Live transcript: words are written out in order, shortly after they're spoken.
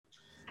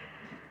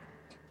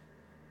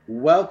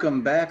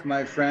Welcome back,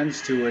 my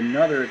friends, to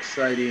another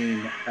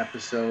exciting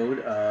episode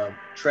of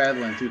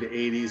Traveling Through the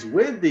 80s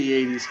with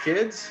the 80s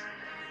Kids.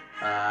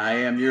 I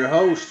am your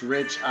host,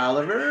 Rich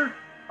Oliver.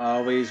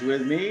 Always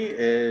with me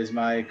is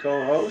my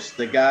co-host,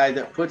 the guy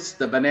that puts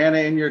the banana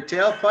in your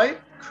tailpipe,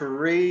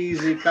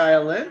 Crazy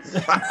Kyle Lentz.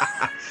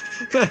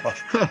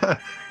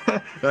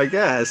 I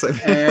guess.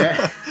 And,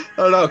 I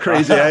don't know how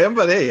crazy I am,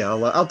 but hey,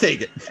 I'll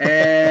take it.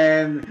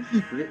 and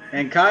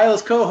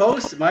Kyle's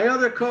co-host, my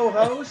other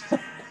co-host,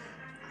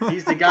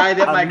 he's the guy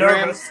that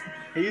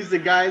he's the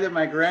guy that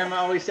my grandma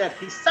always said,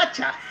 he's such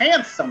a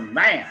handsome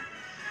man.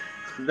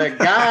 The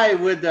guy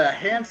with the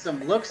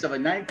handsome looks of a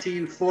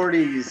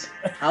 1940s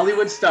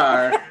Hollywood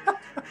star,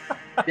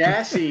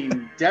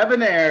 dashing,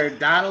 debonair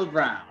Donald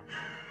Brown.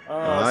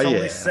 It's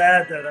only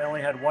sad that I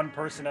only had one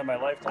person in my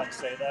lifetime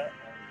say that.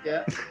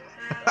 Yeah.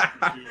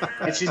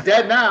 And she's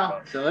dead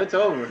now, so it's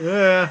over.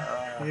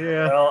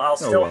 Yeah. Well, I'll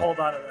still hold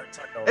on to that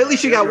title. At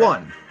least you got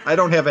one. I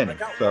don't have any,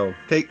 so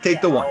take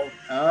the one.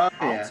 I'll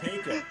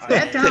take it.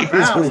 That Donald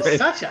Brown is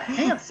such a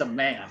handsome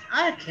man.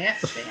 I can't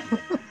stand it.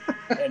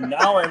 And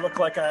now I look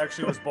like I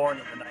actually was born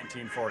in the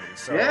 1940s.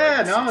 So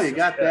yeah, you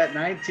got that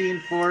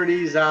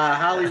 1940s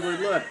Hollywood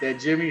look, that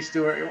Jimmy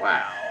Stewart.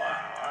 Wow.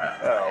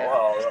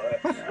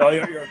 Well,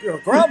 your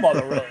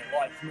grandmother really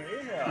liked me.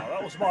 Yeah,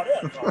 that was about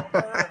it.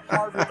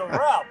 Harvey the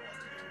Rabbit.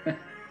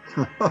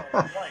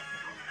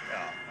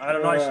 I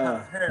don't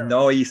know.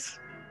 Nice.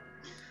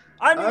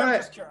 I mean, I'm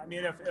just curious. I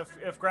mean,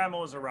 if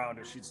Grandma was around,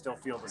 if she'd still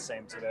feel the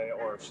same today,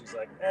 or if she's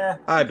like,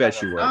 I bet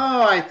she would.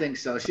 Oh, I think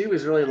so. She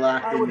was really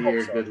locked into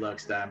your good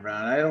looks, Don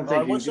Brown. I don't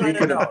think we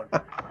could have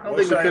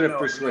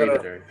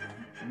persuaded her.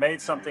 Made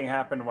something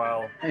happen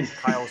while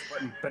Kyle was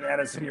putting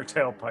bananas in your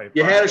tailpipe.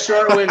 You had a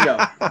short window.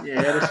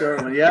 Yep.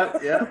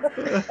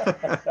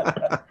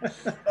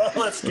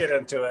 Let's get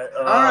into it.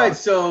 All right,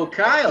 so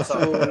Kyle,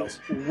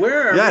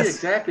 where are we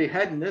exactly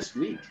heading this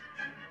week?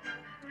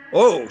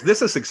 Oh,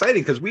 this is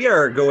exciting because we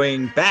are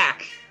going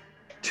back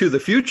to the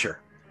future.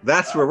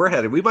 That's where we're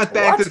headed. We went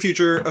back to the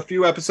future a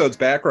few episodes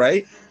back,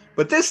 right?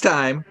 But this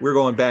time we're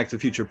going back to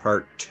the future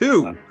part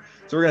 2.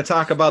 So we're going to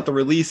talk about the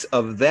release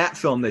of that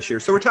film this year.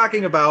 So we're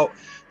talking about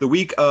the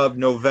week of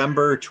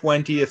November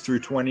 20th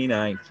through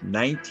 29th,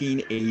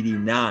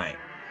 1989.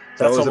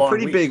 So it was a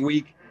pretty big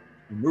week.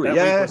 Week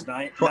was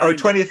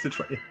 20th to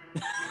 20th.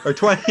 Or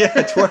 20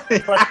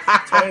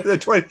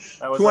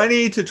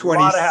 to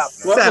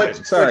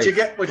 27. Sorry.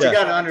 What you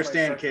got to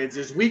understand, kids,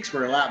 is weeks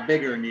were a lot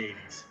bigger in the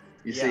 80s.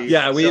 You see?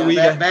 Yeah, we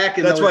back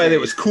in that's why days.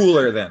 it was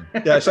cooler then.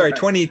 Yeah, sorry,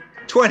 20th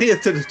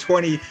to the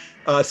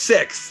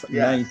 26th,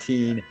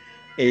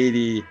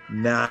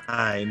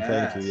 1989.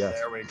 Thank you. Yes.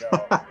 There we go.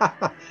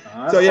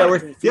 So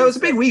it was a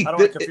big week. I don't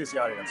want to confuse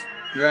the audience.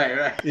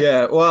 Right.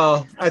 Yeah,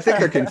 well, I think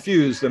they're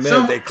confused the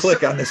minute they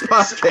click on this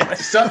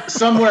podcast.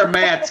 Somewhere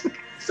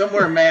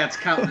Matt's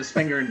counting his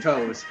finger and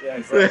toes. Yeah,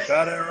 he's like,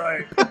 got it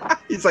right.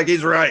 He's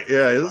right.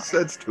 Yeah,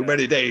 that's too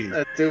many days.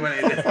 That's too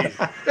many days.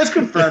 It's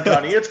confirmed,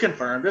 honey. It's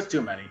confirmed. It's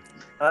too many.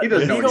 He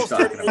doesn't know what he's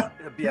talking about.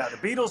 Yeah, the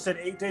Beatles did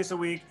 8 days a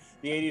week.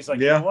 The 80s,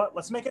 you know what?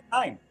 Let's make it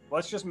 9.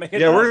 Let's just make it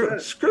 9. Yeah, we're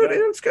screwed.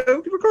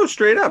 We're going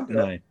straight up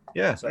 9.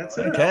 Yeah, so,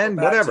 10,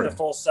 whatever. To the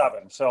full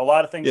 7. So a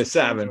lot of things. Yeah,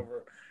 7.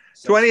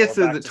 20th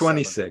to the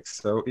 26th.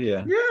 So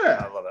yeah.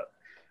 Yeah. I love it.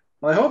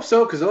 Well, I hope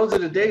so, because those are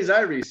the days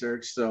I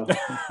researched. So.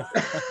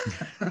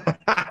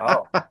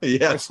 Oh.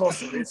 Yeah. We're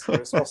supposed to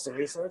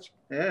research.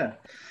 Yeah.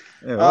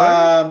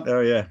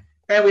 Yeah.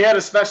 And we had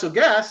a special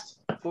guest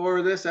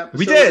for this episode.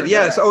 We did.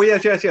 Yes. Oh,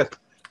 yes.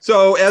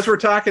 So as we're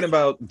talking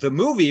about the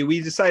movie,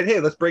 we decided, hey,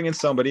 let's bring in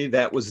somebody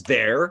that was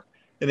there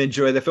and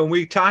enjoy the film.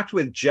 We talked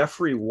with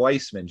Jeffrey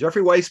Weissman.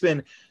 Jeffrey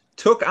Weissman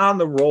took on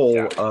the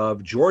role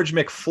of George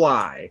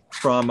McFly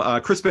from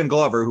Crispin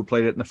Glover, who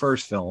played it in the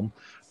first film.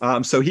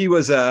 So he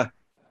was,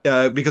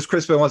 because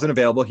Crispin wasn't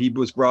available, he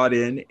was brought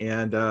in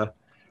and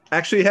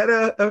actually had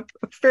a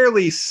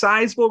fairly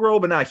sizable role,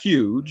 but not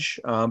huge.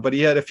 But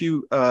he had a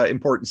few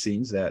important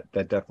scenes that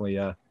definitely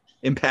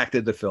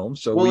impacted the film.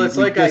 So we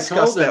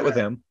discussed that with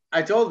him.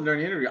 I told him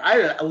during the interview,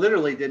 I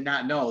literally did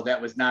not know that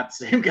was not the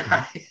same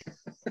guy.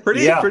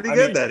 Pretty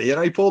good that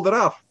he pulled it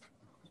off.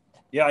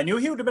 Yeah, I knew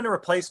he would have been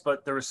replaced,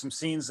 but there were some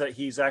scenes that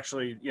he's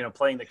actually,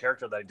 playing the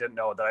character that I didn't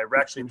know, that I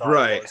actually thought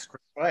was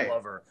Crispin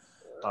Glover.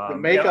 The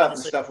makeup and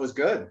stuff was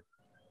good.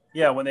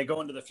 Yeah, when they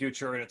go into the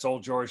future and it's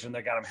old George and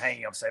they got him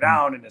hanging upside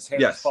down and his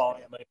hair is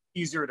falling, it's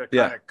easier to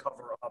kind of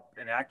cover up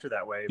an actor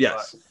that way.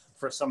 Yes. But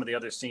for some of the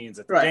other scenes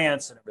at the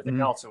dance and everything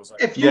else, it was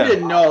like if you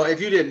didn't know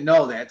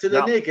that to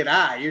the naked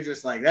eye, you're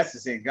just like, that's the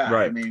same guy.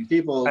 Right. I mean,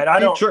 people. And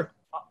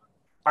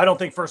I don't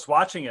think first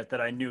watching it that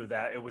I knew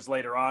that. It was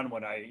later on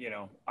when I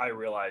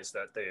realized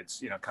that they had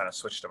kind of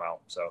switched him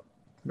out. So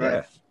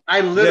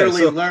I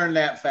literally learned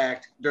that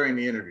fact during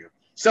the interview.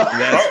 So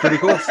that's pretty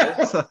cool.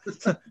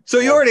 So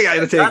you already got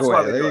the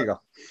takeaway. There you go.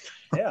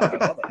 Yeah, I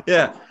love it.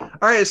 Yeah. All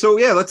right. So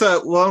let's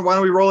why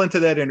don't we roll into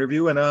that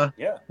interview and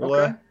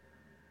we'll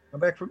come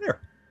back from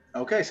there.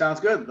 Okay, sounds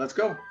good. Let's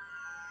go.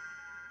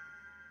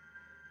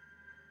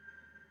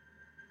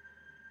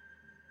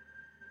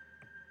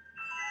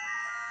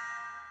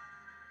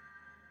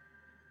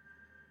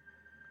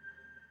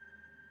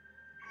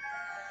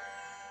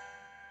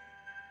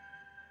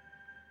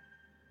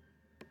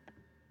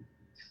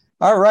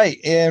 All right,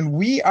 and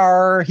we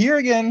are here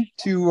again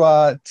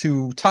to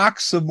talk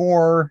some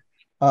more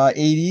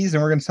 80s,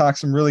 and we're going to talk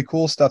some really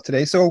cool stuff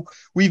today. So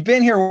we've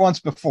been here once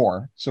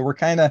before, so we're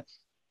kind of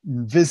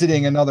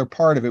visiting another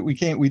part of it. We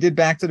did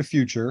Back to the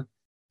Future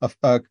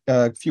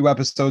a few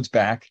episodes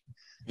back.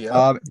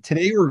 Yeah.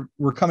 Today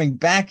we're coming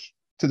back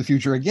to the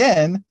future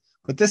again,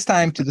 but this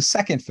time to the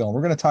second film.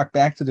 We're going to talk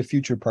Back to the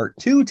Future Part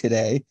 2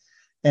 today,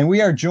 and we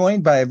are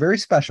joined by a very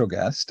special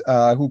guest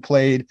who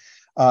played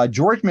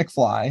George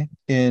McFly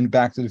in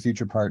Back to the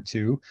Future Part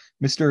 2,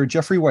 Mr.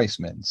 Jeffrey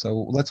Weissman.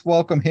 So let's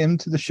welcome him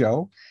to the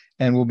show,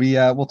 and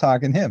we'll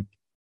talk in him.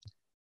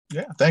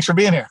 Yeah, thanks for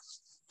being here.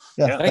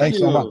 Yeah, Thank thanks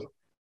you. so much.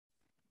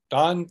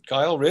 Don,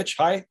 Kyle, Rich,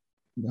 hi.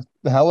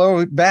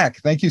 Hello back.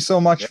 Thank you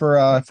so much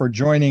for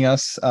joining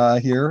us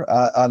here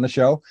on the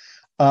show.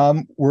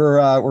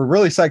 We're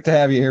really psyched to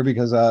have you here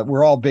because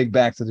we're all big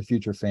Back to the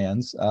Future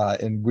fans,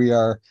 and we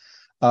are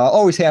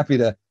always happy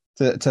to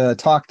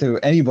talk to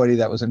anybody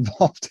that was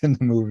involved in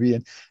the movie.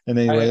 And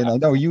anyway, and I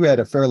know you had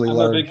a fairly I'm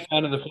large. a big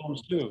fan of the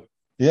films too.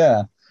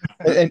 Yeah,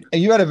 and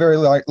you had a very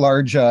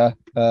large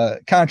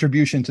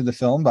contribution to the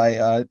film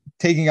by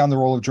taking on the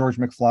role of George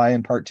McFly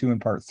in Part 2 and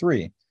Part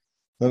 3.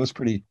 That was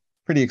pretty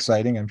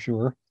exciting, I'm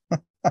sure.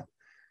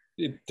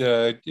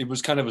 It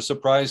was kind of a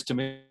surprise to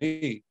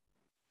me.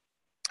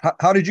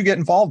 How did you get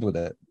involved with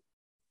it?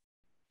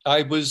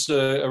 I was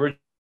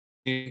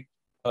originally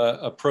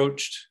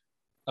approached,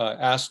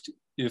 asked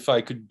if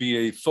I could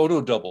be a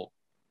photo double,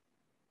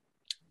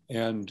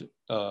 and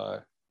I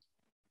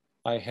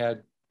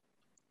had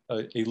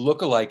a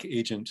lookalike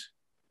agent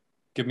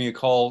give me a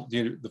call,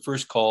 the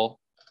first call,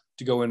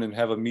 to go in and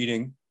have a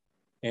meeting,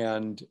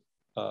 and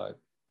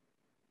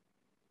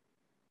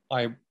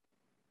I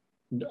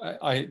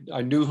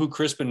knew who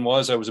Crispin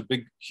was. I was a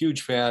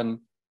huge fan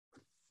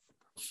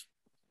of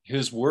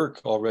his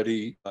work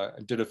already. I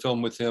did a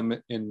film with him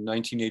in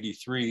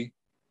 1983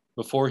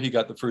 before he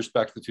got the first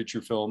Back to the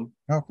Future film.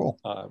 Oh, cool.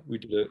 We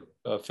did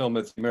a film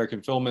at the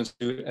American Film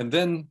Institute. And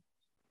then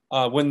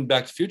when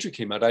Back to the Future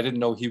came out, I didn't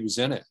know he was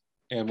in it.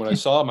 And when I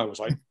saw him, I was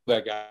like,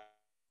 that guy,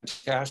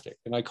 fantastic.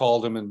 And I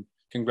called him and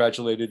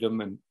congratulated him,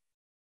 and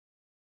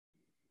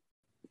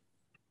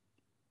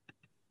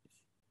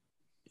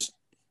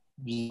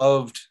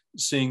loved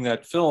seeing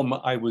that film.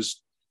 I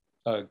was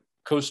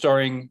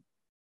co-starring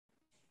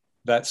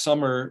that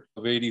summer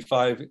of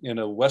 '85 in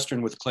a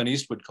Western with Clint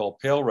Eastwood called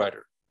Pale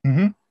Rider.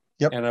 Mm-hmm.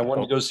 Yep. And I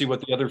wanted to go see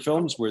what the other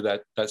films were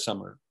that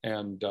summer.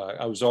 And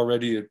I was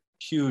already a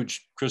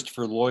huge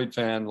Christopher Lloyd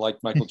fan, like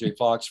Michael J.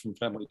 Fox from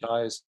Family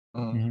Ties.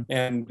 Mm-hmm.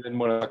 And then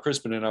when I got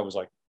Crispin in, I was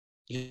like,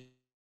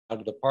 out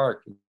of the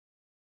park.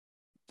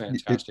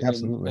 Fantastic.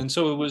 Absolutely. And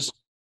so it was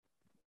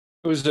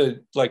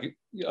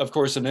of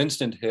course, an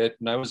instant hit.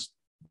 And I was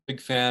a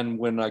big fan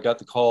when I got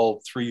the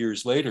call 3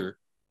 years later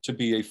to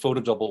be a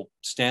photo double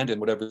stand-in,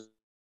 whatever they're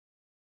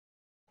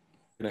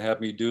going to have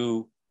me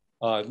do.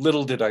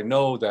 Little did I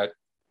know that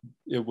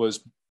it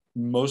was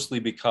mostly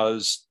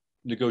because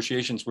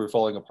negotiations were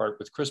falling apart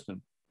with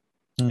Crispin.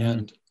 Mm-hmm.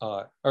 And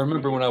I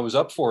remember when I was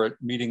up for it,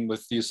 meeting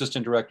with the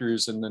assistant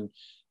directors and then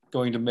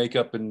going to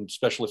makeup and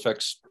special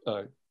effects,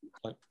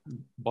 like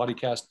body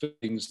cast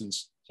fittings and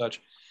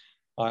such.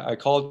 I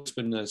called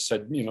Crispin and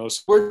said,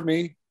 support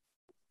me.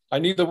 I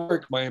need the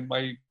work.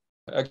 My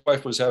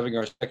ex-wife was having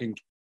our second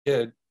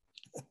kid.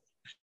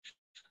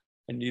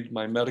 I needed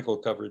my medical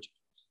coverage.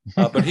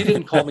 But he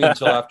didn't call me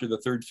until after the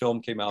third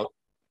film came out.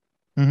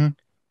 Mm-hmm.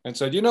 And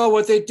said,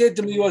 what they did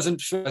to me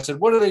wasn't fair. I said,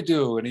 what did they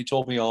do? And he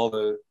told me all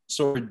the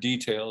sordid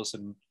details.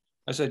 And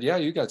I said, yeah,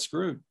 you got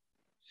screwed.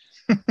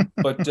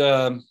 But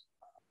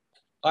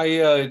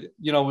I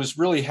was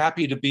really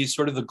happy to be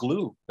sort of the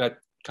glue that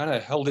kind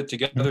of held it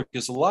together,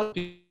 because a lot of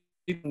people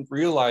didn't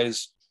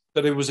realize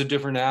that it was a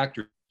different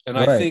actor. And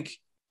right. I think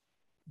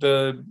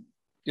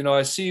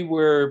I see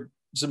where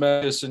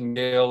Zemeckis and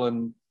Gale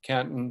and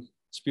Canton,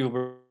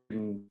 Spielberg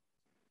and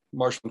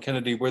Marshall and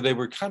Kennedy, where they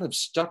were kind of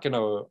stuck in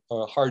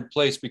a hard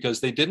place because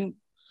they didn't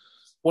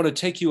want to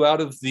take you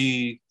out of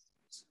the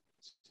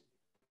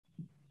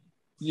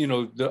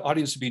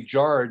audience to be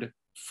jarred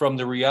from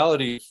the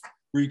reality of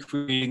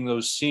recreating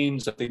those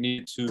scenes that they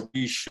needed to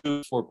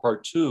reshoot for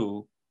Part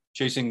 2,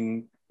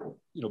 chasing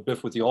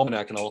Biff with the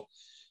almanac and all,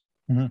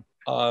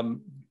 mm-hmm.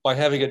 By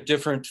having a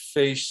different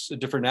face, a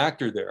different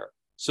actor there.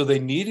 So they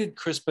needed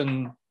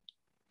Crispin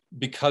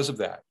because of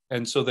that.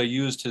 And so they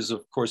used his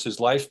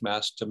life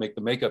mask to make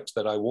the makeups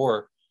that I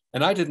wore.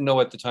 And I didn't know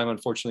at the time,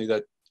 unfortunately,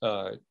 that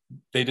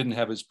they didn't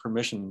have his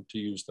permission to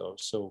use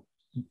those. So,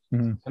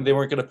 mm-hmm. and they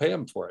weren't going to pay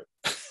him for it.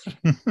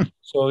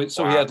 So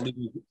wow. He had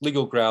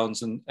legal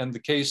grounds, and the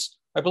case,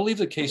 I believe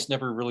the case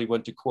never really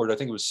went to court. I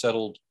think it was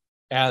settled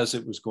as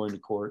it was going to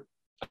court,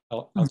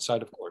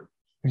 outside of court.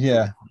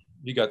 Yeah. So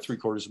he got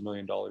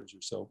 $750,000 or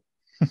so.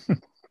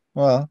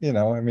 Well,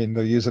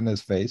 they're using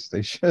his face.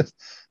 They should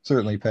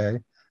certainly pay.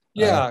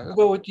 Yeah.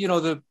 Well,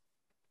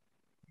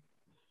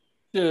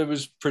 it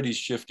was pretty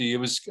shifty. It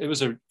was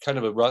a kind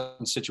of a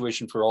rotten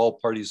situation for all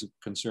parties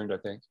concerned, I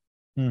think.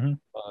 Mm-hmm.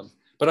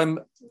 But I'm,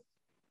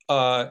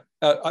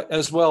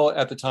 as well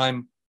at the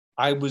time,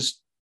 I was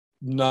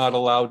not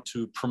allowed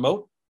to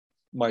promote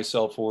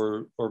myself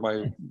or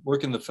my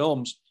work in the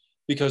films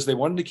because they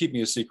wanted to keep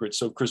me a secret.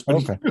 So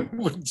Crispin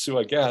wouldn't sue,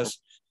 I guess,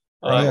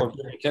 or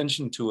pay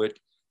attention to it.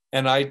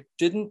 And I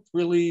didn't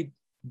really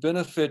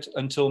benefit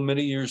until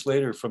many years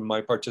later from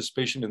my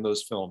participation in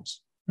those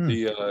films.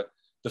 The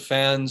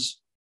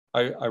fans,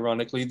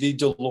 ironically, the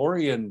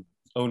DeLorean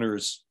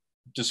owners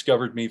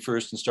discovered me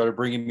first and started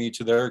bringing me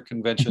to their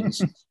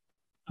conventions.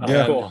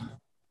 Cool.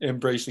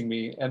 Embracing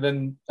me. And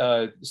then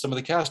some of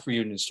the cast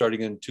reunions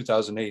starting in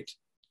 2008.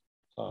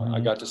 I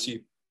got to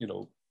see,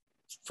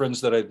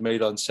 friends that I'd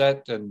made on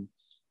set, and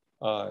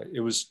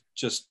it was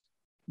just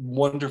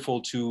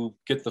wonderful to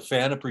get the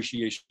fan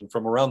appreciation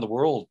from around the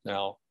world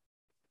now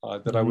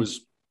that I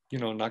was,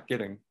 not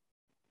getting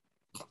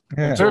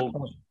until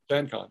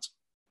fan cons.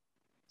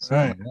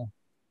 Right. Yeah.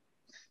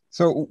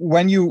 So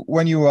when you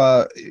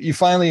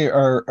finally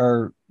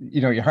are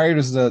you're hired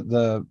as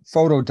the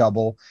photo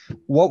double,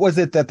 what was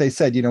it that they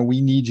said,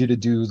 we need you to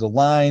do the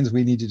lines,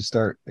 we need you to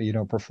start,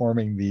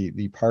 performing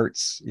the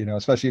parts,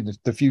 especially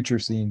the future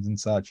scenes and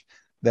such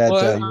that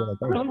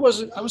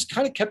I was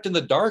kind of kept in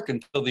the dark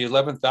until the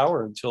 11th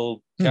hour,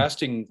 until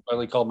casting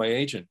finally called my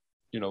agent,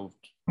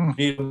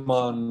 meet him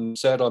on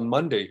set on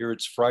Monday. Here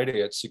it's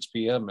Friday at 6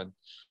 p.m. and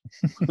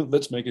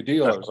let's make a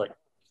deal. I was like,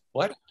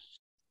 what?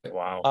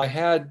 Wow. I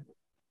had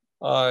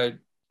like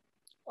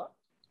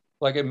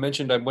I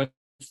mentioned, I went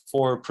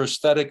for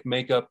prosthetic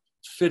makeup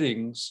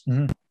fittings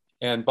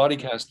and body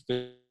cast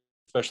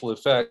special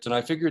effects, and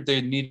I figured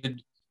they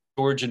needed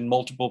George in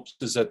multiple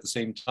places at the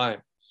same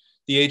time.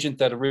 The agent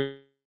that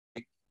originally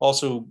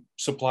also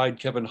supplied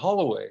Kevin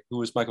Holloway, who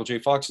was Michael J.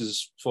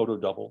 Fox's photo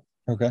double.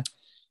 Okay.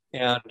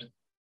 And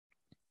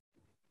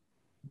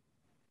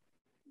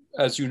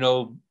as you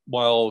know,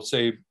 while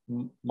say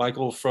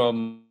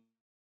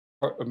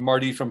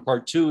Marty from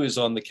part 2 is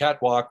on the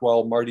catwalk,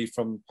 while Marty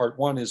from part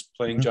 1 is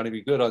playing Johnny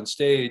B. Good on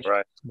stage.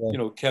 Right.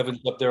 Kevin's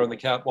up there on the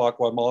catwalk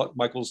while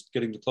Michael's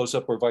getting the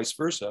close-up, or vice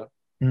versa.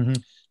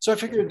 So I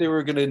figured they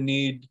were going to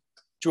need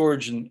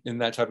George in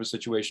that type of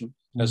situation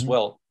as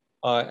well.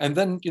 And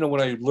then,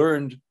 when I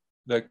learned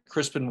that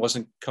Crispin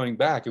wasn't coming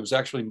back, it was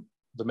actually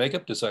the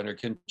makeup designer,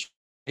 Ken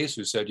Chase,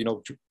 who said,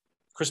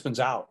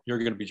 Crispin's out, you're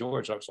going to be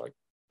George. I was like,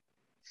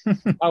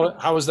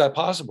 how is that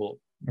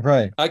possible?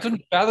 Right. I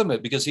couldn't fathom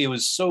it because he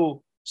was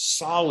so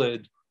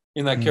solid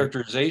in that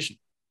characterization.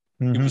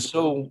 He was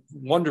so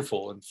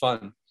wonderful and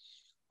fun.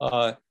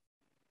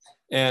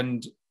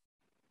 And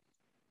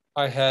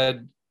I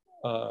had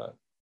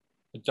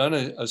done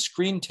a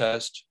screen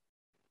test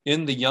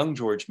in the young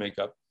George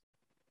makeup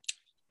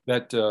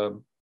that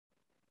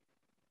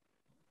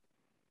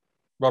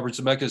Robert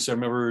Zemeckis, I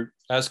remember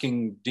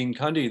asking Dean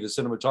Cundy, the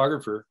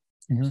cinematographer,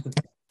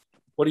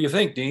 what do you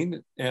think,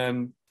 Dean?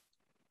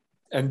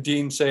 And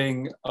Dean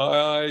saying,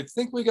 I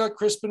think we got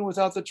Crispin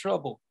without the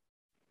trouble.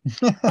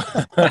 And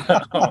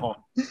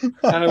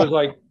I was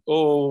like,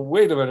 oh,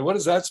 wait a minute, what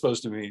is that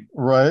supposed to mean?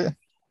 Right.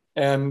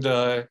 And,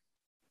 it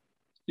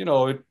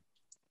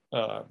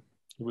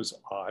was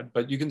odd,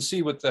 but you can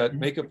see what that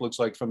makeup looks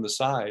like from the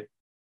side.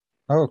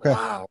 Oh, okay.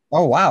 Wow.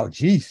 Oh, wow.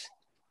 Jeez.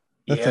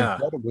 That's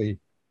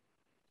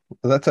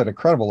an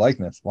incredible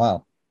likeness.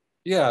 Wow.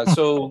 Yeah.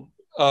 So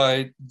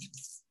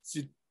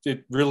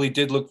it really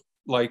did look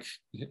like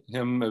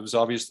him. It was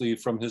obviously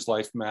from his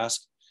life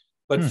mask,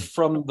 but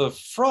from the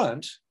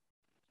front,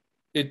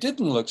 it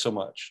didn't look so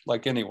much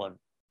like anyone.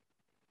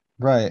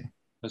 Right.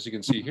 As you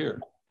can see here.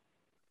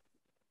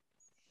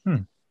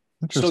 Interesting.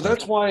 So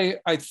that's why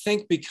I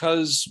think,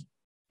 because,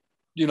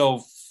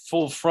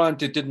 full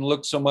front, it didn't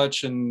look so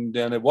much, and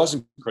it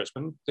wasn't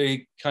Crispin.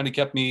 They kind of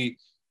kept me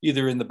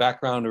either in the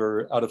background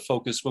or out of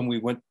focus when we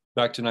went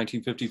back to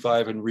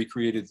 1955 and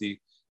recreated the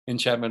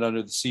Enchantment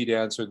Under the Sea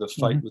dance or the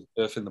fight with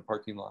Biff in the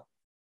parking lot.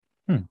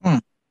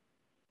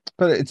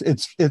 But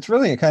it's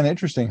really kind of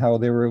interesting how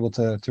they were able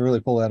to really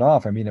pull that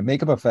off. I mean, the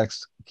makeup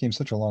effects came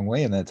such a long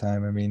way in that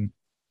time. I mean,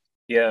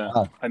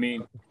 wow. I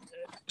mean,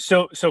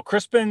 so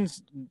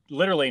Crispin's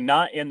literally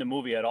not in the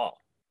movie at all.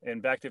 In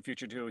Back to the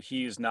Future 2,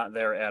 he's not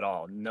there at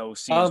all. No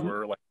scenes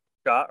were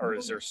shot, or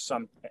is there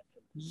some?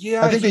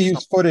 Yeah, I think they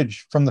used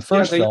footage from the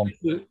first film.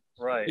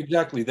 Right.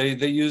 Exactly.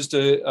 They used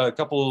a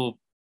couple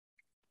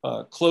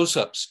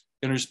close-ups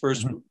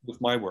interspersed with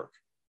my work.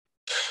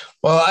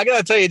 Well, I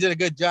gotta tell you did a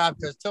good job,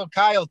 because till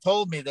Kyle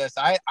told me this,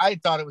 I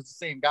thought it was the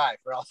same guy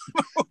for all.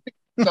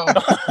 So,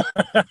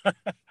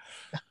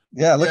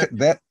 yeah, look at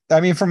that. I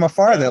mean, from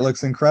afar, that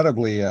looks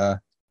incredibly. I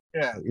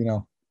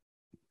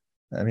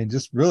mean,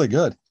 just really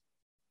good.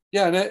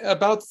 Yeah, and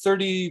about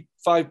 35%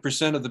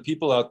 of the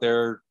people out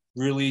there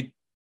really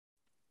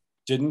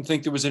didn't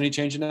think there was any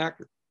change in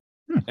actor,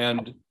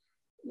 and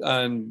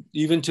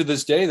even to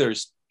this day,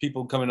 there's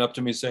people coming up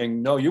to me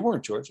saying, "No, you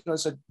weren't George." And I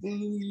said,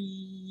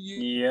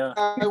 "Yeah,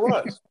 I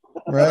was."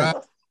 Right.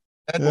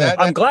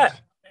 I'm glad.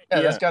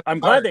 Yeah, I'm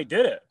glad they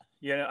did it.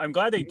 I'm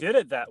glad they did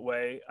it that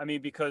way. I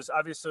mean, because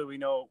obviously we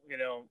know,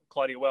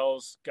 Claudia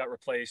Wells got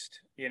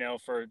replaced,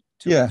 for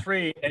 2 and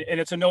 3,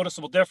 and it's a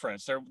noticeable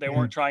difference. They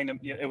weren't trying to.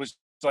 It was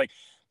like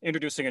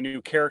introducing a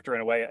new character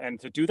in a way, and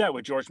to do that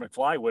with George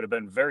McFly would have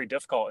been very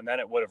difficult, and then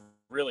it would have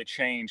really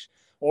changed,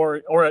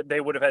 or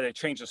they would have had to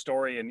change the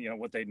story, and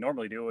what they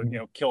normally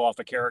do, kill off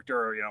a character,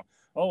 or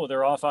oh,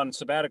 they're off on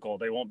sabbatical,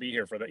 they won't be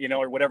here for that,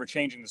 or whatever,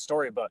 changing the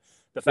story. But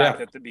the fact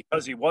that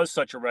because he was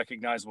such a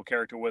recognizable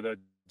character with a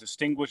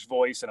distinguished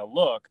voice and a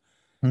look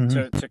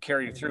to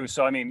carry you through.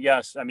 So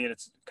yes,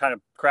 it's kind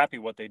of crappy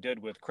what they did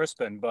with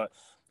Crispin, but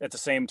at the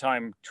same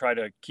time try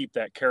to keep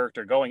that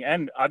character going,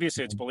 and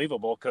obviously it's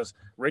believable because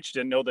Rich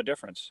didn't know the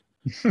difference.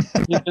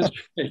 It's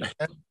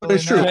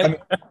true.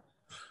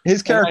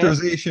 His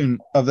characterization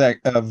of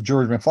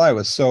George McFly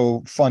was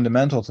so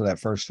fundamental to that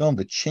first film.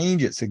 To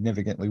change it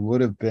significantly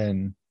would have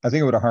been, I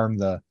think it would have harmed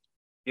the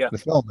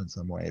film in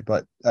some way.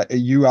 But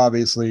you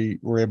obviously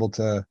were able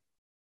to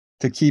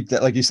keep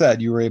that, like you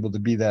said, you were able to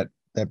be that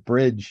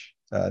bridge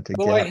to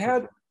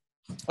get.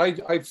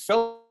 I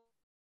felt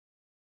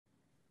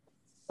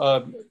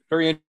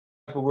very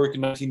interesting work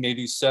in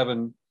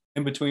 1987.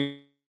 In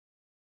between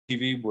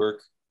TV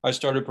work, I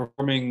started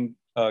performing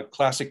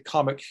classic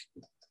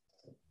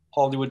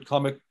Hollywood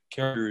comic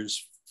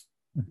characters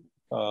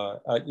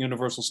at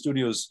Universal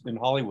Studios in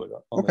Hollywood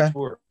on the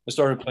tour. I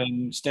started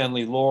playing Stan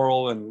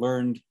Laurel and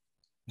learned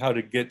how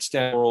to get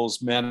Stan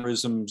Laurel's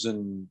mannerisms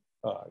and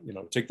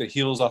take the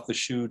heels off the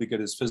shoe to get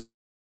his physical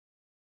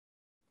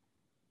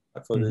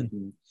footed.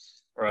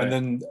 And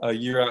then a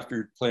year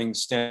after playing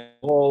Stan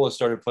Laurel, I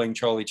started playing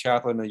Charlie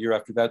Chaplin. A year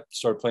after that,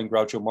 started playing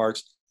Groucho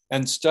Marx,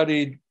 and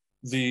studied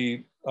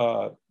the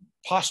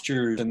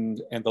postures and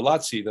the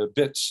lazzi, the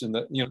bits, and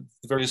the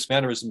various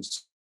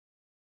mannerisms.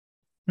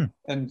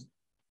 And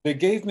they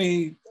gave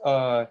me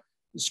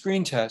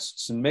screen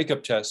tests and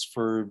makeup tests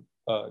for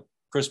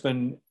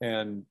Crispin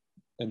and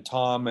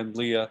Tom and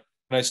Leah,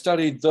 and I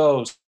studied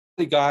those.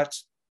 I got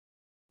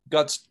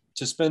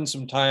to spend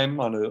some time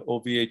on an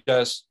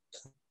OVHS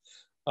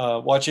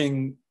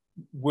watching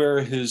where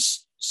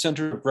his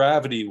center of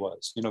gravity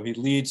was. He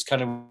leads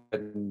kind of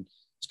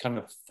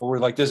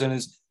forward like this, and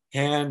his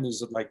hand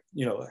is like,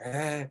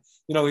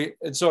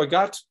 and so I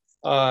got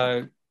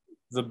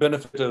the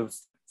benefit of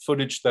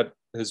footage that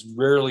has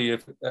rarely,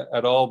 if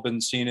at all, been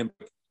seen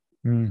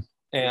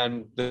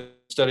and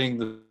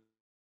studying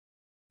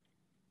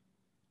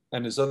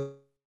and his other.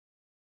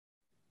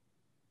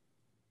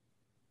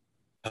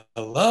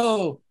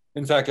 Hello.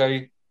 In fact,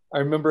 I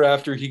remember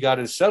after he got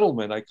his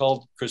settlement, I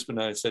called Crispin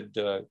and I said,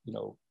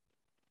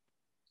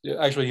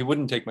 actually, he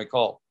wouldn't take my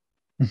call.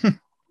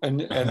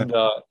 and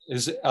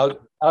his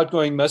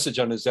outgoing message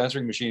on his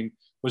answering machine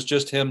was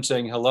just him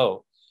saying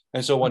hello.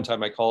 And so one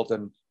time I called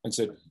him and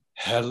said,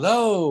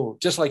 hello,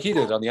 just like he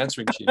did on the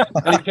answering machine.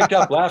 And he picked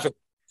up laughing,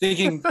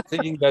 thinking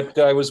that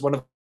I was one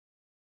of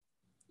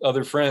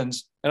other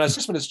friends. And I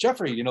said, it's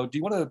Jeffrey, do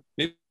you want to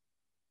maybe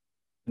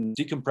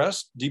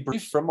decompress,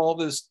 debrief from all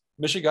this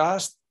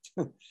Michigas?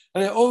 And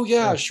oh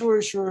yeah,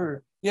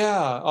 sure.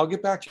 Yeah, I'll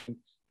get back to you.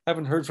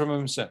 Haven't heard from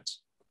him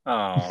since.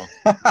 Oh.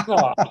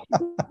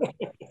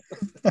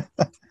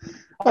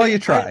 Well, you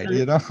tried,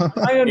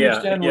 I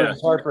understand where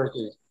his heartbreak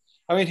is.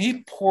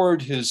 He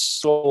poured his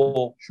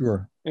soul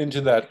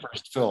into that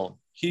first film.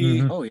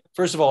 He,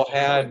 first of all,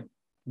 had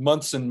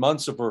months and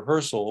months of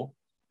rehearsal,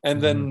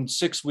 and then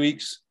 6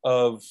 weeks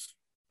of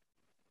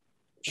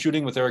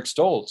shooting with Eric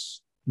Stoltz.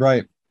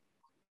 Right.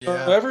 So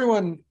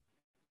everyone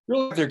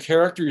really got their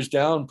characters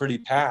down pretty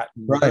pat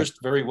and rehearsed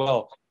very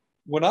well.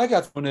 When I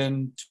got thrown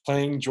into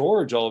playing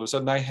George, all of a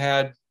sudden I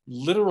had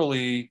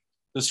literally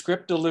the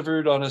script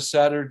delivered on a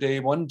Saturday,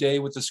 one day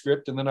with the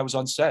script, and then I was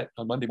on set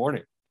on Monday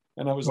morning.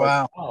 And I was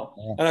like,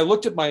 wow. And I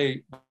looked at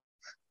my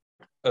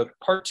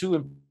part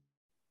 2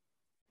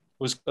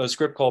 was a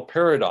script called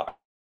Paradox.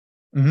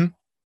 And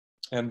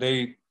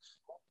they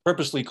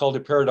purposely called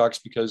it Paradox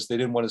because they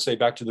didn't want to say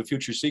Back to the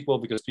Future sequel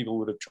because people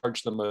would have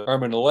charged them an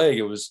arm and a leg.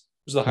 It was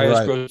the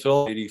highest gross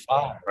film in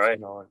 85,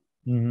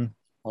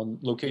 on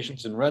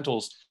locations and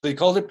rentals. They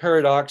called it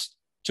Paradox.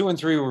 2 and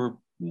 3 were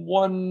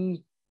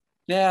one.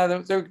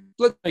 Yeah,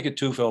 let's make it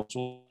 2 films.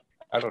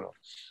 I don't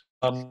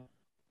know.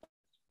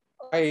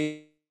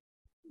 I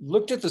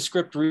looked at the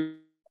script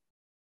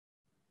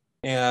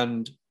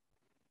and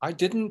I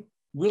didn't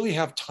really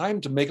have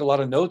time to make a lot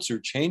of notes or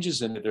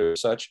changes in it or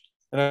such.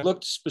 And I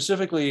looked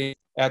specifically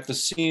at the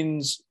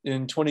scenes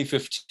in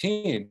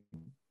 2015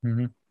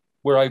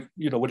 where I,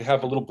 would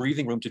have a little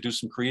breathing room to do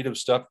some creative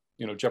stuff,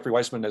 Jeffrey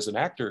Weissman as an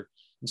actor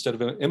instead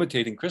of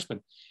imitating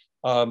Crispin.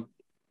 And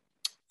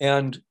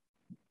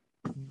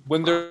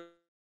when there are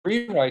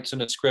rewrites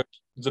in a script,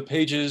 the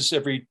pages,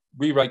 every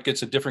rewrite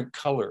gets a different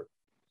color.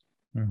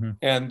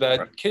 And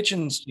that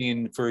kitchen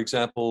scene, for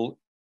example,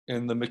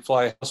 in the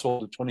McFly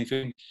household of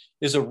 2015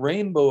 is a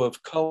rainbow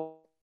of colors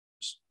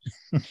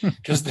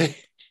because they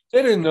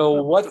didn't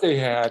know what they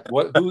had,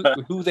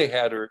 who they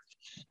had, or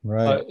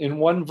in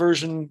one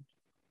version,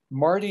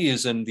 Marty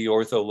is in the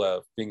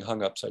ortholev being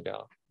hung upside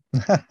down.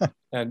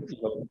 And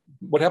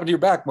what happened to your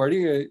back,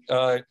 Marty?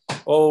 I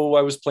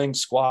was playing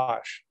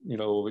squash.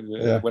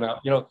 Went out.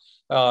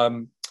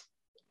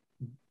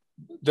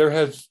 There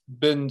have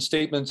been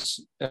statements,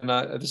 and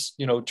this,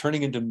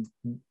 turning into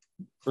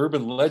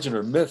urban legend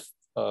or myth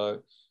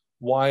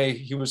why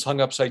he was hung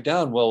upside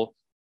down. Well,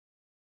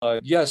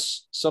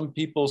 yes, some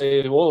people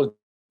say, well,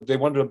 they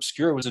wanted to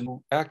obscure it was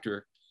an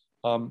actor,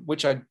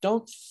 which I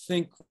don't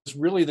think was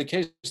really the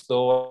case,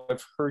 though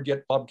I've heard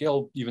yet Bob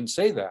Gale even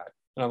say that.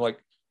 And I'm like,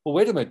 well,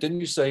 wait a minute, didn't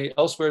you say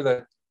elsewhere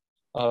that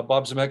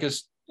Robert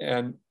Zemeckis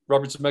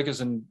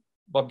and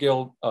Bob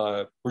Gale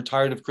were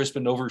tired of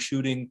Crispin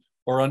overshooting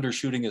or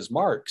undershooting his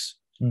marks?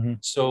 Mm-hmm.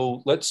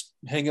 So let's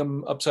hang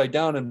him upside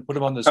down and put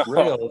him on this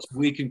rail so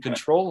we can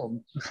control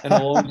him and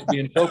he'll always be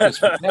in focus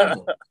for camera.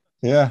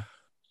 Yeah.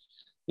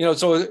 You know,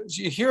 so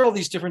you hear all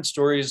these different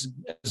stories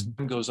as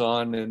time goes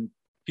on and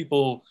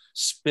people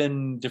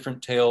spin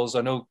different tales.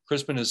 I know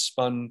Crispin has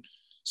spun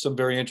some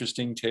very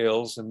interesting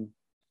tales. And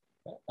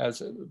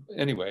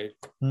anyway,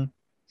 I'm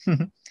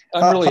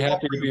really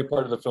happy to be a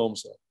part of the film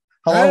set.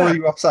 How long were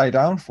you upside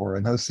down for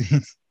in those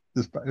scenes?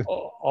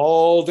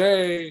 All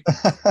day.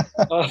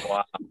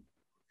 Wow.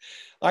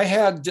 I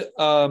had,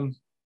 I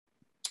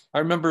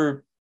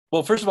remember,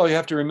 well, first of all, you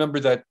have to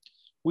remember that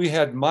we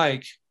had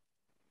Mike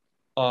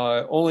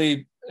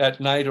only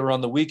at night or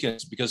on the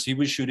weekends because he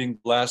was shooting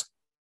the last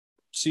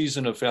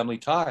season of Family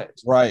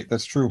Ties. Right,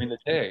 that's true. During the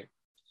day.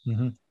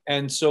 Mm-hmm.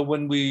 And so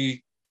when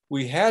we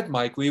had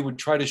Mike, we would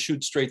try to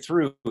shoot straight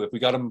through. If we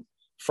got him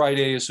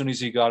Friday, as soon as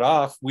he got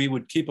off, we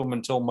would keep him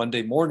until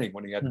Monday morning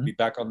when he had to be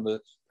back on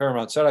the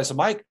Paramount set. I said,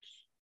 Mike,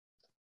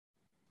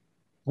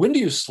 when do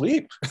you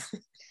sleep?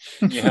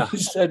 Yeah. He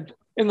said,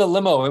 in the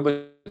limo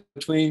in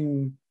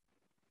between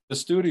the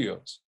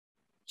studios.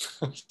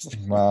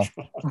 Wow.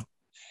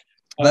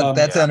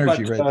 That's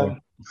energy right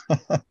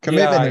there.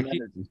 Commitment and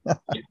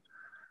energy.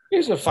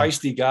 He's a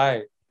feisty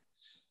guy.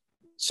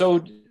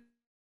 So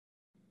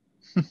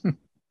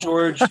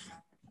George,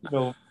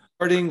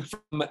 starting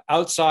from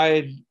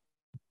outside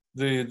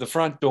the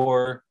front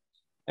door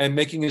and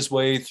making his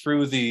way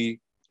through the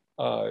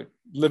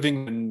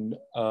living and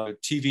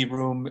TV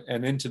room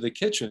and into the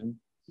kitchen,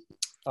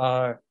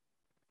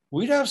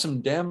 we'd have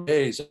some damn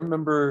days. I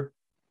remember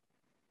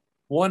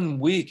one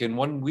week,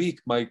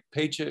 my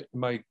paycheck,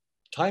 my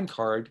time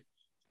card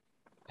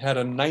had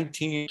a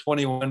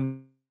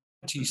 1921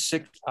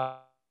 26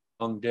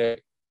 long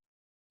day.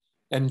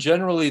 And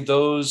generally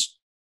those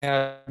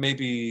had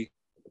maybe,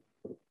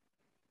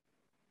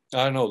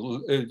 I don't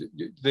know,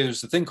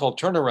 there's a thing called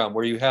turnaround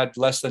where you had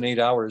less than 8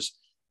 hours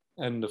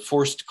and the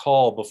forced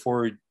call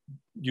before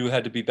you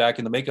had to be back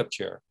in the makeup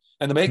chair.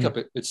 And the makeup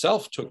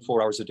itself took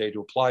 4 hours a day to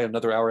apply,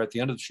 another hour at the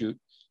end of the shoot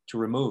to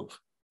remove.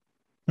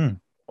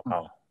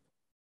 Wow.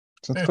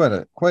 So it's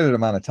quite an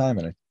amount of time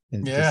in it.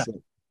 Yeah.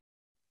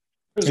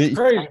 It was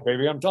crazy,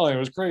 baby. I'm telling you, it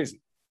was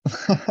crazy.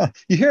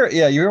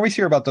 You always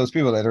hear about those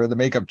people that are in the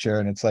makeup chair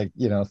and it's like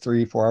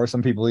 3-4 hours,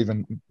 some people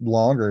even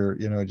longer,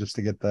 just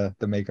to get the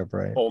makeup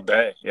right. Whole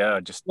day.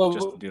 Yeah. Just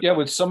to do that.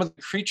 With some of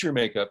the creature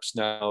makeups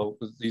now,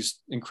 with these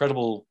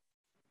incredible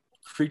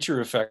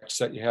creature effects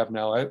that you have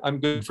now. I'm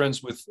good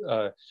friends with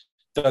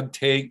Doug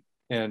Tate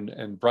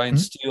and Brian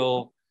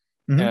Steele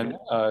and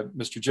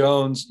Mr.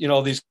 Jones,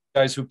 all these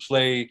guys who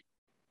play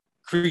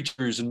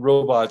creatures and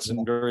robots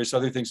and various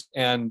other things.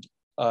 And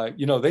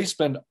they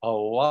spend a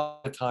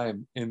lot of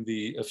time in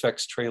the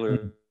effects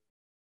trailer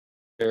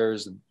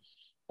pairs and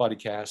body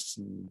casts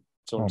and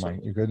so on. Oh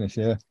my goodness,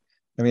 yeah.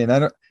 I mean,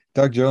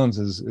 Doug Jones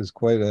is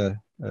quite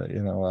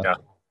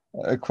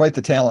quite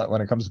the talent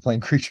when it comes to playing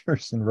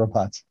creatures and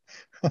robots.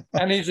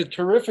 And he's a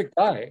terrific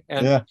guy.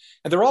 And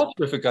they're all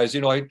terrific guys.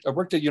 I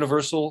worked at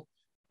Universal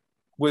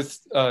with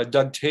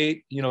Doug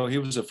Tate. He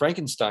was a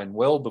Frankenstein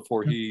well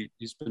before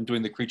he's been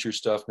doing the creature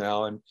stuff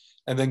now. And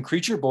then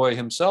Creature Boy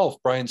himself,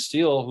 Brian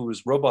Steele, who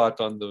was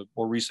Robot on the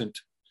more recent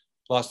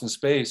Lost in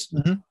Space,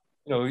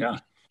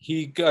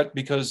 he got,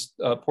 because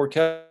poor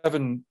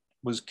Kevin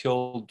was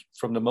killed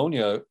from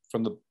pneumonia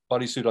from the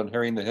bodysuit on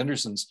Harry and the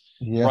Hendersons.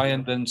 Yeah.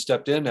 Brian then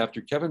stepped in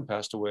after Kevin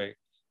passed away,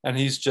 and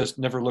he's just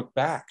never looked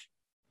back.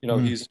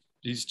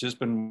 He's just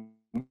been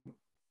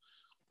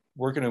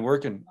working and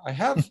working. I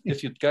have,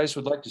 if you guys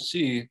would like to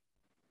see,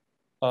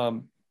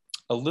 a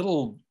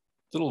little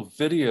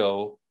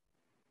video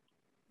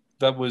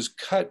that was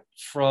cut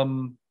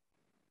from,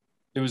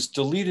 it was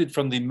deleted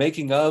from the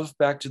making of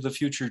Back to the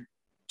Future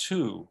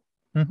 2,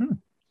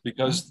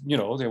 because they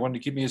wanted to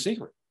keep me a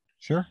secret.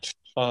 Sure.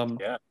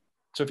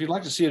 So if you'd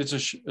like to see it,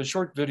 it's a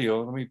short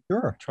video. Let me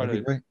try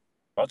to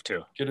love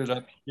to get it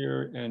up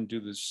here and do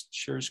this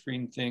share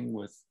screen thing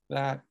with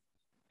that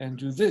and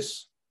do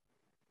this.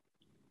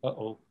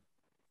 Uh-oh.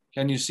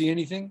 Can you see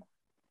anything?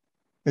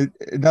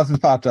 Nothing's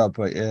popped up,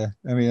 but yeah.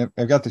 I mean,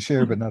 I've got the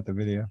share, but not the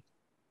video.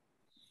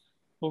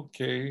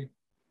 Okay.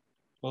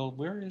 Well,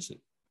 where is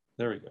it?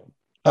 There we go.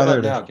 How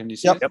about now? Can you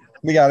see it? Yep,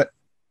 we got it.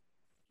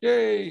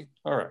 Yay.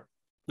 All right.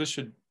 This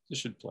should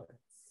play.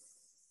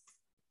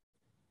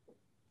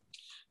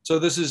 So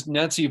this is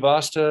Nancy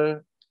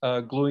Vasta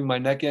gluing my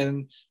neck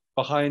in.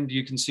 Behind,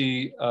 you can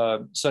see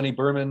Sonny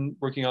Berman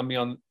working on me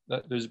on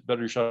that. There's a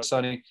better shot of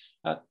Sonny.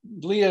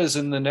 Leah is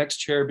in the next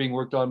chair being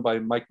worked on by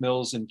Mike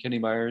Mills and Kenny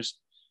Myers.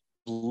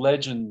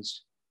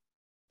 Legends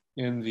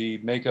in the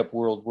makeup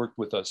world worked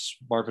with us.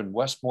 Marvin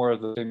Westmore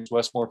of the famous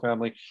Westmore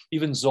family,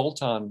 even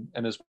Zoltan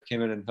and his wife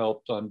came in and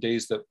helped on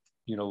days that,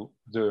 you know,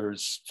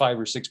 there's 5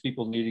 or 6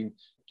 people needing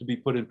to be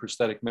put in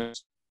prosthetic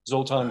masks.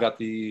 Zoltan got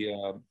the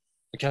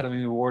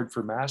Academy Award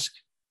for mask.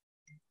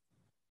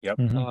 Yep.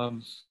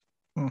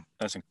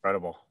 That's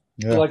incredible.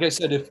 Yeah. Like I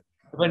said, if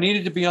I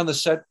needed to be on the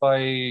set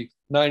by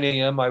 9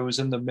 a.m., I was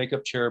in the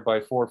makeup chair by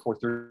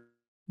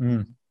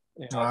 4:30.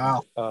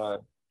 Wow.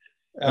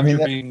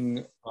 After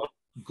being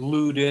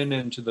glued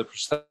into the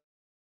prosthetic,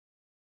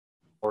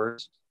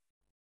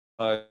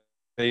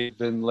 they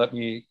then let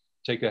me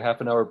take a half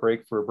an hour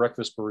break for a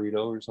breakfast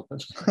burrito or something.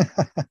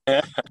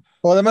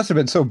 Well, that must have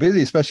been so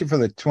busy, especially for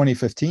the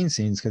 2015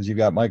 scenes, because you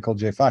got Michael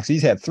J. Fox.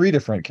 He's had 3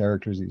 different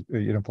characters he's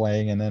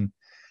playing, and then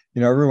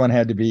everyone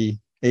had to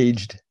be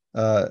aged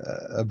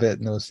a bit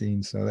in those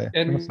scenes. So they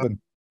must have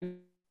been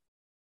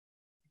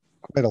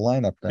quite a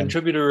lineup then.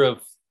 Contributor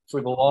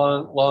for the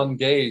long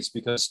days,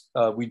 because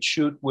we'd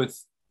shoot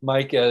with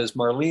Mike as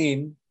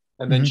Marlene,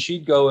 and then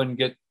she'd go and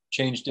get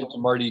changed into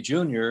Marty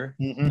Jr.,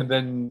 and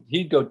then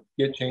he'd go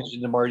get changed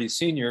into Marty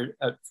Sr.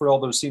 For all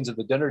those scenes at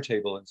the dinner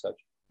table and such.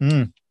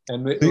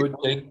 And it would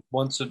take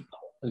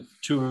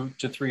 2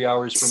 to 3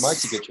 hours for Mike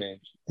to get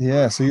changed.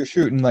 Yeah, so you're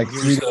shooting like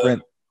 3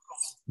 different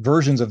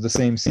versions of the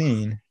same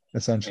scene,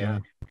 essentially. Yeah,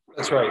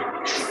 that's right.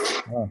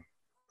 Wow.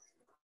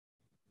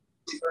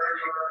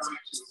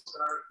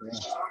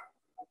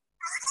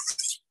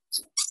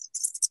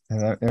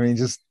 And I mean,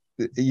 just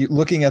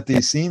looking at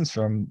these scenes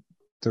from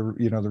the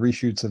the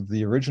reshoots of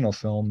the original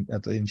film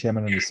at the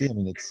Enchantment of the Sea, I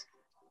mean,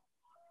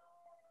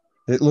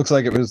 it looks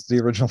like it was the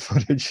original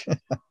footage.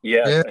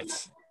 Yeah.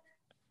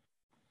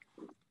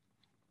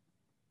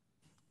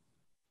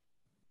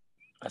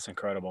 That's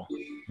incredible.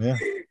 Yeah,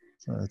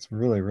 so it's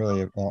really,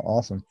 really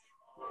awesome.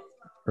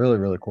 Really,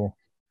 really cool.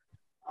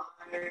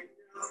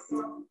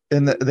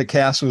 And the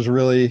cast was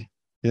really,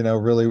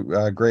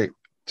 really great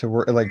to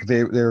work. Like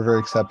they were very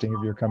accepting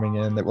of your coming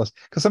in. That was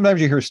because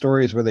sometimes you hear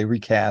stories where they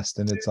recast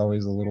and it's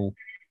always a little.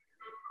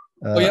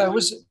 It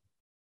was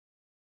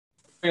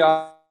very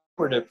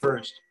awkward at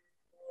first.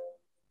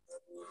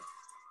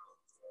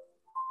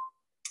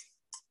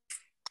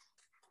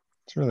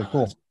 It's really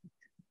cool.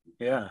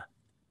 Yeah.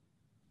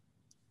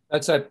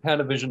 That's that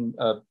Panavision,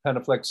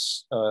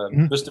 Panaflex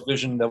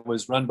VistaVision that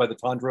was run by the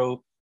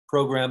Tondro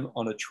program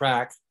on a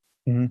track.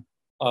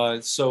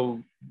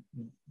 So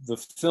the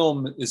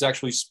film is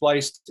actually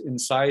spliced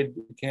inside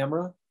the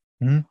camera.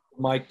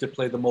 Mike to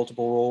play the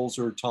multiple roles,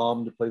 or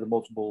Tom to play the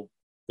multiple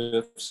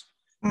Biffs.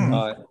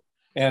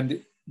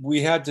 And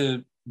we had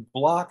to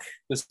block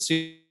the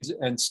scenes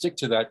and stick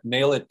to that,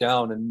 nail it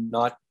down, and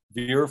not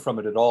veer from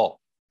it at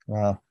all.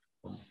 Wow.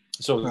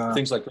 So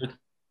things like that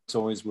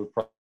always were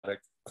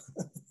product.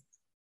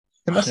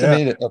 It must have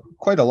made it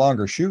quite a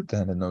longer shoot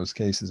then in those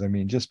cases. I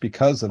mean, just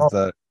because of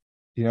the,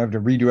 have to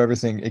redo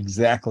everything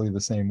exactly the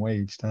same way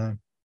each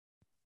time.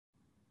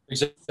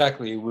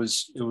 Exactly. It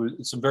was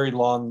some very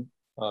long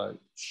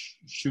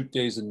shoot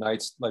days and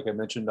nights. Like I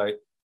mentioned, I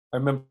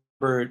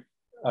remember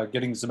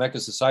getting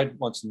Zemeckis aside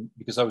once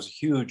because I was a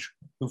huge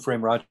Who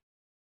Framed Roger.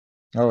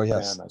 Oh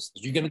yes. fan. I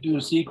said, "You gonna do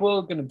a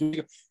sequel? Gonna do?"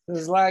 It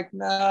was like,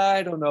 "Nah,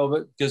 I don't know,"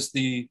 but because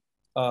the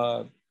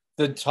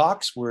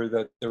talks were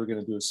that they were going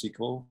to do a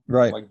sequel,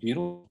 right? Like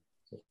Beetle.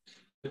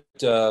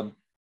 But,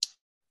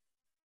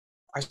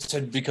 I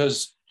said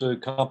because the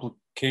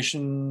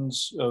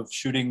complications of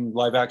shooting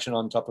live action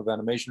on top of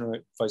animation, or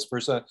vice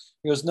versa.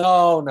 He goes,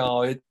 "No,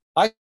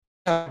 I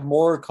have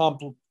more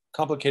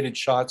complicated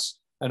shots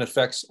and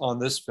effects on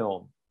this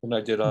film than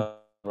I did on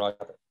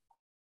Rabbit."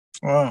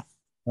 Wow,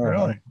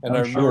 really? And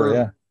I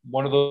remember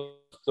one of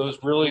those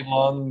really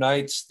long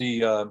nights.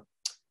 The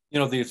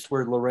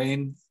where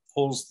Lorraine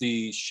pulls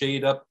the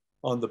shade up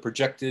on the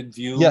projected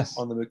view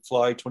on the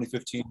McFly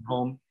 2015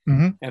 home,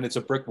 and it's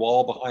a brick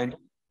wall behind.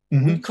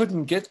 We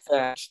couldn't get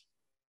that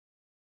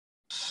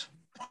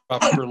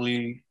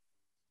properly.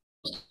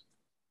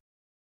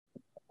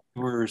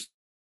 We were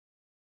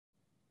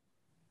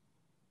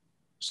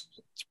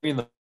 3 in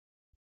the.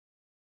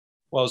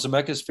 Well,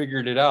 Zemeckis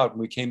figured it out, and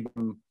we came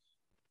from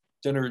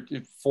dinner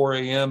at 4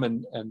 a.m.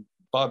 and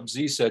Bob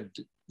Z said,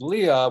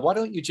 "Leah, why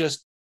don't you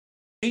just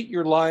beat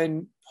your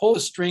line, pull the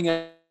string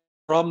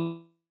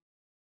from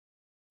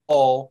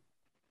all,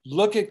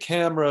 look at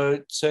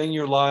camera, saying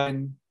your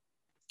line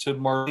to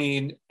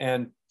Marlene,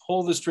 and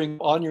pull the string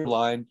on your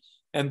line,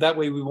 and that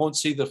way we won't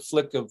see the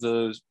flick of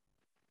the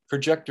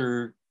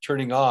projector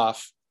turning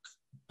off."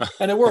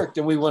 And it worked,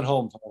 and we went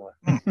home.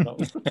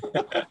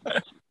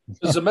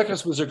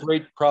 Zemeckis was a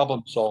great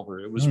problem solver.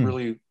 It was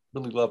really,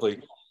 really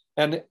lovely.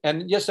 And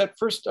yes, at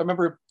first, I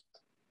remember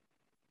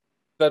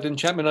that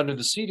Enchantment Under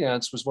the Sea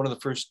dance was one of the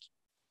first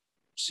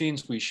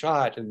scenes we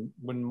shot. And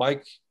when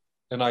Mike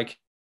and I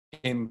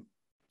came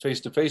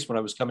face to face when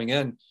I was coming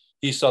in,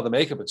 he saw the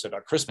makeup and said,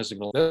 "Chris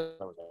missing a little."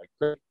 I was like,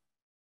 "Great."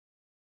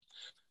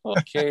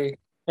 Okay.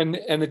 And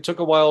it took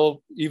a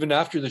while, even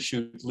after the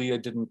shoot. Leah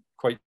didn't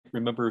quite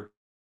remember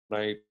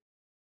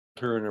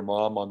her and her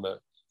mom on the,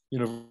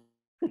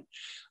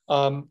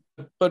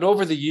 but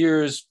over the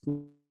years,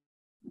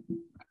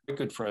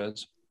 good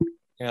friends.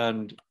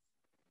 And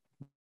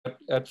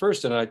at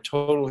first, and I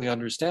totally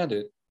understand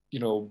it,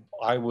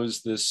 I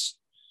was this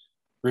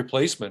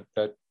replacement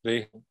that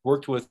they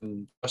worked with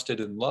and trusted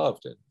and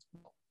loved.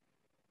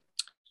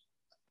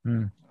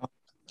 And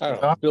I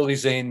don't know. Billy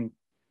Zane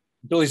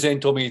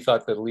told me he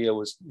thought that Leah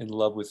was in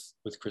love with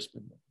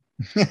Crispin.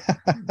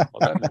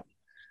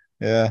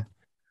 Yeah.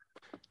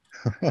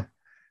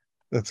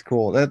 That's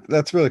cool.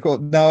 That's really cool.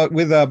 Now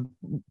with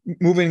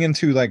moving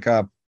into like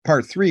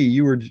part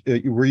 3,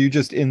 were you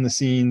just in the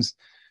scenes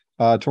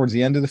towards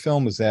the end of the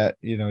film? Was that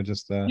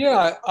just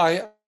Yeah,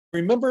 I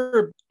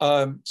remember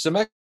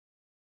Zemeckis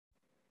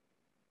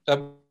at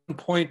one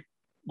point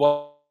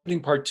while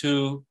shooting part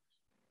 2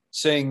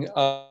 saying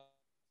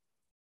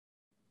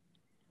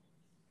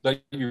that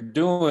you're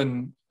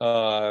doing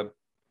we'll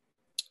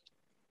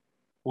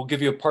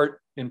give you a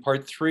part in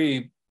part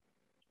 3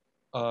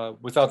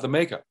 without the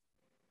makeup.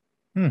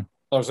 I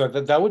was like,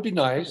 that would be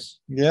nice.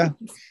 Yeah.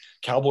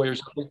 Cowboy or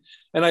something.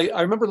 And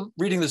I remember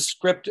reading the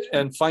script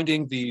and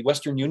finding the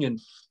Western Union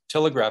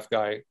telegraph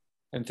guy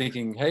and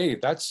thinking, hey,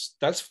 that's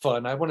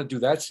fun. I want to do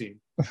that scene.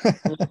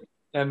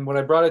 And when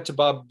I brought it to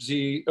Bob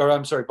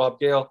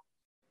Gale,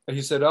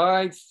 he said,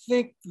 I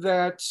think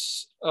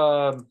that's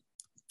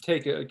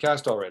take a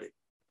cast already.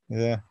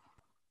 Yeah.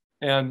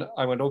 And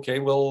I went, okay,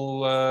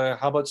 well,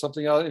 how about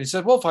something else? And he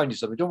said, we'll find you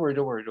something. Don't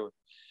worry.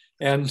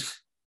 And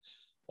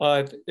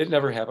it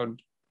never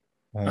happened.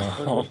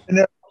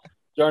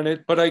 Darn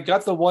it. But I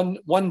got the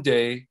one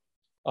day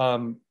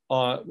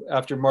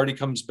after Marty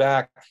comes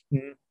back,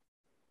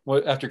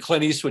 after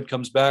Clint Eastwood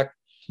comes back,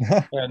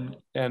 and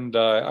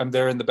I'm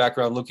there in the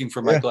background looking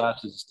for my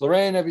glasses.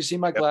 Lorraine, have you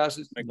seen my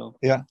glasses? No.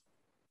 Yeah.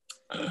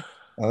 Oh,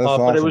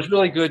 awesome. But it was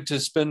really good to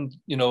spend,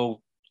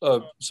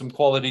 some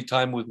quality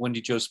time with Wendy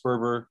Jo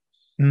Sperber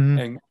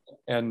and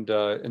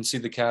see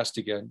the cast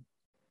again.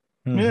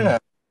 Yeah.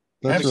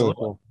 That's really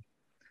cool.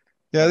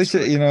 Yeah, at least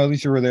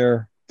you were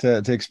there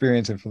to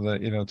experience it for the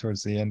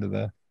towards the end of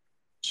the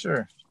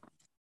shoot.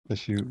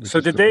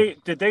 So did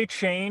they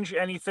change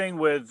anything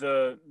with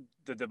the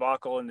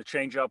debacle and the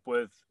change up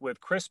with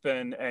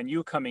Crispin and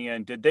you coming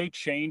in? Did they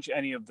change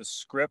any of the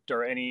script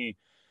or any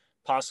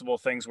possible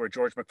things where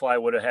George McFly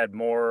would have had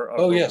more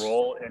of a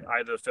role in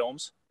either of the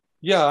films?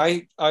 Yeah,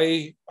 I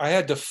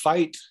had to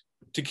fight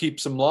to keep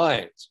some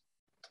lines.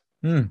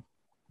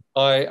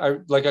 I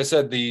like I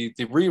said, the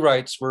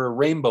rewrites were a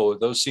rainbow.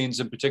 Those scenes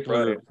in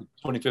particular,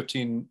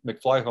 2015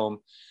 McFly home,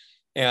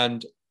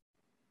 and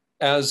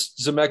as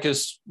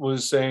Zemeckis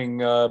was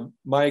saying,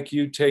 Mike,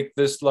 you take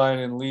this line,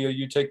 and Leah,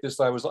 you take this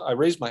line. I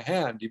raised my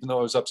hand, even though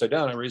I was upside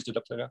down. I raised it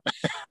upside down.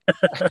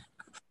 I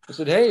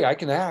said, "Hey, I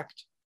can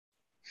act.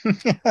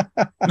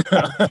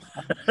 I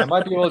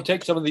might be able to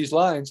take some of these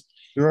lines."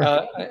 Sure.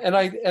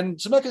 And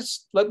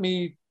Zemeckis let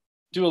me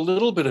do a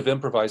little bit of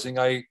improvising.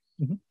 I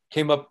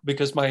came up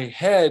because my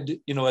head,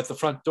 at the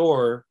front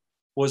door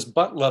was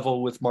butt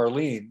level with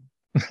Marlene.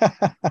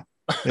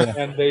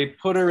 And they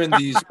put her in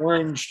these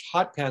orange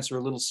hot pants that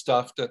were a little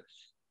stuffed.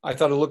 I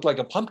thought it looked like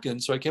a pumpkin,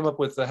 so I came up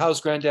with the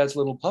How's Granddad's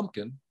Little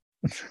Pumpkin.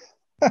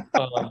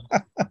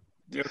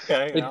 Okay,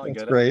 I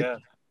get great. it. Yeah.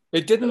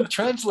 It didn't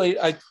translate.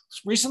 I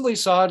recently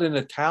saw it in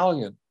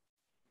Italian,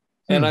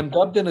 and I'm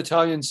dubbed in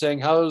Italian saying,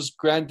 "How's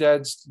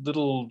Granddad's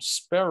little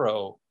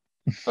sparrow?"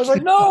 I was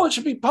like, "No, it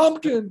should be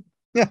pumpkin."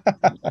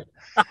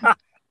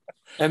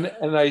 and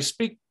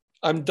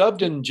I'm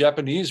dubbed in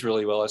Japanese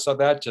really well. I saw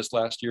that just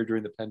last year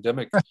during the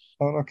pandemic.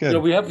 Oh, okay.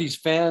 We have these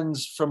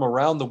fans from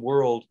around the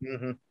world,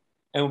 and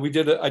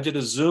I did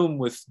a Zoom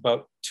with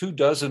about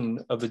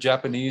 24 of the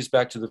Japanese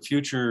Back to the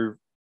Future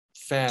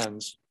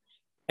fans,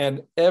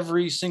 and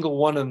every single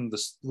one of the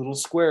little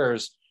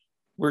squares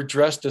were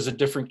dressed as a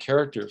different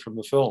character from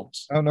the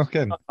films. Oh, no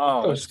kidding.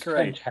 Oh, that's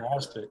great.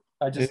 Fantastic.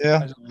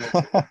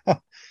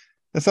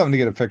 That's something to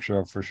get a picture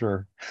of for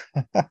sure.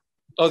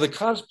 Oh, the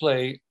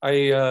cosplay!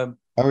 I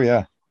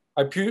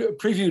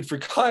previewed for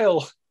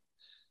Kyle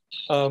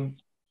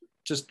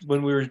just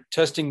when we were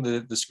testing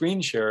the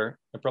screen share.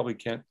 I probably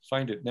can't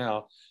find it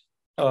now.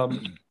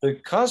 The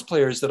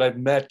cosplayers that I've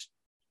met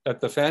at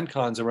the fan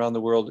cons around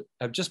the world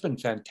have just been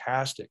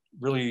fantastic,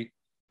 really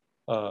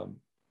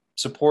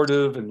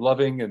supportive and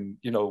loving, and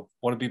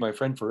want to be my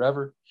friend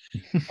forever.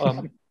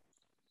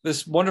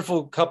 This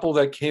wonderful couple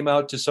that came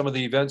out to some of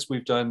the events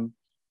we've done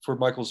for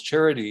Michael's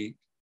charity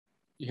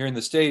here in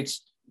the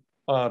States,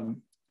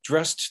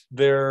 dressed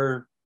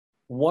their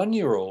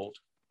 1-year-old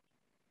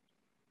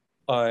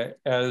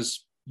as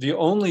the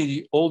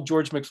only old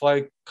George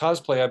McFly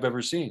cosplay I've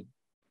ever seen.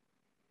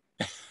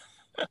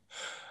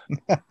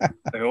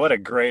 What a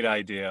great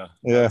idea.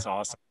 Yeah. That's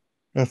awesome.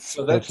 That's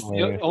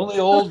the only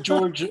old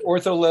George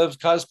Ortholev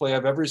cosplay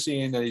I've ever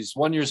seen, and he's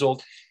 1 year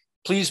old.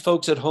 Please,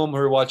 folks at home who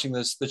are watching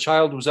this, the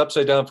child was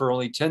upside down for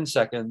only 10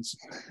 seconds.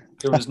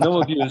 There was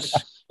no abuse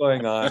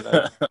going on.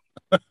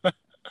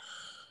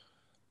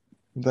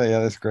 Yeah,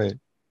 that's great.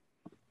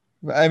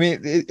 I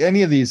mean,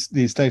 any of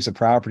these types of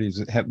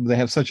properties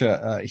have such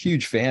a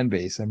huge fan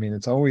base. I mean,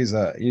 it's always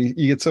you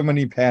get so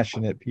many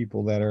passionate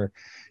people that are,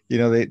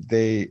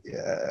 they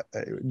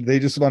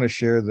just want to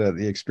share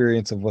the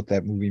experience of what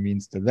that movie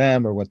means to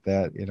them, or what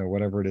that,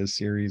 whatever it is,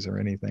 series or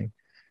anything.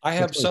 I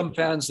have some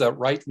fans that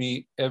write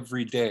me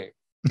every day.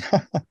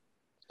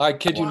 I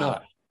kid you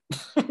not.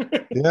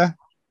 Yeah.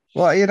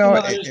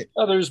 Well,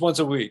 others once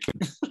a week.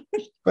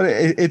 But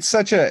it's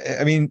such a,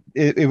 I mean,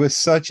 it was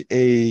such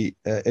a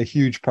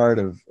huge part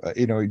of,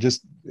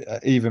 just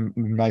even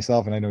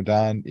myself, and I know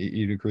Don,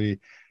 you'd agree,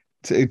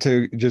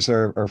 to just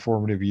our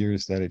formative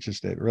years, that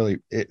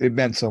it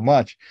meant so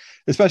much,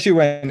 especially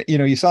when,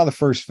 you saw the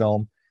first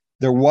film.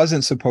 There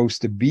wasn't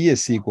supposed to be a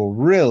sequel,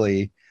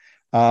 really.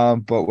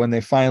 But when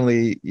they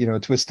finally,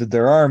 twisted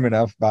their arm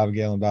enough, Bob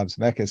Gale and Bob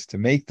Zemeckis, to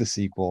make the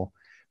sequel,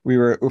 we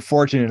were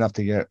fortunate enough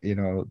to get,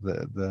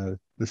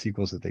 the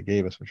sequels that they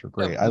gave us, which were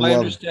great. Yeah, my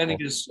understanding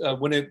is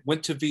when it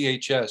went to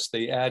VHS,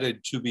 they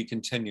added "to be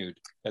continued."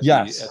 At the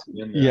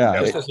end there. Yeah,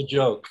 just as a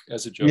joke.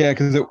 Yeah,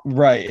 because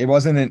it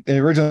wasn't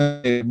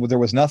originally, there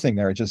was nothing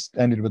there. It just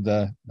ended with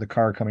the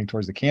car coming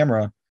towards the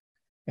camera,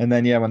 and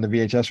then when the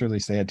VHS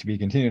release, they had "to be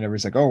continued."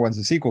 Everybody's like, "Oh, when's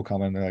the sequel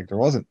coming?" And they're like, "There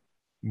wasn't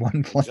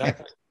one plan."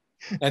 Exactly.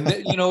 And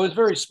it was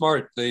very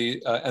smart.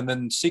 They and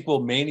then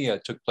sequel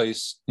mania took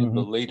place in the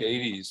late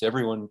 '80s.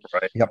 Everyone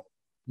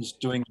was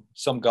doing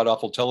some god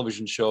awful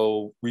television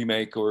show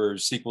remake or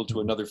sequel to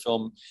another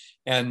film,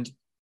 and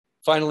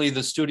finally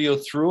the studio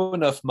threw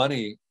enough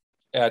money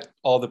at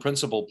all the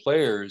principal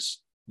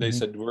players. They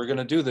said, "We're going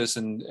to do this,"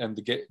 and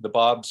the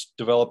Bobs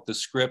developed the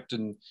script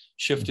and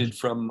shifted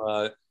from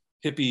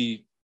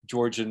hippie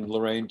George and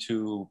Lorraine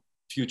to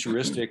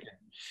futuristic.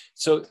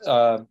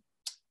 So.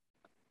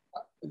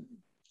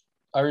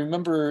 I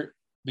remember,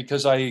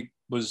 because I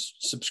was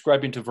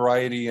subscribing to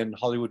Variety and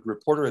Hollywood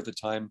Reporter at the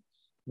time,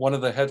 one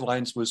of the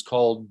headlines was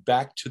called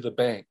 "Back to the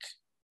Bank,"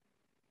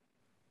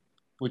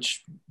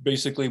 which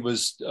basically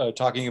was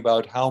talking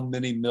about how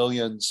many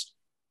millions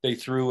they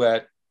threw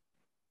at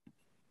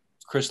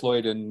Chris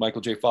Lloyd and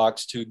Michael J.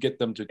 Fox to get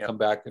them to come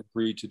back and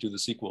agree to do the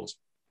sequels.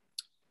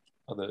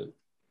 The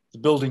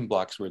building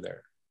blocks were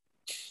there.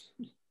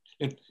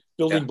 And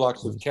building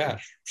blocks with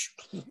cash.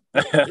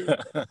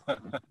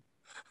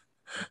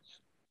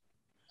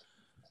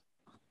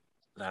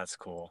 That's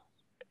cool.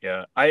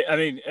 Yeah. I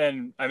mean,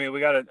 I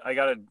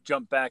gotta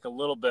jump back a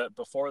little bit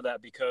before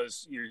that,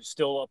 because you're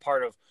still a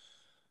part of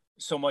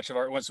so much of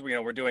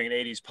we're doing an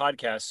 80s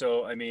podcast.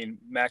 So, I mean,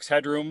 Max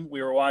Headroom,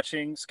 we were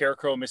watching,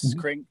 Scarecrow,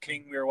 Mrs.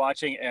 King, we were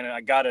watching, and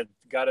I gotta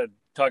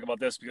talk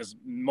about this, because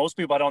most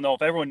people, I don't know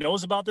if everyone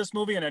knows about this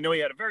movie, and I know he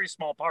had a very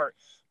small part,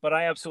 but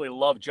I absolutely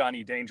love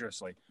Johnny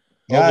Dangerously.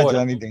 Yeah,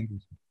 Johnny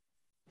Dangerously.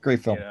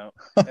 Great film.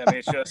 I mean,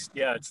 it's just,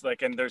 it's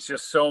like, and there's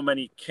just so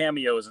many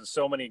cameos and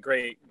so many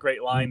great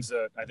lines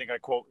that I think I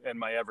quote in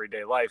my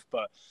everyday life.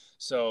 But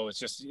so it's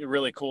just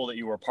really cool that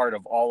you were part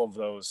of all of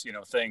those,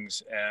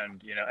 things.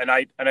 And, and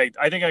I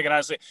think I can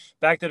honestly,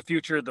 Back to the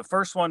Future, the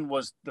first one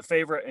was the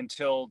favorite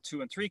until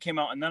 2 and 3 came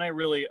out. And then I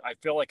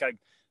feel like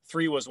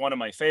 3 was one of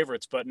my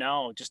favorites, but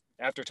now, just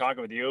after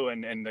talking with you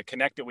and the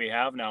connect that we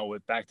have now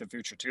with Back to the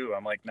Future 2,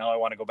 I'm like, now I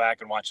want to go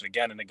back and watch it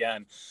again and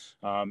again.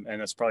 And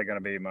that's probably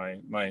going to be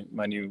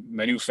my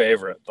new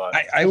favorite. But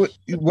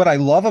what I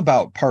love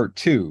about part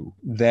 2,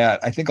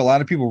 that I think a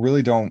lot of people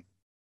really don't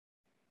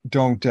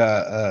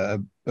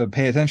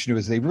pay attention to,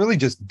 is they really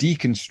just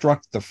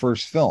deconstruct the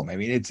first film. I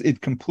mean,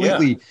 it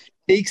completely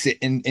takes it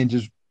and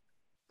just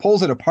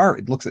pulls it apart.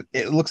 It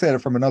looks at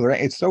it from another.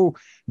 It's so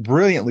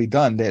brilliantly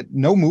done that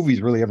no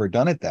movie's really ever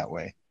done it that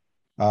way,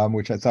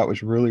 which I thought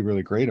was really,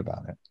 really great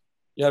about it.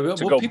 Yeah,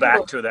 to go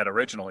back to that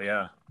original.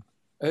 Yeah,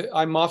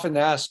 I'm often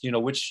asked,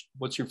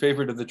 what's your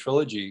favorite of the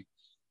trilogy?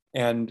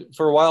 And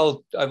for a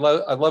while, I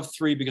love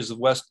 3 because of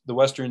the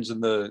westerns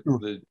and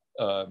the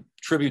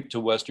tribute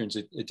to westerns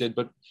it did.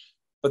 But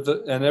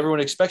and everyone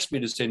expects me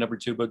to say number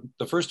 2, but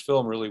the first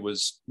film really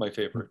was my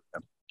favorite.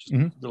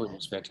 Really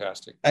was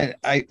fantastic.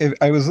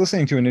 I was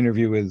listening to an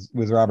interview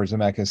with Robert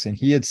Zemeckis, and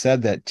he had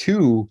said that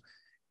 2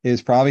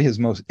 is probably his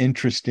most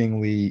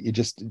interestingly,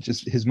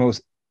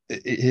 the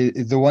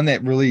one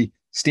that really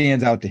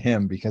stands out to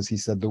him, because he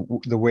said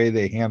the way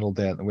they handled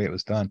that, the way it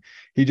was done.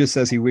 He just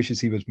says he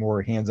wishes he was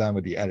more hands-on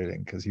with the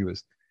editing, because he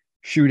was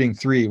shooting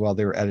 3 while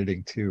they were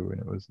editing 2,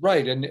 and it was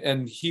right.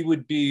 And he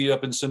would be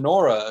up in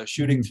Sonora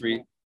shooting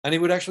 3, and he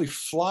would actually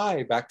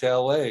fly back to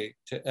LA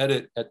to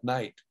edit at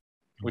night.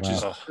 Which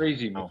is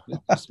crazy.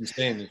 It's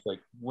insane. It's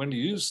like, when do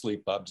you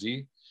sleep,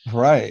 Bubsy?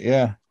 Right.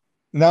 Yeah.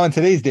 Now in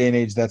today's day and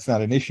age, that's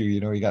not an issue.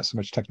 You got so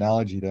much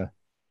technology to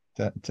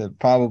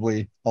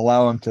probably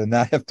allow him to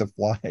not have to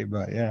fly.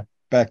 But yeah,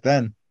 back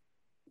then,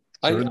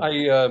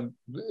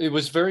 it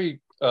was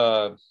very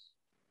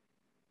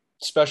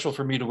special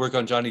for me to work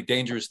on Johnny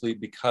Dangerously,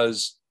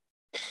 because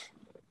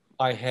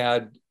I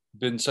had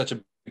been such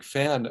a big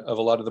fan of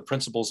a lot of the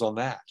principals on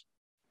that.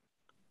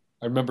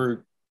 I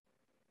remember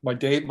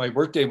my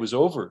work day was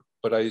over,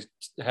 but I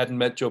hadn't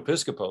met Joe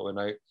Piscopo, and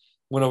I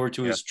went over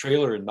to his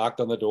trailer and knocked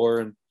on the door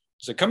and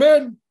said, "Come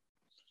in."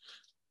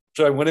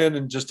 So I went in,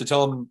 and just to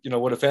tell him,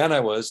 what a fan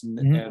I was.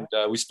 And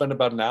we spent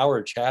about an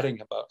hour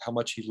chatting about how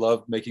much he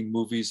loved making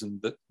movies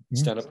and the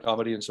stand-up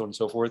comedy and so on and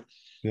so forth.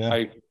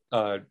 Yeah.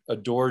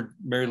 adored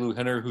Mary Lou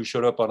Henner, who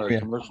showed up on a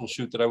commercial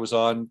shoot that I was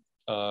on.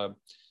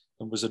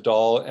 It was a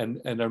doll,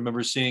 and I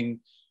remember seeing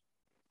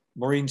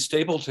Maureen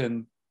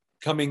Stapleton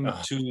coming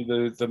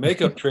to the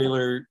makeup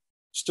trailer,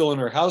 still in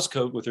her house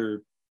coat with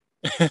her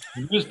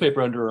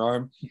newspaper under her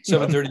arm,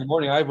 7:30 in the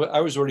morning.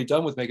 I was already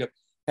done with makeup,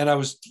 and I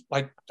was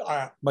like,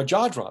 my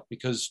jaw dropped,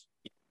 because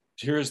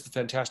here's the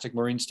fantastic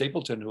Maureen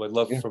Stapleton, who I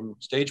love from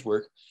stage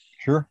work.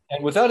 Sure.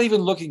 And without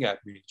even looking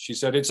at me, she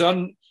said, it's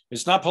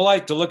not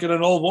polite to look at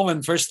an old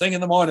woman first thing in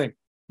the morning.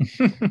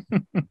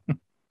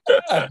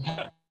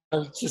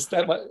 Just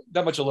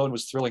that much alone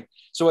was thrilling.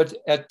 So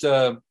at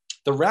the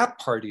wrap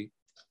party,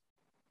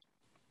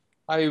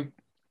 I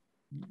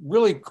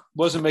really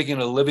wasn't making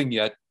a living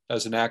yet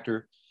as an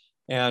actor,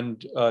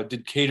 and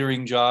did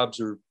catering jobs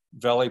or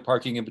valet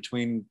parking in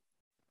between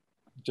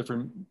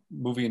different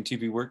movie and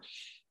TV work.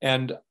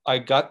 And I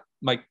got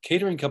my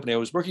catering company I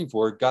was working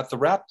for got the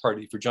wrap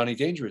party for Johnny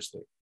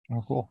Dangerously.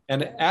 Oh, cool.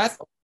 And at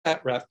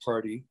that wrap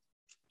party,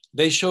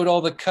 they showed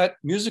all the cut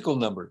musical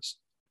numbers.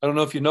 I don't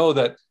know if you know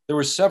that there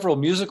were several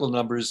musical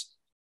numbers.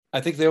 I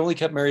think they only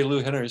kept Mary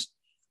Lou Henner's.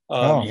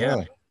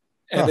 Really?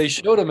 And they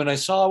showed them,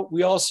 and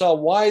we all saw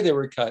why they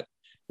were cut.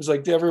 It was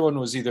like everyone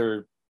was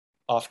either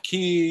off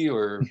key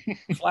or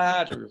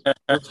flat, or it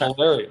was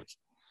hilarious.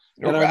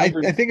 And I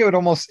think it would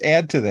almost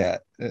add to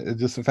that,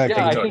 just the fact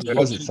that it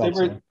was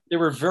they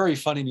were very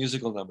funny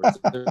musical numbers.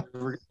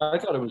 I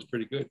thought it was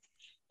pretty good,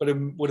 but it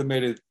would have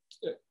made it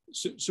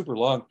super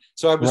long.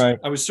 So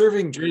I was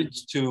serving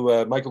drinks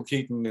to Michael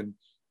Keaton and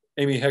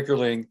Amy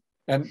Heckerling,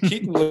 and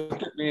Keaton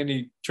looked at me and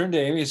he turned to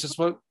Amy and says,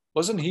 "What,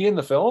 wasn't he in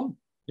the film?"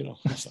 You know.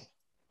 So,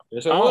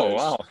 yes, I was.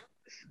 Wow.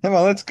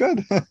 Well, that's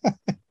good.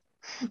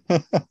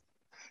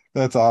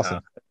 That's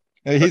awesome.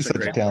 He's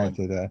such a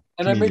talented.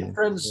 And I made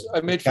friends.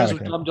 I made friends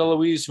with Dom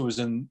DeLuise, who was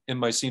in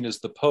my scene as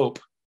the Pope.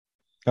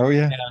 Oh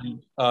yeah.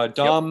 And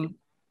Dom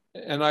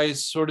and I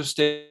sort of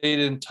stayed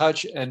in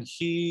touch. And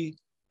he,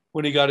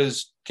 when he got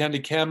his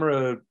Candid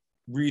Camera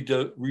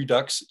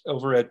redux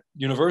over at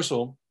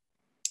Universal,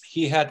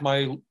 he had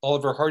my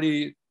Oliver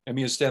Hardy and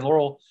me as Stan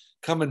Laurel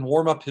come and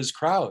warm up his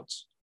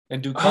crowds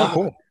and do comedy.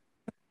 Cool.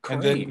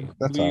 And then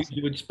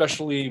he would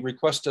specially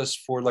request us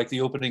for like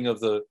the opening of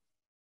the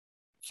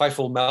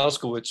Feifel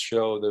Mauskowitz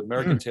show, the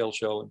American Tail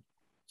show, and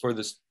for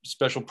the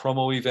special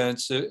promo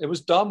events.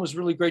 Dom was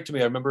really great to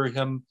me. I remember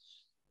him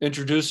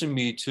introducing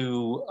me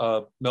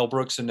to Mel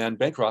Brooks and Anne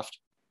Bancroft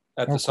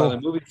at the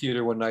Silent Movie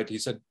Theater one night. He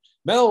said,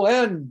 "Mel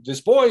and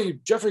this boy,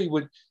 Jeffrey,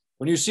 when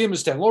you see him as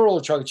Stan Laurel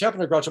or Charlie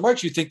Chaplin or Groucho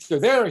Marx, you think they're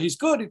there, he's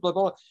good, blah,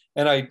 blah, blah."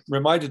 And I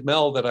reminded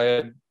Mel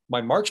that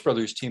my Marx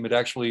Brothers team had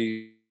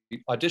actually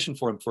auditioned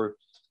for him for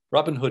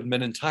Robin Hood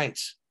Men in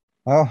Tights.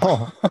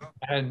 Oh.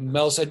 And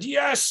Mel said,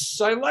 "Yes,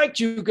 I liked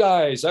you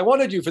guys. I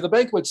wanted you for the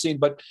banquet scene,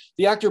 but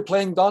the actor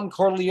playing Don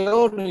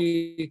Corleone,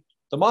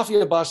 the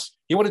mafia boss,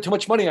 he wanted too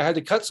much money. I had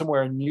to cut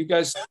somewhere, and you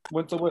guys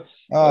went the way."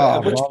 At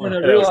which point I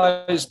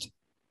realized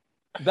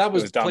that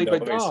was played by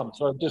Dom.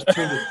 So I just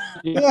turned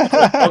it.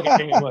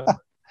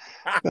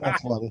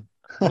 That's funny.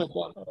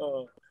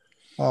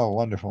 Oh,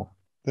 wonderful.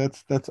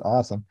 That's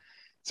awesome.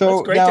 So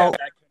it's great now, to have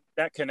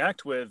that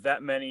connect with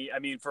that many. I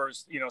mean, for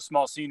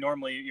small scene,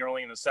 normally you're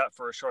only in the set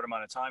for a short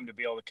amount of time, to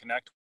be able to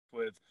connect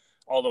with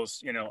all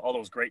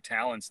those great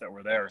talents that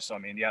were there. So I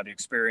mean, the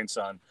experience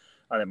on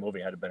that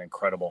movie had been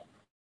incredible.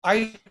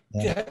 I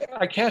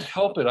can't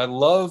help it. I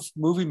love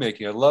movie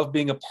making. I love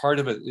being a part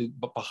of it,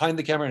 but behind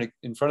the camera and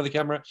in front of the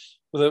camera.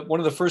 One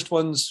of the first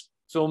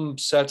film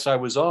sets I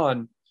was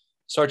on,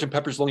 Sgt.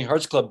 Pepper's Lonely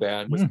Hearts Club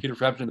Band with Peter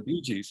Frampton and the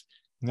Bee Gees.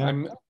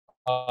 Yeah.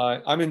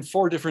 I'm in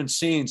 4 different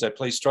scenes. I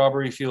play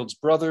Strawberry Field's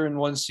brother in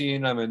one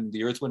scene. I'm in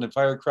the Earth, Wind and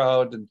Fire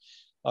crowd and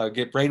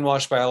get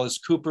brainwashed by Alice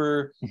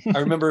Cooper. I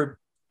remember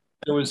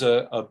there was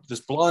this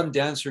blonde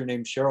dancer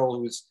named Cheryl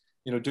who was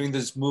doing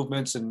these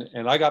movements, and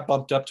I got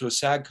bumped up to a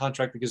SAG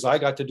contract because I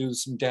got to do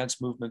some dance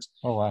movements.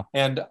 Oh wow!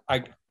 And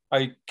I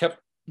kept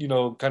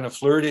kind of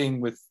flirting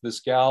with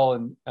this gal,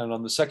 and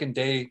on the second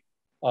day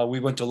we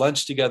went to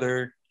lunch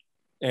together,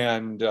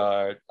 and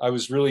I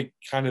was really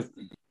kind of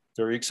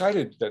very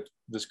excited that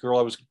this girl,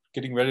 I was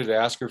getting ready to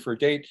ask her for a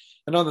date.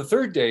 And on the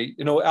third day,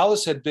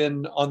 Alice had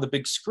been on the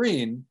big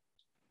screen,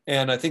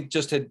 and I think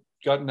just had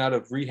gotten out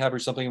of rehab or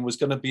something and was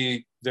going to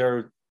be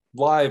there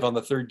live on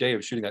the third day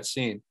of shooting that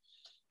scene.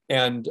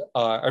 And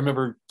I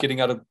remember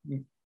getting out of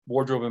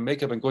wardrobe and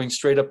makeup and going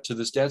straight up to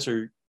this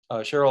dancer,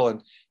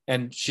 Cheryl,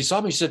 and she saw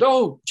me. She said,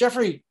 "Oh,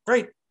 Jeffrey,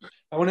 great.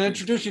 I want to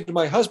introduce you to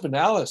my husband,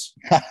 Alice."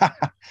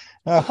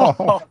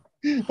 Oh.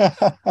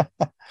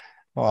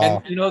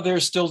 Wow. And they're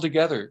still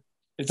together.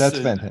 That's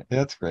fantastic.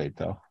 That's great,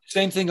 though.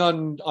 Same thing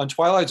on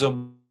Twilight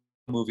Zone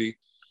movie.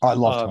 I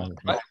love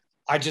Twilight.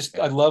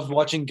 I loved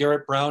watching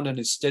Garrett Brown and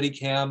his steady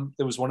cam.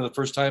 It was one of the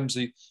first times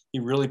he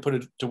really put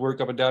it to work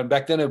up and down.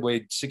 Back then it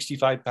weighed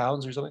 65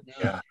 pounds or something.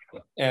 Yeah.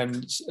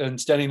 And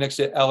standing next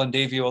to Alan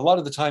Davio, a lot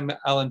of the time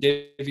Alan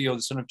Davio, the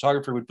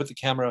cinematographer, would put the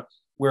camera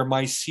where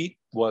my seat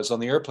was on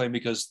the airplane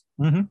because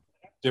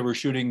they were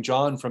shooting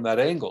John from that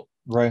angle.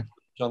 Right.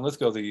 John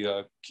Lithgow,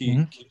 the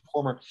key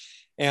performer.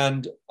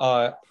 And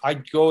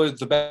I'd go at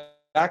the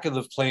back of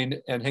the plane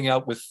and hang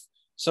out with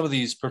some of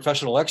these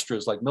professional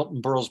extras, like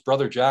Milton Berle's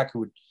brother Jack, who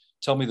would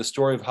tell me the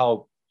story of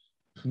how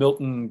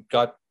Milton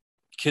got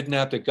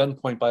kidnapped at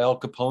gunpoint by Al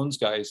Capone's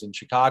guys in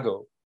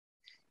Chicago.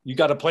 You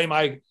got to play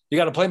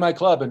my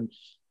club, and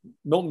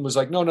Milton was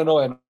like, no,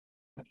 and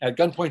at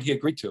gunpoint he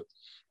agreed to.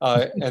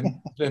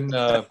 And then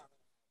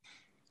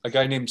a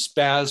guy named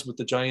Spaz with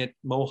the giant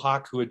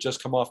mohawk, who had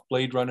just come off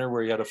Blade Runner,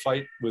 where he had a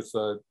fight with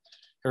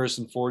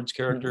Harrison Ford's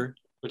character,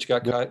 which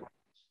got cut.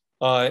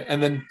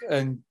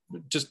 And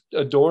just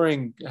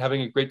adoring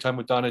having a great time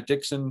with Donna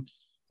Dixon.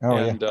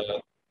 At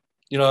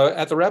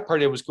the wrap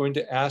party, I was going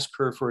to ask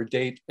her for a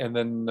date, and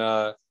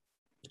then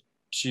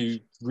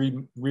she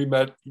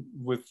re-met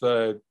with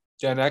Dan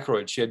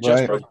Aykroyd. She had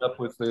just broken up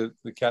with the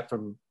cat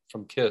from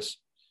Kiss.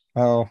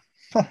 Oh,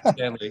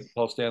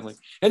 Paul Stanley.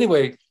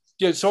 Anyway,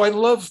 yeah. So I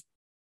love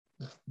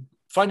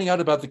finding out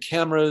about the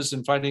cameras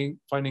and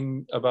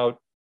finding about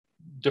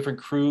different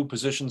crew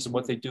positions and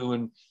what they do,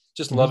 and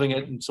just loving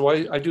it. And so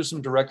I do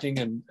some directing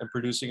and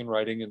producing and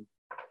writing, and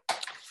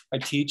I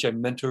teach, I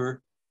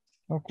mentor.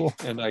 Oh, cool.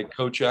 And I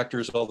coach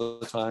actors all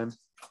the time.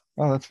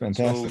 Oh, that's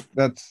fantastic.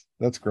 So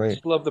that's great.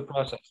 Just love the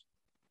process.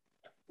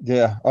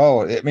 Yeah.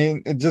 Oh, I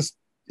mean,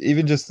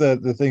 even just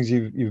the things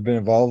you've been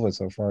involved with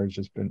so far has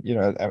just been,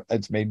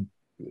 it's made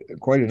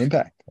quite an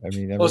impact. I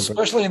mean,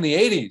 especially in the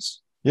 80s.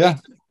 Yeah.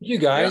 Thank you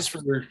guys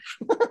for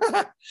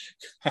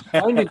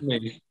finding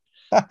me.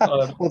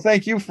 Well,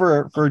 thank you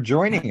for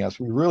joining us.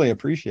 We really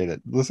appreciate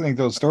it. Listening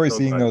to those stories,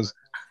 seeing those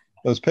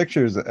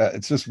pictures,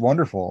 it's just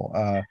wonderful.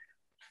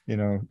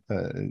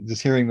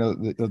 Just hearing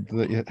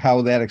the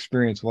how that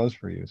experience was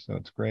for you. So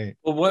it's great.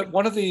 Well,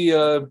 one of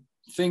the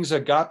things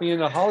that got me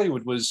into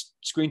Hollywood was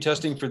screen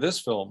testing for this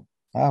film.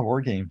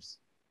 War Games.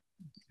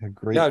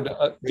 Great. Yeah,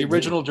 the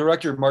original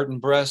director, Martin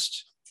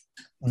Brest,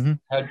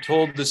 had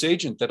told this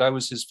agent that I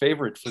was his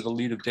favorite for the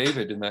lead of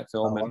David in that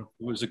film. And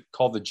it was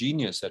called The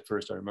Genius at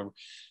first, I remember.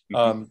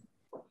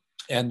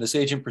 And this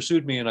agent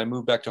pursued me, and I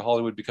moved back to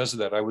Hollywood because of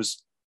that. I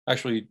was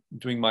actually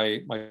doing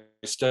my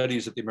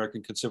studies at the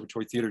American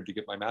Conservatory Theater to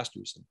get my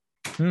master's,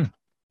 and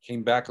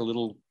came back a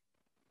little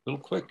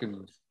quick,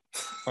 and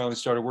finally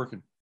started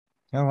working.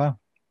 Oh, wow.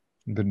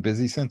 You've been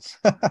busy since.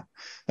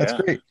 That's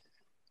great.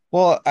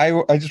 Well,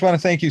 I just want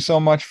to thank you so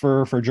much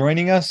for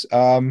joining us.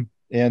 I'm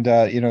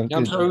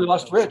sorry we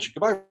lost Rich.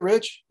 Goodbye,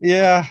 Rich.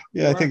 Yeah.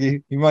 I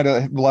think he might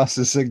have lost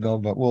his signal,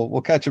 but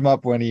we'll catch him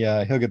up when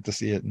he'll get to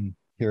see it and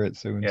hear it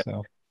soon. Yeah.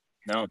 So.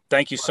 No,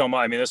 thank you so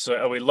much. I mean, this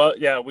we love.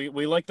 Yeah,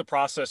 we like the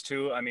process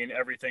too. I mean,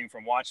 everything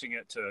from watching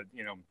it to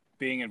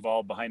being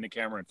involved behind the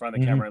camera, in front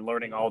of the camera, and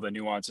learning all the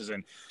nuances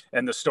and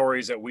the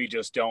stories that we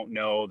just don't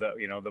know. That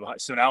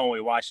so now when we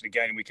watch it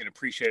again, we can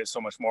appreciate it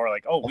so much more.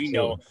 Like, oh, we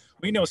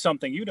know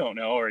something you don't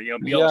know, or be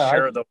able to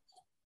share the.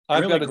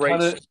 I've got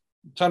a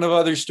ton of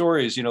other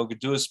stories. Could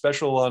do a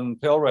special on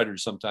Pale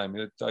Riders sometime.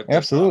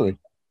 Absolutely.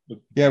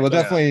 Yeah, we'll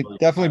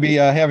definitely be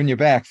having you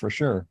back for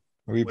sure.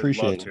 We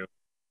appreciate it.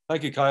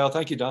 Thank you, Kyle.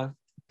 Thank you, Don.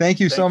 Thank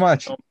you so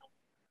much.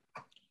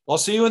 I'll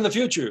see you in the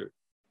future.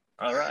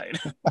 All right.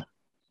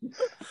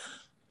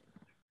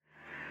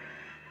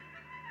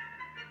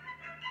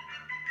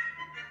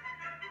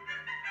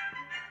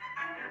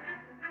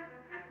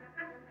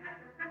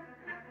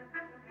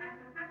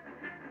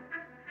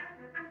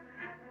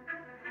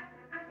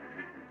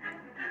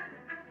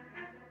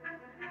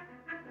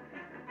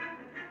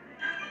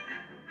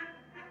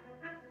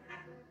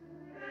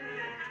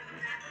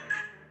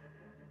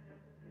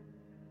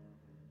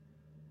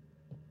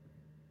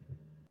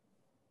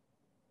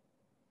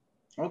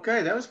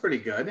 Okay, that was pretty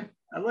good.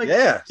 I like.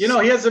 Yeah, he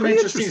has some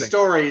interesting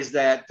stories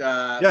that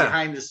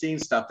behind the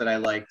scenes stuff that I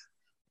liked.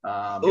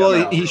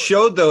 He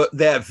showed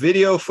that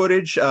video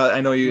footage. I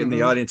know you in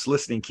the audience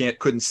listening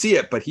couldn't see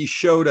it, but he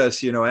showed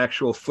us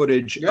actual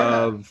footage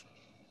of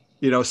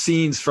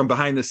scenes from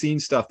behind the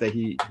scenes stuff that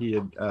he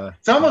had.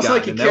 It's almost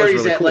like he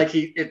carries that cool.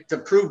 To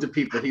prove to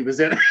people he was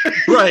in it.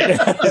 Right.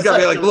 He's got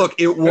to be like, look,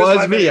 it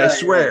was me. I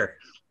swear.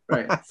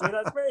 Right. See,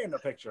 that's me in the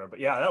picture. But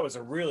yeah, that was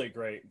a really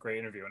great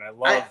interview, and I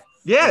love.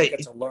 You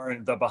get to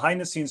learn the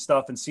behind the scenes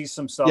stuff and see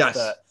some stuff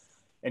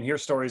and hear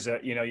stories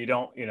that you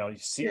don't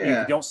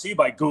see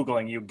by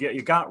Googling.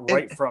 You got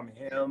right from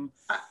him.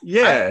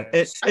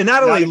 And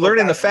not only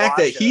learning the fact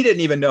that he didn't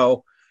even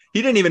know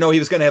he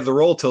was going to have the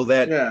role till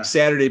that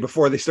Saturday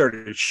before they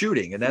started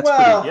shooting, and that's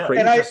pretty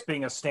crazy. And just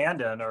being a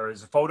stand-in or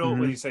his photo.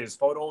 What do you say? His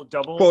photo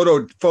double.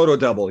 Photo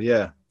double.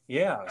 Yeah.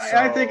 Yeah. So,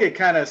 I think it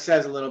kind of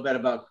says a little bit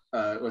about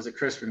was it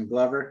Crispin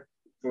Glover?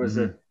 Or was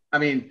it? I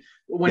mean.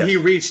 When he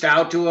reached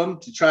out to him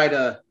to try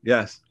to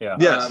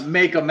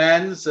make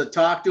amends,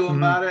 talk to him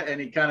about it, and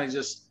he kind of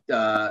just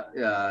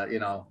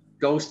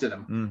ghosted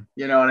him.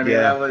 You know what I mean?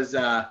 That was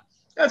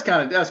that's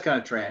kind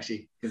of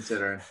trashy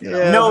considering.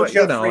 No,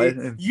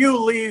 Jeffrey,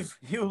 you leave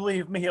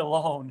me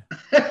alone.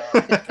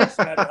 Just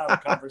had to have a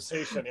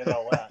conversation,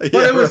 But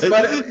it was,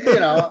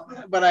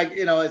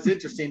 it's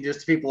interesting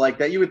just people like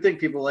that. You would think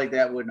people like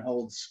that wouldn't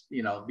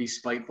be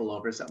spiteful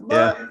over something,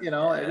 but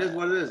it is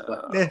what it is.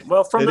 But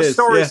well, from the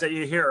stories that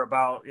you hear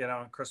about,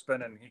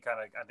 Crispin, and he kind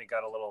of, I think,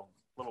 got a little,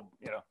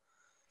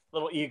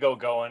 little ego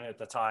going at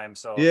the time.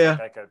 So yeah,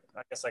 I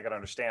guess I could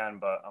understand,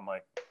 but I'm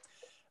like,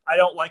 I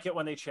don't like it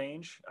when they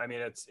change. I mean,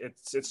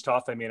 it's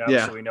tough. I mean,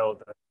 obviously we know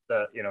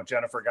that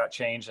Jennifer got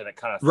changed and it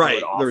kind of threw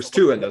it off. There's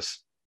two in this.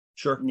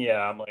 Sure. Yeah,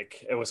 I'm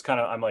like,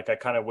 I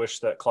kind of wish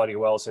that Claudia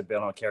Wells had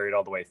been carried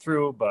all the way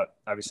through, but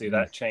obviously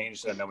that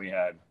changed, and then we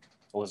had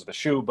Elizabeth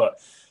Shue. But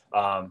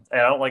and I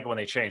don't like it when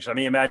they changed. I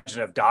mean,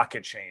 imagine if Doc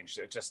had changed.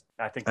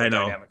 I think the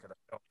dynamic of the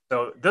film.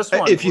 So this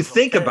one, if you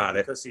think about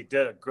it, because he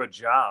did a good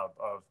job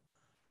of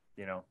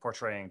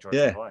portraying George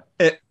McFly.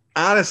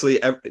 Honestly,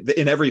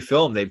 in every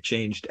film they've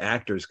changed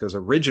actors, because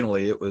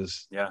originally it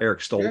was Eric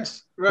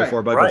Stoltz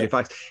before Michael J.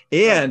 Fox,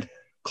 and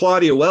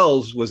Claudia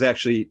Wells was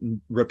actually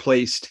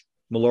replaced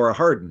Melora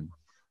Hardin.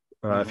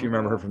 If you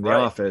remember her from The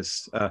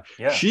Office,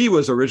 she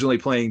was originally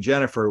playing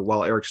Jennifer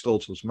while Eric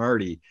Stoltz was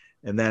Marty,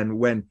 and then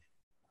when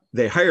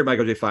they hired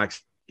Michael J.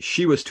 Fox,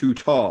 she was too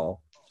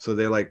tall, so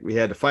we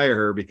had to fire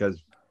her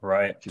because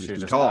she was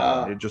too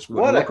tall. It just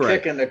what a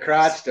kick in the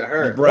crotch to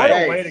her. Right.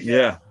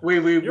 Hey,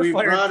 we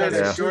brought in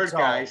a short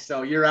guy,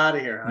 so you're out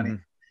of here, honey.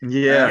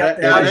 Yeah.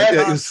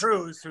 It was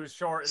Cruise, who's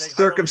short.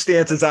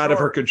 Circumstances out of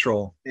her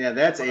control. Yeah,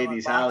 that's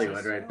 80s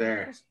Hollywood right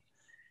there.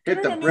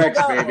 Hit the bricks,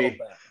 baby.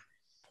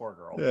 Poor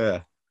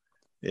girl.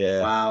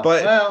 Yeah. Wow.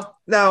 But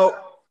now,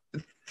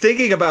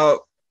 thinking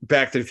about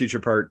Back to the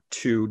Future Part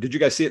 2, did you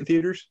guys see it in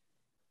theaters?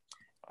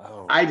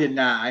 Oh. I did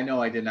not. I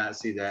know I did not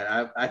see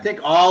that. I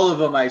think all of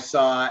them I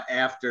saw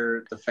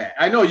after the fact.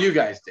 I know you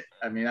guys did.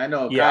 I mean, I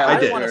know. Yeah,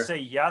 Kyle, I want to say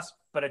yes,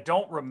 but I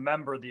don't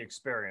remember the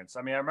experience.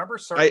 I mean, I remember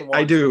certain ones.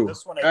 I do.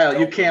 This one, Kyle,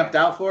 you camped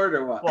out for it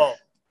or what? Well,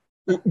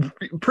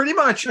 pretty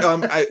much.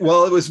 It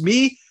was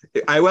me.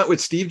 I went with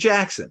Steve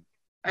Jackson.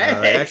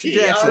 Action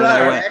Jackson.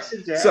 Right, I went.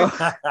 Action Jackson.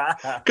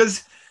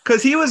 So,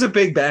 because he was a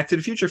big Back to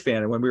the Future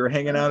fan, and when we were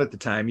hanging out at the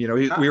time, we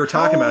were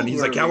talking about it, and he's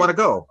like, I want to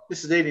go.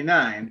 This is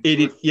 89.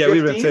 80, yeah,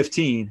 we'd have been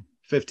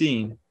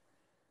 15.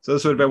 So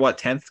this would have been what,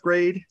 10th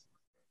grade?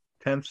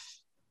 10th?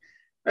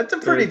 That's a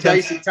pretty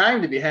dicey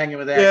time to be hanging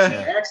with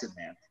Action Jackson,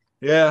 man.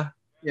 Yeah.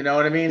 You know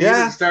what I mean? Yeah.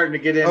 He was starting to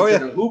get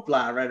into the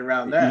hoopla right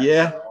around that.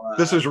 Yeah. So,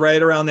 this was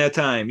right around that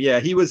time. Yeah,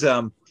 he was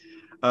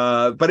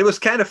but it was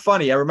kind of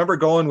funny. I remember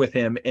going with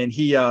him, and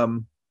he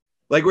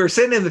we were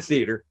sitting in the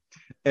theater,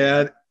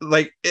 and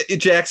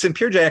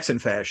pure Jackson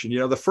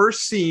fashion, the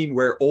first scene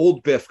where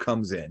old Biff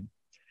comes in.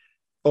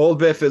 Old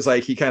Biff is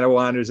he kind of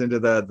wanders into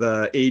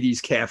the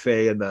 80s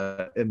cafe in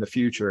the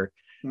future.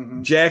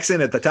 Mm-hmm.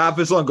 Jackson at the top of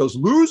his lung goes,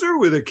 "Loser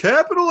with a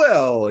capital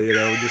L,"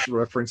 just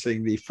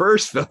referencing the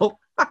first film.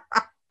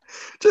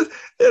 Just,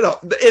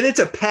 and it's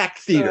a packed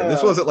theater.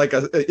 This wasn't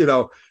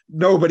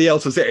nobody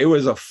else was there. It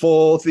was a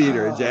full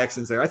theater, and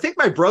Jackson's there. I think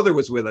my brother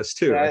was with us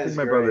too. I think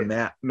my brother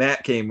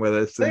Matt came with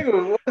us. I think it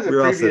was a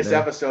previous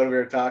episode we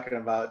were talking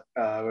about.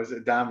 Was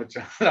it Don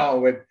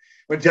Vachano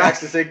when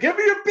Jackson said, "Give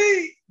me a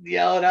beat,"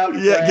 yell it out.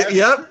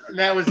 Yep. And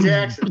that was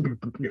Jackson.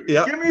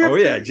 Yep. Give me a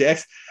beat.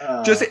 Jackson.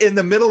 Just in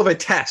the middle of a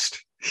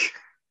test,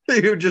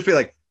 he would just be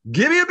like,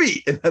 "Give me a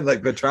beat," and then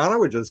Vachano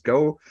would just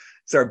go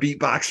start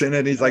beatboxing,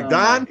 and he's like,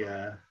 "Don,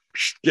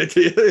 get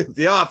to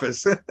the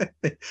office."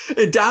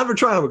 And Don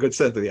Vachano would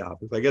sent to the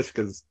office, I guess,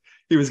 because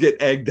he was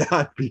getting egged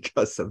on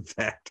because of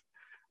that.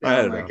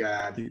 Oh my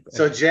God!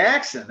 So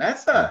Jackson, that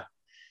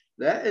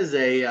is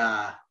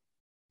a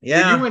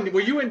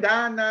Were you and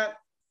Don not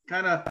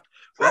kind of?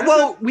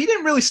 Well, we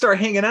didn't really start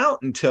hanging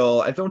out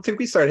until, I don't think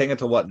we started hanging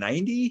until what,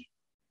 90?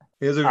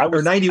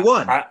 Or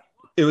 91.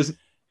 It was.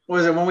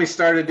 Was it when we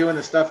started doing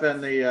the stuff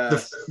in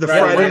the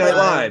Friday Night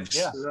Lives?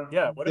 Yeah.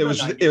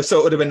 So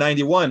it would have been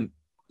 91.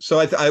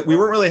 So we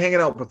weren't really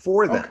hanging out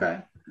before then. Okay.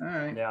 All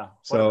right. Yeah.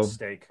 What a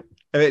mistake.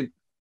 I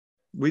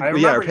mean,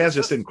 our paths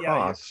just didn't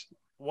cross.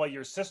 Well,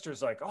 your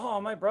sister's like,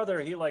 "Oh, my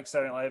brother, he likes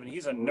Saturday Night Live, and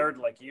he's a nerd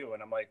like you."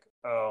 And I'm like,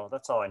 "Oh,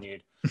 that's all I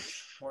need.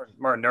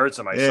 More nerds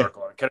in my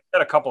circle. Can I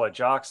get a couple of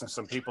jocks and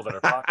some people that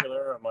are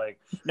popular?" I'm like,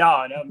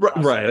 "No."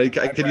 Right.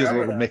 I could use a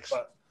little mix.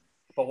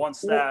 But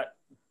once that.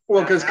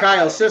 Well, because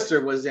Kyle's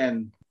sister was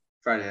in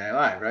Friday Night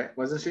Live, right?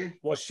 Wasn't she?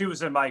 Well, she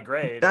was in my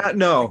grade.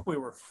 No,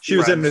 she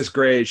was in this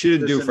grade. She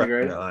didn't do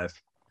Friday Night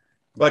Live.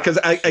 Well, because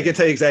I can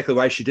tell you exactly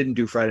why she didn't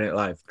do Friday Night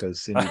Live,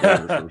 because Cindy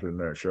Davis was in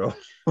their show.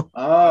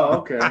 Oh,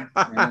 okay.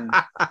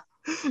 Yeah.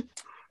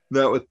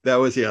 that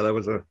was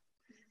a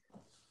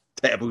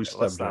taboo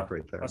subject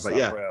right there. But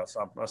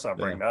let's not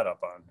bring that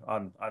up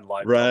on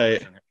live.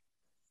 Right.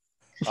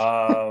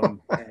 Air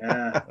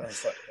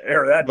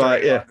that.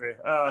 But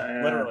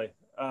literally.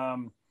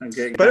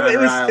 But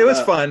it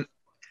was fun.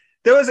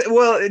 There was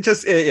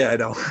I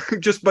know.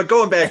 But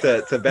going back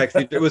to Back to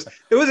the Future,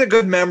 it was a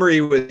good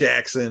memory with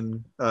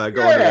Jackson.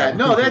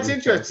 That's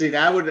interesting.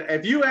 I would,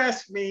 if you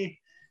asked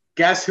me,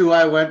 guess who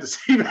I went to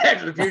see Back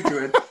to the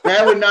Future with,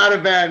 that would not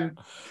have been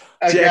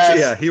Jackson.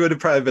 Yeah, he would have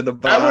probably been the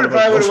bottom.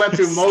 I would have went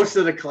through most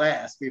of the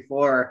class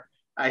before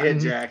I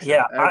hit Jackson.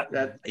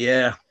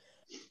 Yeah,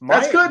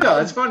 that's good though.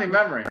 It's funny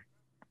memory.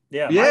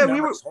 Yeah,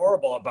 we were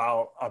horrible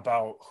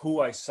about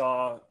who I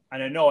saw.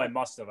 And I know I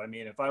must have. I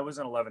mean, if I was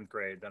in 11th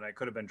grade, then I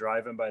could have been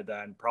driving by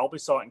then. Probably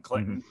saw it in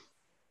Clinton.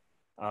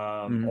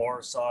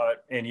 or saw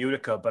it in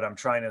Utica, but I'm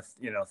trying to,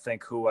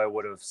 think who I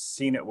would have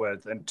seen it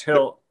with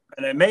until,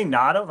 and it may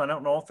not have, I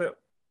don't know if it,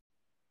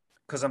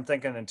 because I'm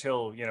thinking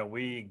until,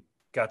 we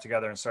got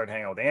together and started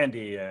hanging out with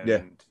Andy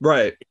and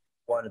right.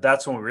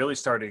 That's when we really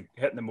started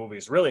hitting the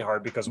movies really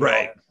hard because we all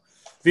had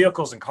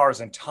vehicles and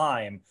cars and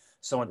time.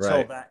 So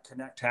until that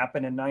connect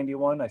happened in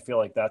 91, I feel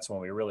like that's when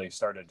we really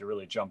started to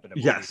really jump into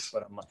movies.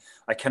 But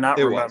I cannot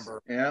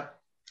remember. Yeah.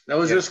 That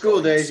was your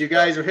school days. You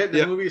guys were hitting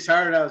the movies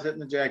hard. I was hitting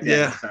the Jack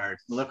Daniels hard.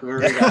 Look where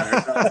we got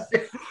ourselves.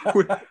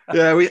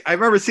 I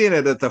remember seeing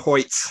it at the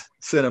Hoyt's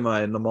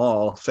Cinema in the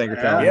mall,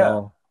 Sangertown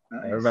Mall.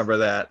 Nice. I remember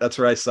that. That's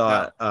where I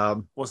saw it.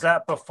 Was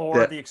that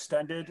before the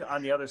extended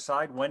on the other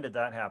side? When did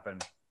that happen?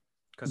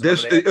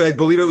 I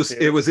believe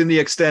it was in the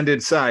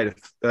extended side,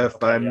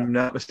 if I'm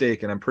not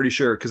mistaken. I'm pretty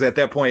sure, because at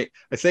that point,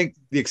 I think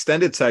the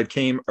extended side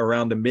came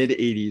around the mid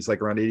 80s,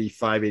 like around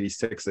 85,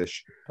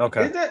 86-ish.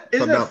 Okay.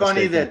 Isn't it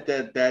funny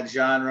that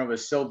genre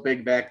was so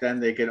big back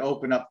then? They could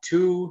open up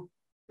 2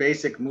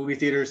 basic movie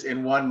theaters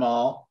in one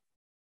mall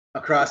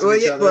across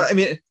each other. Well, I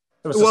mean, it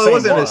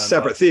wasn't a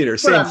separate theater.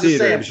 Same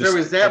theater. There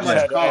was that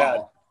much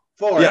call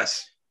for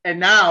it. And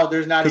now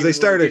there's not even a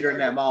movie theater in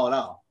that mall at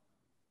all.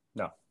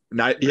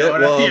 Not yet.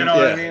 What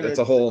I mean? That's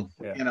a whole.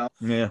 And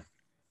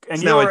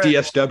it's now a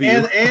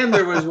DSW. And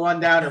there was one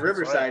down at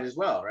Riverside as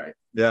well, right?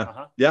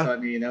 Yeah. Yeah. So, I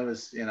mean, it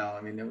was. It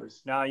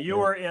was. Now you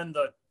were in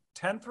the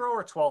 10th row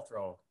or 12th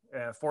row,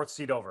 4th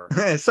seat over.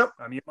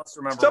 You must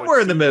remember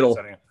somewhere in the middle.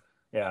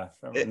 Yeah.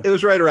 It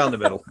was right around the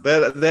middle.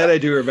 That I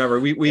do remember.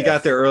 We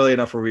got there early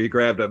enough where we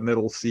grabbed a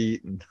middle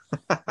seat, and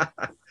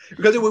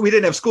because we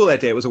didn't have school that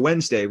day. It was a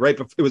Wednesday, right?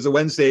 It was a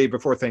Wednesday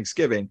before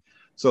Thanksgiving,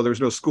 so there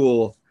was no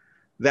school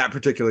that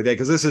particular day,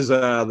 because this is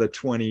the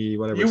 20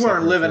 whatever. You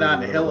weren't living on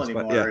the hill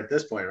anymore at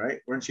this point, right?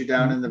 Weren't you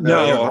down in the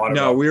middle?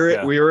 No, we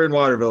were in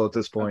Waterville at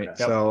this point.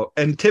 Okay. So,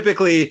 and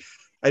typically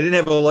I didn't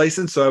have a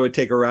license, so I would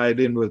take a ride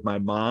in with my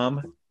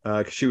mom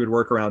because she would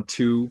work around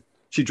 2.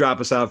 She'd drop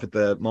us off at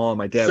the mall, and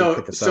my dad would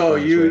pick us up. So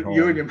you and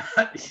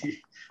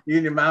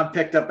your mom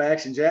picked up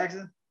Action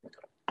Jackson?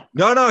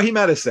 No, he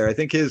met us there. I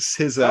think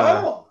his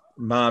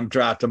mom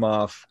dropped him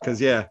off because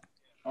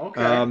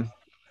Okay.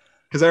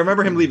 Because I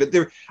remember him leaving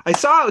there. I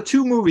saw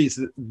 2 movies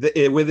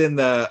within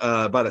the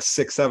about a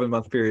 6-7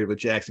 month period with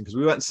Jackson, because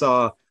we went and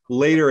saw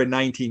later in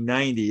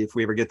 1990. If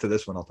we ever get to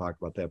this one, I'll talk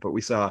about that. But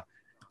we saw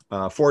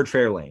Ford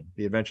Fairlane,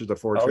 The Adventures of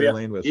Ford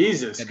Fairlane with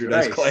Jesus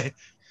Christ. Clay.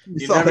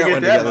 You never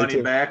get that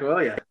money back,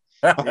 will you?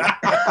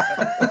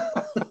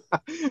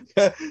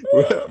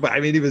 I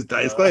mean, he was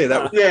Dice Clay.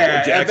 That was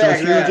Jackson was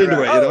huge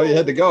into it. You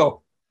had to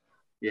go.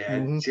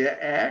 Yeah,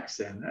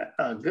 Jackson.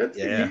 Good for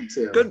you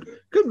too.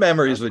 Good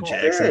memories with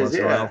Jackson once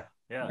in a while.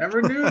 Yeah.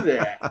 Never knew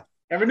that.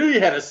 Never knew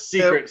you had a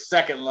secret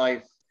second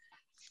life.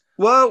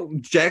 Well,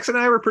 Jackson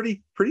and I were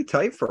pretty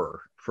tight for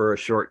a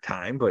short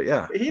time, but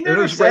he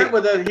never sat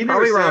with us. He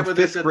never sat with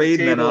us at the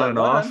table on and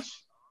off.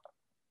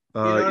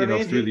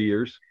 Through the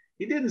years.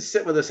 He didn't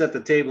sit with us at the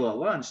table at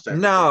lunch.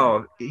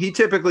 No, he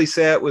typically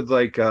sat with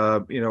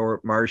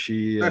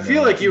Marshy. I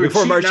feel like you were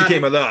before Marshy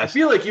came with us. I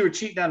feel like you were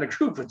cheating on the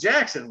group with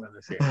Jackson with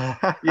us here.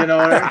 You know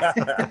what I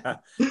mean?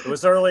 It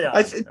was early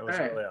on.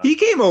 He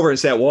came over and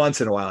sat once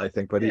in a while, I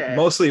think, but he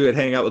mostly would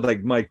hang out with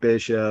like Mike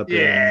Bishop,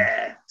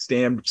 and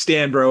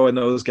Stan Bro, and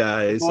those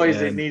guys. Boys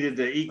that needed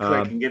to eat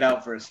quick and get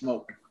out for a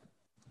smoke.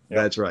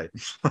 That's right.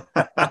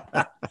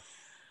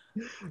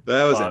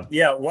 That was it.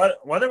 Yeah,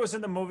 whether it was in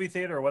the movie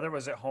theater or whether it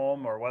was at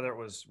home or whether it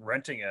was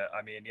renting it,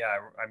 I'm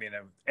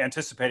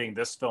anticipating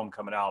this film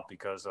coming out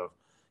because of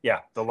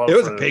the love. It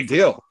was a big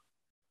deal.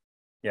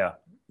 Yeah.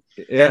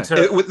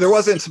 There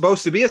wasn't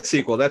supposed to be a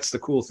sequel. That's the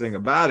cool thing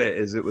about it,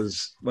 is it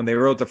was when they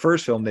wrote the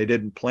first film, they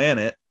didn't plan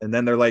it, and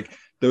then they're like,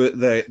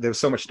 there's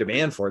so much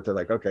demand for it. They're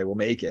like, okay, we'll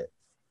make it,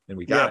 and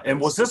we got it.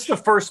 And was this the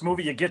first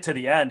movie you get to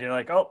the end? You're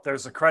like, oh,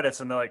 there's the credits,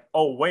 and they're like,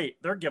 oh wait,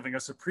 they're giving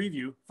us a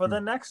preview for the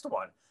next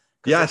one.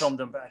 Yes. They filmed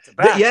them back to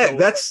back.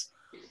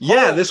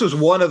 This was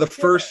one of the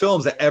first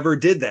films that ever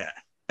did that,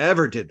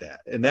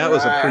 and that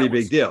was a pretty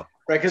big deal.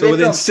 Right, because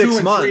within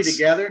 6 months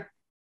together.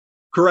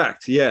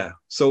 Correct. Yeah.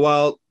 So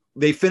while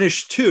they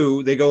finish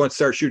 2, they go and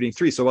start shooting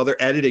 3. So while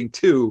they're editing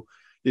 2,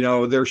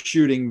 they're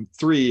shooting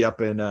 3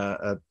 up in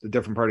a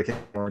different part of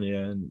California,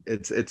 and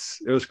it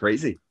was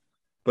crazy,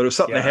 but it was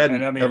something that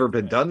hadn't ever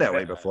been done that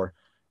way before.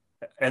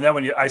 And then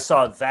when I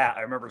saw that,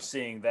 I remember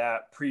seeing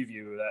that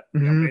preview, that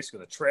basically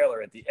the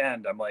trailer at the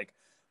end. I'm like,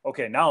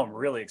 okay, now I'm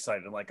really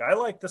excited. I'm like, I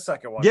like the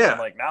second one. Yeah. I'm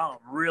like, now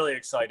I'm really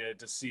excited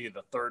to see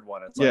the third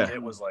one. It's like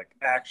it was like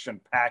action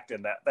packed,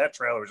 and that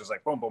trailer was just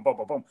like boom, boom, boom,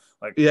 boom, boom.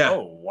 Like,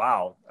 oh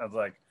wow. I was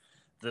like,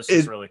 this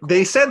is really cool.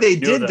 They said they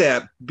did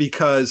that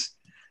because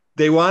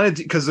they wanted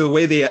because the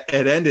way they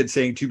had ended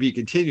saying to be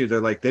continued,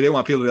 they're like, they didn't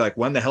want people to be like,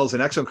 when the hell's the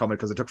next one coming?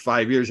 Because it took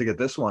 5 years to get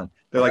this one.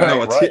 They're like,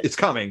 no, it's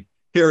coming.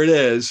 Here it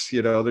is.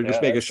 They're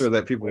just making sure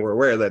that people were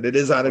aware that it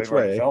is on its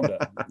way.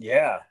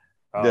 Yeah.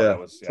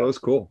 So it was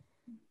cool.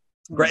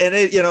 Great. And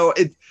it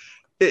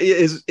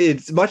is,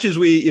 as much as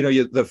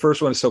the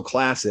first one is so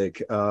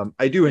classic.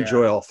 I do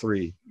enjoy all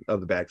 3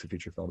 of the Back to the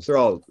Future films. They're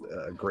all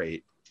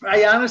great.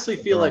 I honestly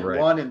feel like Right.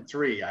 1 and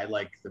 3 I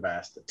like the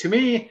best. To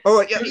me,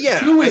 Oh yeah.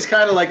 2 is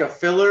kind of like a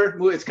filler.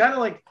 It's kind of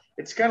like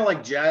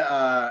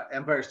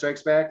Empire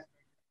Strikes Back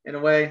in a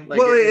way. Like,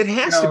 well, it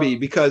has to be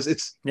because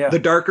it's Yeah. the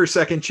darker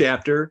second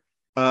chapter.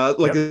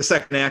 The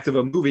second act of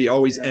a movie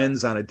always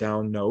ends on a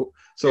down note.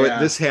 So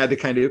this had to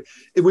kind of,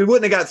 we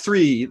wouldn't have got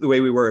 3 the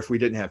way we were if we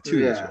didn't have 2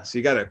 this way. So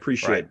you got to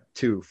appreciate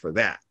 2 for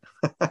that.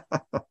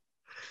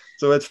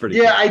 So that's pretty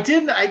cool. I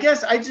didn't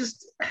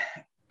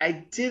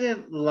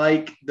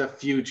like the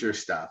future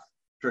stuff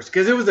first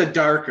because it was a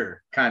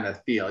darker kind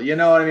of feel. You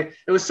know what I mean?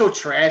 It was so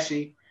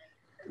trashy.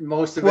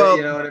 Most of it,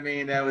 you know what I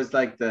mean? That was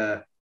like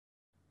that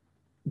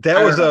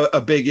was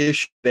a big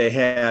issue they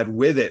had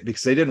with it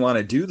because they didn't want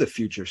to do the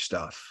future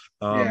stuff.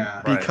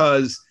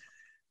 Because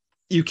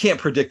you can't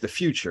predict the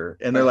future,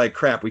 and they're like,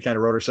 "Crap, we kind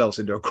of wrote ourselves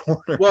into a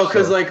corner." Well,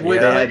 because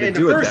in the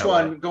first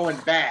one, going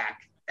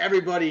back,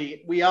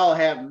 we all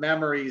have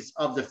memories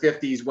of the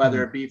 50s,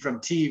 whether it be from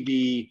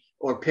TV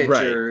or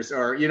pictures,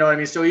 or you know what I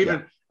mean. So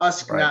even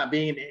us not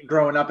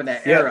growing up in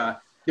that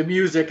era, the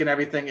music and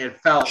everything,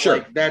 it felt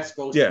like that's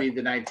supposed to be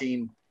the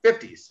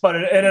 1950s. But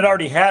it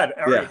already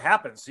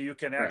happened, so you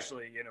can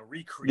actually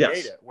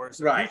recreate it. Whereas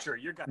the future,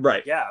 you're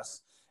gonna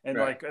guess. And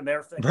and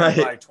they're thinking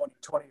by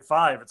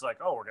 2025, it's like,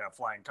 oh, we're gonna have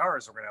flying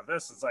cars, we're gonna have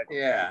this. It's like,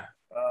 here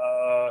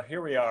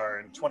we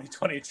are in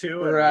 2022,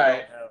 and we don't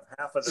have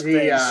half of the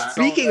things.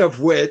 Speaking of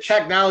which,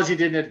 technology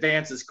didn't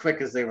advance as quick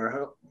as they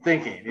were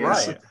thinking.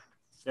 Right.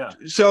 Yeah.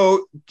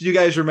 So, do you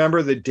guys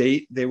remember the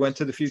date they went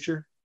to the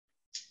future?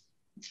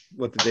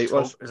 What the date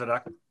was? Is it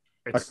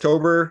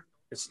October?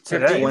 It's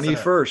today.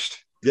 21st.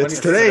 It's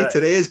today.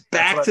 Today is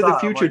Back to the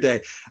Future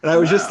Day. And I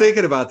was just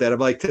thinking about that. I'm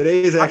like,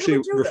 today is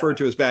actually referred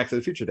to as Back to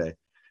the Future Day.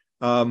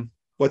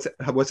 What's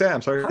that?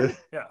 I'm sorry.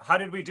 How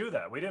did we do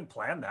that? We didn't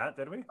plan that,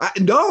 did we?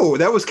 No,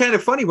 that was kind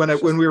of funny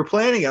when we were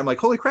planning. I'm like,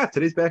 holy crap,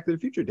 today's Back to the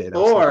Future Day.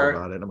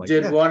 Or like,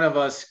 did one of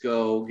us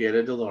go get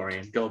a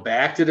DeLorean, go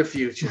back to the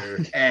future,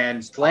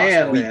 and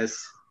plan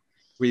this?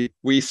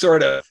 We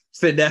sort of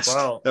finessed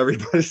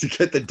everybody to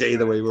get the day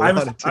the way we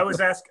wanted to.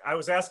 I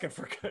was asking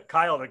for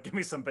Kyle to give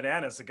me some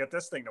bananas to get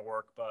this thing to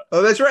work, but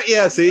that's right.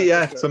 Yeah, see,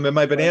 some of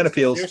my banana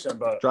peels.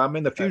 Drop them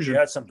in the fusion. You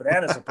had some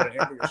bananas and put it in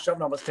here. You're shoving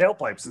them with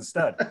tailpipes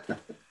instead.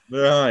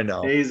 I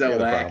know. He's a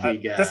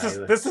wacky guy.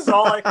 This is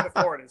all I can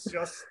afford. It's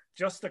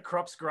just the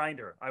Krups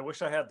grinder. I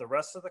wish I had the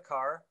rest of the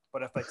car,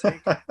 but if I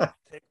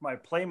take my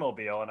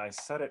Playmobil and I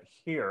set it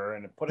here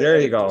and put it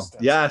there, you go.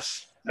 Distance,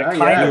 yes,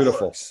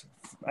 beautiful. Works.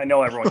 I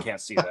know everyone can't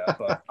see that,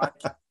 but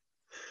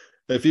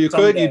if you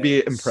could, you'd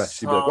be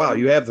impressed. You'd be like, "Wow,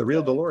 you have the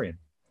real DeLorean."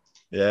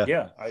 Yeah.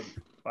 Yeah, I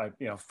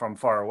from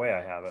far away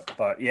I have it,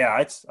 but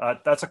it's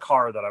that's a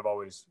car that I've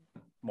always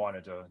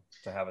wanted to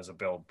have as a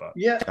build. But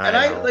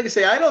like I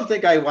say, I don't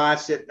think I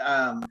watched it.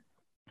 I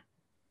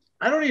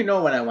don't even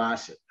know when I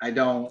watched it. I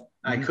don't.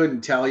 I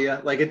couldn't tell you.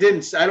 Like it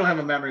didn't. I don't have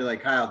a memory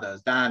like Kyle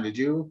does. Don, did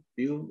you?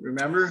 Do you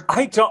remember?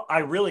 I don't. I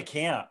really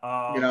can't.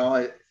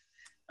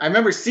 I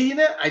remember seeing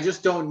it. I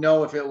just don't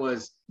know if it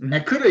was.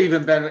 It could have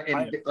even been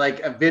in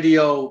like a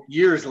video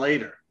years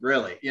later.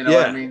 Really, you know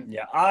what I mean?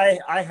 Yeah,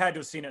 I had to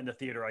have seen it in the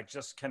theater. I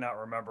just cannot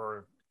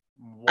remember.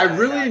 I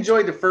really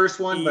enjoyed the first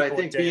one, but I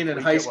think being in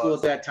high school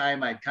at that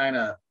time, I kind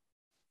of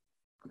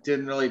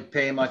didn't really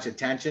pay much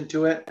attention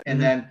to it.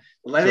 And then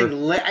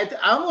I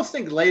almost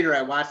think later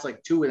I watched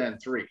like 2 and then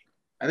 3.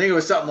 I think it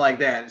was something like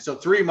that. So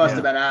 3 must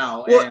have been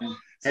out and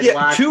had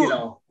watched,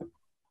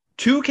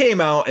 2 came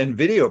out in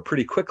video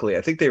pretty quickly.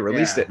 I think they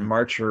released it in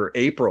March or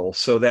April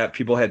so that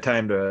people had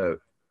time to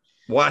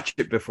watch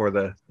it before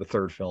the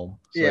third film.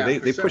 So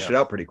they pushed it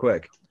out pretty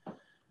quick.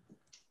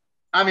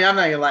 I mean, I'm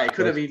not gonna lie; it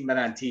could have even been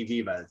on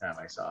TV by the time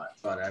I saw it.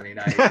 But I mean,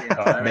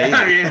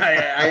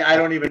 I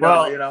don't even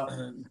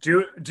know.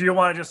 Do you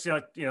want to just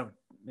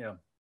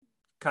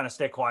kind of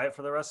stay quiet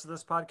for the rest of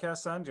this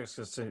podcast, then? Just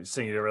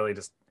so you really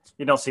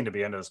you don't seem to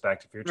be into this Back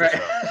to the Future.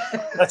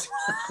 Right. So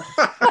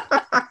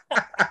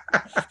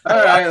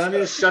all right, let me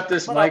just shut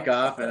this mic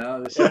off, and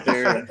I'll just sit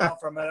there.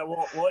 For a minute,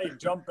 we'll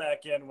jump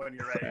back in when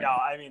you're ready. No,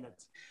 I mean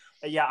it's.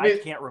 I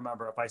can't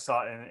remember if I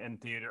saw it in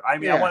theater. I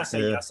mean, I want to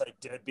say yes, I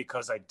did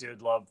because I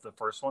did love the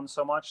first one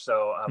so much.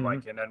 So I'm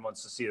like, and then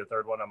once to see the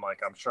third one, I'm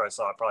like, I'm sure I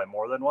saw it probably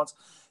more than once.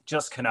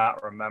 Just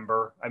cannot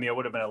remember. I mean, it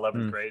would have been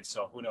 11th grade,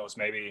 so who knows?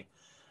 Maybe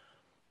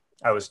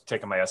I was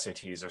taking my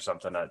SATs or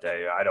something that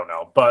day. I don't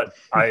know, but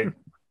I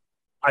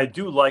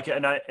do like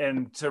it,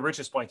 and to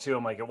Rich's point too,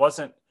 I'm like, it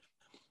wasn't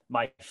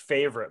my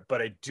favorite,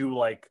 but I do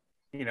like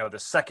the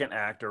second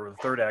act or the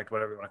third act,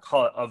 whatever you want to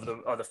call it, of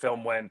the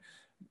film when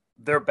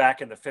they're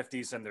back in the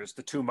 50s and there's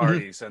the 2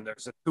 Martys and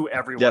there's the 2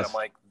 everyone. I'm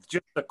like,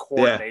 just the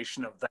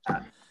coordination of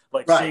that,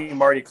 like seeing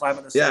Marty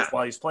climbing the stairs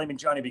while he's playing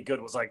Johnny Be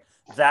Good was like,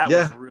 that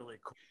was really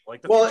cool.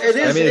 Like, it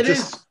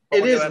is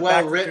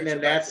well written in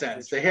that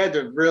sense. They had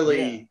to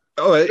really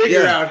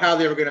figure out how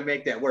they were going to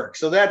make that work.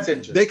 So that's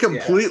interesting. They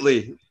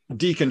completely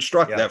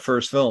deconstruct that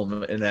first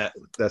film in that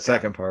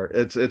second part.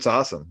 It's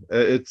awesome.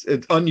 It's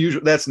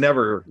unusual. That's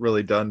never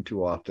really done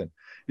too often.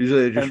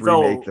 Usually they just And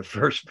though- remake the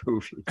first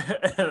movie.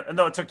 And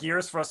though it took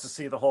years for us to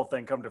see the whole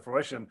thing come to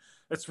fruition,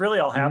 it's really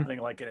all happening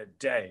like in a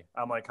day.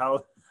 I'm like,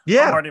 how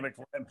Marty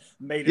McFly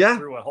made it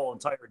through a whole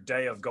entire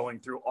day of going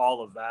through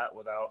all of that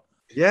without,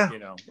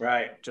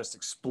 just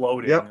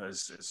exploding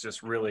is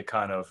just really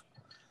kind of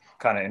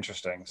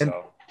interesting. And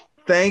so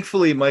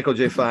thankfully, Michael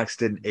J. Fox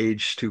didn't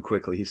age too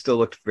quickly. He still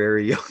looked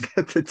very young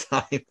at the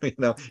time.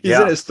 He's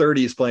in his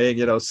 30s playing,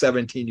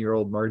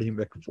 17-year-old Marty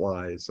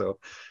McFly. So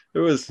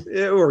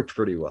it worked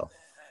pretty well.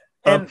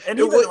 No,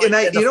 go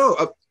ahead.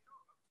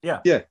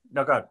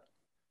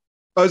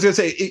 I was going to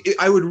say,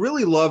 I would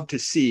really love to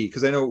see,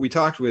 because I know we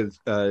talked with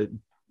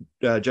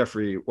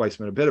Jeffrey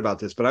Weissman a bit about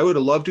this, but I would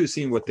have loved to have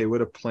seen what they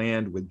would have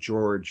planned with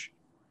George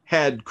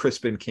had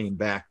Crispin came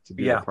back to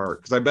be a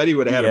part, because I bet he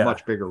would have had a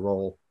much bigger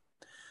role.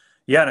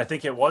 Yeah, and I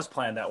think it was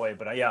planned that way,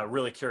 but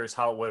really curious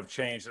how it would have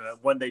changed. And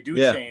when they do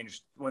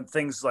change, when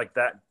things like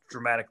that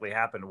dramatically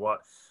happen,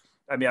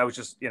 I was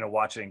just,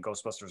 watching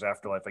Ghostbusters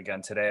Afterlife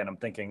again today, and I'm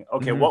thinking,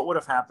 okay, what would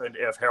have happened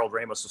if Harold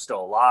Ramis was still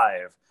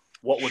alive?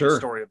 What would the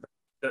story have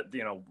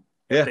been?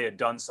 If they had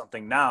done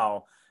something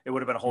now, it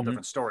would have been a whole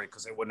different story,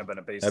 because it wouldn't have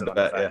been based on the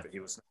fact that he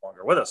was no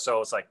longer with us.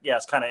 So it's like,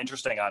 it's kind of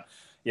interesting on,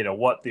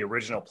 what the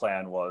original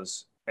plan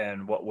was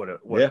and what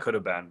it could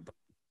have been.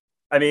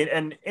 I mean,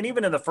 and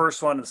even in the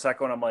first one and the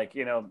second one, I'm like,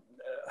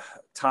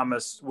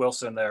 Thomas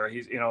Wilson there,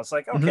 he's, it's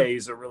like, okay,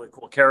 he's a really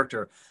cool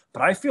character.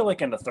 But I feel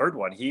like in the third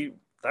one,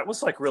 that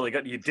was like really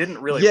good. You didn't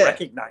really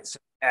recognize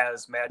him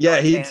as Mad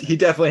Dog Cannon. He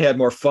definitely had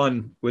more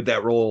fun with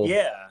that role.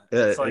 Yeah.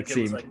 It's like it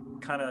was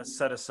like kind of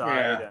set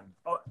aside. And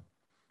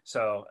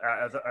so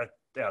I thought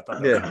that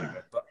was really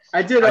good. But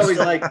I did always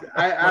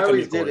I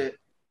always did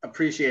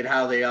appreciate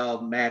how they all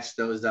matched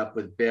those up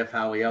with Biff,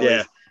 how he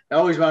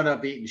always wound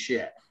up eating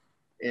shit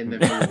in the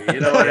movie. You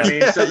know what I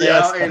mean? So they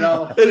all,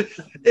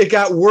 it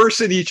got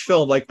worse in each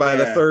film. Like by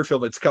the third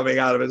film, it's coming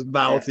out of his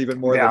mouth even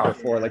more than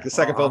before. Like the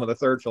second film and the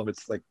third film,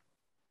 it's like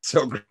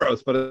so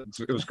gross, but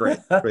it was great.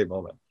 Great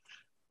moment.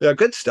 Yeah,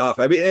 good stuff.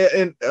 I mean,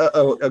 and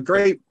a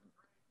great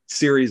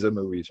series of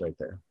movies right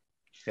there.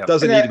 Yep.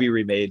 Doesn't need to be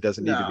remade.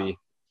 Doesn't need to be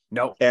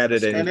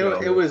added in. And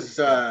it was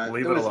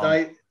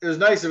nice. It was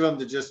nice of them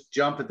to just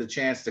jump at the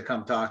chance to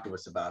come talk to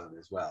us about it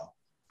as well.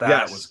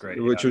 That was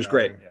great. Which was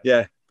great.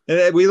 Yeah.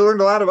 And we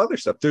learned a lot of other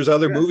stuff. There's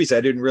other movies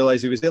I didn't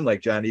realize he was in,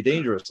 like Johnny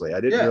Dangerously. I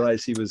didn't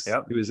realize he was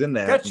in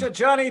that. Get your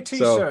Johnny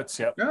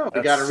t-shirts. No,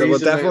 we got a reason. Will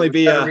definitely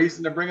be a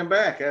reason to bring him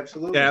back.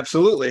 Absolutely. Yeah,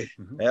 absolutely.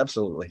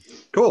 Absolutely.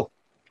 Cool.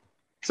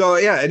 So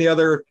any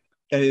other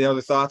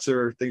thoughts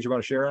or things you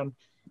want to share on?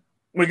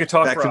 We could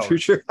talk Back for to hours.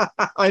 Future.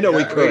 I know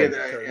we could.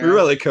 We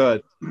really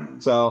could.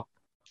 So,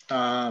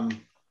 is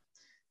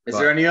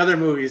there any other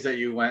movies that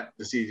you went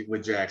to see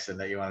with Jackson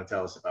that you want to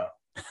tell us about?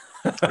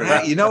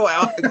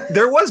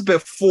 There was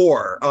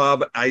before.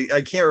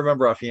 I can't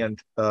remember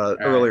offhand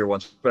earlier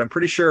ones, but I'm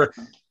pretty sure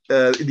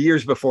the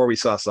years before we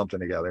saw something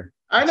together.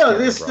 I know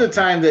this is the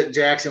time that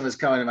Jackson was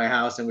coming to my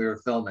house and we were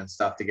filming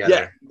stuff together.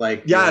 Yeah.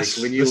 Like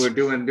when you were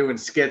doing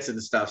skits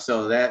and stuff.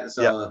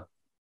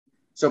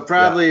 So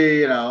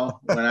probably, when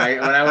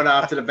I went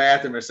off to the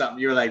bathroom or something,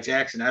 you were like,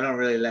 Jackson, I don't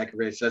really like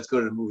Rich. Let's go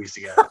to the movies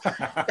together.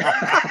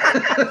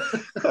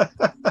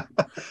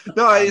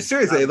 No,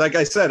 seriously, like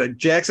I said,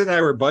 Jackson and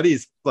I were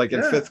buddies like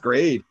in fifth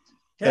grade.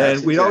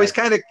 And we'd always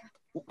kind of,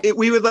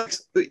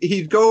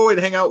 he'd go and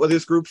hang out with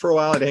his group for a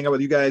while and hang out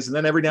with you guys. And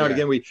then every now and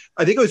again,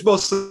 I think it was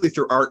mostly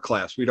through art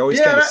class. We'd always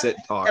kind of sit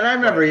and talk. And I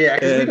remember,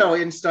 because we know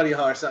in study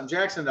hall or something,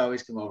 Jackson would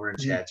always come over and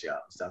chat you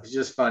up and stuff. He's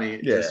just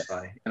funny. Just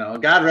funny.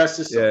 God rest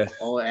his soul.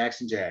 All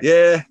Action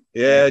Jackson.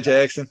 Yeah,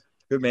 Jackson.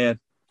 Good man.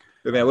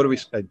 What do we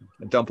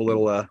dump a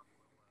little,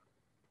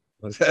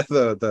 was that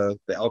the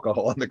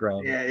alcohol on the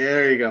ground? Yeah,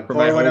 there you go. For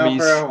my homies.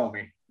 For our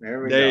homie.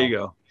 There you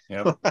go.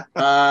 Yep.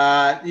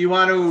 You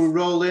want to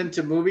roll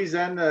into movies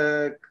then?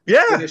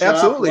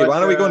 Absolutely. Why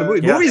don't we go into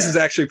movies? Movies is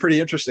actually pretty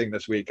interesting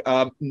this week.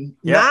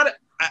 Not,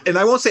 and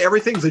I won't say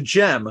everything's a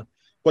gem,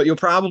 but you'll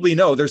probably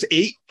know there's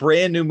 8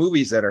 brand new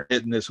movies that are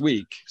hitting this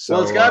week. So,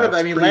 well, it's got to.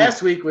 I mean,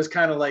 last week was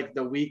kind of like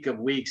the week of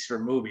weeks for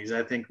movies.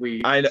 I think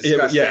we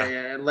discussed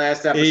that.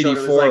 Last episode,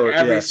 it was like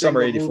every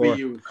single movie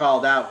you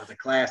called out was a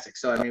classic.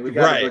 So I mean, we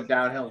got to go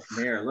downhill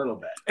from here a little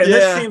bit. And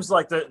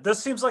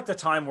this seems like the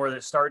time where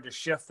it started to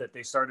shift, that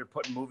they started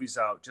putting movies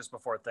out just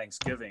before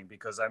Thanksgiving,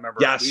 because I remember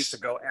we used to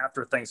go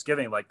after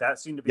Thanksgiving. Like that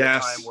seemed to be a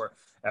time where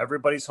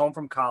everybody's home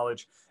from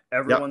college.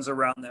 Everyone's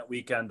around that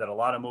weekend, that a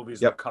lot of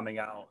movies were coming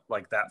out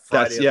like that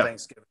Friday of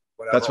Thanksgiving,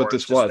 whatever. That's what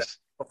this was.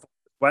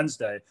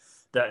 Wednesday,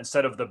 that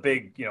instead of the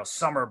big,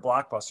 summer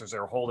blockbusters, they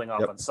were holding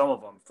off on some of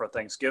them for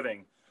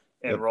Thanksgiving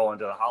and roll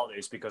into the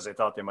holidays because they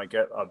thought they might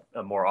get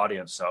a more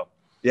audience. So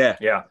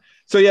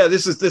So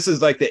this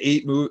is like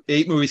the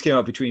 8 movies came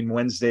out between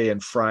Wednesday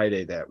and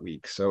Friday that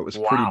week. So it was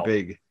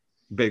pretty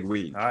big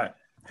week. All right,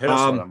 hit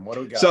us with them. What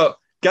do we got? So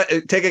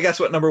take a guess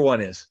what number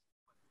 1 is.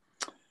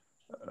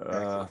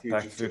 Back to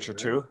the Future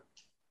 2.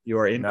 You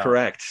are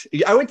incorrect.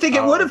 No. I would think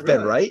it would have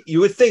been right.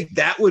 You would think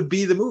that would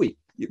be the movie.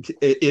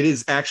 It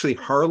is actually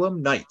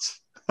Harlem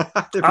Nights. If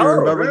you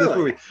remember this really?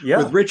 movie Yeah.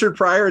 with Richard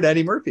Pryor and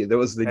Eddie Murphy, that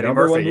was the Eddie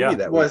number Murphy, one movie yeah.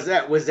 that Was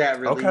week. that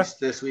released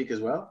this week as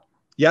well?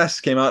 Yes,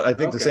 came out I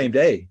think Okay. the same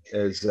day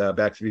as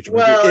Back to the Future.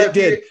 Well, it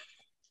did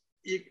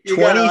you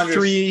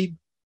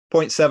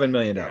 $23.7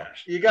 million. Yeah.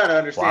 You got to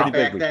understand Wow.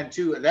 back then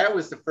too. That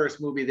was the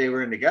first movie they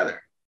were in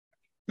together.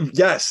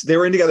 Yes, they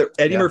were in together.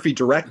 Eddie Yeah. Murphy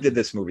directed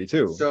this movie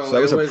too, So that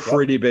was it a was-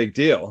 pretty big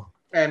deal.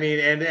 I mean,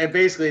 and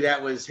basically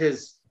that was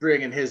his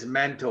bringing his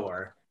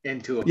mentor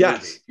into a Yes.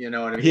 movie. You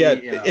know what I mean? He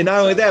had, You know, and not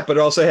only so- that, but it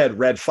also had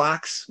Red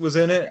Fox was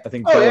in it. I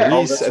think Oh, Bella yeah. Oh,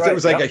 Reese. that's I think right. it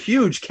was like Yep. a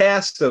huge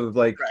cast of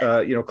like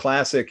Right.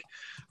 classic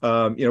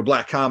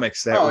black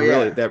comics that Oh,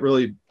 yeah.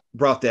 really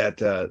brought that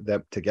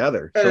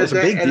together. So And it was a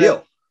at big that- and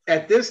deal.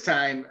 At this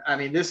time, I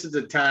mean, this is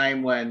the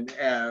time when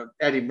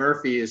Eddie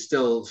Murphy is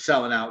still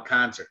selling out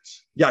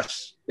concerts.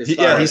 Yes. As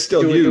far He's as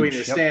still doing huge.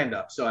 his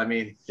stand-up. So I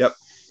mean, Yep.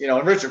 You know,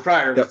 and Richard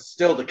Pryor Yep. was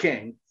still the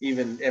king.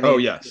 Even I mean, Oh,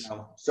 yes. You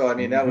know, so I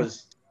mean, that Mhm.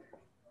 was,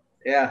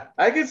 yeah,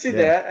 I could see Yeah.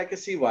 that. I could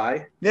see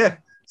why. Yeah.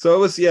 So it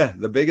was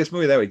the biggest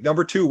movie that week.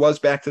 Number 2 was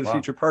Back to the Wow.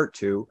 Future Part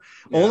 2,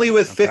 Yeah. only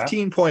with Okay.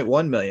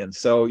 15.1 million.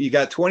 So you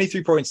got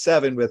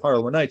 23.7 with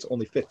Harlem Nights,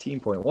 only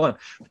 15.1.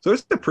 So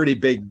it's a pretty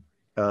big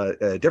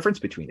difference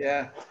between them.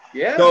 Yeah,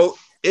 yeah. So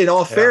in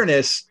all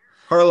fairness,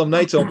 Harlem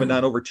Nights opened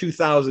on over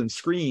 2,000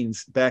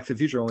 screens. Back to the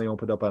Future only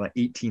opened up on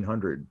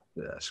 1,800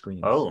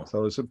 screens. Oh.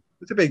 So it's a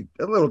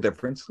little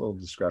difference, a little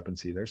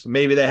discrepancy there. So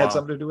maybe that had Wow.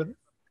 something to do with it.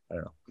 I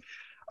don't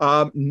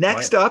know.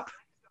 Next up,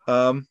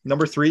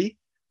 number 3,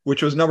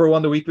 which was number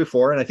 1 the week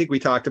before, and I think we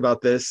talked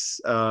about this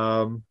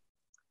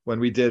when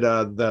we did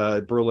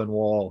the Berlin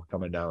Wall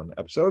coming down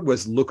episode,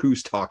 was Look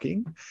Who's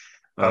Talking.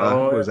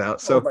 Was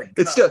out. So my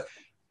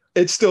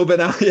it's still been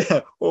out.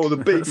 Yeah. Oh, the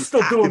baby's It's still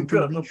doing talking to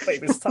good. me. The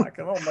baby's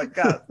talking. Oh my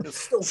God. It's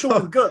still So-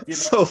 doing good. You know?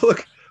 So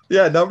look,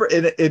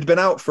 it'd been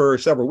out for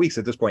several weeks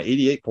at this point.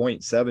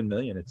 88.7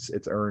 million. It's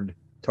earned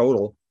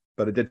total,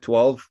 but it did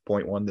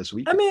 12.1 this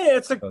week. I mean,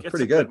 it's pretty a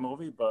good. good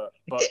movie, but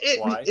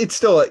why? It's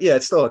still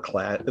a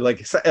class,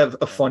 like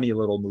a funny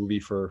little movie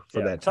for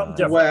that something time.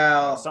 different.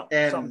 Well, something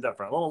and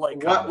different. A little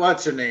like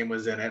what's her name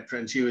was in it,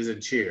 and she was in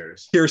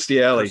Cheers.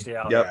 Kirstie Alley. Kirstie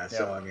Alley. Yep. Yeah.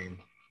 So I mean,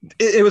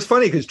 It was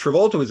funny because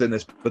Travolta was in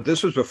this, but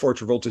this was before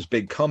Travolta's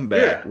big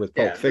comeback Yeah, with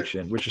Pulp yeah.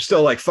 Fiction, which is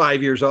still like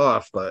 5 years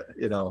off, but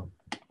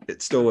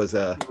it still was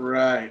a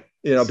right.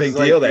 big This is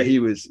deal like that he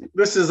was.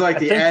 This is like I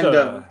the think end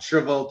of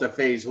Travolta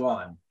Phase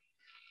 1.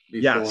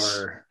 Before,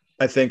 Yes.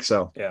 I think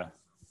so. Yeah.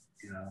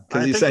 you know.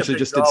 Because I he think the essentially big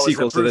just draw did was that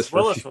sequels to this Bruce for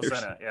a Willis few was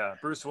years. in it. Yeah,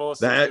 Bruce Willis.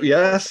 That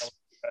yes,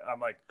 I'm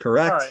like,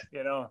 correct. all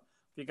right,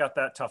 if you got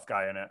that tough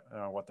guy in it,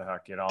 what the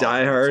heck,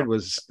 Die Hard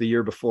was the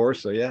year before,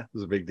 so it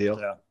was a big deal.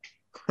 Yeah.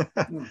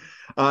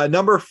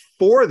 Number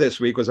 4 this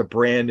week was a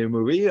brand new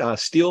movie,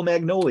 Steel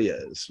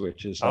Magnolias,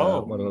 which is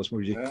one of those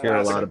movies you hear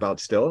a lot about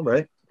still,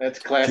 right? That's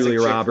classic. Julia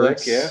chick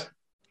Roberts, flick,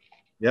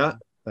 yeah.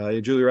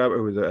 Julia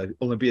Roberts was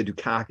Olympia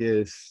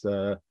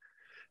Dukakis,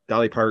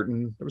 Dolly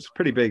Parton. It was a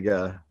pretty big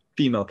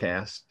female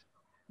cast.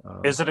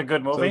 Is it a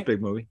good So it was movie? a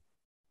big movie.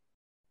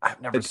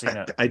 I've never seen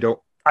it.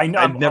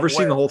 I've never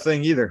seen the whole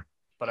thing either.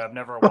 but I've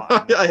never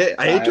watched. I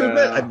hate to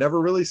admit, I've never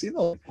really seen the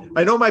whole thing.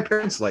 I know my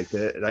parents liked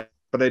it,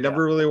 but I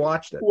never really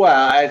watched it.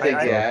 Well, I think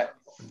I-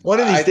 One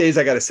of these days,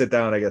 I got to sit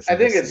down. I guess. I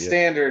think and it's see it.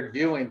 standard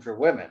viewing for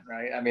women,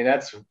 right? I mean,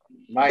 that's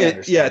my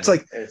understanding. Yeah,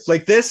 it's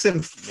like this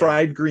and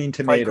fried green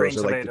tomatoes green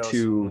are like the tomatoes.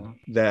 two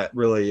that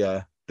really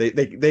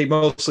they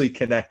mostly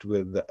connect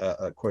with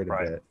quite a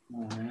Right. bit.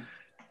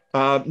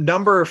 Mhm.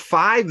 Number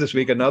 5 this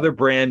week, another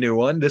brand new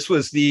one. This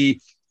was the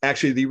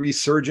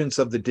resurgence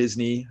of the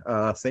Disney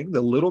thing.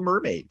 The Little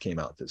Mermaid came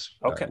out this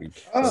week.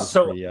 Oh.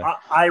 So pretty,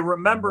 I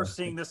remember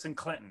seeing this in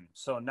Clinton.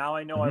 So now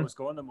I know I Mhm. was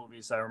going to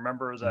movies. I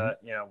remember that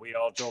we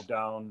all drove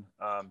down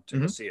to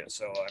go Mhm. see it.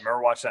 So I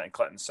remember watching that in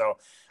Clinton. So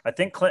I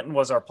think Clinton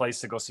was our place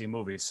to go see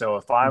movies. So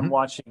if I'm Mhm.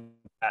 watching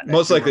that, and I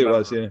most do likely it remember,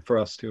 was, for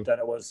us too.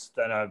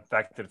 then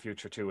Back to the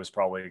Future 2 was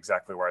probably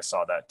exactly where I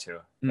saw that too.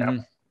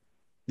 Mhm.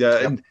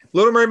 Yeah, and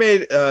Little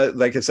Mermaid,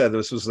 like I said,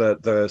 this was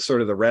the sort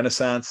of the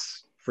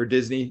renaissance for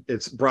Disney.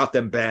 It's brought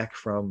them back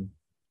from,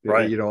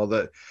 Right.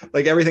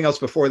 like everything else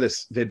before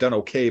this, they'd done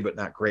okay, but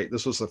not great.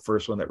 This was the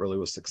first one that really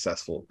was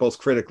successful, both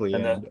critically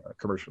and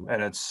commercially.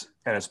 And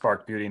it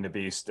sparked Beauty and the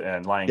Beast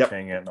and Lion Yep.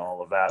 King and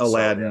all of that.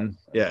 Aladdin,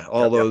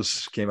 all Yep.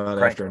 those came out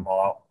Cranking after them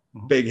all out.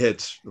 Mhm. big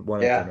hits,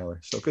 one Yeah. after another.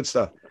 So good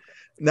stuff.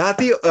 Not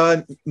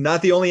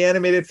the only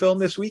animated film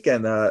this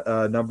weekend.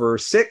 Number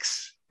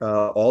 6,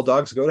 All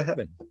Dogs Go to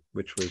Heaven,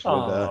 which was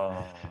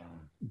with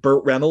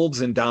Burt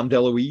Reynolds and Dom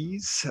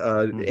DeLuise,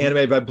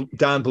 animated by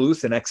Don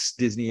Bluth, an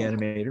ex-Disney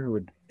animator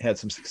who had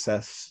some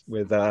success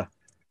with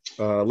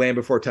Land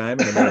Before Time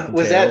and American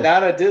Was Tail. that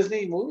not a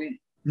Disney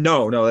movie?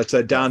 No, that's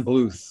Don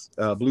Bluth.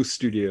 Bluth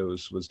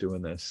Studios was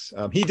doing this.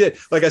 He did,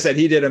 like I said,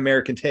 he did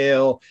American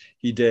Tail.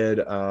 He did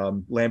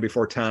Land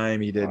Before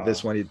Time. He did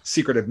this one,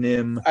 Secret of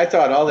Nim. I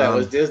thought all that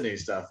was Disney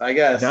stuff. I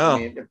guess. No. I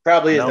mean, it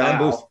probably is No. now.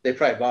 Booth. They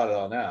probably bought it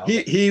all now.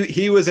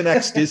 He was an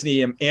ex-Disney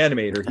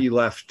animator. He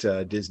left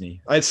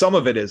Disney. Some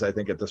of it is, I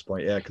think, at this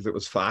point, because it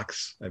was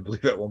Fox, I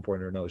believe, at one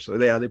point or another. So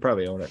they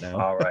probably own it now.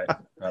 All right.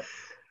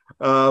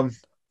 Yep.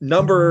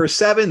 Number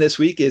 7 this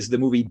week is the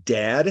movie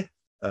Dad,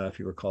 if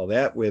you recall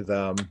that, with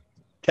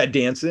Ted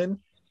Danson.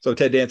 So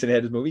Ted Danson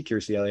had his movie.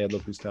 Kirstie Alley,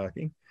 Look Who's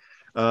Talking.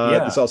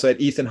 This also had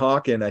Ethan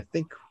Hawke and I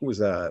think who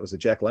was it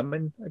Jack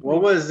Lemmon?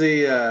 What was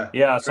the so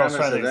I was premise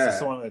trying to of think, is this that?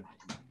 the one that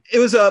It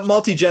was a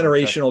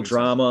multi-generational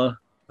drama,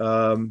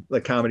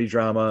 like comedy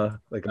drama,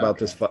 like about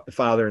this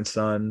father and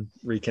son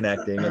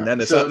reconnecting, and then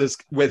this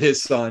with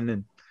his son,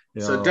 and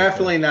so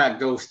definitely not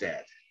Ghost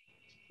Dad.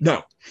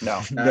 No,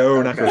 not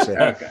Ghost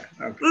Dad. Okay.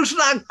 It's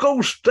not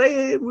Ghost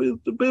Dad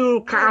with the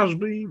Bill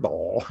Cosby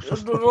ball.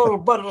 Just a little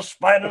bit of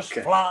Spanish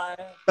fly.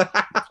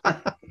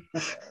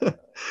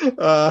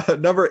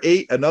 Number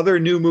 8, another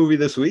new movie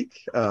this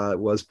week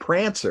was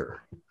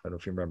Prancer. I don't know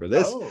if you remember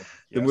this.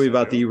 The movie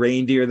about the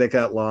reindeer that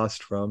got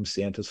lost from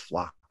Santa's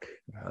flock.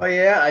 Oh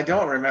yeah, I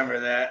don't remember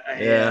that.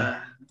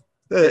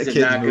 Is it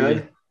not movie.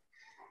 good?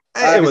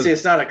 Obviously,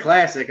 it's not a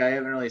classic. I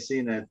haven't really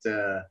seen it.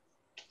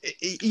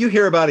 You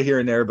hear about it here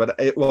and there, but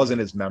it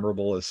wasn't as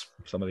memorable as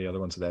some of the other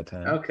ones at that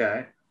time.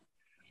 Okay.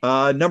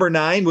 Number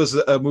 9 was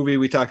a movie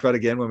we talked about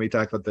again when we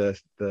talked about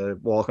the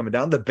wall coming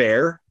down. The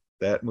Bear,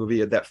 that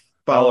movie that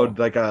followed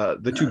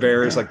the two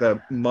bears, like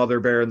the mother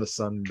bear and the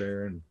son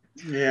bear. And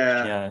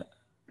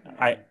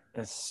I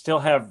still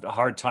have a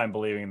hard time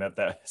believing that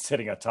that's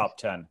hitting a top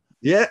 10.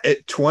 Yeah,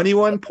 at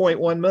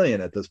 21.1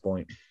 million at this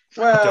point.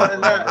 Well, don't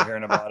remember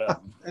hearing about it.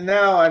 And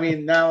now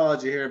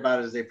all you hear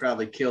about is they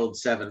probably killed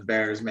 7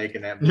 bears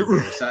making that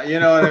movie. Or something. You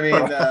know what I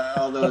mean?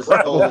 All those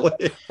old,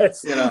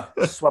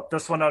 swept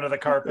this one under the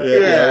carpet.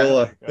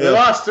 They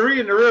lost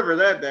 3 in the river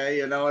that day.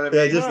 You know what I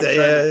mean? Just trying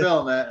to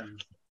film it.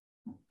 And,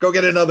 go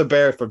get another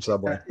bear from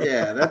somewhere.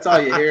 Yeah, that's all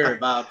you hear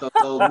about those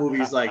old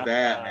movies like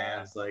that, man.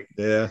 It's like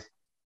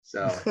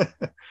So.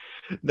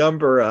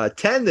 Number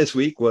 10 this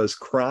week was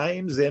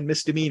Crimes and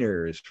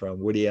Misdemeanors from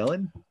Woody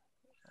Allen.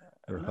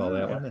 I recall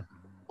that one.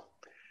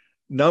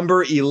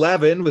 Number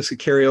 11 was a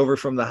carryover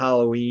from the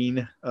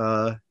Halloween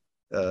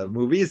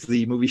movies,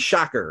 the movie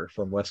Shocker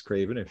from Wes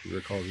Craven, if you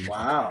recall.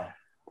 Wow.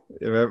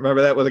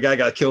 Remember that, where the guy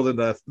got killed in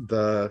he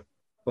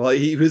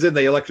was in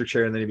the electric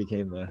chair and then he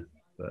became the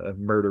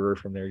murderer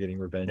from there, getting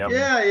revenge.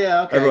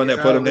 Yeah, okay. Everyone that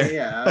put him there.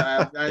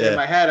 In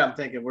my head, I'm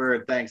thinking we're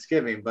at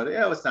Thanksgiving, but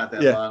it's not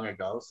that long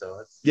ago, so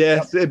it's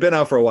it'd been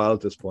out for a while at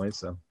this point,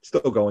 so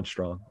still going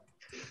strong.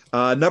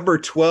 Number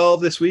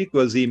 12 this week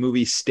was the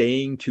movie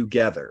Staying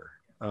Together,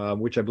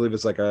 which I believe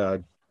is like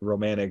a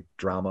romantic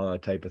drama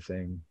type of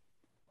thing.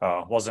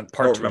 Wasn't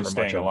part 2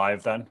 Staying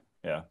Alive then?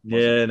 But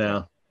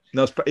that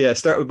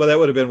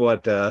would have been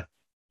what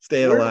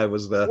Staying Alive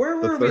was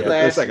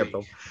the second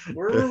film.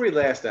 Where were we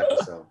last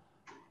episode?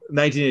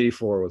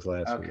 1984 was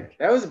last week.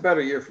 That was a better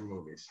year for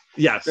movies.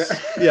 Yes.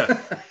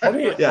 What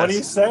are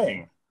you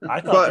saying? I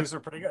thought these were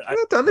pretty good.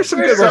 There's some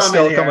good ones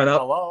still coming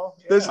up.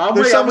 There's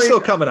some still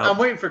coming up. I'm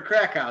waiting for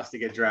Crack House to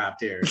get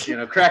dropped here.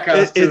 Crack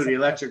House 2, the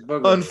Electric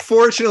Boogaloo.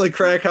 Unfortunately,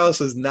 Crack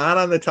House is not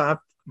on the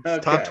top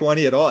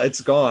 20 at all. It's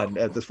gone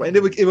at this point.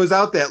 And it was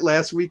out that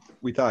last week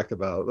we talked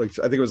about. I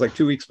think it was like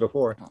 2 weeks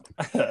before.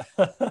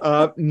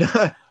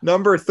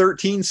 Number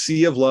 13,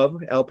 Sea of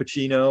Love, Al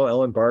Pacino,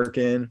 Ellen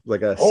Barkin,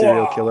 like a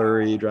serial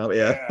killer-y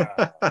drama.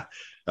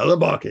 Ellen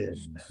Barkin.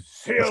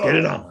 Let's get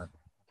it on.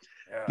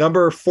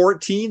 Number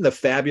 14, The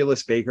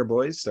Fabulous Baker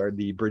Boys, starred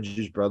the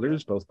Bridges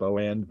brothers, both Bo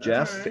and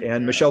Jeff,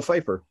 and Michelle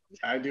Pfeiffer.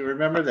 I do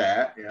remember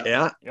that.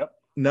 Yep.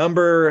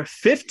 Number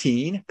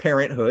 15,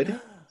 Parenthood,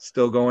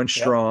 still going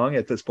strong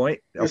at this point,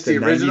 up to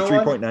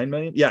 93.9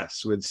 million.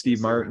 Yes, with Steve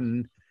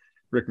Martin,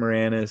 Rick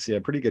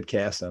Moranis. Pretty good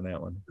cast on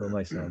that one. Real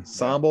nice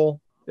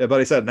ensemble. But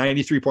I said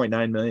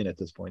 93.9 million at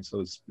this point,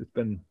 so it's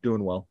been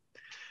doing well.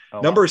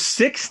 Number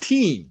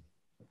 16,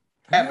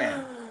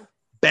 Batman.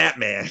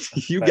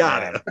 You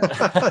got it.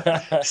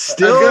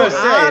 Still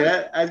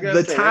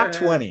the top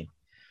 20.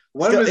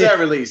 When was that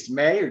released?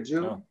 May or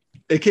June? No.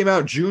 It came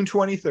out June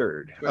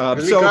 23rd. I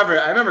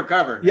remember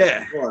covering.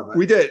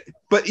 We did.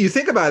 But you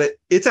think about it,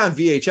 it's on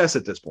VHS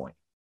at this point.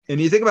 And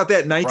you think about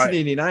that in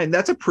 1989,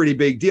 that's a pretty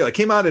big deal. It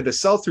came out at a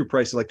sell-through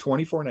price of like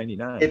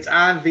 $24.99. It's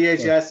on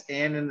VHS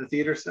and in the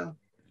theater still?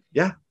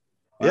 Yeah.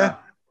 Wow. Yeah.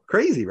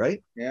 Crazy,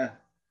 right? Yeah.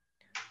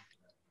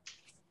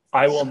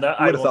 I will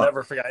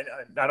never forget.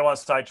 I don't want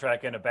to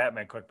sidetrack into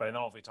Batman quick, but I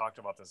don't know if we talked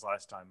about this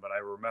last time, but I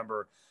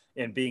remember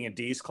being in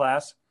D's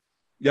class.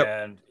 Yep.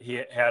 And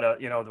he had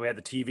we had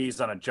the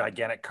TVs on a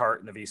gigantic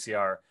cart in the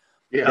VCR.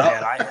 Yeah.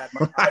 And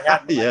I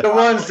had the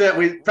ones that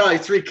probably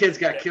 3 kids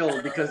got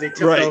killed because they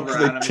tipped over on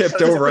them. They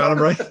tipped over on them,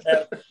 right?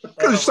 Because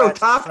they're so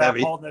top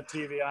heavy. Holding the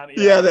TV on.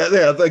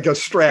 Like a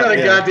strap. Got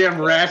a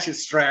goddamn ratchet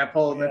strap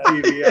holding the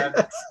TV on.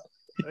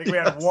 I think we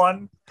had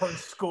one per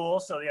school,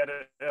 so they had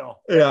to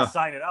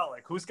sign it out.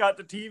 Like, who's got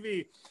the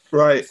TV?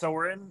 Right. So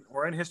we're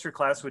in history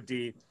class with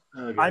D.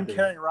 I'm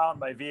carrying around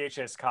my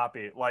VHS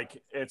copy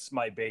like it's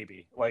my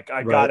baby. Like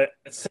I got it.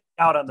 It's sitting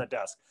out on the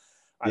desk.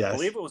 I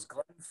believe it was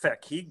Glenn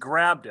Fick. He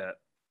grabbed it,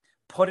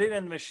 put it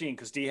in the machine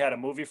because D had a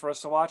movie for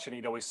us to watch, and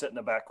he'd always sit in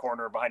the back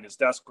corner behind his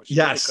desk, which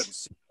really couldn't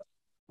see.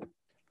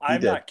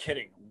 I'm not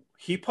kidding.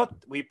 We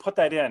put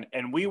that in,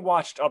 and we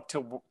watched up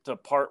to the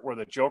part where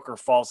the Joker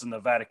falls in the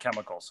vat of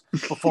chemicals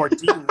before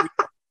D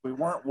We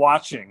weren't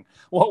watching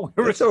what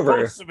we were It's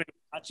over. supposed to be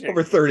watching.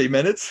 Over 30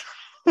 minutes.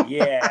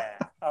 Yeah.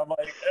 I'm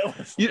like, it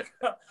was,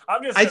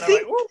 I'm just I sitting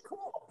think- like, oh,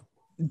 cool.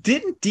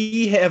 Didn't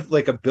D have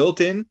like a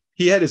built-in?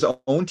 He had his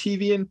own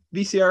TV and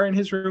VCR in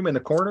his room in the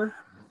corner,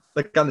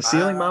 like on the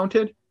ceiling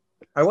mounted.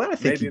 I want to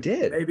think he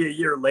did. Maybe a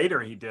year later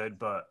he did,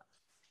 but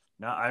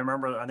no, I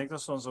remember. I think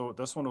this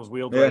one was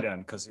wheeled right in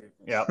because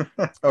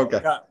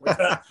Okay.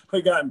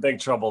 We got in big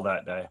trouble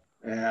that day.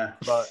 Yeah.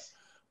 But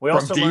we From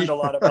also D? learned a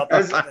lot about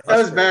That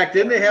was back.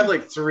 Didn't they have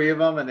like 3 of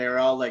them, and they were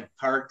all like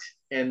parked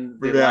in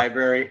the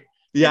library?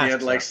 Yeah. You had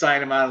to like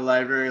sign them out of the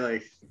library.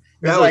 Like it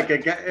That was was- like a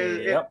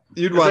guy.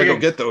 You'd want to like go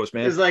get those,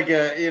 man. It's like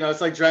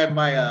it's like driving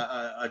by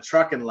a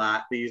trucking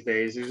lot these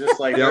days. It's just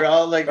like they're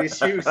all like these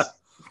huge.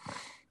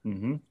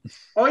 Mm-hmm.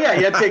 Oh yeah,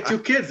 you had to take 2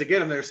 kids to get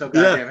them. They're so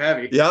goddamn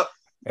heavy. Yep.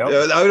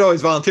 I would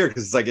always volunteer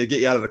because it's like it get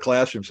you out of the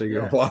classroom, so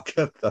you can walk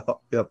up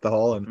the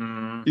hall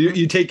and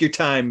you take your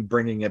time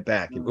bringing it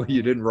back.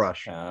 You didn't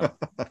rush. But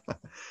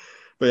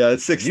yeah,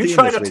 it's 16. You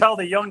try to tell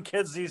the young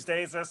kids these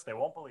days this, they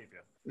won't believe you.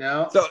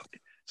 No.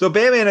 So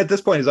Batman at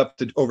this point is up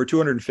to over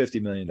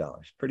 $250 million.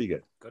 Pretty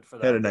good. Good for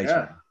that. Had a nice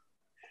one.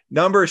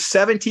 Number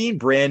 17,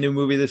 brand new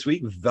movie this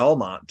week,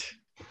 Velmont,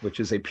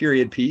 which is a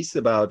period piece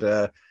about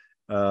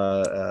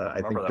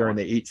I think during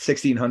the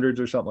 1600s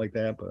or something like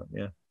that. But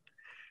yeah.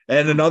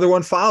 And another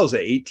one follows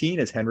at 18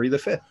 is Henry V.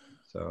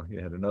 So you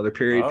had another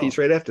period piece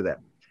right after that.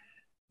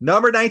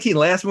 Number 19,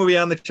 last movie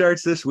on the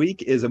charts this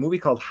week is a movie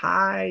called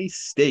High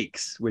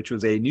Stakes, which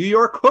was a New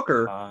York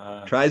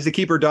hooker tries to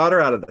keep her daughter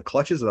out of the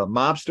clutches of the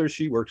mobster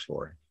she works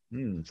for.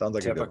 Sounds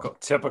like a good one.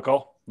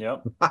 Typical.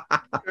 Yep.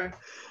 Okay.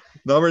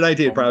 Number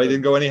 19 probably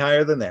didn't go any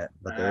higher than that.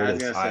 But there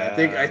it is.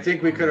 I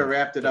think we could have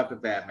wrapped it up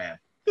at Batman.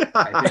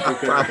 I think we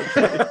could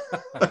have.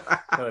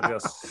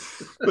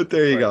 But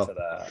there you go.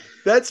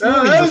 That was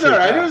all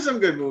right. There were some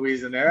good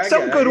movies in there.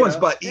 Some good ones,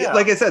 but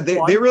like I said,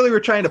 they really were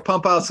trying to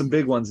pump out some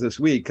big ones this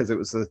week because it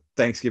was the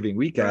Thanksgiving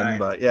weekend.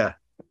 Right. But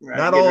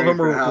not all of them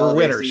were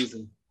winners.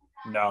 Season.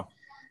 No.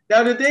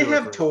 Now, did they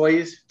have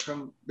toys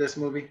from this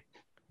movie?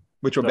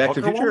 Which one? Back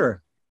to the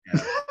Future?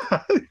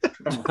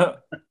 Yeah.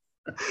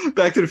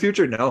 Back to the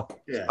Future? No.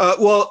 Yeah.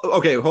 Well,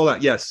 okay, hold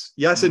on. Yes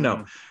and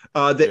no.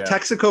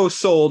 Texaco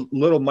sold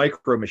little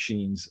micro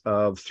machines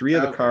of 3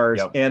 of the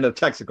cars and a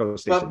Texaco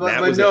station.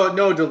 But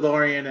no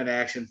DeLorean and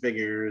action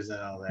figures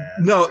and all that.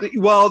 No,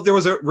 well, there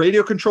was a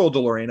radio controlled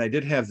DeLorean. I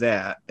did have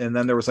that, and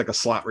then there was like a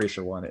slot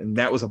racer one, and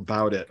that was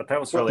about it. But that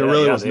was there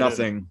really was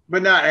nothing.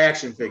 But not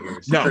action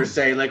figures per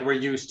se, like we're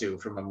used to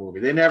from a movie.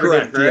 They never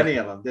did for any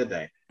of them, did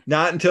they?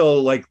 Not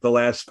until like the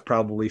last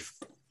probably 4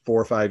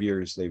 or 5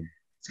 years. I was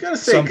gonna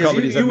say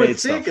because you would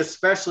think,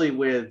 especially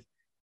with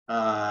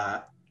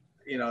the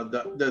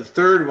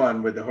third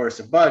one with the horse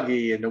and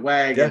buggy and the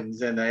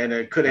wagons and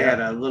it could have had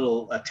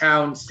a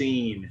town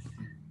scene.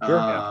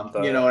 Sure.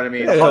 You know what I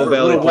mean? A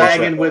little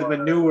wagon with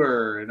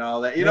manure and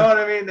all that. You know what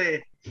I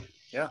mean?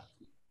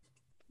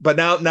 But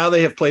now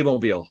they have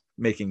Playmobil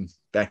making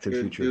Back to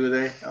the Future. Do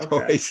they?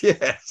 Okay. Toys.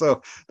 Yeah.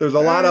 So there's a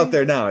lot out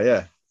there now.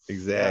 Yeah.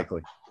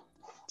 Exactly.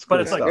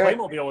 But it's like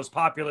Playmobil was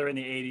popular in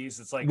the 80s.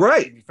 It's like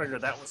you figure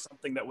that was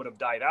something that would have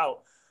died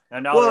out.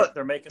 And now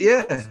they're making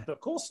the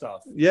cool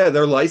stuff. Yeah,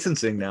 they're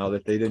licensing now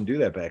that they didn't do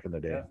that back in the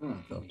day. Yeah.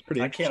 So it's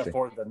pretty I can't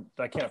afford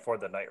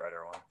the Knight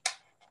Rider one.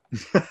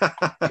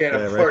 Can't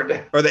afford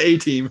that. Or the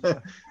A-Team.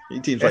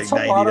 A-Team's like $90. It's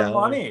a lot of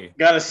money.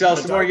 Got to sell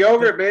some more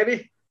yogurt,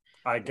 baby.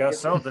 I guess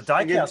so. The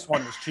die-cast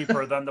one was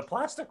cheaper than the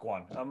plastic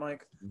one. I'm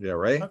like, yeah,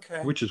 right.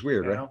 Okay, which is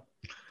weird, right?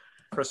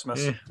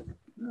 Christmas,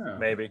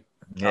 maybe.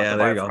 Yeah,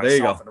 there you go. There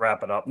you go. And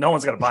wrap it up. No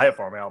one's gonna buy it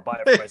for me. I'll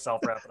buy it for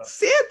myself. Wrap it up.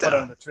 Santa. Put it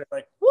on the tree.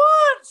 Like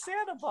what?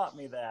 Santa bought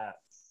me that.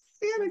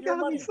 Santa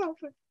got me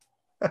something.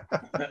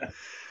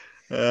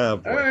 Oh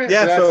boy. Right,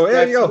 so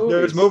there you go. movies.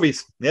 There's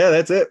movies. Yeah,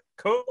 that's it.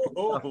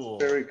 Cool.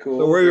 Very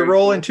cool. So where are you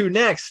rolling to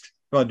next?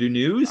 Want to do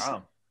news?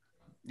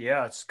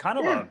 Yeah, it's kind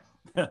of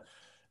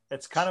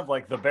it's kind of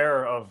like the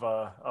bear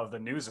of the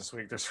news this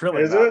week. There's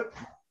really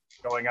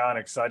going on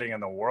exciting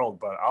in the world,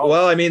 but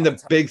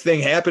the big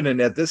thing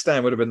happening at this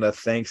time would have been the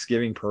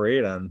Thanksgiving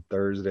parade on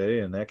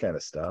Thursday and that kind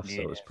of stuff.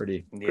 So it was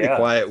pretty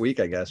quiet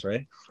week, I guess,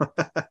 right?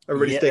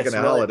 Everybody's taking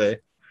a holiday.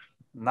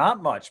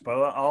 Not much, but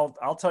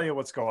I'll tell you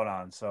what's going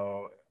on.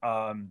 So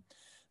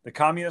the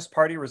Communist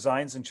Party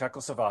resigns in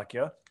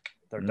Czechoslovakia.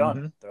 They're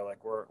done. They're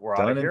like, we're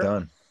done out of here.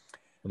 Done.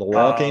 Well, the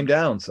wall came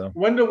down. So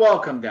when did the wall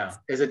come down?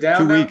 Is it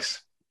down? 2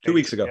 weeks. 2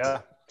 weeks ago. Yeah.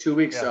 2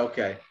 weeks. Yeah.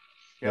 Okay.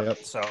 Yep.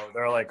 So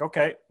they're like,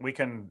 okay, we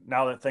can,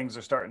 now that things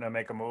are starting to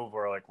make a move,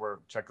 we're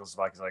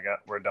Czechoslovakia's like,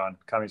 we're done.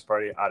 Communist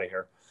Party out of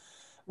here.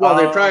 Well,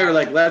 they probably were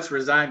like, let's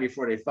resign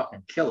before they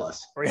fucking kill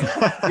us.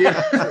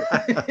 Yeah.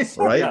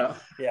 Right.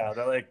 Yeah.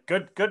 They're like,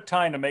 good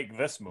time to make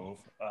this move.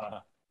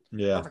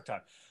 Perfect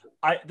time.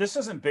 This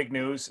isn't big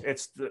news.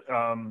 It's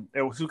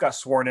who got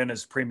sworn in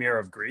as premier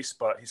of Greece,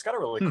 but he's got a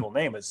really cool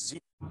name. It's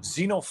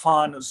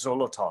Xenophon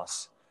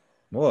Zolotas.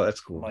 Whoa,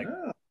 that's cool.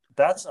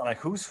 That's like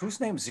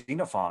whose name's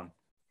Xenophon?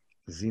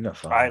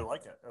 Xenophon. I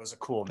like it. It was a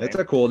cool name. It's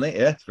a cool name.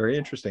 Yeah, it's a very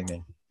interesting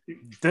name.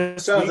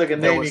 Sounds like a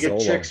name you get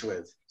chicks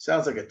with.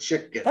 Sounds like a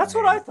chick getting. That's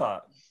what I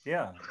thought.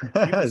 Yeah.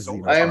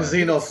 I am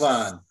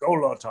Xenophon.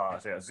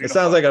 Zolotas. Yeah, It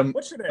sounds like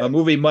What's your a name?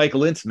 movie Mike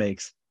Lynch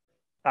makes.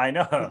 I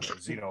know.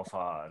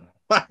 Xenophon.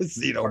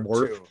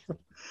 Xenomorph.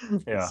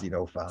 Yeah.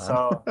 Xenophon.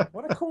 So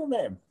what a cool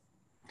name.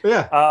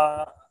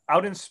 Yeah.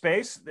 Out in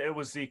space, it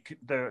was the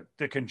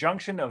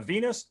conjunction of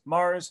Venus,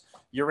 Mars,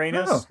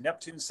 Uranus,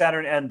 Neptune,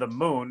 Saturn, and the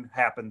Moon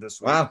happened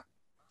this week. Wow.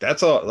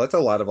 That's a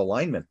lot of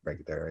alignment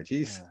right there.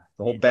 Jeez. Yeah.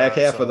 The whole back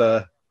half of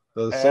the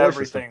solar system.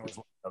 Everything was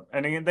lit up.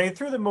 And again, they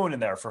threw the moon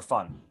in there for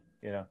fun.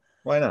 You know.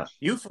 Why not?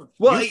 You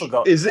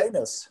forgot is it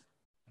Venus.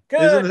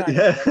 Isn't it,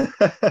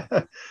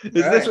 yeah.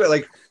 Isn't this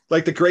what,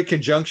 like the Great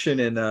Conjunction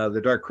in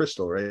the Dark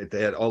Crystal, right?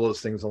 They had all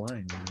those things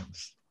aligned.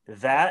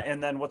 That,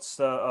 and then what's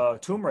the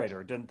Tomb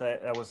Raider? Didn't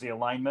that was the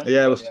alignment?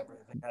 Yeah, it was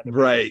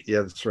right.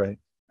 Yeah, that's right.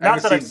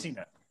 Not that I've seen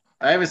it.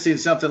 I haven't seen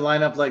something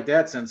line up like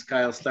that since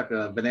Kyle stuck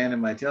a banana in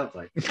my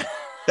tailpipe.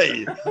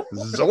 Hey,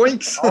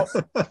 zoinks!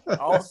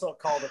 Also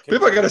called a.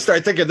 People are gonna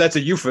start thinking that's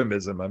a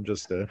euphemism. I'm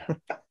just.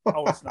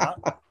 Oh, it's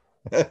not.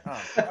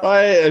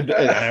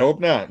 I hope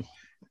not.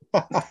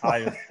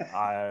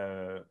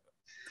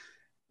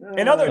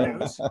 In other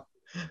news,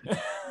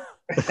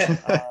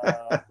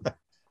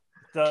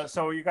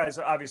 so you guys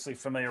are obviously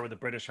familiar with the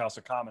British House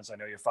of Commons. I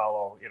know you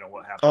follow,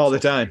 what happens all the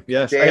time.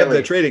 Yes, daily. I have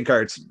the trading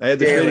cards. I had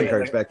the trading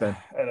cards back then.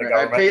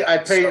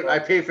 I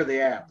pay for the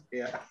app.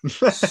 Yeah.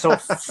 So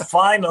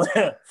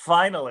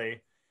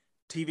finally,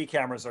 TV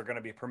cameras are going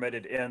to be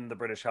permitted in the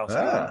British House of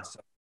Commons. So,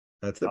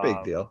 that's a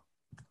big deal.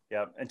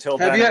 Yeah. Until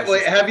have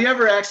you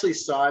ever actually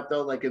saw it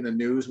though, like in the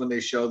news when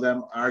they show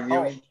them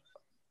arguing?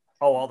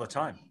 Oh, all the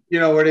time.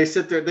 Where they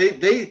sit there,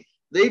 they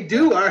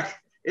do argue.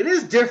 It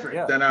is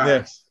different than ours.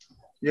 Yeah.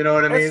 You know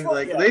what I mean?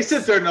 They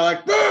sit there and they're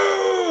like,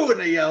 boo, and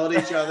they yell at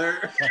each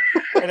other.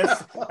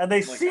 and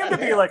they seem to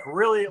be like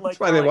really like. That's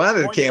why they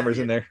wanted the cameras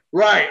in there.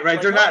 Right.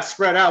 Like, they're not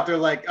spread out. They're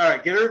like, all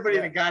right, get everybody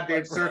in a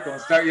goddamn circle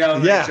and start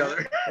yelling at each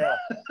other. Yeah.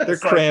 They're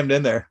crammed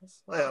in there.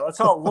 Yeah, let's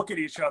all look at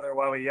each other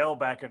while we yell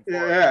back and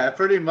forth. Yeah,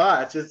 pretty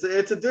much. It's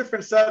a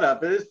different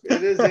setup. It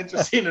is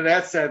interesting in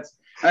that sense.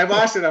 I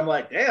watched it. I'm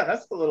like, damn,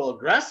 that's a little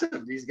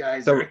aggressive. These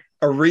guys are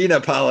arena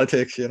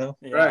politics, Yeah,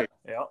 right?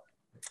 Yeah.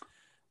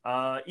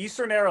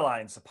 Eastern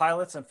Airlines, the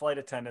pilots and flight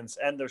attendants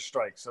end their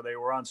strike. So they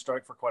were on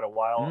strike for quite a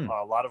while.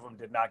 A lot of them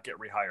did not get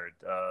rehired.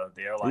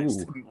 The airlines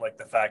didn't like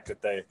the fact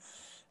that they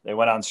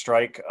went on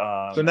strike.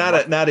 So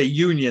not a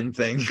union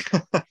thing.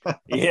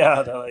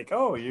 Yeah, they're like,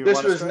 oh,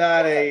 This was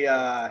not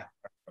a.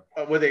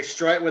 Were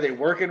they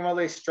working while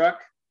they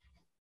struck?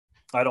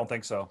 I don't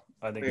think so.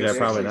 I think they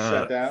probably not.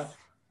 Shut down.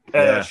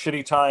 At a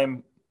shitty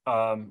time.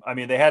 I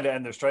mean, they had to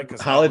end their strike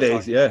because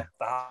holidays. The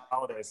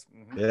holidays.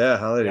 Mm-hmm. Yeah,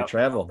 holiday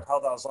travel.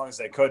 Held out as long as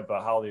they could,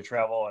 but holiday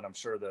travel, and I'm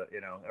sure that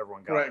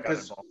everyone got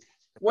involved.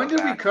 When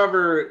did we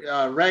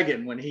cover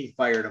Reagan when he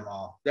fired them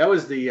all? That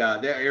was the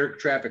air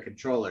traffic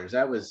controllers.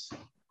 That was.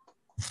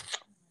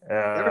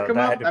 Ever come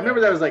up? I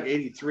remember that was like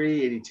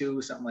 83,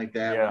 82, something like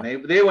that. Yeah.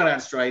 When they went on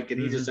strike, and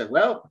he just said,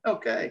 "Well,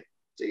 okay,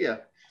 see ya."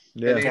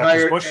 Yeah. And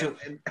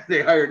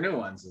they hired new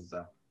ones and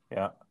stuff.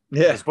 Yeah.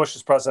 Because Bush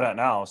is president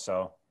now,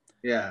 so.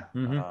 Yeah.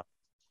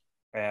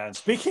 And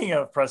speaking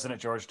of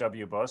President George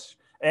W. Bush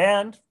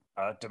and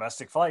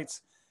domestic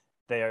flights,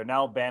 they are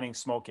now banning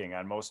smoking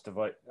on most of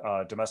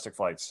domestic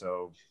flights.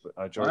 So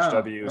George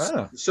W.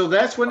 So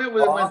that's when it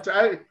went.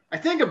 I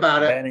think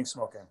about it. Banning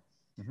smoking.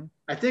 Mm-hmm.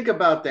 I think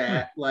about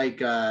that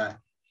like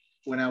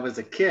when I was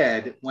a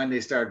kid, when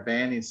they started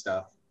banning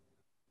stuff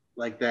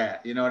like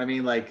that. You know what I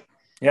mean? Like,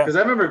 because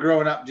I remember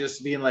growing up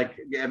just being like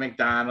at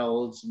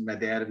McDonald's and my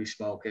dad would be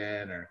smoking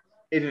or.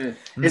 It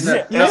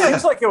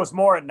seems like it was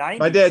more in 90s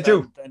my dad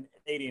too. Than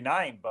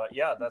 89, but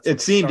that's it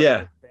seemed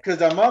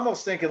because I'm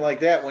almost thinking like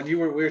that when we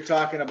were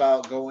talking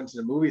about going to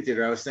the movie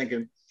theater. I was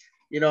thinking,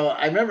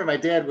 I remember my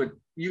dad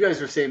you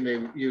guys were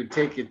saying you would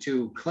take you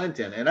to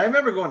Clinton, and I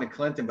remember going to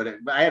Clinton, but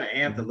I had an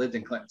aunt that lived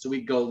in Clinton, so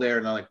we'd go there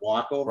and I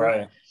walk over.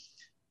 Right.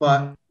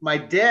 But my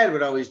dad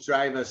would always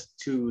drive us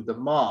to the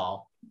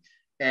mall.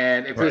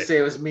 And if let's say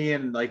it was me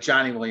and like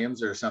Johnny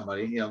Williams or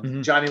somebody,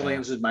 Johnny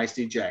Williams is my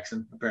Steve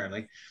Jackson,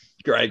 apparently.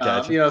 Right,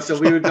 gotcha. So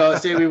we would go,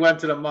 say we went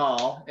to the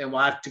mall and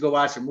go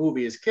watch a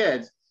movie as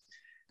kids.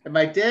 And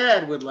my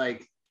dad would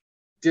like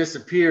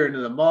disappear into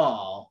the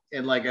mall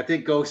and like, I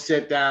think go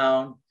sit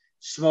down,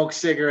 smoke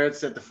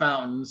cigarettes at the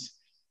fountains,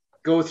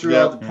 go through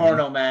all the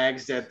porno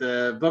mags at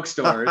the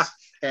bookstores.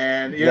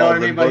 And you know what I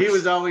mean? But he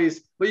was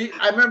always,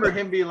 I remember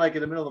him being like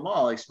in the middle of the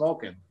mall, like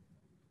smoking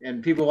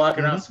and people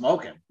walking around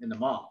smoking in the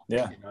mall.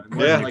 Yeah. It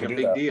wasn't like a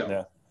big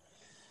deal.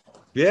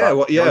 Yeah.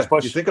 Well,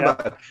 you think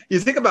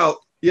about,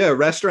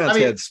 restaurants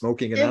had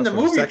smoking in the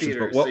movie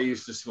theaters. They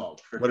used to smoke.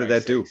 What did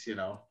that do?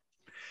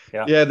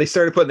 Yeah, they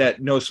started putting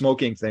that no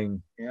smoking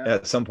thing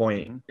at some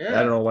point. I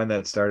don't know when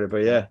that started,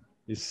 but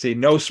you see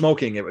no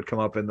smoking. It would come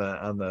up on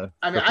the.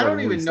 I mean, I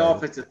don't even know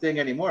if it's a thing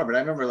anymore, but I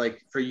remember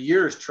like for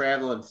years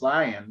traveling,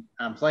 flying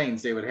on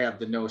planes, they would have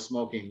the no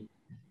smoking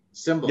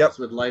symbols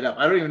would light up.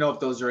 I don't even know if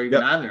those are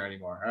even on there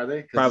anymore. Are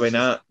they? Probably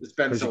not. It's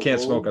been so you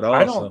can't smoke at all.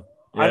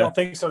 I don't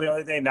think so. The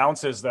only thing they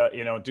announce is that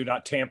do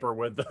not tamper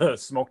with the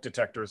smoke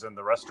detectors in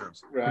the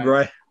restrooms.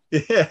 Right.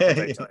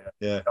 Yeah.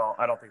 Yeah.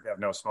 I don't think they have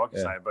no smoking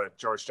Yeah. sign, but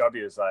George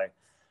W. is like,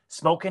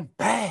 smoking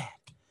bad.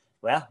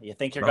 Well, you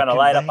think you're going to Smoking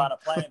light bad. up on a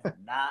plane?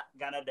 Not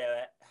going to do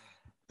it.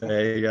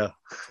 There you go.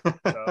 So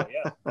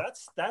yeah,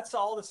 that's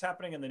all that's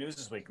happening in the news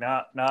this week.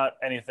 Not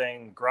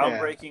anything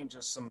groundbreaking,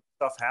 just some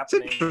stuff It's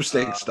happening.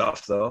 interesting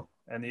stuff, though.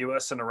 In the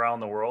U.S. and around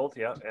the world,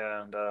 yeah.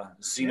 And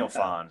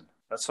Xenophon.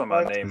 That's what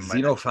I'm gonna name.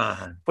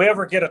 Xenophon. If we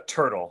ever get a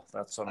turtle,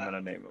 that's what I'm gonna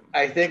name him.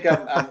 I think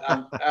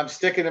I'm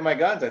sticking to my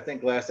guns. I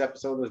think last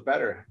episode was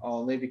better,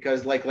 only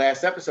because like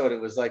last episode it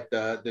was like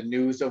the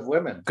news of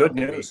women. Good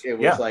news. It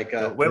was like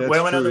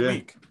women of the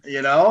week.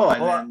 You know,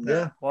 and Well,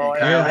 then well,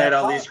 Kyle had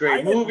all these great I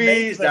didn't movies.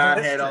 make the Don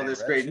history, had all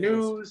this great Rich.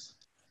 news.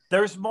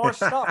 There's more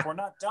stuff. We're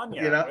not done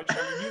yet, You know? Rich. I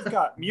mean, you've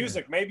got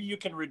music. Maybe you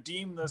can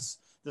redeem this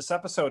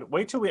episode.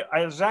 Wait till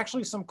there's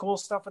actually some cool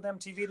stuff with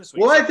MTV this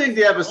week. Well, I think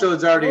the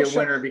episode's already a Bullshit.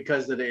 winner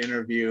because of the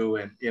interview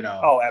and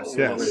Oh,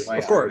 absolutely. with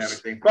Of course. and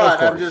everything. But Of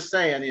course. I'm just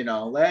saying,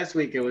 last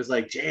week it was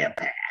like jam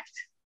packed.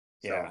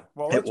 Yeah.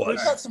 Well, It we've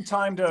was. got some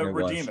time to It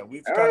was. redeem it.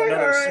 We've All got right,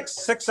 another all right.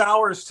 six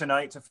hours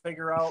tonight to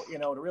figure out, to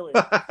really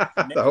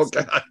Oh,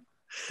 God.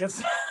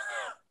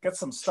 get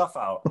some stuff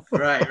out.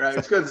 Right.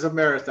 It's good. It's a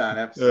marathon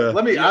episode. Yeah.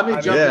 Let me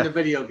jump yeah. into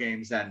video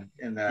games then.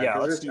 Yeah,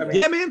 let's do that.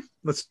 Yeah, man.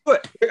 Let's do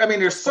it. I mean,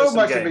 there's so Play some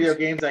much in games. video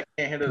games I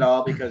can't hit it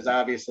all because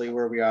obviously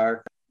where we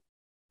are.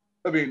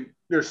 I mean,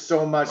 there's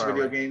so much Where are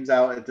video we? games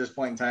out at this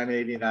point in time in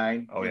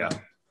 '89. Oh, yeah.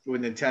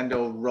 With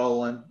Nintendo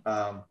rolling.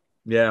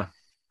 Yeah.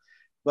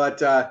 But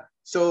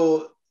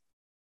so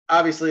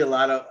obviously a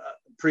lot of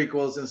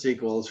prequels and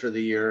sequels for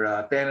the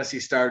year. Phantasy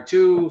Star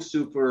 2,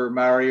 Super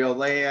Mario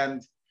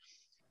Land,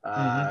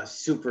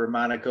 Super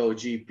Monaco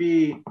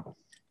GP,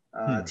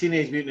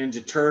 Teenage Mutant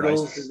Ninja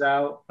Turtles Nice. is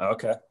out.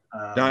 Okay.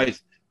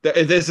 Nice.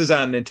 This is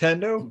on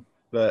Nintendo.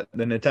 The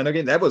Nintendo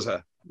game. That was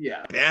a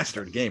Yeah.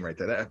 bastard game right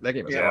there. That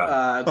game was Yeah.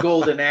 awesome.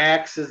 Golden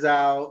Axe is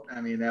out.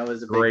 I mean, that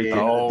was a big Great game.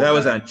 game. Oh, That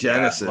was on love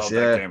Genesis. that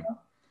Yeah. game.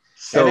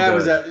 So and that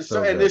good. was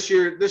So and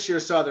good. this year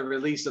saw the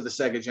release of the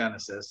Sega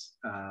Genesis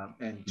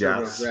and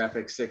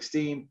TurboGrafx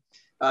 16.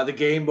 The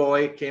Game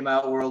Boy came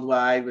out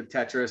worldwide with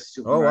Tetris,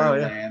 Super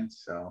Mario Land.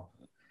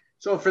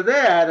 So for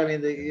that, I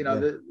mean,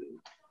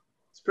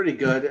 it's pretty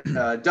good.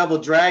 Double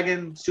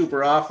Dragon,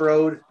 Super Off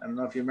Road. I don't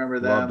know if you remember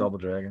that. Love Double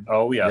Dragon.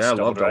 Oh yes, Yeah, I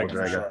Double love Double Dragon.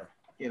 Dragon. for sure.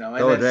 And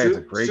Double Dragon's a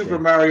then great Super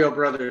game. Mario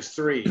Brothers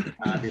 3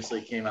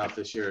 obviously came out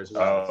this year as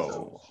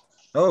well.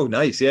 Oh,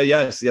 nice. Yeah,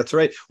 yes, that's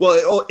right.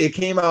 Well, it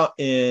came out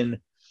in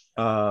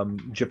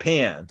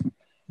Japan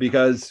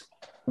because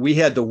we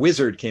had The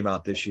Wizard came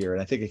out this year,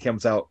 and I think it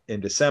comes out in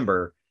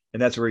December, and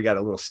that's where we got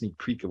a little sneak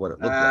peek of what it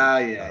looked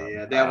like.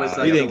 Yeah. That was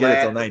we didn't get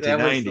it till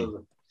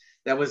 1990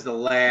 that was the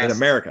last in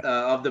America.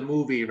 of the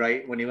movie,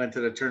 right? When he went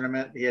to the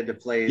tournament, he had to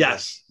play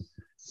Yes,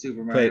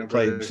 Super Mario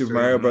played Brothers Super 3.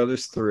 Mario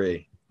Brothers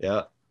 3. Yeah,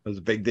 it was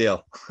a big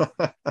deal.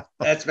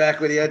 That's back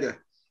when he had to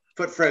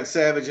put Fred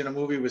Savage in a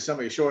movie with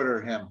somebody shorter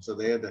than him, so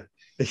they had to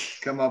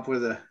come up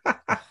with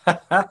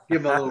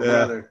give him a little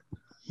brother.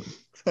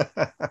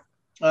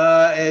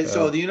 And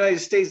so the United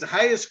States, the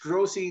highest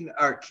grossing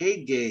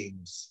arcade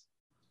games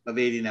of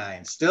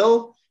 '89.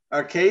 Still,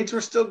 arcades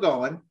were still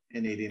going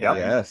in '89.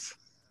 Yes,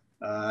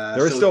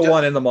 there was still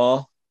one in the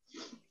mall.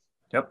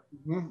 Yep.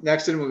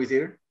 Next to the movie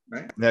theater,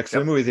 right? Next to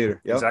the movie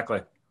theater. Yep.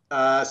 Exactly.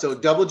 So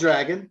Double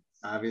Dragon,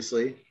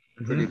 obviously,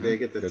 pretty Mhm.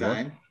 big at the Good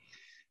time.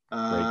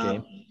 Great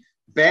game.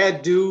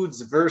 Bad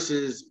Dudes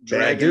versus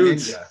Dragon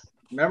Dudes. Ninja.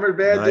 Remember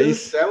Bad Nice.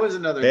 Dudes? That was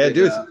another Bad big,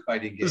 Dudes.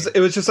 fighting game. It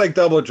was just like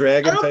Double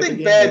Dragon. I don't type think of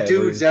game. Bad Yeah,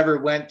 Dudes ever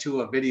went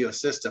to a video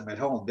system at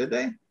home, did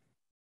they?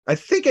 I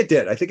think it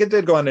did. I think it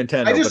did go on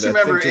Nintendo. I just but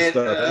remember I think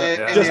it.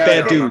 in just the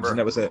Bad arcade. Dudes, and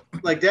that was it.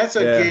 Like that's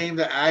a Yeah. game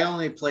that I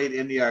only played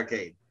in the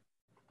arcade.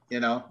 You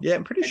know? Yeah,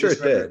 I'm pretty I sure it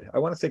just remember- did. I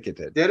want to think it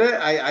did. Did it?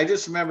 I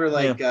just remember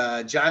like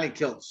Johnny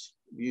Kilts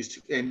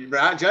used to, and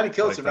Johnny Kilts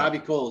Like and that. Robbie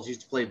Coles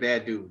used to play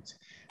Bad Dudes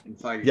and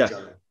fight Yes. each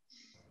other.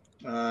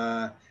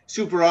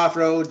 Super Off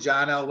Road,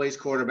 John Elway's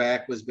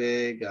quarterback was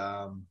big.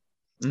 Mhm.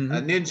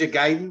 Ninja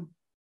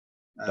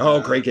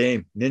Gaiden. Great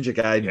game. Ninja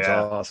Gaiden's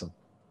Yeah. awesome.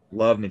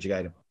 Love Ninja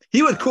Gaiden.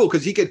 He was cool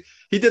because he did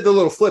the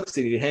little flips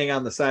and he'd hang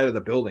on the side of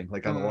the building,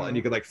 like on the wall, and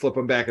you could like flip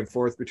them back and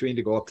forth between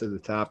to go up to the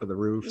top of the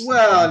roofs.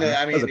 Well, I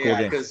That was mean, a cool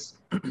yeah, game. because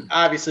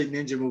obviously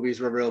ninja movies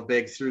were real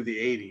big through the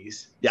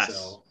 80s. Yes.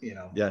 So, you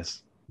know.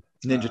 Yes.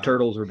 Ninja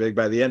Turtles were big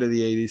by the end of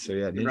the 80s, so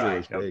yeah, Ninja Right.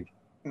 was big.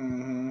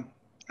 Mhm.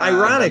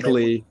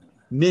 Ironically,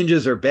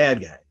 ninjas are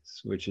bad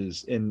guys, which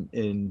is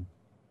in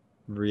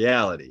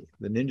reality,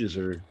 the ninjas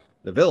are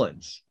the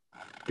villains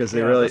because they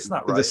Yeah, really that's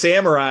not right. the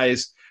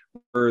samurais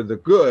were the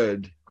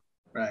good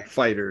right.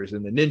 fighters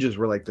and the ninjas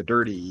were like the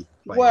dirty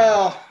fighters.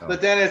 Well, So,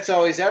 but then it's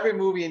always every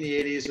movie in the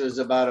 80s was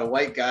about a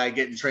white guy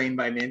getting trained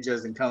by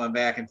ninjas and coming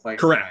back and fighting.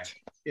 correct.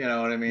 crime. You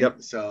know what I mean?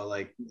 Yep. So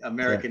like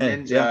American Yeah.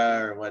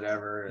 Ninja or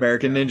whatever.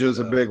 American you know, Ninja was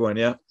a so- big one.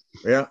 Yeah.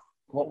 Yeah.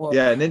 What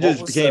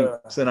Ninjas was became the-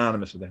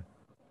 synonymous with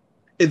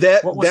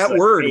that. what was That the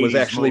word was 80s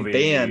actually movie?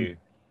 banned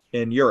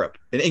in Europe,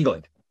 in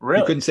England. Really?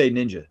 You couldn't say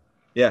ninja.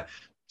 Yeah.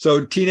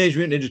 So Teenage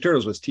Mutant Ninja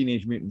Turtles was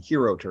Teenage Mutant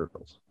Hero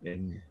Turtles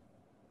in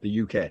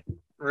the UK.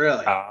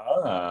 Really?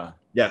 Ah.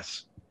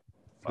 Yes.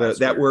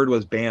 That word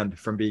was banned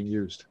from being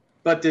used.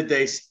 But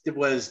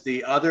was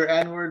the other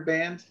N-word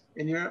banned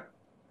in Europe?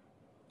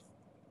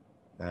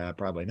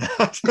 Probably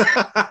not.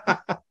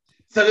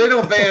 So they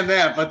don't ban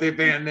that, but they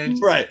ban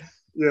ninja. Right.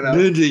 You know?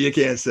 Ninja, you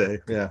can't say.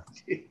 Yeah.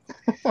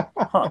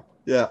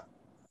 Yeah.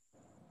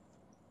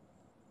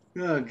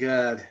 Oh,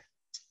 God.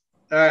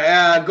 All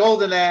right.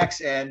 Golden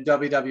Axe and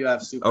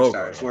WWF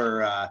Superstars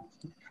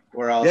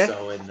were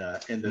also in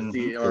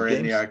the or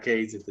in the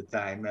arcades at the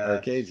time.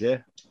 Arcades, yeah.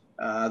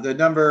 The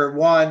number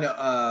one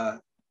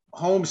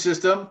home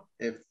system,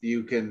 if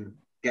you can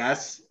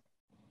guess.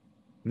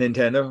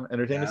 Nintendo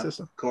Entertainment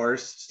System. Of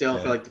course. Still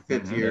for like the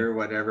fifth year or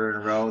whatever in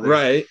a row.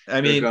 Right.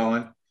 I mean,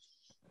 going.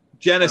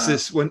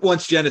 Genesis,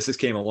 once Genesis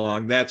came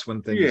along, that's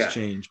when things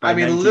changed. I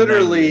mean,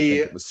 literally,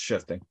 it was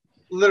shifting.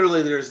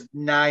 Literally, there's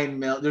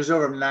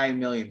over 9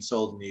 million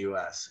sold in the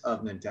U.S.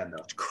 of Nintendo.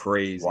 It's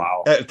crazy.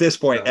 Wow. At this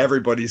point,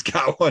 everybody's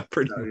got one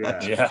pretty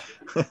much. Yeah.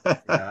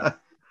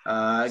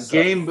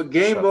 Game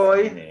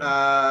Boy,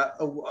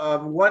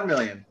 1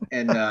 million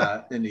in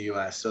the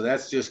U.S. So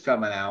that's just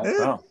coming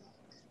out.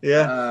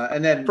 Yeah.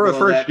 And then for a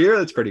first year,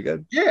 that's pretty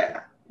good.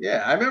 Yeah.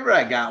 Yeah. I remember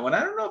I got one.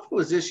 I don't know if it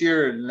was this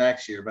year or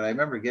next year, but I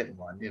remember getting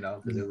one,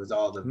 because it was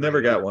all the.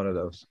 Never got one of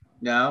those.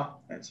 No,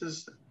 it's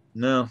just.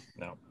 No.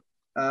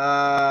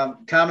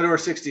 Commodore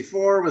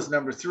 64 was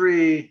number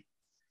 3.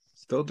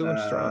 Still doing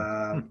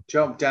strong.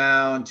 Jumped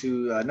down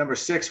to number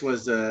 6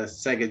 was the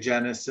Sega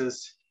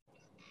Genesis.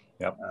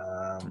 Yep.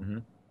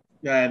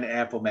 And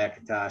Apple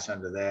Macintosh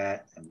under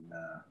that, and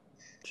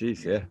two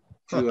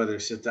other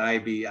systems,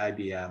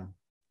 IBM.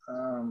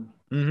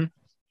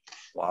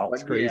 Wow,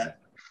 that's crazy.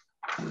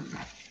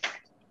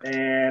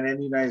 And in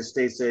the United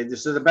States,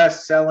 this is the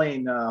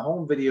best-selling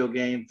home video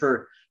game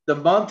for the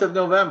month of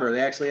November.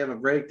 They actually have a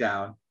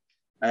breakdown.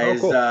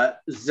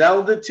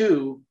 Zelda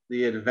 2: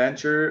 The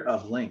Adventure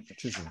of Link.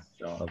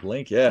 Of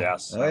Link, yeah.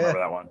 Yes, I remember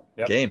that one.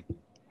 Yep. Game.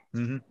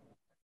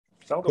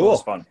 Zelda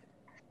was fun.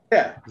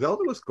 Yeah,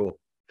 Zelda was cool.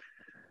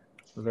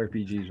 Those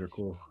RPGs were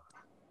cool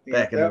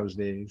back in those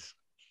days.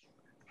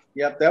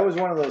 Yep, that was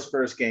one of those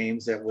first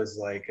games that was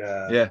like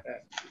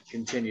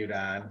continued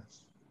on.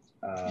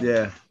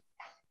 It's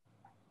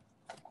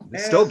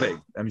still big.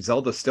 I mean,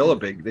 Zelda's still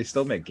they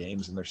still make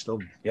games and they're still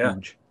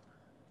huge.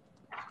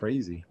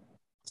 Crazy.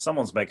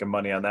 Someone's making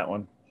money on that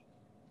one.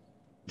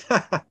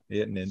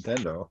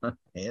 Nintendo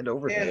and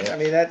over there. I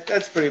mean,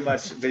 that's pretty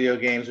much video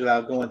games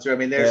without going through. I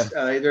mean,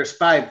 there's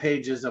 5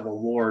 pages of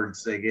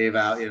awards they gave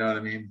out, you know what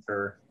I mean,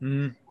 for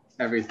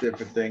every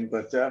different thing.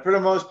 But for the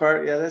most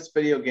part, that's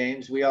video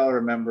games. We all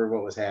remember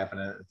what was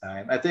happening at the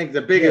time. I think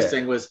the biggest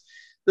thing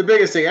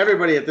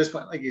everybody at this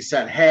point, like you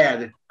said,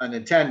 had a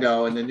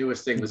Nintendo, and the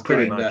newest thing was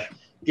getting the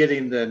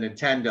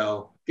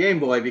Nintendo Game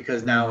Boy,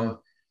 because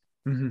now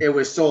it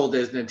was sold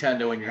as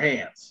Nintendo in your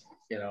hands.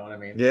 You know what I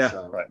mean? Yeah.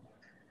 Right.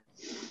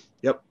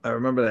 Yep, I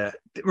remember that.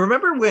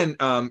 Remember when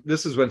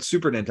this is when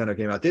Super Nintendo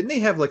came out? Didn't they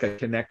have like a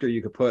connector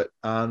you could put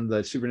on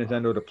the Super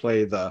Nintendo to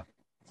play the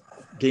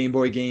Game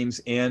Boy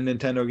games and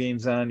Nintendo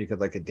games on? You could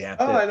like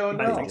adapt it. I don't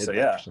know. I think so,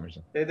 yeah.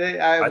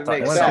 I thought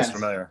that sounds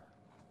familiar.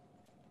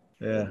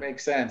 Yeah, it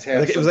makes sense.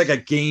 It was like a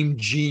Game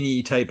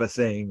Genie type of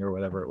thing or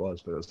whatever it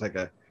was, but it was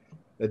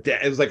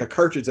like a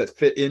cartridge that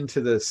fit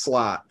into the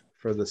slot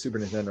for the Super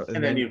Nintendo,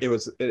 and then it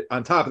was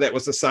on top of that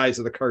was the size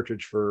of the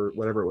cartridge for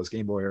whatever it was,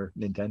 Game Boy or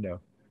Nintendo.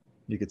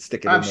 You could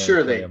stick it. I'm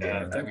sure they did.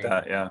 I think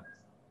that,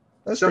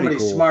 That's somebody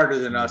cool. Smarter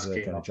than us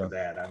came up with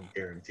that. I'm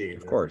guaranteed.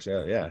 Of course,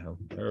 yeah.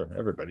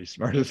 Everybody's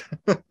smarter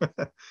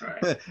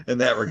in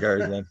that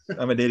regard. Then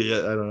I'm an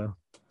idiot. I don't know,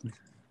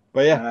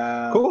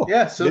 but cool.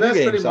 Yeah, so video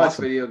that's pretty much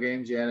video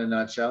games. Yeah, in a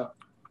nutshell.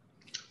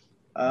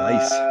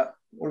 Nice.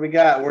 What do we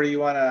got? Where do you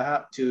want to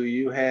hop to?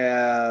 You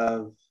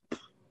have.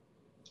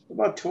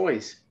 What about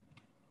toys?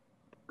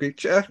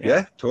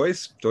 Yeah,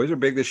 toys. Toys are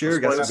big this year.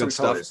 Got some good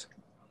stuff. Toys.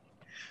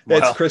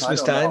 It's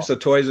Christmas time, so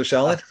toys are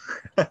selling.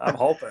 I'm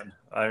hoping.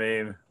 I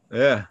mean,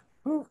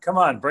 come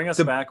on, bring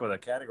us back with a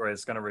category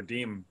that's going to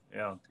redeem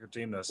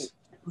this.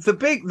 The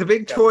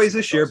big toys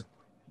this year.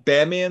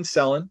 Batman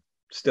selling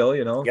still.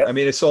 Yep. I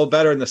mean, it sold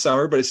better in the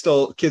summer, but it's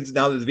still kids.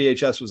 Now that the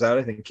VHS was out,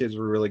 I think kids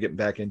were really getting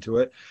back into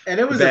it. And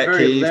it was a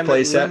very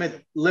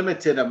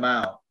limited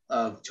amount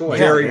of toys.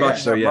 Very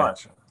much so. Yeah.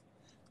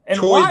 And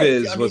Toy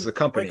Biz was the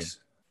company.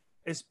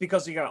 It's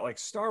because you got like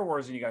Star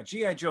Wars and you got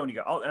G.I. Joe and you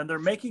got and they're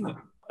making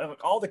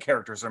all the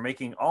characters are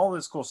making all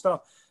this cool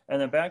stuff,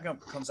 and then Batman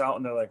comes out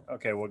and they're like,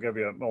 okay, we'll give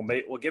you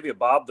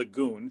Bob the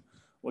Goon,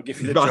 we'll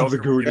give you the Joker. The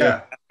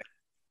Goon,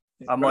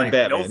 I'm like,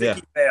 Batman, no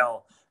Vicky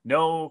Vale,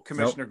 no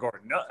Commissioner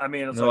Gordon, no, I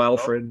mean, it's no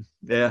Alfred,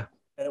 and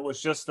it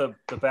was just the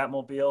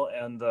Batmobile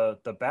and the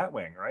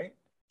Batwing, right?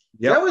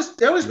 Yeah,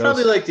 that was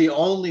probably like the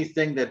only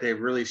thing that they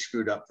really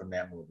screwed up from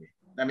that movie.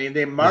 I mean,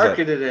 they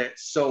marketed it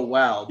so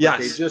well,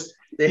 but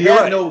they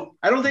had no.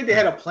 I don't think they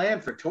had a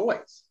plan for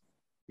toys.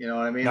 You know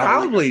what I mean?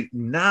 Probably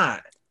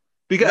not,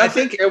 because I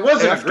think it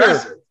wasn't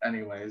aggressive,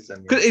 anyways. I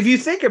mean, if you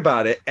think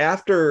about it,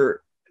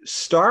 after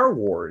Star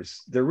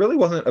Wars, there really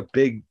wasn't a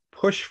big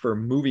push for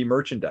movie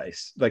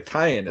merchandise like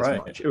tie-in as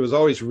much. It was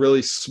always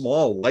really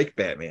small, like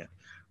Batman.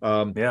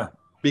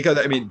 because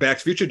I mean, Back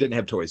to the Future didn't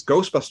have toys.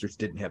 Ghostbusters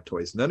didn't have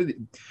toys. None of the.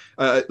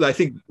 I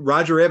think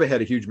Roger Rabbit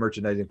had a huge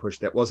merchandising push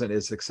that wasn't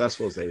as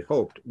successful as they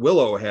hoped.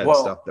 Willow had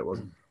stuff that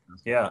wasn't.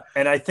 Yeah,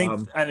 and I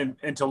think,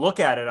 and to look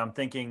at it, I'm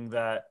thinking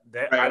that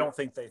I don't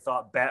think they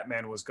thought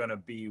Batman was going to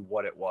be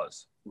what it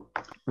was.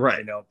 Right.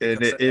 You know,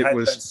 and it it had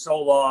was been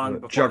so long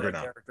before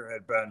Juggernaut. the character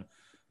had been.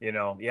 You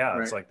know,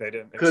 it's like they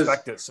didn't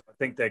expect it, so I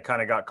think they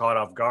kind of got caught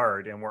off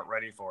guard and weren't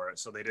ready for it,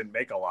 so they didn't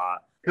make a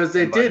lot. Because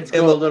they did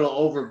go a little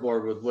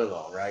overboard with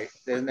Willow, right?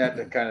 Isn't that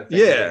the kind of thing?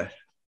 Yeah,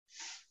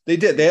 they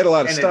did. They had a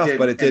lot of stuff,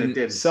 but it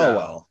didn't sell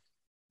well.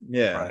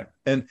 Yeah, right.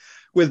 And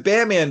with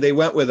Batman, they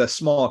went with a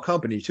small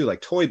company too, like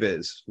Toy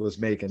Biz was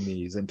making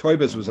these, and Toy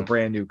Biz was a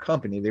brand new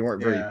company. They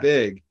weren't very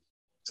big,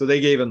 so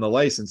they gave them the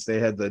license. They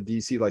had the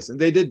DC license.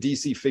 They did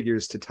DC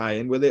figures to tie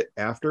in with it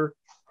after.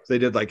 So they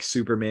did like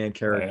Superman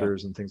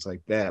characters and things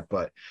like that.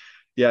 But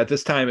yeah, at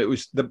this time, it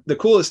was the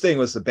coolest thing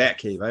was the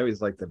Batcave. I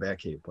always liked the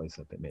Batcave place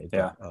that they made.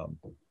 Yeah.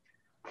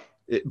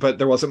 But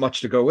there wasn't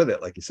much to go with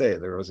it, like you say.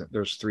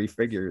 There's 3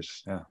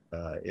 figures. Yeah.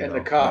 And the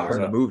car,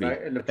 in the movie,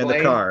 right? And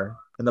the car,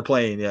 and the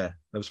plane. Yeah,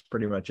 that was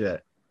pretty much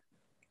it.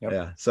 Yep.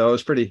 Yeah, so it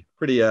was pretty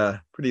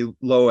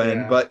low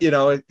end, but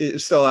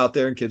it's still out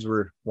there, and kids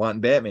were wanting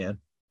Batman.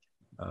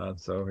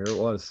 So here it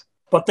was.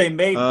 But they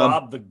made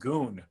Bob the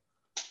Goon.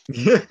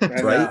 Yeah,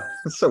 right.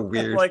 It's so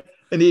weird.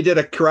 And he did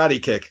a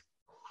karate kick.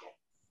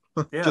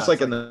 Yeah, just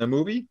like in the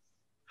movie.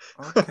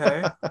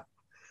 Okay.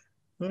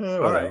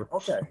 All right.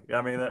 Okay.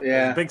 I mean, it's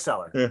a big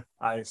seller. Yeah.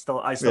 I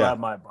still have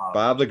my Bob.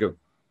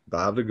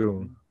 Bob the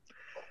Goon.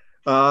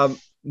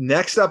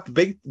 Next up,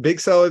 big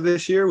seller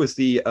this year was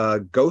the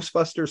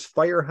Ghostbusters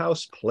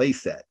Firehouse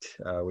playset,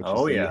 which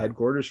is the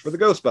headquarters for the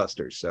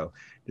Ghostbusters. So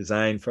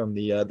designed from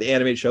the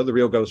animated show, The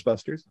Real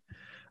Ghostbusters.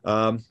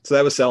 So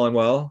that was selling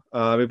well.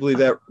 I believe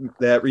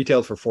that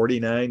retailed for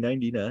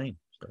 $49.99.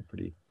 So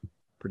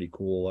pretty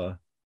cool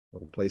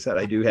little playset.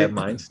 I do have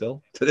mine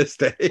still to this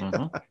day.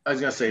 I was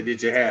gonna say,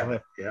 did you have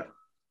it?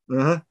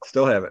 Yeah.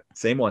 Still have it.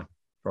 Same one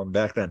from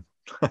back then.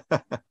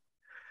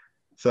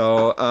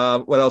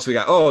 So what else we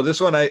got? Oh, this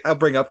one I'll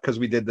bring up because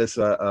we did this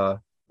a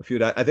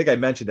few. I think I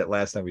mentioned it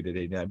last time we did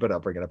 89, but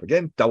I'll bring it up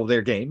again. Double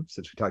Dare game,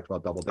 since we talked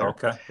about Double Dare.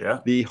 Okay. Yeah.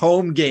 The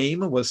home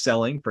game was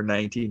selling for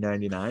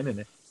 $19.99, and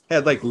it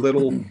had like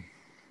little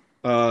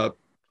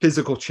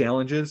physical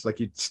challenges, like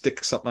you'd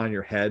stick something on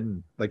your head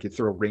and like you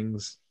throw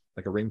rings,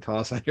 like a ring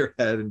toss on your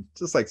head, and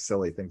just like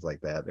silly things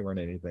like that. They weren't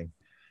anything.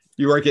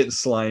 You weren't getting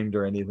slimed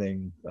or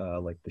anything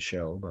like the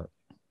show, but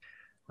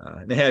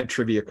and they had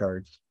trivia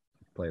cards.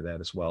 Play that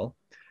as well.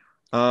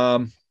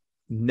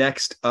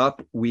 Next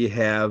up, we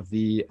have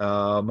the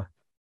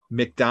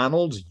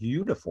McDonald's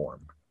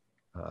uniform.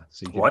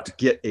 So you could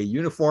get a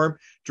uniform,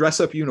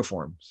 dress-up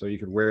uniform. So you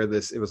could wear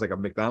this. It was like a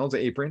McDonald's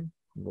apron,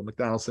 a little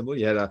McDonald's symbol.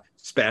 You had a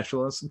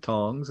spatula, some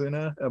tongs, and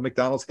a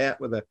McDonald's hat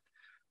with a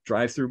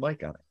drive-through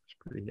mic on it. It's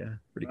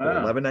pretty cool.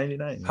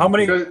 $11.99.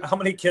 How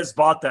many kids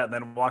bought that and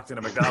then walked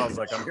into McDonald's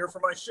like, I'm here for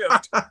my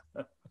shift?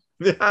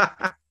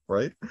 Yeah,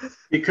 right.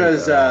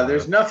 Because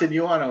there's nothing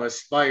you want to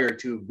aspire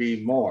to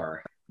be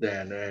more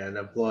than an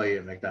employee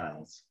at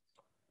McDonald's.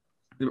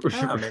 Yeah,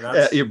 I mean,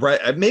 you're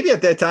right. Maybe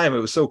at that time it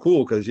was so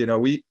cool because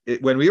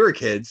when we were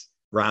kids,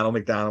 Ronald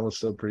McDonald was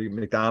still pretty.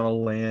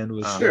 McDonald Land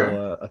was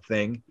still a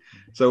thing.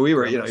 So we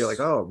were, you're like,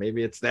 oh,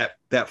 maybe it's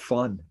that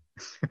fun.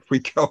 If we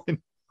go and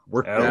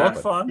work. It'll look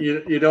fun.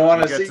 You don't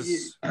want to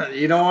see.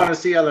 You don't want to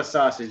see how the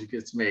sausage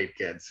gets made,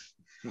 kids.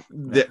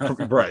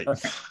 Right.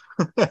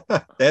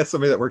 That's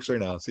somebody that works right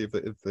now. See if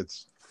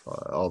it's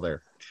all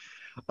there.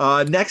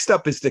 Next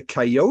up is the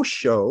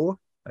Kyosho.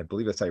 I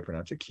believe that's how you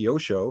pronounce it.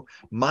 Kyosho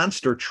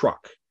monster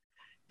truck.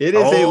 It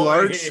is a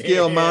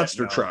large-scale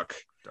monster truck.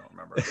 Don't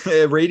remember.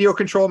 A radio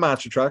control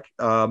monster truck.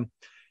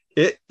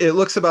 It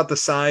looks about the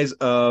size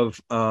of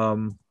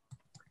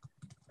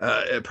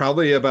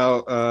probably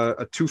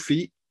about 2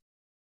 feet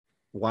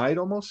wide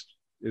almost.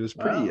 It was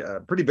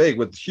pretty big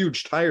with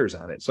huge tires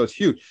on it. So it's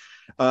huge.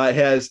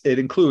 It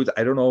includes,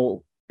 I don't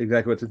know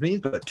exactly what this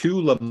means, but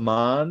 2 Le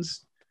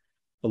Mans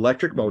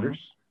electric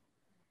motors.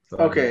 So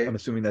I'm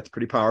assuming that's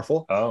pretty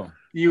powerful. Are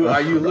you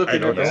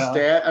looking at the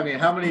stat? I mean,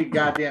 how many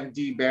goddamn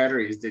D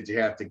batteries did you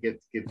have to get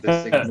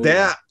this thing moving?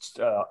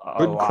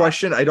 Good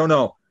question. I don't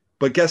know,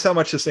 but guess how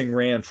much this thing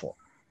ran for?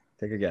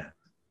 Take a guess.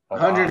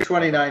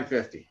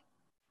 $129.50.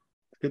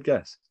 Good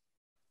guess.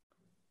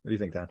 What do you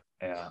think, Don?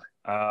 Yeah,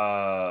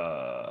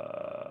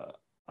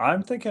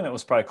 I'm thinking it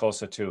was probably close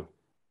to 2.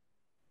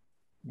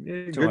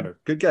 Yeah,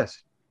 good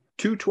guess.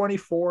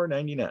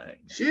 $224.99.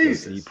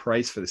 Jesus, the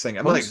price for this thing.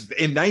 I'm like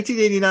in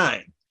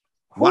 1989.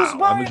 Wow,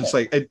 I'm just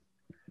like,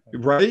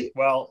 right?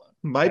 Well,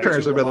 my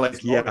parents would have been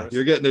like, "Yeah,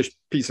 you're getting this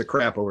piece of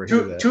crap over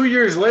here." 2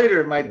 years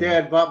later, my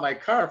dad bought my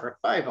car for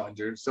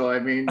 $500. So I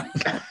mean,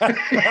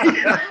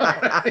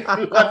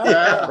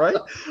 right?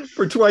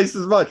 For twice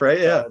as much, right?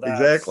 Yeah,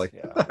 exactly.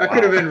 Yeah. I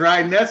could have been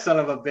riding that son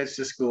of a bitch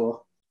to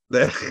school.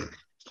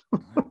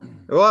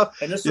 Well,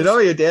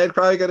 your dad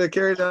probably got to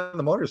carry it on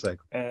the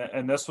motorcycle.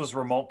 And this was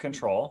remote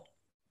control,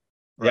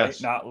 right?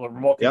 Yes. Not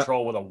remote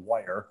control with a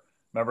wire.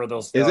 Remember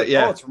those? Is it? Like,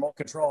 Yeah. oh, it's remote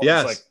control.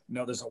 Yes. It's like,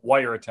 no, there's a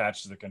wire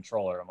attached to the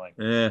controller. I'm like,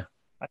 Yeah.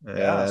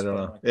 I don't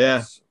know. like,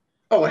 yeah.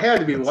 Oh, it had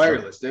to be That's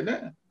wireless, didn't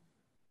it?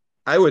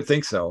 I would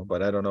think so,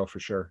 but I don't know for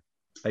sure.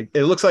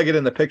 It looks like it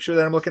in the picture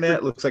that I'm looking at.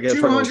 It looks like it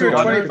has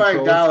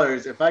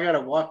 $225. If I got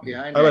to walk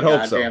behind I would that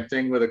hope so. goddamn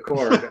thing with a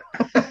cord.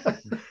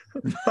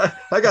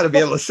 I got to be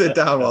able to sit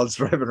down while it's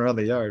driving around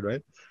the yard,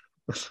 right?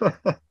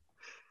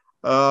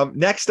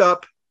 Next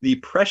up, the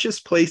Precious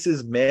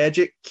Places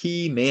Magic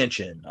Key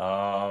Mansion.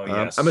 Oh,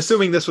 yes. I'm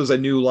assuming this was a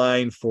new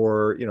line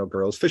for,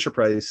 girls. Fisher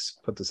Price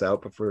put this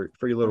out, but for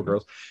you little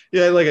girls,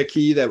 like a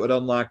key that would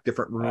unlock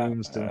different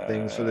rooms and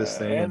things for this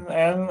thing,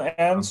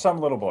 and some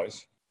little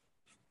boys.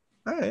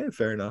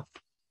 Fair enough.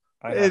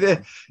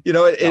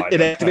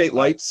 It activate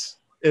lights.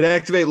 It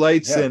activate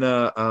lights and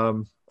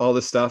all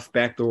the stuff,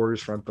 back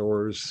doors, front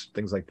doors,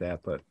 things like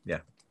that. But yeah,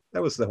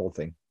 that was the whole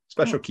thing.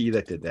 Special key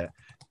that did that.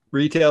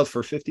 Retailed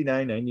for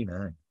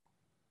 $59.99.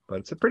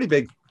 But it's a pretty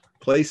big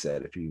play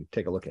set if you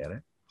take a look at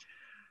it.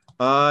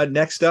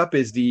 Next up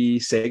is the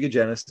Sega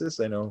Genesis.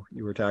 I know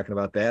you were talking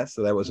about that.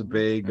 So that was a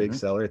big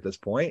seller at this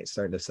point. It's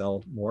starting to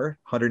sell more.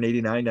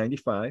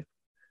 $189.95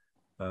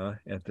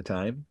 at the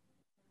time.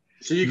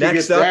 So you could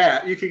get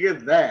that. You could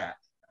get that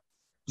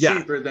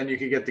cheaper than you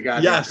could get the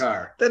goddamn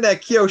car. Then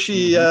that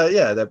Kyoshi,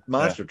 that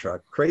monster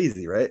truck.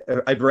 Crazy, right?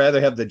 I'd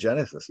rather have the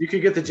Genesis. You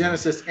could get the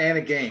Genesis and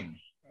a game.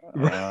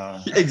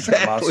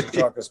 Exactly. Monster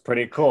truck is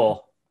pretty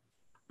cool.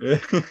 Two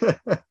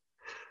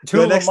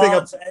the next thing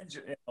up,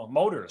 engine,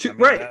 motors.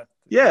 Right.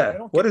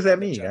 What does that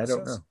mean? I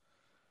don't know.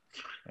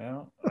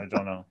 Yeah, I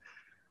don't know.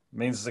 It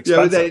means it's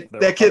expensive.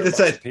 That kid that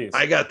said,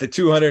 I got the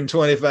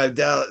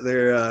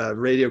 $225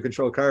 radio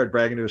control card,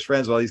 bragging to his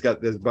friends while his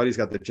buddy's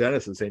got the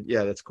Genesis, saying,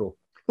 yeah, that's cool.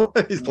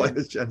 He's playing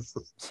his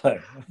Genesis.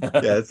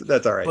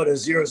 That's all right. But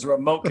is yours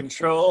remote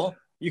control?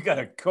 You got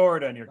a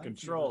cord on your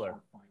controller.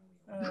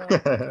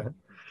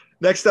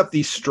 Next up,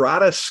 the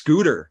Strata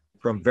scooter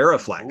from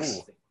Veriflex.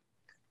 Ooh.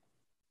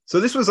 So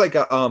this was like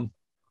a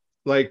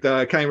like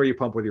the kind where you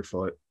pump with your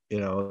foot,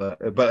 but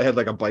it had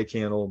like a bike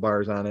handle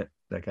bars on it,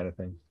 that kind of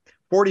thing.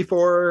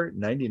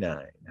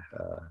 $44.99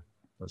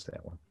 was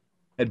that one.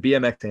 Had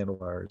BMX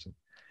handlebars and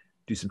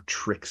do some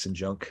tricks and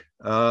junk.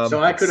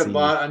 So I could have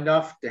bought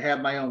enough to have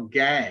my own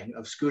gang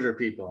of scooter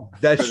people.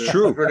 That's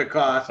true. For the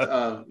cost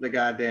of the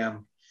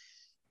goddamn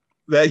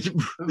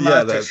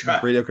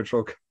that radio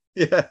control.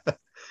 Yeah.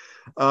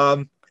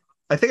 I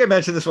think I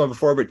mentioned this one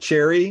before, but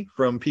Cherry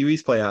from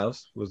Pee-wee's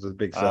Playhouse was the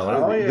big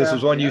seller. This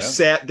was one you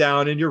sat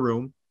down in your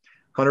room,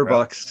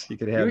 $100. You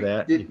could have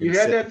that. You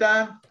had that,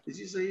 Don? Did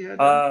you say you had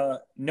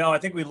that? No, I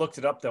think we looked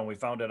it up though. And we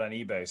found it on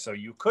eBay, so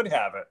you could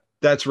have it.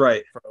 That's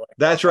right.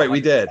 That's right. We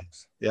did.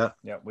 Yeah.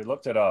 Yeah, we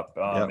looked it up.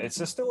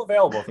 It's still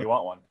available if you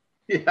want one.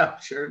 Yeah,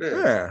 sure it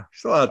is. Yeah,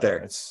 still out there.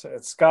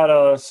 It's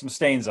got some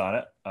stains on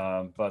it,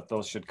 but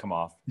those should come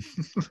off.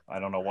 I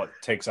don't know what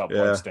takes out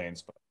blood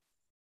stains, but.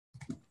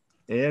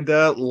 And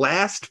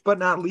last but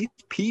not least,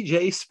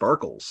 PJ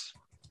Sparkles.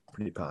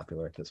 Pretty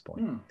popular at this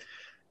point.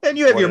 And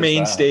you have your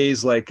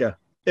mainstays like it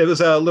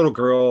was a little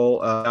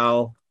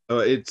girl.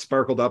 It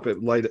sparkled up.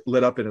 It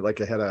lit up, and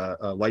it had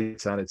a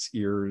lights on its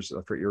ears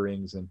for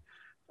earrings, and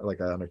like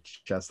on a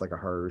chest like a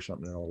heart or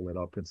something. All lit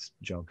up. It's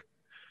junk.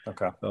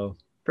 Okay. So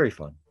very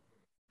fun.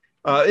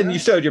 And you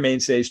still have your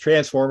mainstays.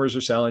 Transformers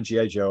are selling,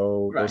 G.I.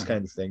 Joe, those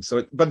kinds of things.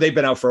 So, but they've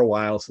been out for a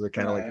while, so they're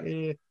kind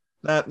of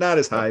not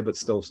as high, but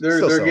still.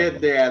 They're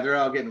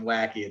all getting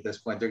wacky at this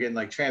point. They're getting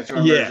like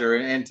Transformers are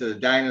into the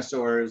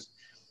dinosaurs,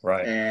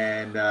 right?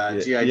 And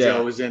G.I.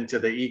 Joe is into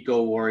the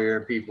Eco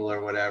Warrior people or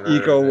whatever.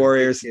 Eco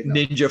Warriors,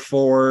 Ninja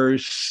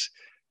Force,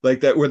 like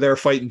that, where they're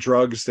fighting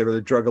drugs. They were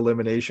the drug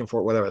elimination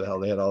for whatever the hell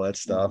they had all that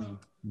stuff.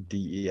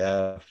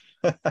 DEF.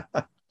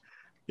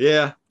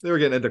 Yeah, they were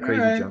getting into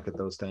crazy junk at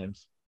those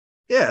times.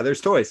 Yeah,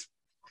 there's toys.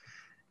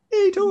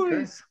 Hey, toys.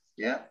 Okay.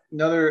 Yeah,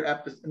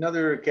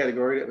 another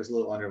category that was a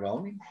little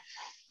underwhelming.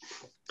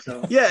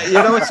 So yeah,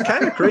 it's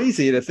kind of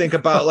crazy to think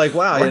about. Like,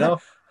 wow,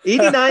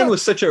 89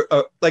 was such a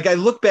like. I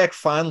look back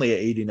fondly at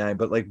 89,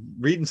 but like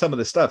reading some of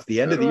the stuff, the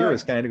end of the year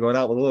was kind of going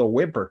out with a little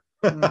whimper.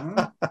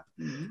 But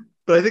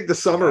I think the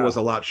summer was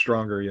a lot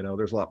stronger.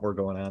 There's a lot more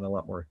going on, a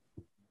lot more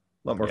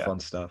fun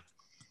stuff.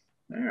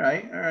 All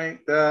right.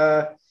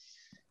 What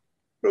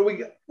do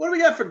we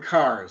got for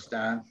cars,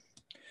 Don?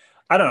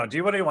 I don't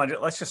know. What do you want to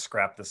do? Let's just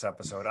scrap this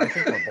episode. I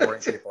think we're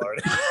boring people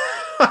already.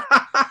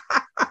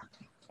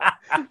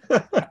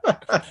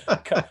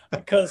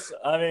 Because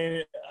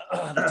the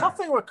tough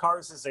thing with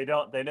cars is they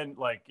didn't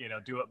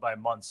do it by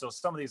months. So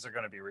some of these are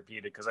going to be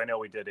repeated because I know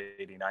we did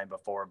 89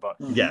 before, but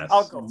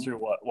I'll go through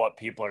what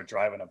people are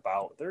driving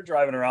about. They're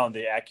driving around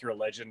the Acura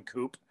Legend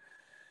Coupe.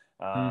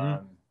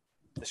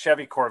 The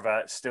Chevy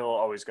Corvette still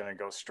always going to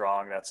go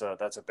strong. That's a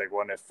big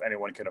one if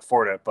anyone can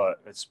afford it, but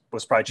it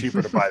was probably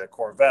cheaper to buy the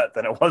Corvette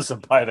than it was to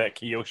buy that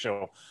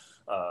Kyosho,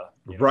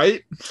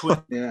 right?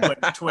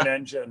 Twin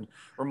engine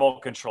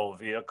remote control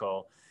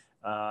vehicle.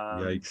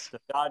 Yikes. The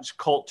Dodge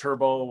Colt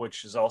Turbo,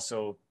 which is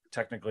also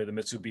technically the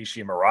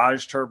Mitsubishi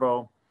Mirage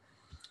Turbo.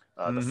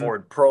 The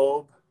Ford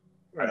Probe.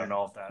 I don't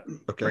know if that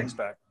brings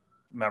back.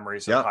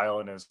 memories of Kyle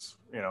and his,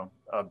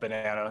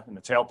 banana in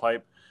the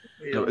tailpipe.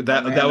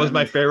 That was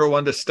my favorite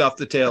one, to stuff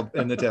the tail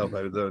in the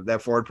tailpipe,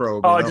 that Ford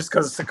probe. Oh, just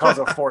because it's called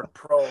a Ford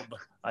probe.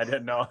 I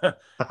didn't know.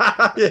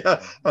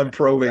 Yeah, I'm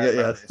probing it.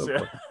 Yes.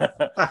 The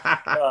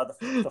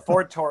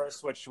Ford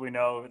Taurus, which we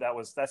know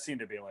that seemed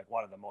to be like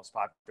one of the most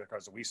popular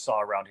cars that we saw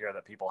around here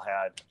that people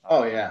had.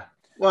 Oh yeah.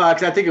 Well, I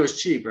think it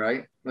was cheap,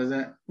 right?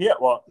 Wasn't it? Yeah.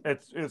 Well,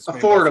 it's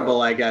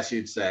affordable, I guess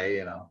you'd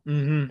say.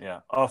 Mm-hmm.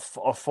 Yeah.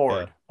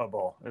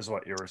 Affordable is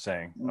what you were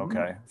saying. Mm-hmm.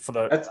 Okay.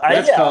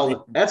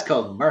 That's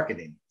called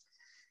marketing.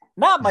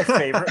 Not my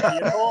favorite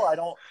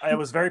vehicle. It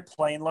was very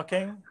plain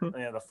looking.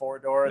 The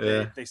four-door.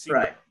 Yeah. They seemed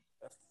right.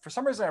 For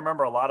some reason, I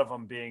remember a lot of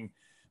them being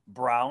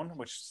brown,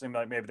 which seemed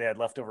like maybe they had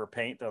leftover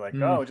paint. They're like,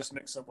 oh, just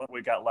mix up what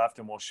we got left,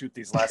 and we'll shoot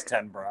these last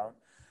 10 brown,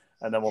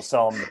 and then we'll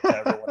sell them to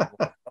everyone.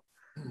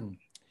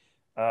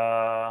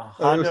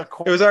 Honda.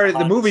 It was already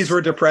the movies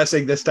were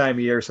depressing this time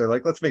of year, so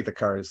like let's make the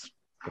cars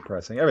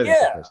depressing. Everything's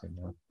depressing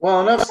now.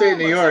 Well, in upstate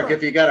New York,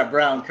 if you got a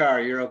brown car,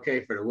 you're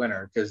okay for the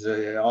winter because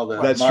all the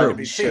mud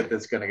and shit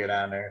that's going to get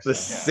on there. The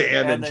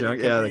sand and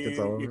junk. Yeah,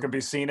 you can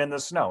be seen in the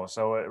snow,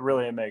 so it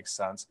really makes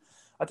sense.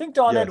 I think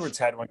Don Edwards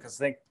had one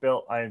because I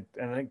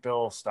think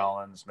Bill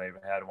Stallings maybe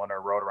had one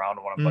or rode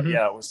around one. But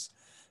yeah, it was.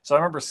 So I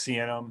remember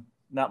seeing them.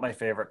 Not my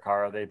favorite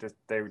car. They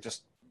were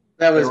just.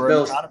 That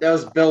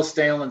was Bill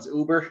Stallings'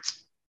 Uber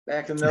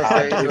back in those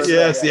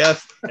days.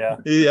 Yes. Yeah.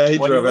 He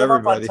when drove you live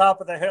everybody. Up on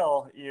top of the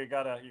hill, you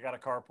gotta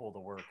carpool to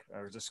work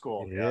or to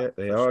school. Yeah,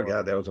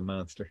 God, that was a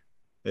monster.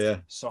 Yeah.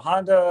 So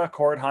Honda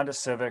Accord, Honda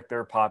Civic,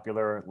 they're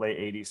popular late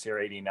 80s here,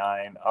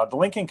 89. The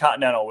Lincoln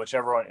Continental, which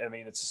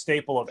it's a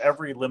staple of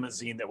every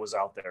limousine that was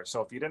out there.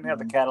 So if you didn't have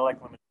the Cadillac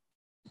limousine,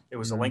 it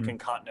was a Lincoln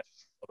Continental.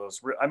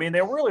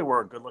 They really were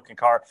a good looking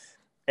car,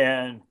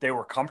 and they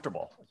were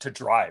comfortable to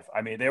drive.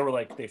 They were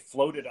like, they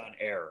floated on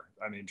air.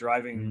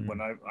 Driving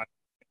when I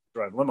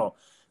drive limo,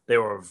 they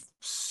were a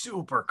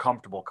super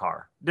comfortable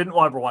car. Didn't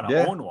ever want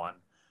to own one.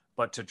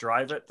 But to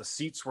drive it, the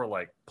seats were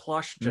like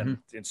plushed and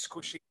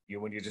squishy.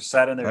 When you just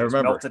sat in there, you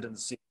just melted in the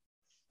seat.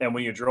 And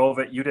when you drove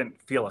it, you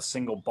didn't feel a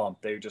single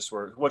bump. They just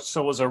were,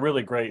 so it was a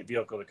really great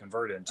vehicle to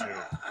convert into.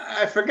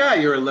 I forgot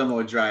you were a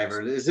limo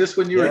driver. Is this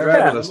when you were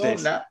driving a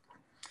limo?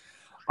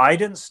 I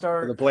didn't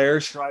start the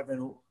Blairs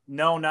driving.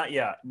 No, not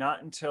yet.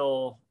 Not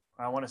until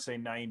I want to say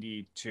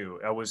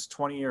 92. I was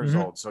 20 years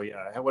old. So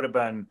yeah, it would have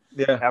been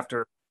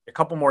after a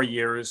couple more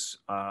years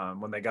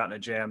when they got in a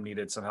jam,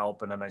 needed some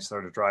help, and then I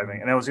started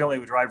driving. And I was the only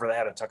driver that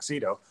had a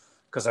tuxedo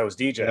because I was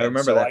DJing. I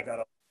remember that. I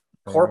got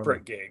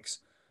corporate gigs.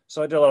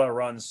 So I did a lot of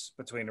runs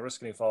between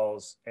Oriskany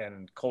Falls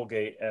and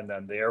Colgate and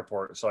then the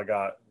airport. So I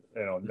got,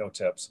 no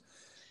tips.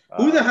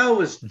 Who the hell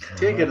was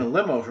taking a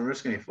limo from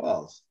Oriskany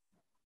Falls?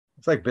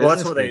 It's like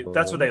that's where they lived.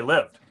 That's where they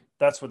lived.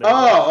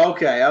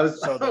 Okay.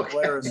 The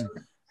Blairs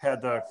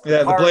had the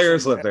the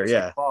Blairs lived there.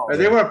 Yeah.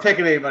 They weren't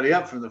picking anybody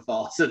up from the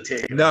falls and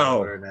taking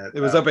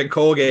it was up in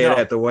Colgate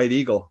at the White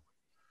Eagle.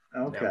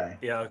 Okay.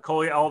 Yeah,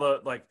 Colgate, all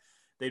the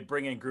they'd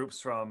bring in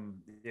groups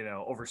from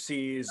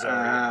overseas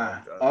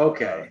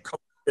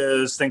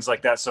coaches, things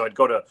like that. So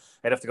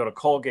I'd have to go to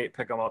Colgate,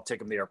 pick them up, take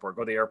them to the airport,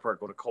 go to the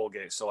airport, go to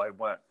Colgate. So I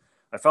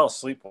fell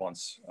asleep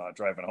once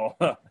driving home.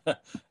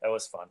 That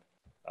was fun.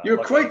 You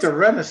were quite the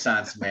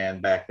Renaissance man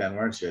back then,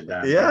 weren't you?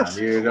 Yes.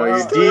 You're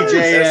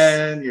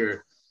DJing,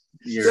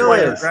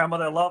 your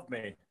grandmother loved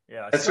me.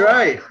 Yeah. That's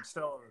right. I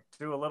still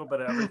do a little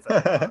bit of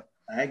everything.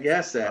 I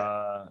guess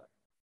that.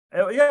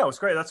 It was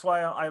great. That's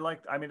why I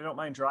don't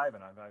mind driving.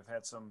 I've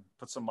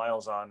put some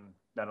miles on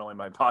not only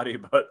my body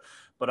but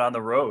on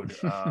the road.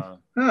 So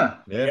I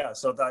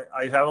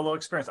have a little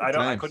experience.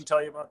 I couldn't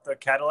tell you about the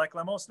Cadillac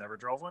limos. Never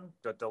drove one.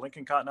 The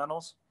Lincoln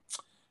Continentals.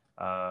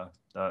 A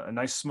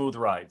nice smooth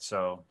ride.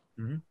 So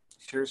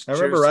cheers. I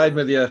remember riding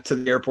with you to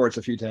the airports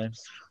a few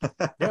times.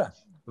 Yeah.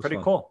 Pretty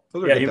fun. Cool.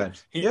 Those were good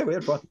times. We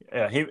had fun.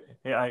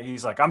 Yeah,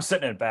 he's like, I'm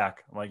sitting in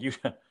back. I'm like, you,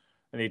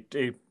 and he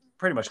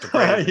pretty much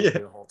degraded me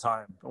the whole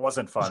time. It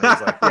wasn't fun. He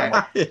was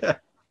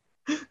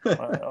like,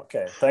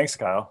 okay, thanks,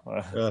 Kyle.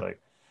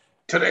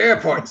 To the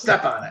airport,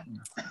 step on it.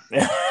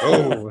 Yeah.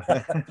 Oh.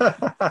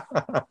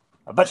 I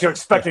bet you're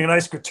expecting a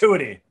nice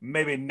gratuity.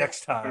 Maybe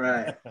next time.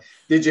 Right.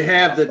 Did you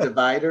have the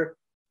divider?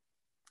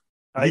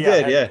 He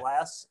did, yeah.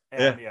 Glass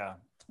and,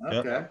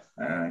 Okay.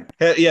 All right.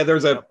 Yeah,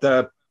 there's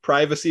the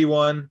privacy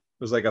one.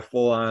 It was like a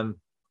full-on,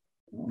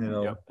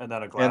 and then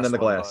a glass. And then the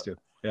glass too.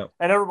 Yeah.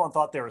 And everyone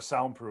thought they were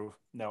soundproof.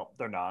 No,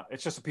 they're not.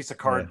 It's just a piece of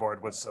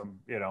cardboard with some,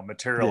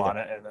 material on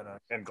it, and then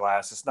and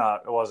glass.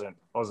 It wasn't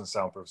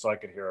soundproof, so I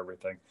could hear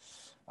everything.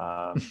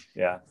 A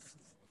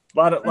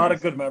lot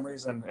of good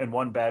memories and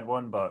one bad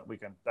one, but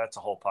that's a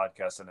whole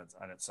podcast in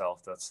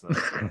itself. That's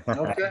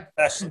the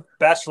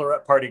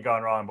bachelorette party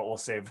gone wrong, but we'll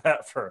save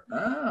that for.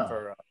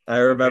 I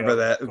remember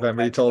that.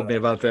 Remember you told me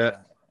about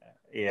that.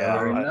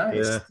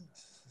 Yeah.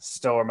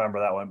 Still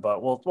remember that one,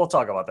 but we'll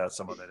talk about that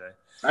some other day.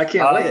 I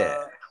can't wait.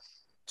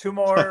 Two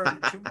more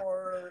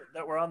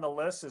that were on the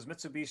list is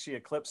Mitsubishi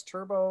Eclipse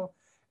Turbo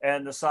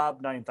and the Saab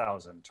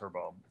 9000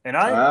 Turbo. And a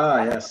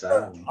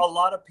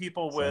lot of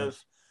people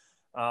with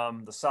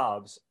the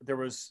Saabs. There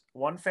was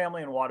one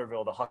family in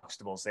Waterville, the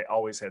Huxtables. They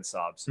always had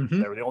Saabs.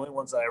 Mhm. They were the only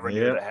ones I ever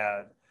knew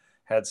that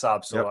had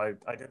Saabs. So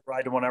I did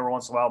ride one every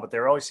once in a while, but they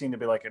always seemed to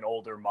be like an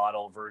older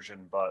model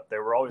version. But they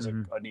were always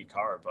a neat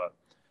car,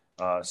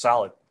 but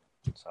solid.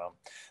 So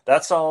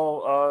that's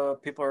all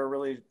people are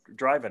really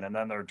driving, and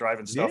then they're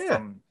driving stuff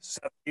from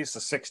 70s to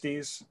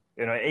 60s.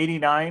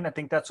 89. I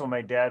think that's when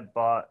my dad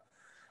bought.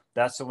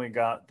 That's when we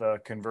got the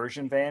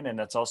conversion van, and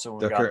that's also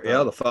when we got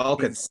the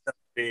Falcon.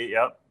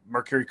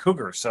 Mercury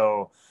Cougar.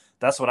 So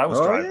that's what I was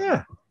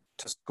driving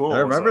to school. I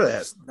remember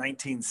that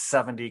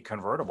 1970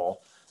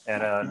 convertible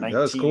and a that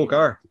was a cool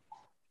car.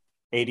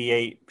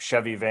 88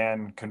 Chevy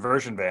van,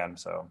 conversion van.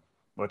 So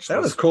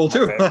that was cool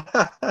too.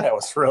 That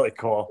was really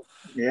cool.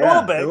 Yeah, a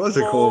little bit. It was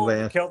a cool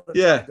van.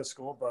 To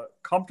school, but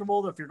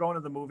comfortable if you're going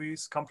to the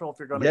movies. Comfortable if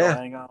you're going to go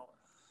hang out.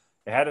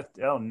 It had a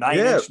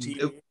 9-inch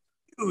TV,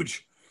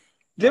 huge.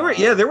 There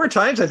were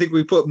times I think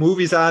we put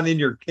movies on in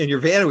your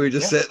van. And we would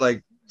just sit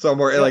like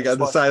somewhere like on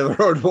the side of the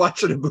road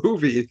watching a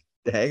movie,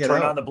 hanging out.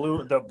 Turn on the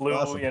blue,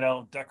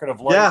 awesome. Decorative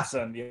lights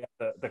and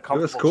the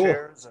comfortable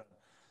chairs and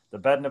the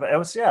bed. And it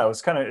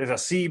was kind of a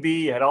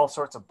CB. It had all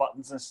sorts of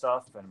buttons and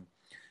stuff, and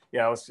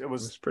it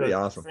was pretty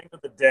awesome. Thing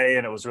of the day,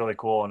 and it was really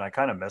cool. And I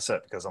kind of miss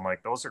it because I'm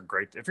like, those are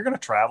great. If you're going to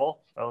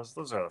travel,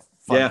 those are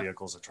fun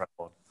vehicles to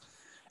travel.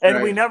 And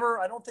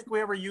I don't think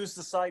we ever used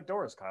the side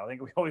doors, Kyle. I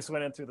think we always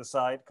went in through the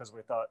side because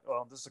we thought,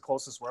 well, this is the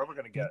closest we're ever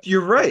going to get.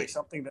 You're right.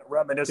 Something that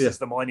reminisces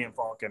the Millennium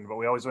Falcon, but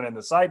we always went in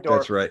the side door.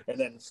 That's right. And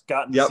then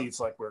got in the seats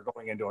like we were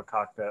going into a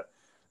cockpit.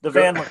 The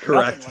van looked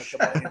nothing like the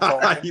Millennium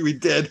Falcon. We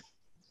did.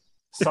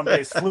 Some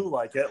days flew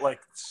like it, like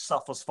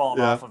stuff was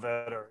falling off of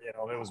it, or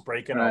it was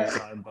breaking all the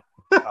time. But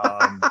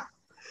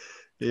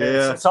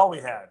it's all we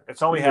had.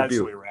 It's all we had,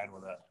 so we ran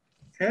with it.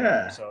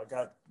 Yeah. So it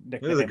got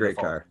nicknamed. It was a great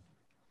car.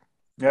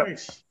 Yep.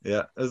 Nice.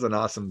 Yeah, it was an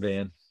awesome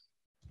van.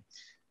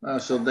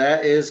 So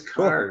that is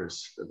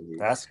Cars for the week.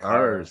 That's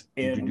Cars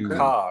in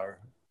car.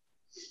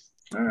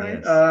 All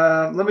right.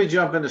 Let me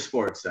jump into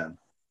sports then.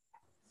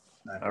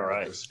 All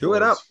right. Do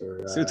it up. See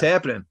what's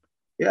happening.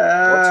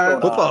 Yeah.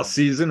 Football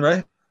season,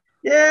 right?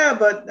 Yeah,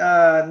 but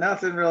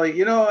nothing really.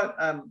 You know what?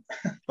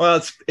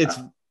 Well,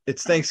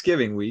 it's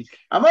Thanksgiving week.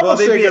 I'm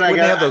almost thinking I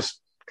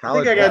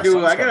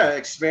gotta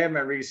expand my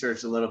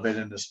research a little bit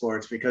into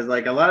sports because,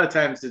 like, a lot of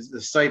times it's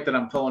the site that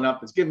I'm pulling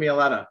up. It's giving me a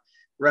lot of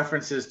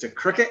references to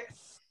cricket,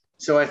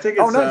 so I think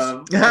it's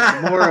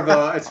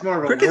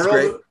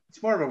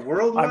more of a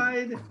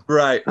worldwide.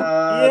 Right. But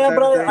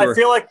I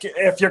feel like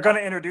if you're going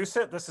to introduce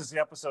it, this is the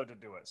episode to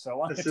do it. So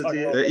why don't you talk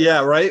about it? Yeah,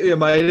 right. You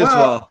might as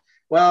well.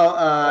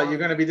 Well, you're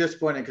going to be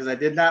disappointed because I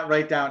did not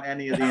write down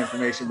any of the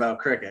information about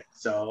cricket.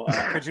 So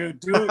could you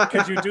do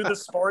the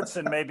sports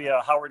in maybe a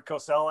Howard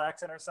Cosell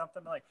accent or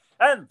something like?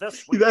 And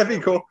this week, that'd be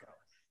cool.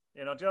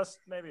 Just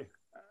maybe.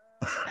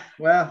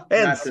 Well,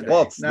 not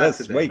today. Not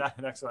today.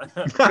 Next one.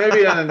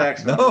 Maybe on the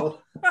next one.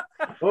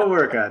 We'll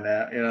work on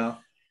that.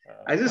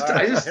 I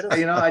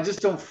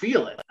just don't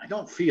feel it. I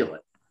don't feel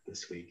it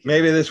this week.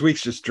 Maybe this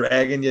week's just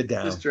dragging you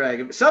down. Just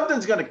dragging.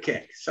 Something's gonna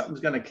kick. Something's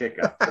gonna kick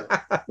up. So.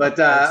 But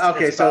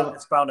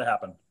it's bound to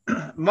happen.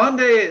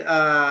 Monday,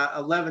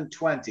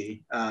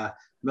 11:20.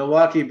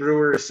 Milwaukee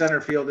Brewers center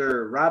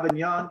fielder Robin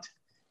Yount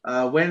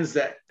wins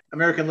the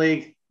American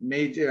League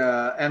major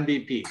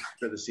MVP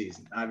for the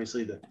season.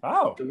 Obviously, the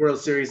World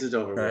Series is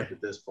over with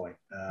at this point.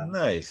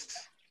 Nice.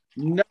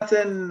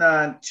 Nothing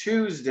on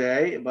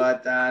Tuesday,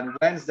 but on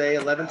Wednesday,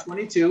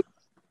 11:22.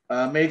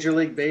 Major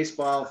League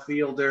Baseball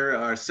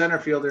center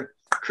fielder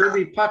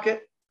Kirby Puckett,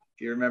 if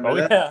you remember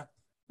that. Yeah.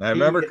 I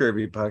remember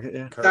Kirby Puckett.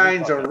 Yeah.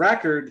 Signs a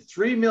record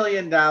 $3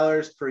 million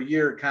per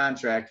year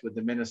contract with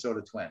the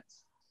Minnesota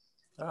Twins.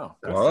 Oh,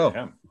 good for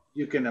him.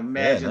 You can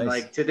imagine,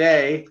 like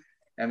today,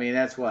 I mean,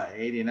 that's what,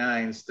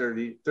 89 is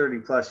 30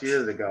 plus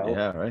years ago.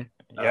 Yeah,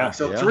 right.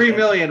 So $3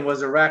 million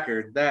was a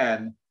record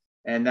then,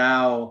 and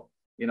now,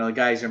 the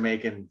guys are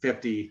making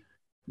 $50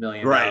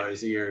 million a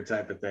year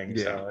type of thing.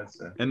 Yeah.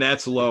 So and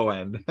that's low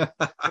end.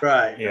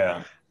 Right.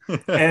 Yeah.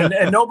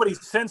 and nobody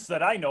since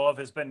that I know of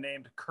has been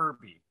named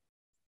Kirby.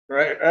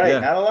 Right. Yeah.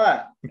 Not a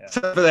lot. Yeah.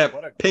 Except for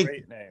that pink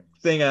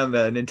thing on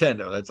the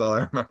Nintendo. That's all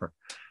I remember.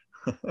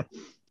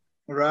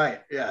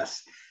 Right.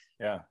 Yes.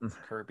 Yeah.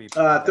 Kirby.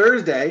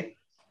 Thursday,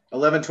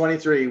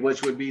 11:23,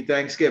 which would be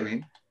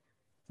Thanksgiving.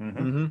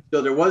 Mm-hmm.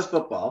 So there was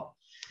football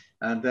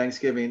on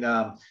Thanksgiving.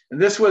 And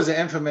this was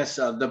infamous,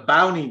 the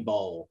Bounty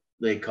Bowl,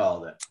 they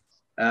called it.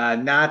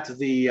 Not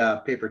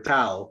the paper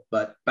towel,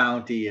 but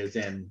bounty is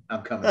in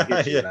I'm coming to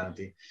get you,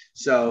 bounty.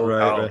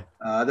 So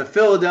the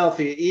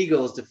Philadelphia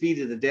Eagles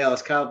defeated the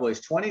Dallas Cowboys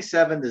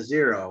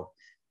 27-0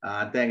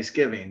 on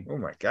Thanksgiving. Oh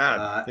my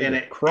God! In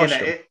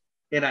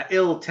an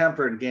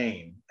ill-tempered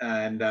game.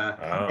 And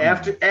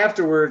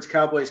afterwards,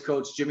 Cowboys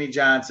coach Jimmy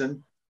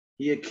Johnson,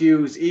 he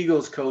accused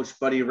Eagles coach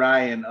Buddy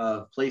Ryan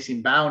of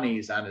placing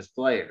bounties on his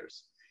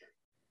players.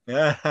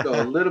 Yeah.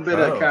 So a little bit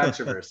of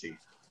controversy.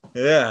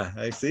 Yeah,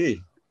 I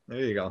see. There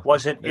you go.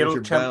 Was it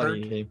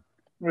ill-tempered?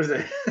 Was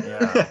it?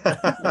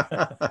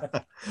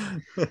 Yeah.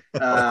 Of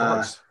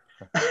course.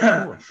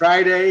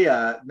 Friday,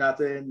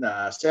 nothing.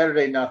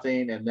 Saturday,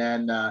 nothing. And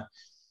then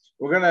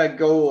we're going to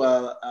go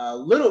a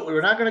little,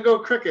 we're not going to go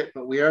cricket,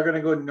 but we are going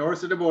to go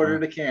north of the border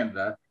to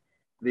Canada.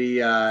 The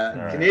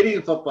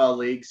Canadian Football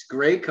League's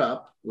Grey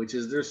Cup, which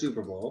is their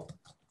Super Bowl.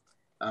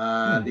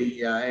 In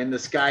the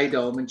Sky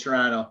Dome in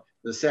Toronto,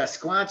 the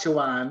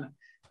Saskatchewan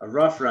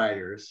Rough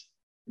Riders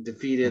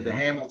defeated the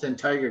Hamilton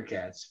Tiger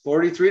Cats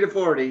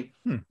 43-40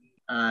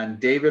 on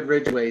David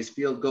Ridgway's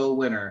field goal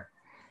winner,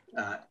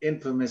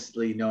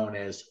 infamously known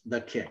as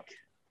the kick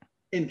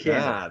in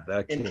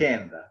Canada. In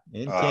Canada.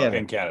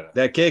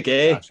 That kick,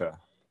 eh? Gotcha.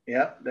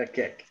 Yep, the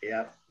kick.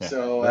 Yep. Yeah.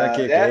 So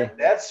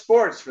that's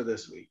sports for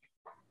this week.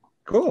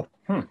 Cool.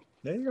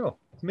 There you go.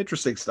 Some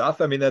interesting stuff.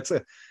 I mean,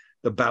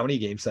 the bounty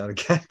game sounded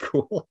kind of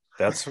cool.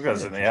 That's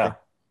because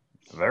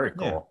very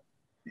cool.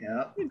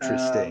 Yeah.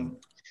 Interesting.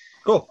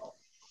 Cool.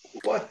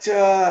 What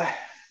do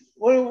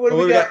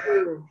we got?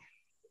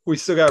 We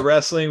still got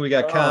wrestling. We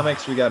got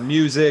comics. We got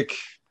music.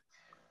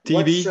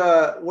 TV.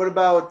 What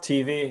about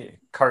TV,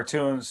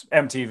 cartoons,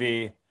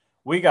 MTV?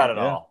 We got it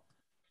all.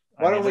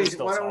 Why don't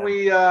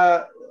we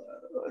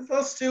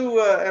let's do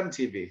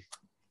MTV.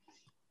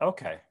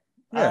 Okay.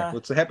 Yeah.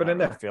 What's happening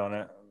there? Feeling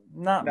it.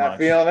 Not Not much.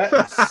 feeling it.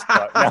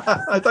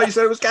 I thought you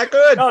said it was kind of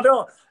good.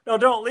 No,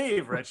 don't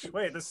leave, Rich.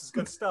 Wait, this is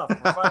good stuff.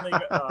 We're finally.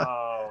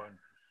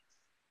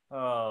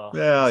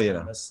 Well,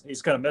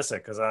 he's gonna miss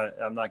it because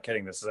I'm not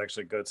kidding. This is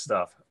actually good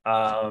stuff.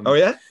 Oh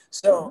yeah.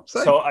 So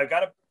I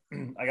got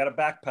to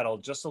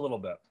backpedal just a little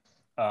bit.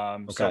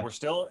 So we're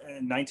still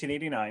in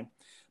 1989,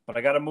 but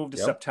I got to move to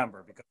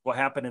September because what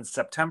happened in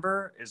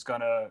September is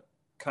gonna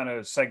kind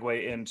of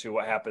segue into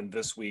what happened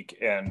this week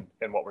and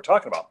what we're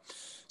talking about.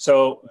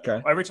 So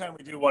every time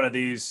we do one of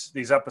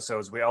these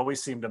episodes, we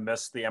always seem to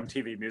miss the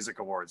MTV Music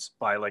Awards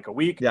by like a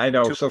week. Yeah, I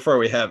know. So far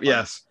we have,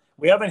 yes.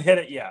 We haven't hit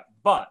it yet,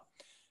 but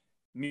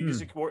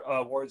Music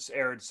Awards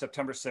aired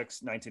September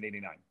 6,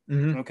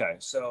 1989. Okay,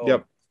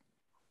 so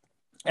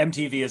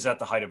MTV is at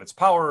the height of its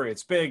power.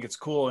 It's big, it's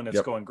cool, and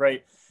it's going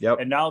great.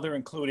 And now they're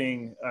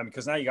including,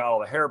 because now you got all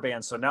the hair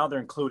bands, so now they're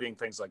including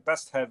things like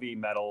best heavy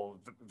metal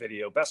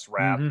video, best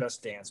rap,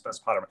 best dance,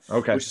 best pop,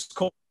 which is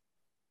cool.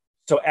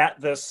 So at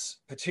this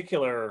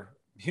particular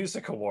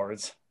Music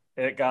Awards,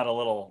 it got a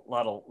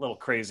little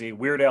crazy.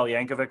 Weird Al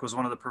Yankovic was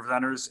one of the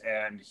presenters,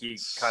 and he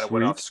kind of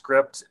went off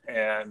script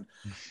and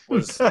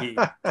he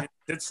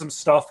did some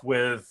stuff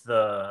with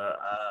the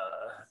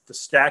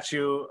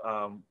statue.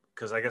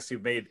 Because I guess he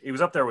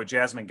was up there with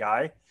Jasmine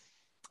Guy.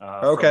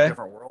 From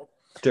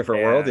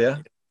Different World, yeah.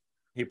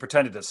 He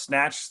pretended to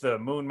snatch the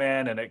Moon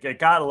Man, and it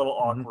got a little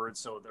awkward.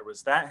 So there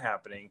was that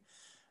happening.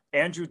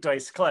 Andrew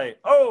Dice Clay,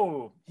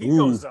 he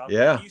goes up.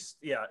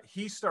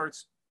 He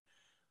starts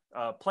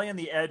playing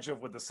the edge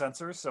with the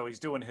sensors. So he's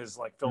doing his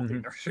like filthy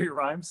nursery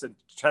rhymes and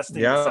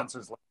testing the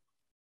sensors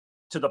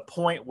to the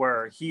point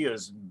where he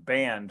is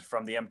banned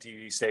from the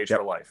MTV stage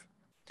for life.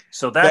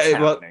 So that's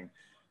happening.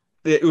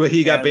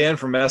 He got banned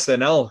from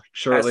SNL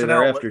shortly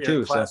thereafter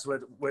too. Class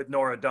with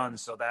Nora Dunn,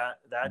 so that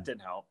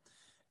didn't help.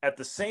 At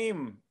the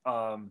same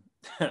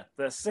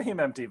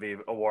MTV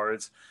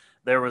Awards,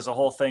 there was a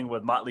whole thing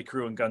with Motley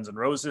Crue and Guns N'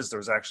 Roses. There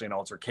was actually an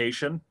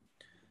altercation.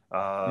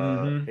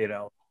 My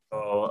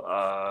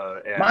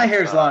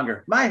hair's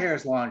longer. My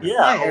hair's longer.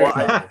 Yeah,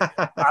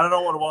 I don't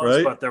know what it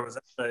was, but there was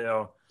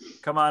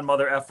come on,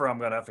 mother effer, I'm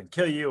gonna effing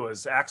kill you.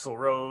 As Axl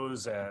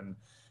Rose and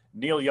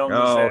Neil Young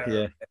was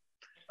there.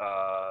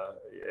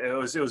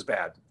 It was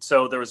bad.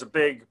 So there was a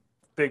big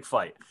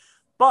fight.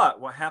 But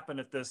what happened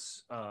at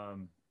this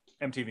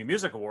MTV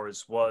Music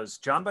Awards was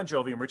John Bon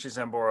Jovi and Richie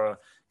Sambora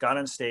got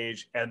on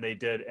stage and they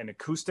did an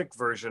acoustic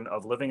version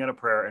of Living in a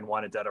Prayer and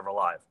Wanted Dead or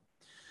Alive.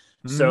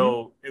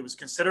 So it was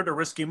considered a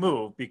risky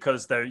move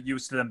because they're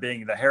used to them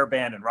being the hair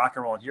band and rock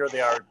and roll. And here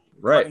they are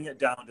cutting it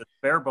down to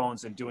bare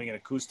bones and doing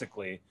it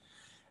acoustically.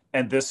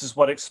 And this is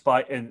what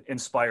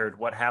inspired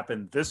what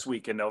happened this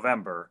week in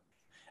November.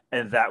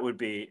 And that would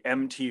be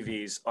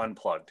MTV's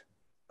Unplugged.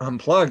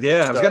 Unplugged,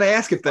 yeah. I was going to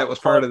ask if that was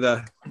part of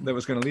that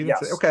was going to lead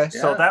into. Okay,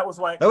 so that was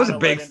why that was a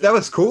big. That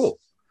was cool.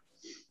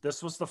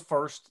 This was the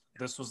first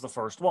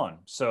one.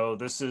 So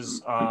this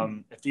is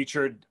it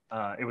featured.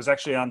 It was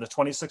actually on the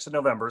 26th of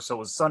November, so it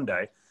was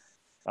Sunday.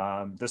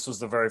 This was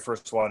the very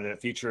first one, and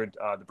it featured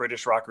the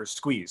British rockers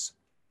Squeeze.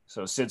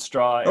 So Sid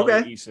Straw, Ellie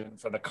Eason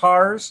for the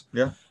Cars.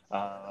 Yeah.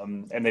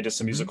 And they did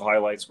some musical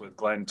highlights with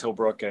Glenn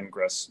Tilbrook and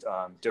Grace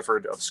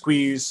Difford of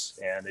Squeeze,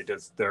 and they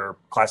did their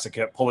classic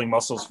hit "Pulling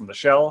Muscles from the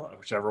Shell,"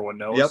 which everyone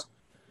knows.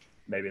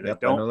 Maybe they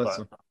don't.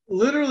 But...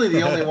 Literally,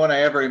 the only one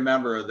I ever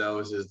remember of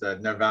those is the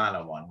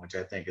Nirvana one, which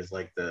I think is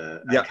like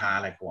the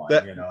iconic one.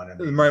 You know what I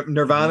mean?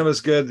 Nirvana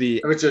was good.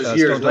 Which is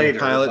years later.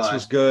 Pilots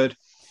was good.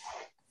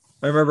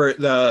 I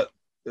remember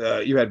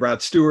you had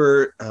Rod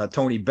Stewart,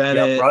 Tony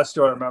Bennett, Rod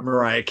Stewart, I remember.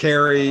 Mariah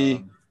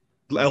Carey.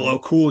 LL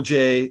Cool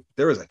J.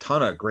 There was a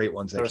ton of great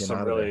ones that came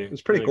out of it. It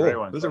was pretty cool.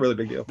 It was a really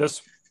big deal.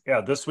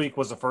 This week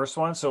was the first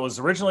one. So it was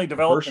originally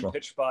developed and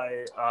pitched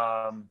by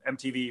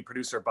MTV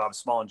producer Bob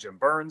Small and Jim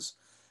Burns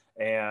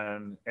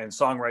and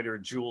songwriter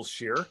Jules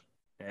Shear.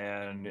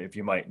 And if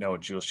you might know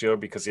Jules Shearer,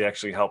 because he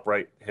actually helped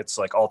write hits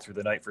like All Through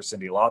the Night for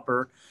Cyndi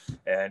Lauper,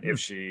 and If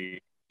She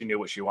Knew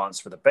What She Wants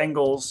for the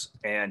Bengals.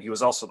 And he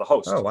was also the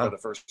host for the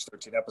first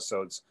 13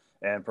 episodes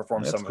and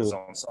performed some of his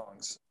own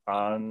songs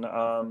on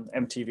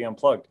MTV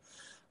Unplugged.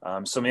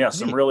 Some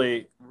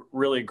really,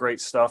 really great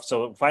stuff.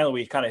 So finally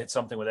we kind of hit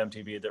something with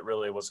MTV that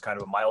really was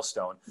kind of a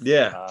milestone.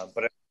 Yeah.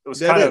 But it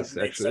was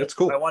actually, it's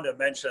cool. I wanted to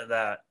mention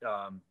that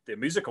the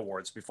music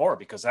awards before,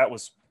 because that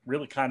was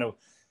really kind of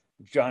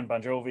John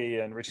Bon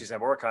Jovi and Richie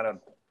Sambora kind of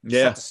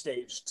set the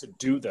stage to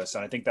do this.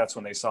 And I think that's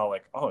when they saw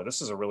like, oh,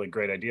 this is a really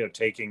great idea of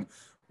taking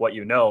what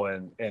you know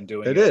and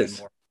doing it in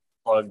more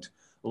plugged,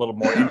 a little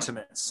more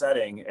intimate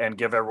setting, and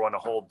give everyone a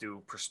whole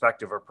new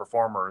perspective of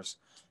performers.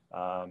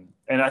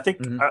 And I think,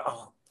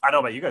 I don't know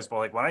about you guys, but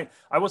like when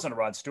I wasn't a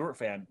Rod Stewart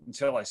fan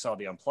until I saw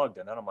the Unplugged,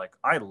 and then I'm like,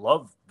 I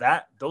love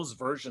that those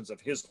versions of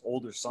his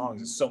older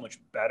songs is so much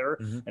better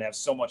and have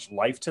so much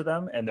life to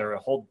them, and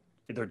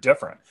they're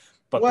different.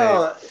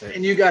 But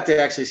and you got to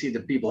actually see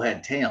the people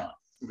had talent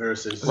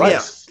versus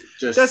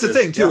just that's the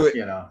thing too.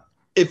 You know,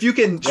 if you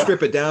can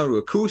strip it down to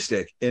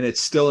acoustic and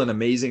it's still an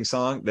amazing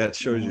song, that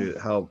shows you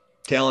how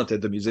talented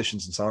the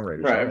musicians and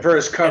songwriters are.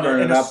 Versus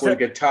covering it up with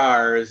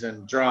guitars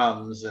and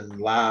drums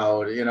and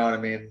loud, you know what I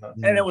mean?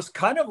 And it was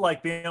kind of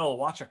like being able to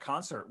watch a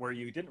concert where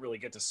you didn't really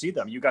get to see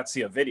them. You got to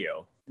see a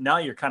video. Now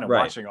you're kind of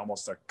watching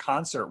almost a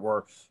concert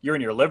where you're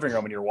in your living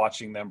room and you're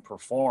watching them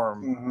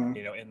perform,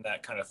 you know, in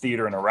that kind of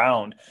theater and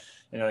around.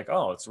 And you're like,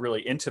 oh, it's really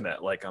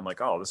intimate. Like, I'm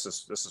like, oh, this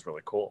is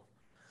really cool.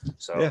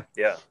 So,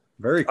 yeah.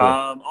 Very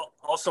cool.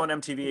 Also on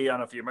MTV, I don't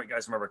know if you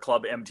guys remember,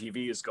 Club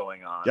MTV is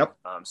going on. Yep.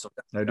 So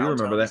I do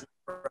remember that.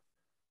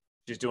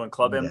 She's doing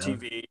Club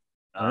MTV.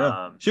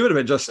 She would have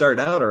been just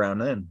starting out around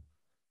then.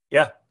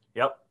 Yeah.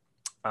 Yep.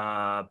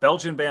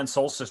 Belgian band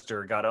Soul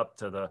Sister got up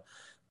to the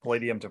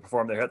Palladium to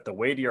perform their hit, The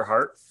Way to Your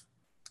Heart.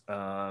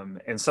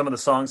 And some of the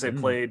songs they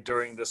played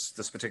during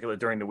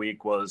during the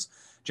week was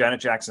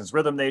Janet Jackson's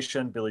Rhythm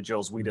Nation, Billy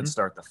Joel's We Didn't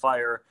Start the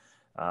Fire,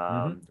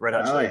 Red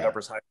Hot Chili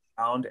Peppers' High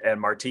Sound, and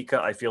Martika,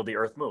 I Feel the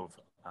Earth Move,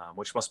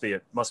 which must be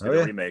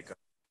the remake.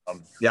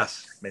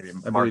 Yes, maybe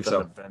I believe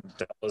so.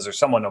 Is there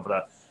someone over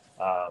that?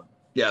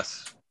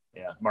 Yes.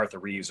 Yeah, Martha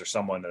Reeves or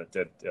someone that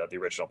did the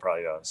original,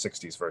 probably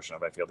 60s version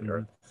of I Feel the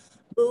Earth.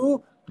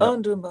 Ooh,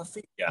 under my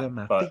feet. Yeah,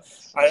 but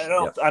I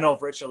don't know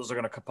if Rich, those are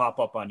going to pop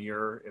up on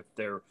if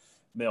they're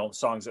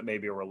songs that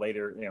maybe were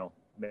later,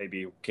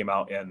 maybe came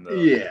out in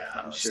the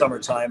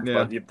summertime,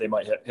 but they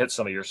might hit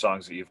some of your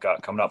songs that you've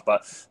got coming up.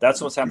 But that's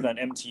what's happening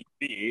on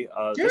MTV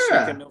this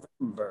week in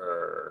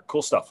November.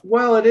 Cool stuff.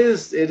 Well, it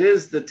is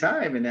the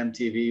time in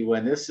MTV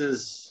when this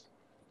is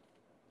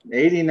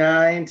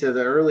 89 to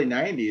the early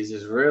 90s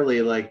is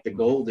really like the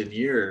golden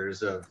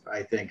years of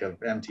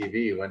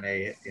MTV, when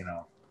they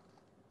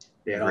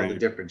had all the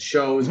different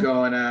shows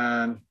going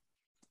on.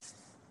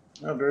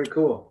 Oh, very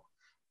cool.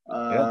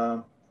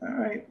 All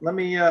right, let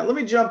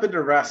me jump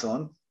into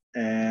wrestling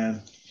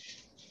and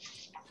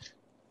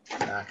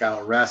knock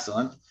out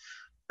wrestling.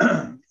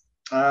 A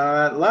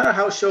lot of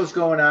house shows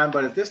going on,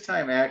 but at this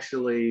time,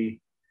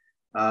 actually,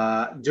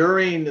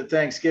 during the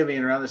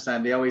Thanksgiving around this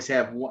time, they always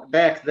have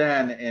back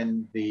then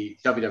in the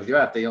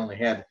WWF, they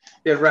had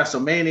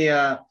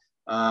WrestleMania,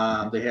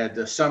 they had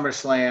the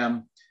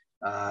SummerSlam,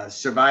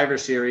 Survivor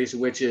Series,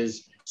 which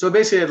is so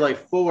basically had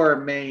like four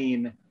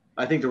main.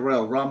 I think the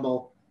Royal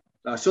Rumble.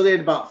 So they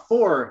had about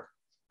four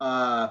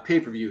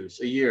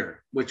pay-per-views a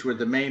year, which were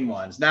the main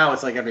ones. Now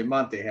it's like every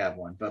month they have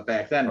one, but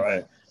back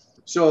then,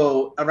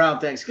 so around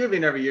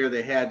Thanksgiving every year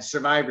they had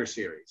Survivor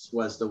Series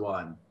was the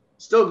one,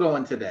 still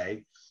going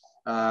today.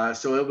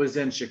 So it was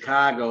in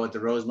Chicago at the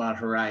Rosemont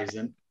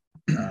Horizon,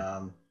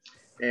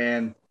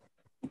 and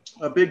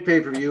a big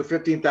pay-per-view.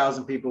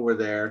 15,000 people were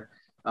there,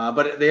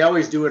 but they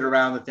always do it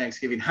around the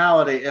Thanksgiving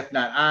holiday, if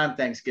not on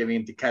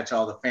Thanksgiving, to catch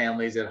all the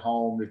families at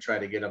home to try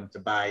to get them to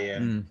buy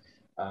in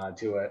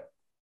to it.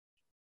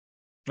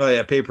 Oh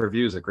yeah,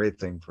 pay-per-view is a great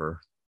thing for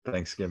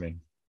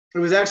Thanksgiving. It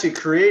was actually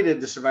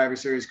the Survivor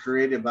Series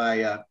created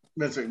by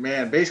Vince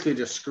McMahon, basically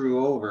just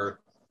screw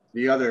over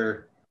the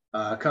other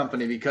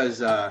company, because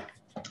the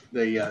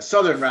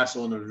Southern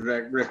Wrestling,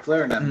 Ric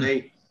Flair and them,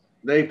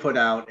 they put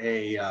out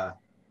a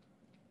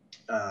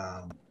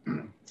I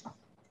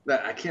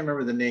can't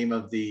remember the name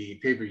of the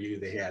pay-per-view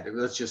they had.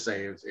 Let's just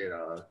say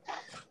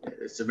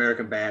it's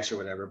American Bash or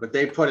whatever, but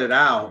they put it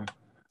out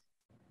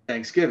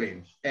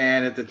Thanksgiving,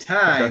 and at the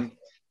time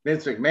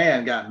Vince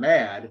McMahon got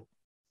mad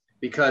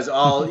because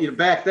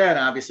back then,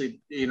 obviously,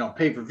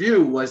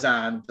 pay-per-view was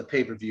on the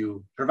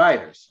pay-per-view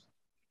providers.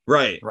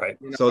 Right.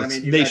 So it's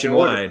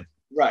nationwide.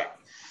 Right.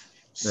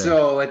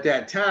 So at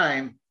that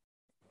time,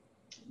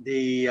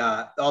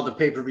 all the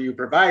pay-per-view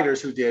providers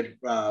who did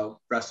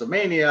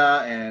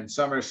WrestleMania and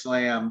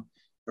SummerSlam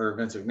for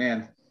Vince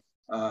McMahon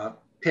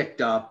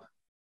picked up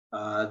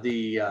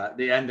the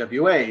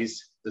NWAs,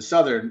 the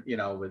Southern,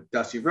 with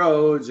Dusty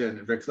Rhodes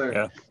and Ric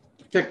Flair,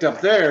 picked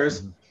up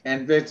theirs.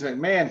 And Vince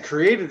McMahon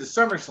created the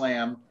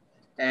SummerSlam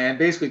and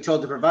basically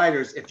told the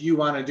providers, if you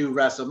want to do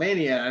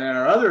WrestleMania and in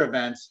our other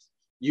events,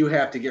 you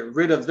have to get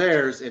rid of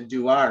theirs and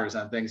do ours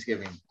on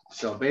Thanksgiving.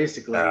 So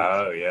basically,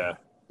 oh yeah,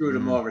 screwed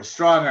him over,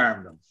 strong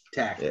armed him,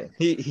 tactic.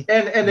 Yeah.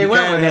 And they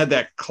went with had him.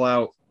 that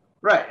clout.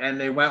 Right, and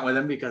they went with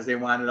him because they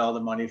wanted all the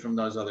money from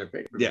those other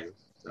pay-per-views.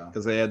 Yeah,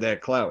 because they had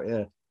that clout.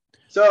 Yeah.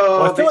 So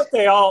well, I feel like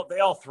they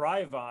all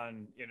thrive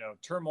on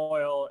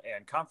turmoil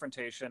and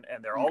confrontation,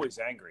 and they're always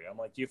angry. I'm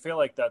like, do you feel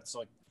like that's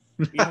like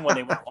even when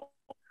they went home,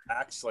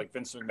 acts like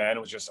Vince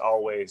McMahon was just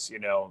always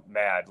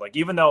mad. Like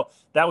even though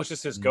that was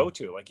just his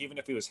go-to. Like even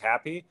if he was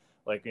happy,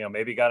 like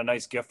maybe he got a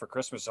nice gift for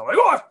Christmas. So I'm like,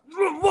 oh,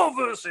 I love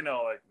this. Maybe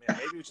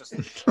he was just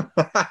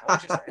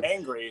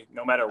angry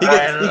no matter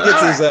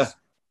what.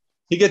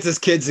 He gets his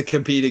kids to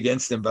compete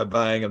against him by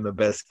buying him the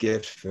best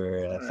gift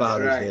for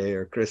Father's Day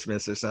or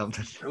Christmas or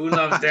something. Who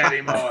loves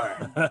Daddy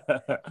more?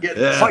 Get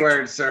the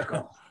squared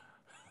circle.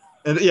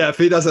 And if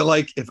he doesn't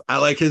if I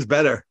like his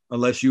better,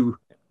 unless you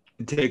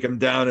take him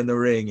down in the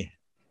ring.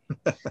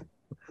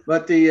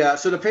 But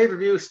so the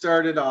pay-per-view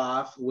started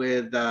off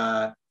with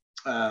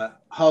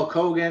Hulk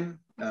Hogan,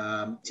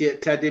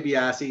 Ted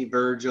DiBiase,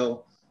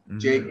 Virgil,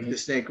 Jake the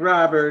Snake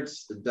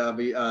Roberts,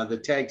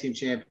 the Tag Team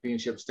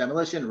Championships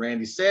Demolition,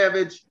 Randy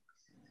Savage.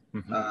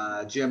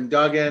 Jim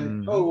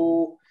Duggan,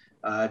 Dino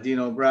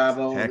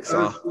Bravo,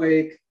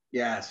 Earthquake,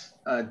 yes,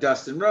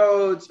 Dusty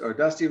Rhodes,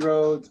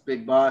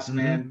 Big Boss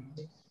Man,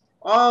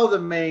 all the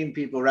main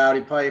people,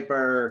 Rowdy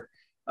Piper,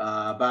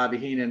 Bobby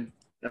Heenan,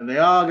 and they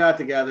all got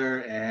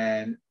together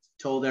and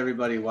told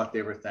everybody what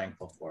they were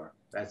thankful for.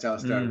 That's how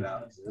it started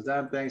out. It was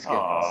on Thanksgiving.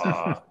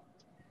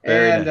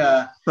 And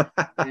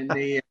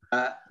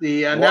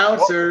the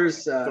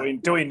announcers.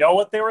 Do we know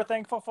what they were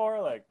thankful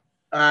for? Like,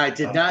 I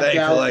did not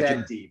delve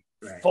that deep.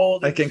 Right.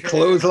 I can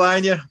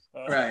clothesline you.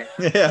 Right.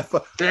 Yeah.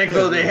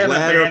 Thankful they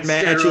haven't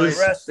banned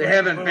steroids. They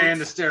haven't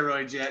banned the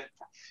steroids yet.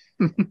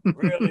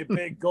 Really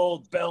big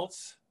gold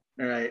belts.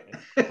 Right.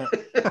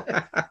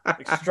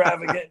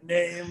 Extravagant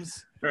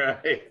names.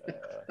 Right.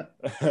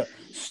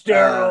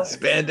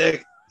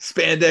 Steroids.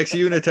 Spandex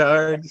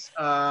unitards.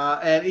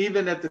 And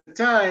even at the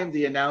time,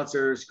 the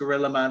announcers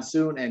Gorilla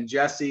Monsoon and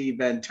Jesse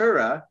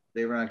Ventura,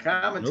 they were on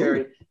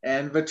commentary,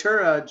 and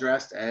Ventura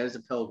dressed as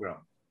a pilgrim.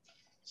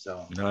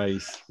 So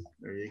nice.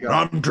 There you go.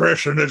 I'm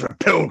dressing as a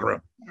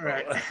pilgrim.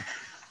 Right.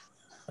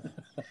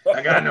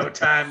 I got no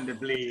time to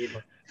bleed.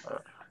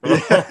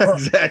 Yeah,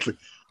 exactly.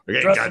 I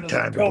ain't got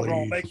time to bleed.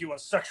 Will make you a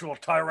sexual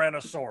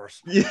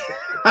tyrannosaurus. Yeah.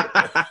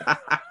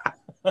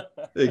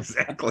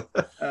 Exactly.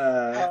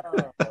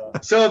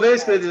 So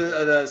basically,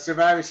 the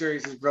Survivor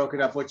Series is broken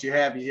up. What you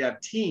have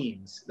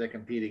teams that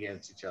compete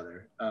against each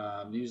other.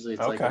 Usually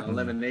it's like an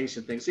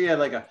elimination thing. So you had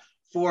like a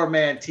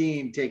 4-man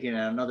team taking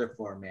on another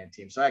 4-man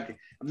team. So I'm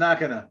not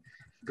going to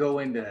go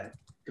into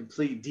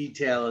complete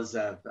details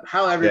of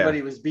how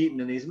everybody was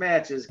beaten in these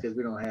matches because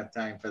we don't have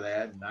time for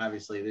that. And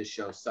obviously this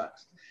show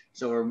sucks.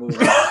 So we're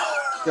moving on.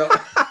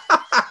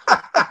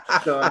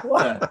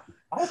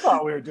 I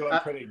thought we were doing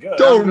pretty good.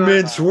 Don't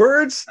mince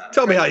words.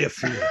 Tell me how you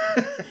feel.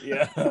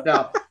 Yeah.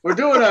 No, we're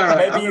doing all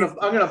right. I'm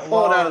gonna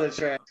pull it out of the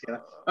trash.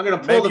 I'm gonna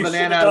pull the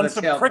banana out of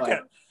the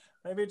tailpipe.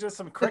 Maybe just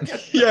some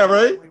cricket. Yeah,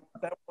 right.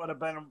 That would have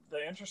been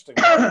the interesting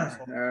one.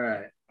 All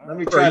right. Let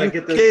me try to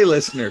get this.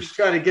 Listeners.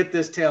 Try to get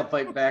this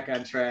tailpipe back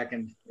on track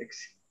and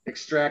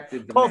extract the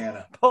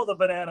banana. Pull the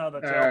banana on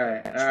the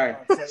tailpipe. All right.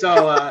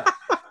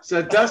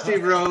 So Dusty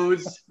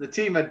Rhodes, the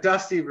team of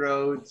Dusty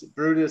Rhodes,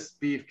 Brutus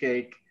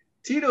Beefcake,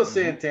 Tito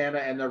Santana,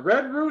 and the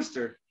Red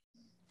Rooster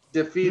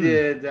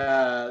defeated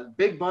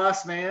Big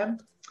Boss Man,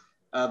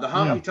 the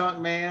Honky Tonk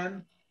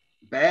Man,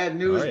 Bad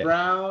News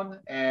Brown,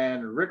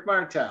 and Rick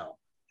Martel.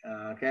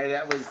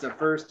 That was the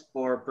first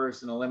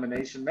 4-person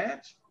elimination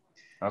match.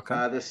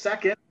 The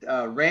second,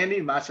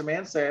 Randy Macho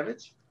Man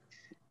Savage,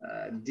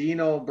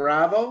 Dino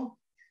Bravo,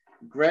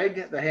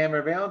 Greg the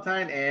Hammer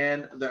Valentine,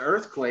 and the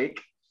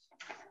Earthquake.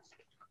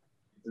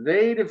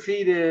 They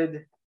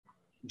defeated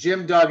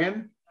Jim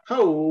Duggan,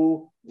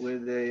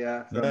 with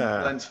from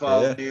Glens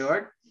Falls, New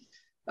York,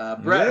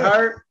 Bret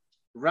Hart,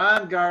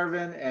 Ron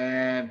Garvin,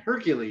 and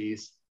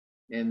Hercules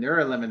in their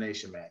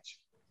elimination match.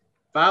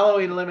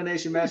 Following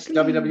elimination match,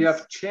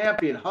 WWF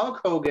champion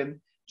Hulk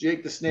Hogan,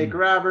 Jake the Snake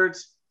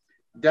Roberts,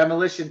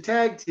 Demolition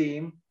Tag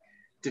Team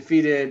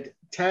defeated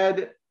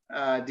Ted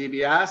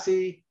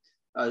DiBiase,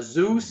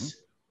 Zeus,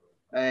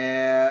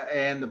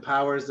 and the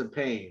Powers of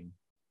Pain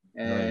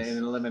in an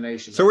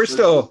elimination. So we're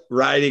still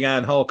riding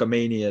on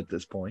Hulkamania at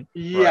this point.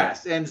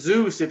 Yes, and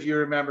Zeus, if you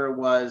remember,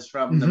 was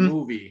from the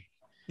movie.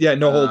 Yeah,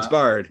 No Holds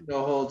Barred.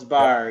 No Holds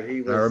Barred.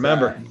 He was I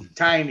remember.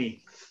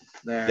 tiny.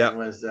 There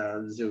was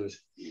Zeus.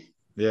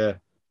 Yeah.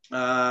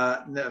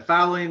 The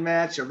following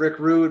match, Rick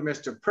Rude,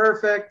 Mr.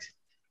 Perfect,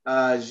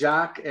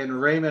 Jacques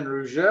and Raymond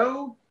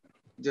Rougeau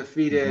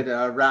defeated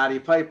Roddy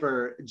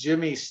Piper,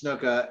 Jimmy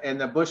Snuka,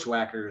 and the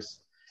Bushwhackers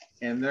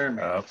in their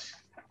match.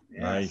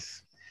 Yes.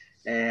 Nice.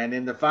 And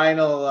in the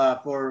final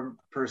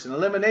 4-person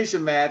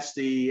elimination match,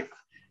 the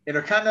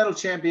Intercontinental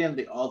Champion,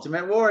 the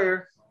Ultimate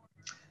Warrior,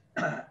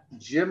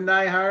 Jim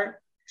Neidhart,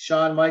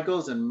 Shawn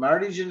Michaels, and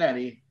Marty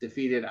Jannetty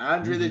defeated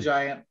Andre the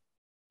Giant,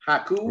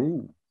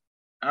 Haku,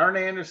 Arn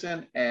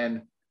Anderson,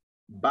 and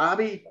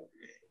Bobby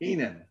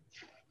Heenan.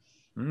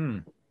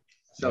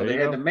 So they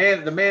had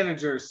the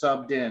manager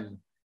subbed in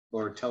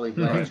for Tully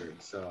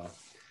Blanchard. So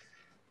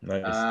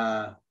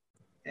Nice.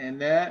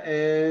 And that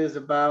is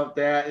about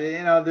that.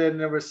 Then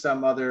there was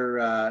some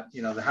other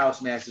the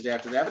house matches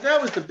after that. But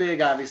that was the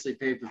big, obviously,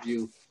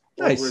 pay-per-view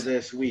over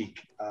this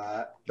week.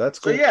 That's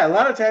cool. So yeah, a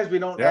lot of times we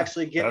don't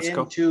actually get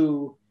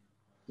into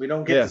we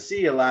don't get to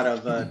see a lot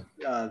of the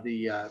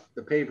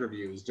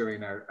pay-per-views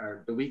during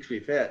the weeks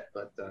we've hit,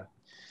 but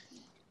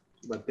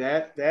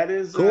that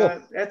is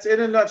cool. That's in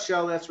a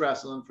nutshell. That's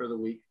wrestling for the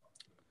week.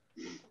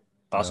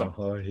 Awesome.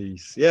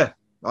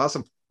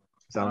 Awesome.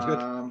 Sounds good.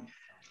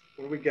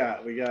 What do we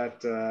got? We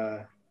got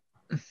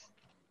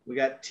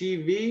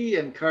TV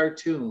and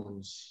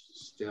cartoons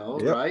still,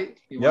 right?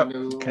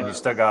 Can you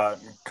still got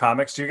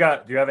comics? Do you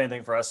have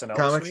anything for SNL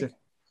comics? this week?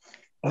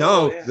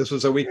 No, this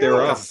was a week they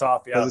were off.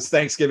 Yeah. It's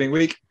Thanksgiving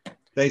week.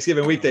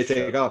 Thanksgiving week they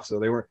take off, so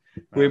they were.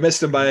 We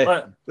missed them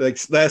by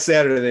last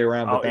Saturday they were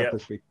on, but not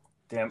this week.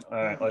 Damn.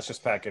 All right, let's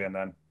just pack it in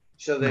then.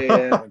 So they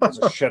no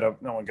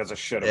one gives a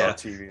shit about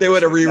TV. They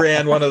would have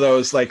reran one of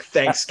those like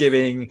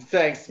Thanksgiving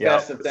best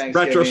of Thanksgiving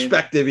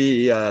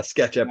retrospective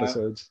sketch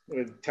episodes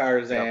with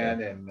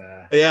Tarzan and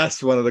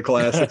yes, one of the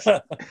classics.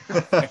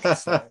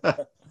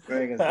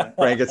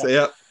 Frankenstein.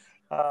 Yep.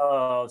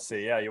 Let's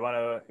see. Yeah, you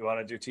want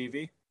to do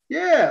TV?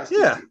 Yeah.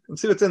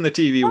 Let's see what's in the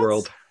TV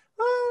world.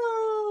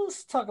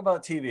 Let's talk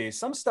about TV.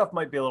 Some stuff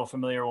might be a little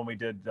familiar when we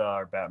did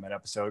our Batman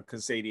episode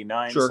because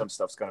 89. Sure. Some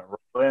stuff's gonna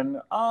roll in.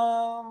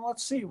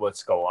 Let's see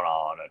what's going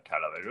on at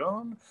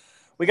television.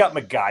 We got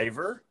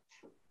MacGyver.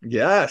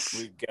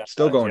 Yes.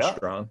 Still going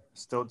strong.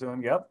 Still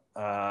doing. Yep.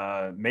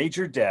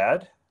 Major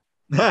Dad.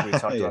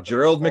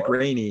 Gerald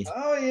McRaney.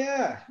 Oh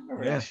yeah.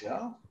 Remember that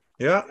show?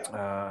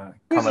 Yeah.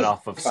 Coming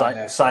off of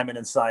Simon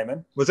and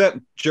Simon. Was that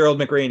Gerald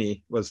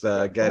McRaney? Was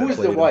the guy? Who was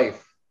the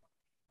wife?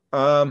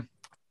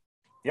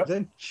 Yep.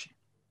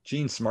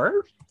 Jean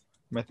Smart?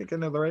 Am I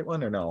thinking of the right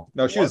one or no?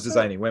 No, she was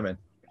Designing Women.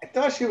 I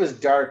thought she was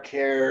dark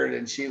haired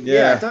and she.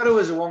 Yeah, I thought it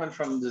was a woman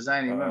from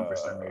Designing Women for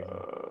some reason.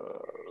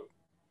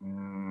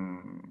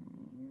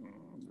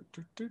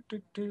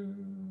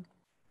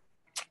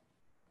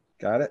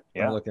 Got it.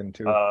 Yeah. I'm looking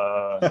too.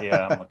 I'm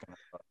looking.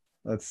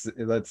 Let's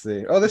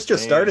see. Oh, this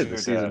just started the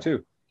season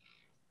too.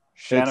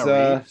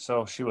 Shanna Reed.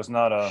 So she was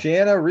not a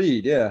Shanna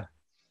Reed. Yeah.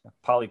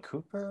 Polly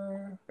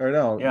Cooper. Or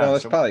no,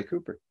 that's Polly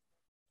Cooper.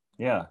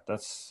 Yeah,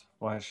 that's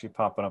why is she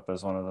popping up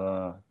as one of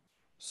the.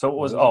 So it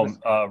was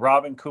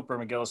Robin Cooper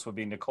McGillis would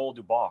be Nicole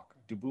Duboc.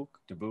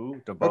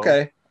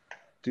 Okay.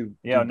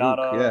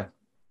 Not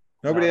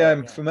nobody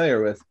I'm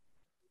familiar with.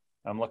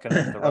 I'm looking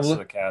at the rest of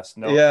the cast.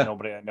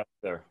 Nobody I know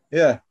there.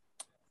 Yeah.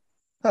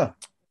 Huh.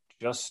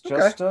 Just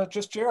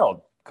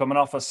Gerald coming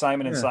off of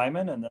Simon and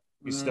Simon, and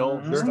he's still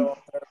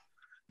up there.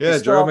 Yeah,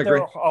 Gerald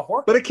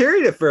McRaney. But it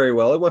carried it very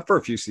well. It went for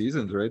a few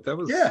seasons, right? That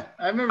was. Yeah,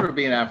 I remember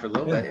being on for a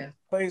little bit. Yeah.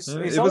 But he's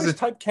always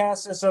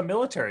typecast as a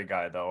military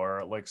guy, though,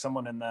 or like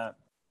someone in that,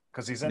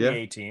 because he's in the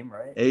A-Team,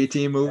 right?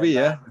 A-Team movie,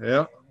 yeah.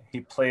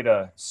 He played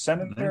a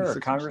senator or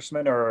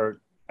congressman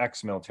or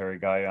ex-military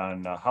guy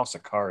on House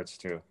of Cards,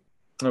 too.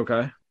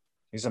 Okay.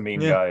 He's a mean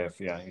guy.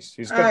 He's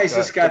good. He's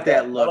just got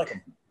that look. Like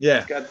him.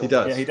 Yeah, he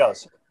does. Yeah, he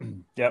does.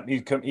 Yep,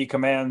 he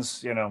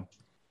commands,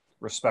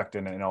 respect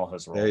in all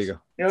his roles. There you go.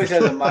 He always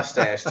has a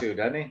mustache too,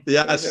 doesn't he?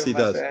 Yes, he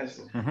does.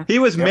 Mm-hmm. He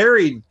was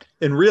married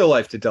in real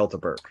life to Delta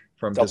Burke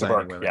from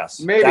Designing Women. Yes,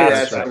 maybe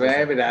that's right.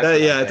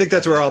 I think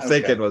that's where all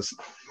thinking was.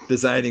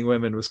 Designing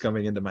Women was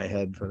coming into my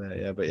head for that.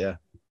 Yeah, but yeah.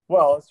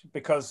 Well, it's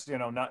because they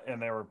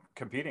were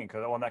competing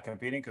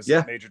because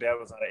Major Dad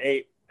was on at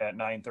 8 at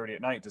 9:30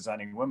 at night.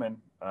 Designing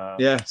Women.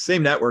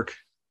 Same network.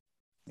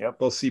 Yep.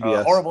 Both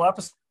CBS. Horrible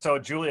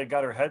episode. Julia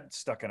got her head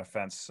stuck in a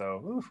fence.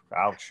 So,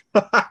 ouch.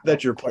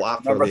 That's your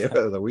plot for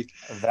the week.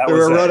 They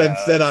were running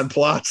thin on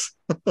plots.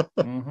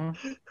 Mm-hmm.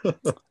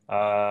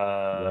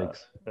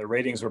 The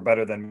ratings were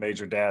better than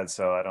Major Dad,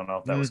 so I don't know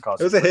if that was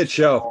causing. It was a hit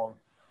show.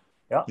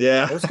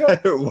 Yeah. It was good.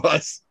 It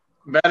was.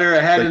 Better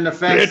a head in the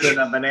fence than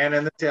a banana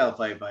in the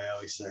tailpipe, I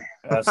always say.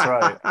 That's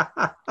right.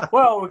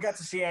 Well, we got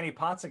to see Annie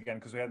Potts again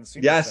because we hadn't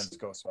seen her since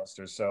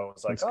Ghostbusters. So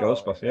it's like,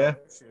 Ghostbusters,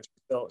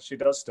 she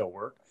does still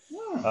work.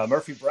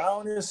 Murphy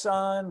Brown is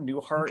on.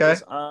 Newhart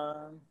is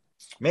on.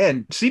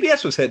 Man,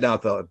 CBS was hitting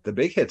out the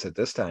big hits at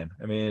this time.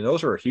 I mean,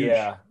 those were huge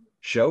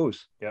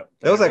shows. Yep.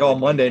 That was like all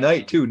Monday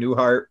night, too.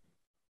 Newhart,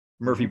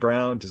 Murphy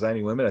Brown,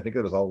 Designing Women. I think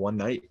it was all one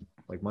night,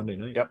 like Monday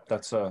night. Yep,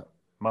 that's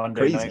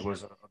Monday night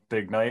was a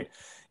big night.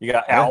 You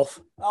got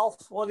Alf.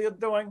 Alf, what are you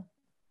doing?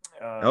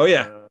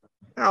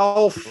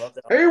 Alf.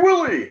 Hey,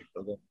 Willie.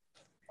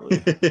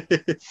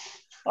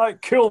 I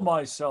killed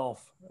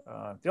myself.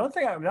 The only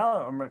thing I'm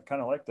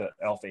kind of like the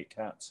Alf 8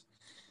 cats.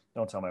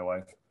 Don't tell my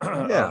wife.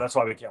 That's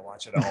why we can't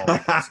watch it at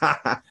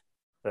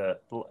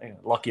home.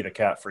 Lucky the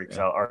cat freaks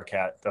out. Our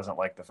cat doesn't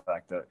like the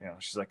fact that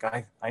she's like,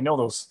 I know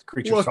those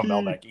creatures from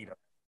Melmac eat them.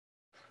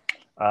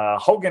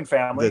 Hogan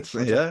Family.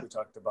 We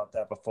talked about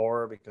that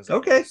before because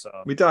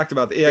we talked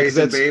about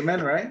Jason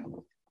Bateman, right?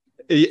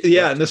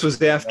 Yeah, and this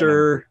was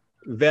after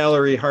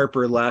Valerie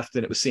Harper left,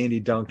 and it was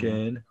Sandy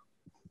Duncan.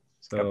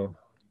 So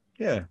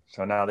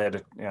so now they had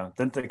to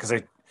because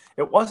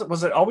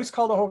Was it always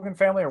called the Hogan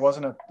family, or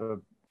wasn't it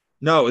the?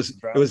 No,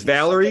 it was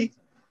Valerie.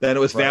 Then it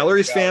was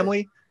Valerie's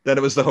family. Then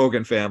it was the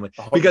Hogan family,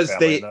 because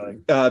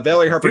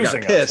Valerie Harper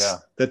got pissed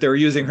that they were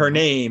using her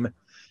name.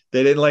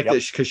 They didn't like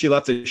this because she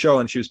left the show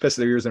and she was pissed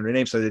that they were using her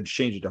name, so they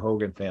changed it to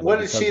Hogan family. What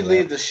did she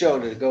leave the show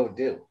to go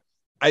do?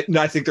 I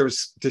think there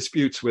was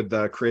disputes with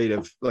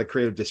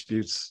creative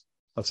disputes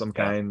of some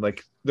kind,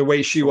 like the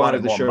way she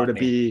wanted the show to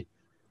be.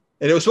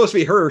 And it was supposed to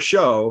be her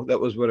show. That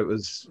was what it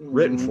was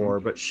written for.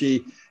 But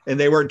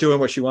they weren't doing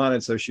what she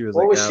wanted, so she was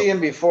What was she in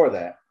before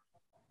that?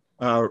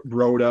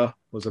 Rhoda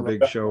was a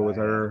big show with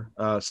her.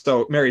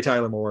 So Mary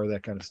Tyler Moore,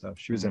 that kind of stuff.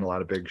 She was in a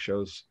lot of big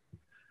shows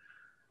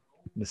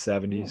in the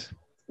 70s.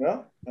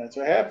 Well, that's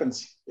what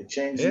happens. They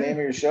change the name of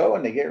your show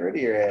and they get rid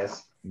of your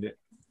ass. Yeah.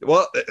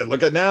 Well,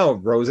 look at now,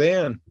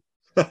 Roseanne.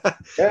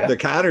 The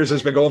Connors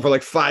has been going for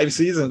like 5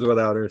 seasons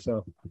without her,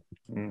 so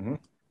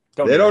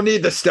they don't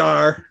need the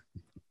star.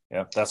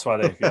 Yeah, that's why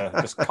they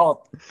just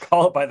call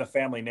it by the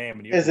family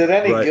name. Is it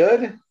any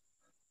good?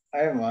 I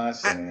haven't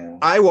watched it.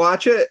 I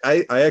watch it.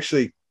 I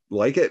actually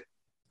like it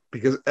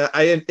because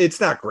it's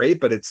not great,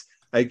 but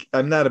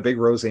I'm not a big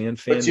Roseanne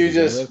fan. But you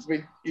just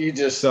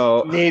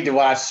need to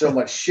watch so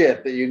much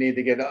shit that you need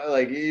to get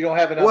you don't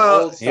have enough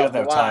old stuff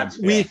to watch.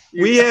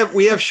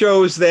 We have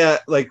shows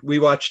that like we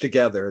watch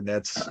together, and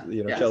that's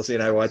Chelsea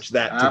and I watch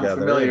that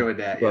together. I'm familiar with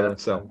that. Yeah,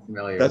 so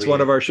that's one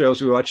of our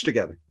shows we watch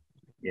together.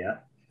 Yeah.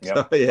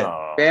 So,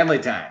 yeah. Family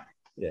time.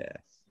 Yeah.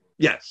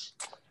 Yes.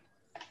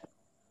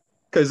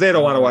 Because they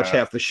don't want to watch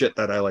half the shit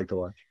that I like to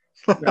watch.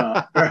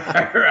 No,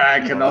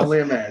 I can only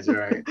imagine,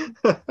 right?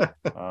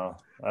 Oh,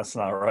 that's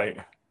not right.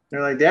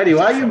 They're like, Daddy,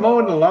 why are you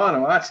mowing the lawn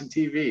and watching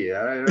TV?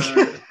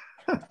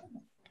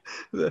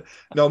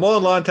 No,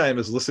 mowing lawn time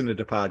is listening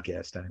to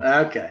podcast time.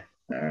 Okay.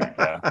 All right.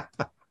 Yeah.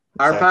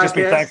 Our podcast. Just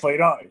be thankful you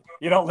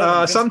don't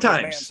live in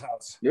sometimes. man's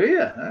house.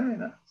 Yeah. I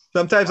know.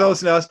 Sometimes I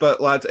listen to us, but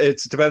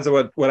it depends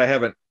on what I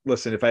haven't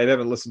listened. If I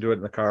haven't listened to it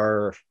in the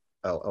car,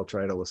 I'll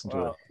try to listen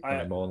to it when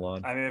I'm mowing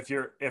lawn. I mean, if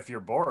you're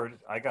bored,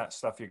 I got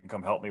stuff you can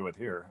come help me with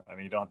here. I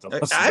mean, you don't have to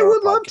listen. I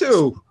would love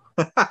to.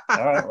 All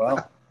right,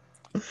 well,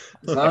 as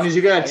long as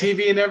you got a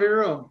TV in every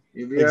room,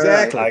 you'll be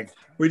exactly. all right.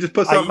 We just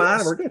put something on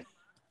and we're good.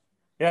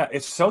 Yeah,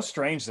 it's so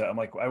strange that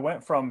I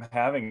went from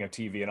having a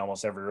TV in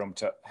almost every room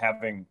to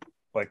having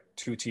like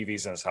 2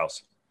 TVs in this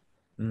house.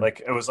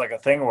 Like it was like a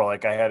thing where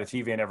like I had a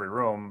TV in every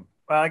room.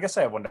 Well, I guess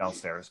I have one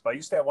downstairs, but I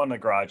used to have one in the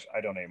garage.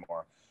 I don't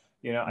anymore.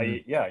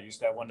 I used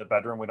to have one in the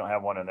bedroom. We don't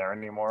have one in there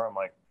anymore. I'm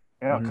like,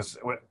 because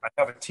I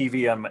have a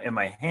TV in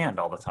my hand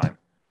all the time.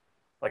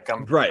 Like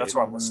that's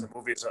why I'm listening to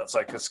movies.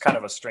 It's kind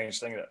of a strange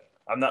thing that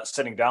I'm not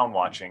sitting down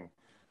watching.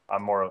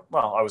 I'm more,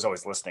 I was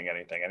always listening to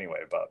anything anyway,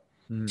 but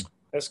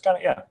it's kind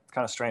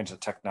of strange that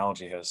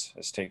technology has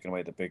taken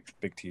away the big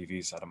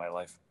TVs out of my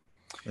life.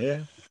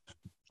 Yeah.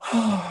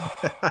 All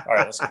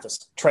right, let's get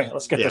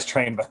this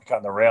train back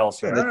on the rails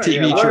here. The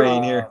TV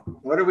train here.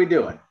 What are we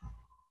doing?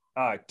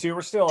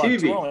 We're still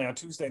TV. Only on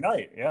Tuesday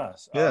night.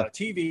 Yes. Yeah.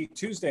 TV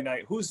Tuesday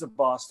night. Who's the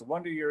Boss? The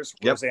Wonder Years.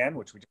 Roseanne,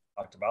 which we just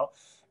talked about,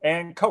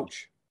 and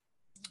Coach.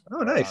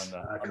 Oh, nice.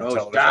 On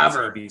Coach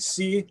Dauber.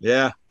 ABC.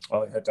 Yeah.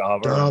 Oh, yeah,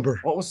 Dauber. Dauber.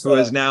 What was who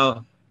is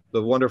now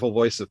the wonderful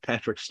voice of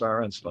Patrick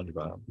Star on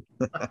SpongeBob.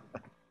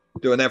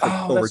 Doing that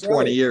for over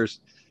 20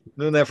 years.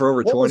 Doing that for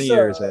over 20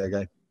 years, that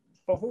guy.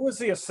 But who was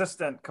the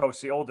assistant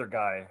coach, the older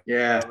guy?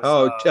 Yeah.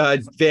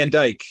 Van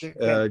Dyke.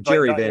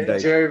 Jerry Van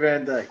Dyke. Jerry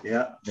Van Dyke,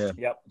 yeah.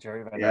 Yep,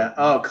 Jerry Van Dyke. Yeah.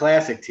 Oh,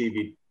 classic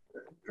TV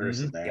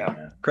person there.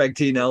 Yeah. Craig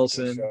T.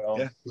 Nelson.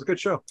 Yeah, it was a good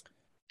show.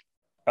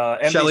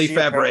 Shelley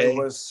Fabre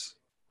was,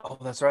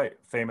 that's right,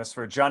 famous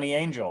for Johnny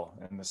Angel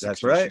in the 60s.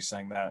 That's right. She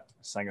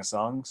sang a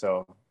song.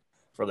 So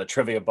for the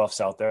trivia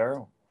buffs out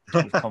there,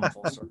 we've come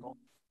full circle.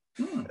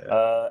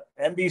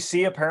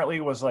 NBC apparently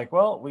was like,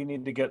 well, we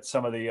need to get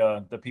some of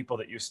the people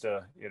that used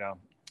to,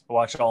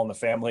 watch All in the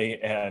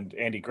Family and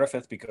Andy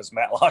Griffith, because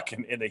Matlock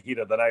and In the Heat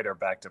of the Night are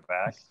back to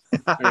back.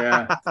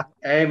 Yeah.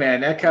 Hey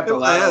man, that kept a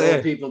lot of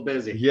old people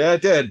busy. Yeah,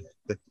 it did.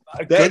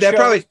 That shows,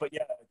 probably. But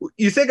yeah.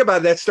 You think about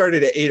it, that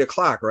started at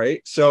 8:00,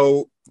 right?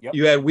 So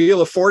you had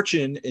Wheel of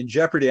Fortune and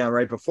Jeopardy on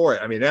right before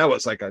it. I mean, that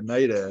was like a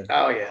night of.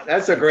 Oh yeah,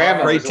 that's what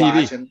grandma was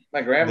TV. watching.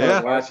 My grandma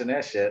was watching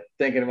that shit,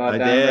 thinking about Don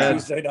Brown.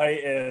 Tuesday night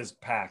is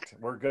packed.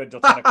 We're good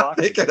till 10 o'clock.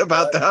 Thinking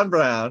about Don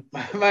Brown.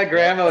 My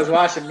grandma was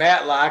watching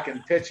Matlock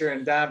and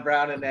picturing Don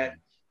Brown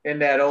in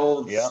that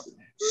old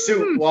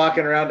suit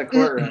walking around the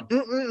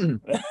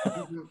courtroom.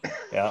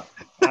 Yeah,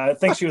 I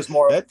think she was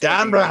more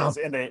Don Brown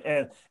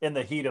in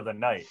the Heat of the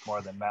Night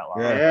more than Matlock.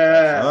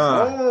 Yeah.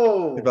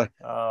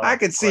 I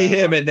could see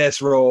him in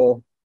this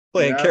role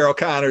playing Carol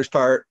Connor's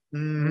part.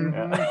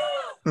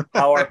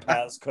 How our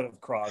paths could have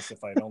crossed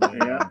if I'd only.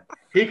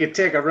 He could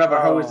take a rubber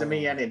hose to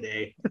me any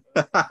day.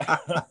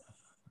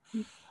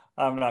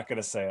 I'm not going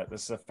to say it.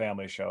 This is a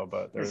family show,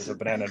 but there's a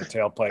banana and a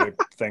tailpipe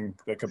thing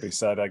that could be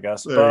said, I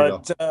guess.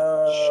 But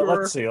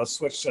let's see. Let's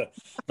switch to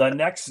the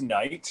next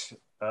night.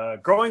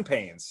 Growing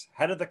Pains,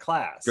 Head of the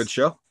Class. Good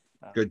show.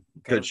 Good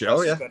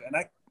show, yeah. Good.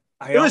 And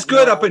it was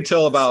good up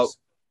until about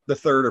the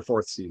 3rd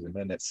or 4th season,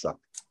 then it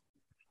sucked.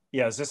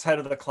 Yeah, is this head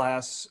of the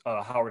class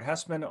Howard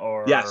Hessman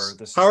or Yes,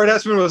 this? Howard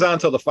Hessman was on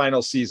until the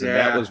final season.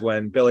 Yeah. That was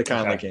when Billy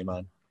Connolly came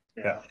on.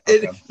 Yeah.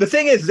 The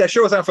thing is, that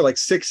show was on for like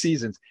 6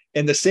 seasons,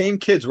 and the same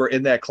kids were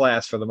in that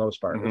class for the most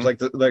part. It was like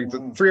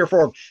the 3 or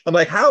 4. I'm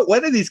like,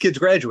 when are these kids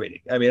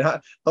graduating? I mean,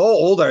 how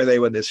old are they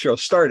when this show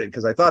started?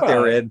 Because I thought they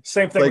were in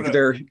same thing like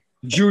their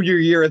junior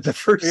year at the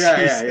first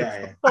season.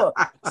 Yeah. Well,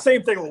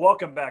 same thing with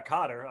Welcome Back,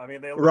 Kotter. I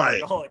mean, they look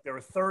like they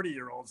were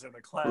 30-year-olds in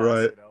the class.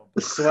 Right. You know?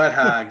 Sweat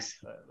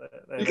hogs.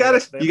 You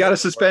gotta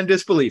suspend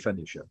disbelief on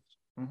these shows.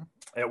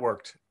 It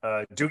worked.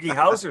 Doogie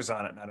Howser's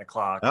on at 9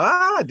 o'clock.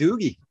 Ah,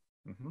 Doogie.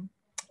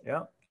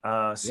 Yeah.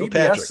 CBS.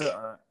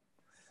 Patrick.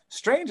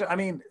 Strange. I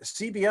mean,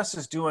 CBS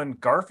is doing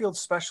Garfield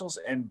specials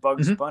and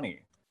Bugs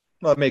Bunny.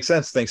 Well, it makes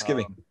sense.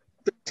 Thanksgiving.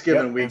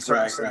 Thanksgiving week, and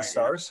Circus of the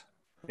Stars.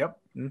 Yep.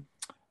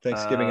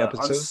 Thanksgiving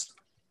episode.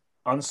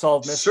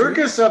 Unsolved Mysteries.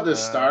 Circus of the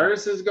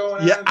Stars is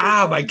going on. Yeah.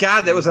 Oh my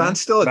God, that was on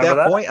still at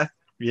that point.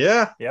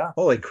 Yeah.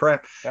 Holy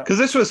crap. Because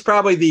this was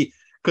probably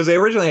because they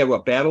originally had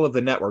Battle of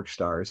the Network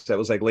Stars. That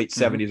was like late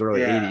 70s, early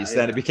 80s.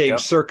 Then it became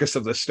Circus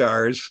of the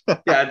Stars.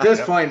 At this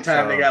point in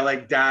time, they got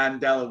like Don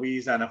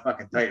DeLuise on a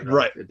fucking tightrope.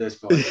 Right. At this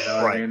point, you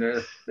know what I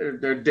mean?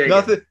 They're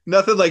digging.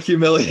 Nothing like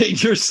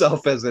humiliating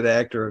yourself as an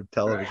actor of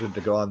television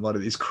to go on one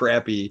of these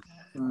crappy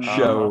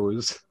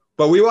shows.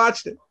 But we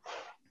watched it.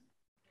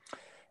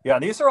 Yeah,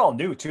 and these are all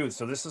new too.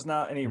 So this is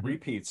not any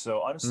repeats.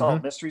 So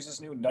Unsolved Mysteries is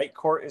new. Night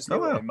Court is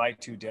new. And My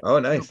Two Dead. Oh,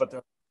 nice.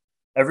 But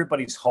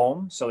everybody's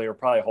home, so they were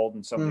probably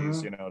holding some of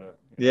these,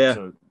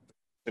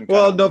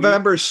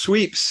 November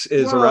sweeps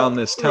is around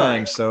this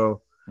time,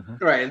 so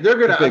right. They're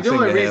gonna. The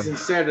only reason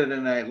Saturday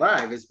Night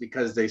Live is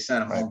because they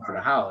sent them home for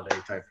the holiday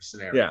type of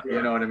scenario. Yeah,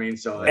 you know what I mean.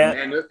 So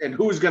and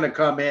who's gonna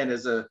come in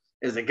as a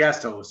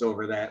guest host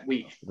over that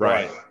week?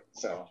 Right.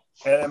 So.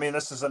 And I mean,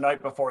 this is the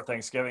night before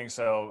Thanksgiving,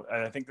 so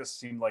and I think this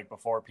seemed like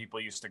before people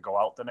used to go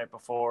out the night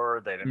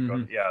before. They didn't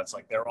go. Yeah, it's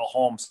like they're all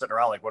home sitting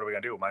around. Like, what are we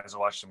gonna do? Might as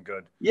well watch some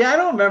good. Yeah, I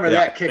don't remember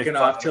that kicking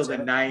off till the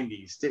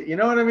 '90s. You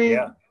know what I mean?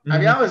 Yeah. I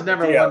mean, I was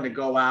never one to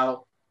go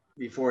out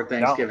before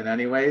Thanksgiving,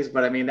 anyways.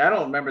 But I mean, I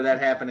don't remember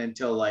that happening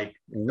until like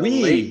the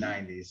late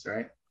 '90s,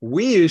 right?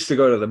 We used to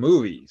go to the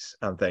movies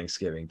on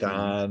Thanksgiving.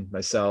 Don,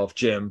 myself,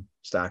 Jim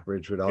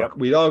Stockbridge we'd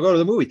all go to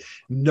the movie.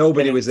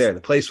 Nobody was there.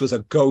 The place was a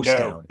ghost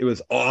town. It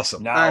was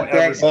awesome. On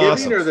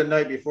Thanksgiving or the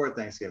night before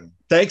Thanksgiving?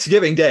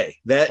 Thanksgiving Day.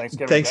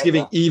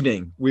 Thanksgiving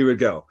evening we would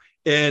go.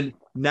 And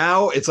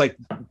now it's like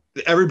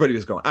everybody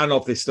was going. I don't know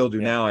if they still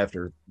do now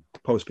after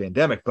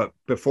post-pandemic, but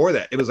before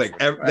that, it was like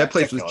that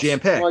place was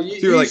jam-packed. Well,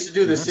 you used to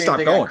do the same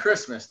thing on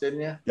Christmas,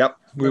 didn't you? Yep.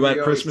 We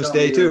went Christmas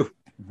Day too.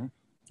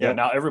 Yeah,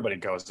 now everybody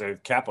goes to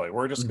Capitol.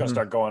 We're just going to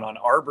start going on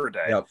Arbor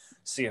Day,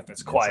 see if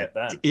it's quiet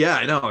then. Yeah,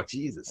 I know.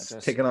 Jesus,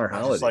 taking our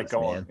holidays, just like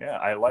going, man. Yeah,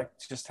 I like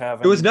just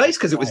having. It was nice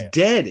because it was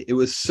dead. It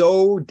was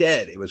so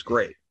dead. It was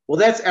great. Well,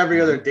 that's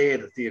every other day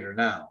at the theater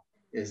now.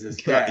 Is this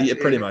dead? Yeah,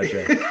 pretty much.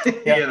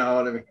 Yeah. You know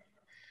what I mean?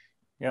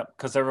 Yeah,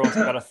 because everyone's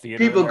got a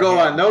theater. People go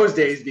on those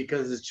days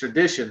because it's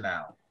tradition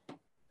now.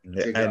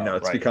 Yeah, I know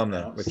it's become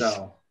that.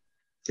 So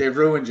they've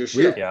ruined your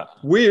shit.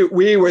 We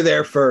were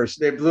there first.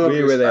 They blew up.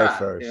 We were there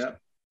first. Yeah.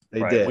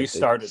 They did. We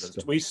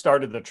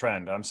started the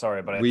trend. I'm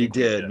sorry, but we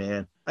did,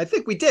 man. I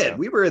think we did. Yeah.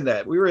 We were in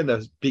that. We were in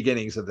the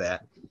beginnings of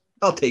that.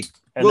 We'll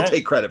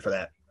take credit for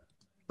that.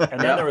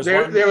 And then there was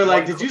they were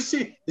like, did you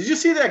see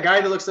that guy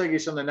that looks like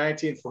he's from the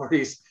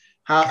 1940s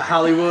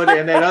Hollywood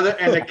and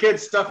the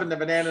kids stuffing the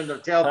banana in their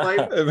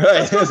tailpipe?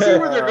 Let's go see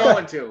where they're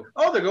going to.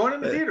 Oh, they're going in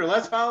the theater.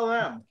 Let's follow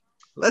them.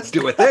 Let's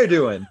do what they're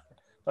doing.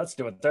 They must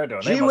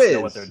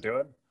know what they're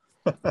doing.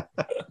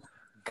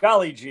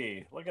 Golly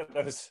gee, look at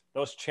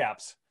those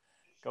chaps.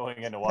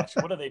 Going in to watch.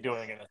 What are they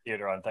doing in the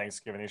theater on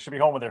Thanksgiving? They should be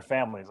home with their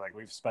families. Like,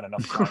 we've spent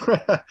enough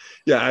time.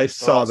 Yeah, I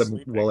saw them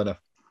well enough.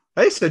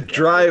 I used to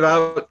drive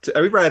out.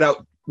 I would ride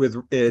out with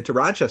to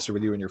Rochester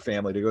with you and your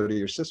family to go to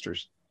your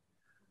sister's.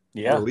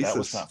 Yeah, that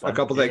was not fun. A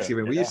couple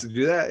Thanksgiving. We used to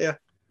do that. Yeah.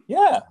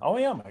 Yeah. Oh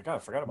yeah. My God, I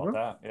forgot about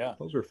that. Yeah.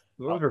 Those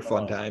were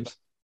fun times.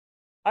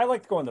 I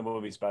liked going to the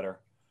movies better.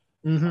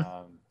 Me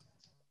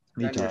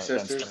too.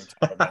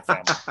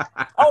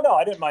 Oh no,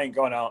 I didn't mind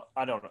going out.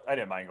 I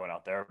didn't mind going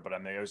out there, but I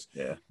mean, it was.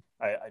 Yeah.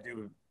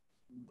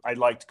 I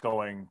liked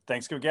going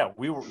Thanksgiving. Yeah,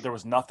 there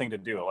was nothing to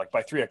do like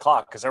by 3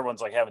 o'clock because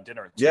everyone's like having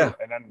dinner at 2,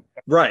 and then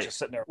just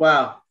sitting there.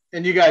 Wow,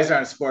 and you guys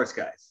aren't sports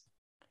guys.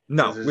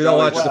 No, we don't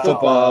watch the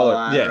football.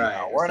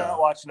 We're not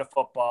watching the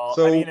football.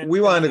 So we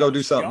wanted to go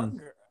do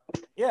something.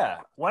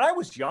 When I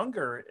was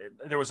younger,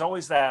 there was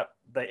always the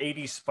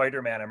 80s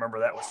Spider-Man. I remember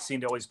that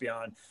seemed to always be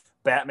on.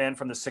 Batman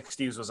from the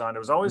 60s was on.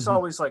 There was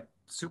always like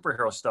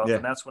superhero stuff,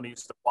 and that's when I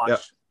used to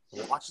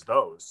watch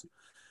those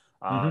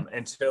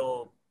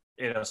until.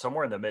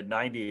 Somewhere in the mid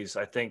 90s,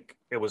 I think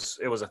it was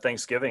a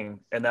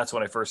Thanksgiving, and that's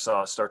when I first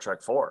saw Star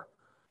Trek 4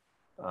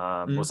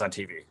 was on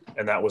TV,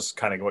 and that was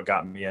kind of what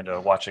got me into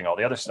watching all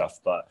the other stuff.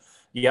 But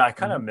yeah, I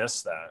kind of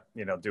miss that,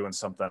 doing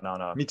something on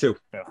a me too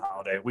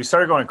holiday. We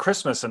started going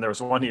Christmas, and there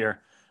was one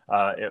year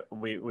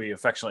we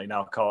affectionately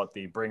now call it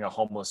the Bring a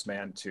Homeless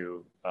Man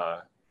to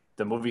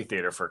the movie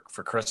theater for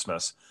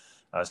Christmas.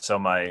 So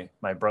my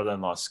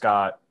brother-in-law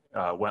Scott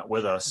went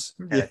with us,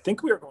 and Yeah. I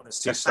think we were going to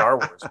see Star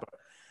Wars, but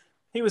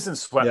he was in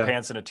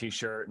sweatpants and a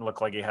t-shirt and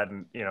looked like he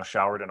hadn't,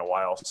 showered in a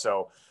while.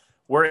 So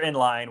we're in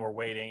line, we're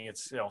waiting.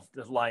 It's, the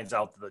line's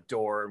out the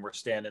door, and we're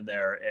standing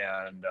there,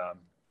 and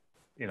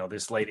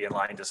this lady in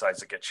line decides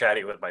to get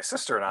chatty with my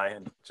sister and I,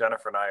 and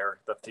Jennifer and I are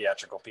the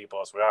theatrical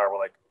people as we are. We're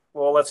like,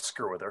 well, let's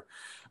screw with her.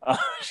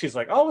 She's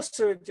like, oh,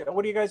 so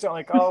what do you guys do? I'm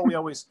like, oh, we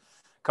always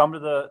come to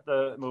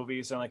the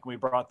movies, and like we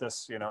brought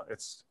this,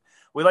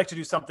 we like to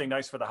do something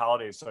nice for the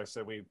holidays. So I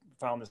said, we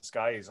found this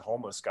guy, he's a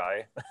homeless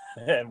guy,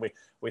 and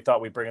we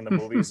thought we'd bring in the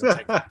movies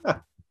and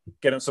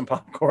get him some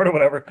popcorn or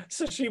whatever.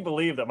 So she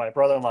believed that my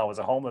brother-in-law was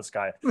a homeless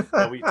guy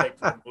that we take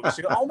from the movie.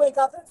 She goes, oh my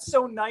God, that's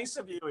so nice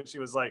of you. And she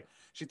was like,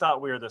 she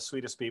thought we were the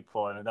sweetest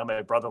people. And then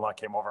my brother-in-law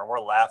came over and we're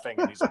laughing,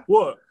 and he's like,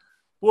 what?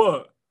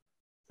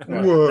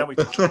 Then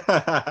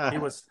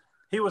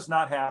he was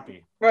not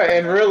happy. Right,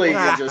 and really,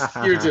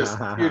 you're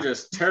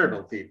just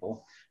terrible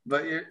people.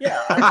 But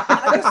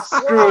I just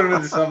screwing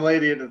with some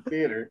lady in the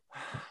theater.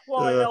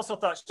 Well, I also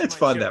thought it's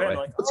fun that way.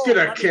 Like, let's get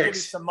our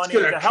kicks. Some money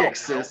to help,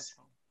 sis.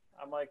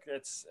 I'm like,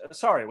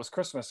 it was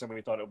Christmas, and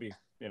we thought it would be,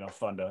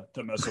 fun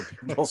to mess with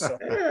people. So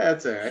yeah,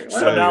 that's all right.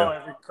 So now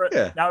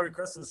every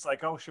Christmas, it's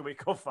like, oh, should we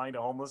go find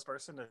a homeless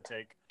person to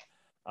take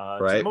to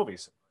the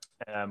movies?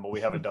 But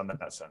we haven't done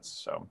that since.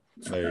 So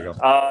there you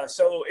go.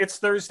 So it's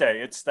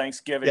Thursday. It's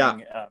Thanksgiving.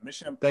 Yeah.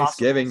 Mission Impossible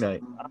Thanksgiving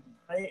night.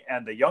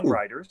 And the Young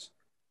Riders.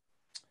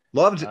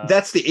 Loved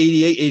that's the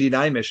 88,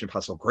 89 Mission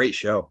Impossible. Great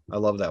show. I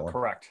love that one.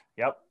 Correct.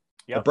 Yep.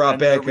 It brought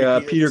back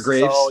Peter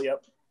Graves.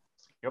 Yep.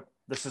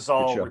 This is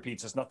all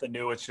repeats. It's nothing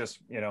new. It's just,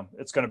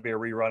 it's going to be a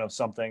rerun of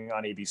something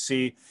on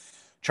ABC.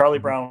 Charlie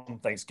Brown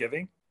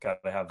Thanksgiving.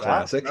 Got to have that.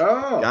 Classic.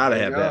 Gotta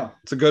have that.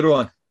 It's a good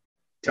one.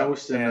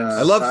 Toast and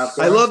I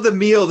love the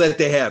meal that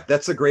they have.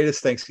 That's the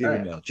greatest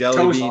Thanksgiving meal.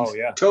 Jelly beans,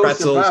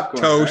 pretzels,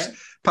 toast,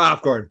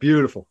 popcorn.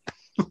 Beautiful.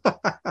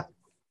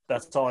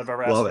 That's all I've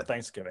ever asked for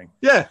Thanksgiving.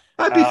 Yeah,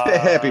 I'd be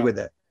happy with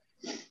that.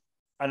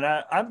 And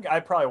I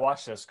probably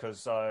watched this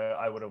because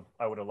I would have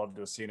loved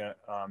to have seen it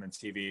in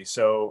TV.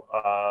 So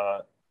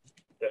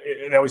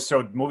it always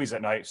showed movies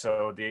at night.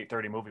 So the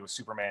 8:30 movie was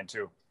Superman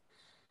 2.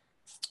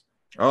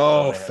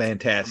 Oh,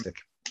 fantastic!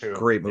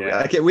 Great movie.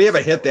 Yeah. We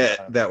haven't hit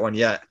that one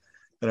yet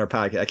in our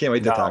podcast. I can't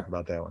wait to talk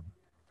about that one.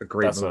 A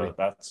great movie.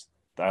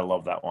 I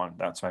love that one.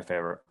 That's my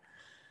favorite.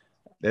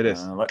 It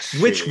is.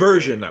 Which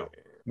version though?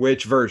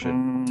 Which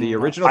version? The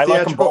original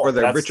theatrical or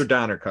the Richard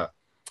Donner cut?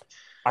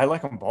 I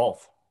like them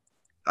both.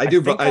 I do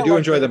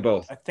enjoy them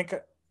both. I think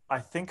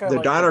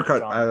the Donner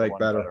cut I like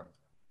better.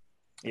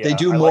 Yeah, they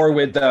do more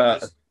with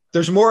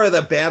there's more of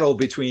the battle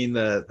between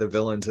the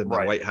villains and the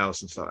White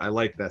House and stuff. I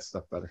like that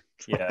stuff better.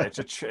 Yeah,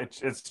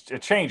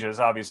 it changes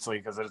obviously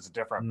because it's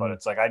different, but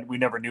it's like we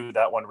never knew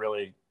that one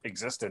really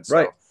existed.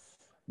 So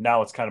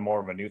now it's kind of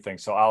more of a new thing.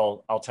 So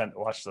I'll tend to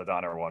watch the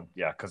Donner one,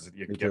 because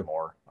you can get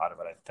more out of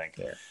it, I think.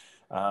 Yeah.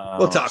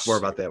 We'll talk more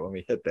about that when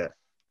we hit that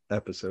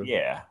episode.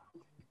 Yeah.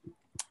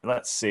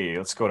 Let's see.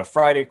 Let's go to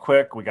Friday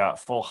quick. We got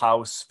Full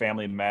House,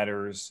 Family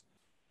Matters,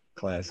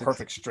 Classic,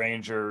 Perfect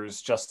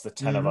Strangers, Just the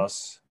 10 of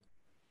Us.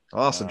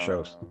 Awesome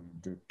shows.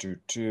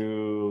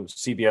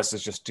 CBS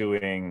is just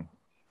doing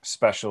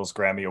specials,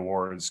 Grammy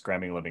Awards,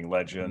 Grammy Living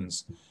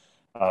Legends.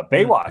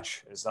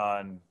 Baywatch is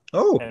on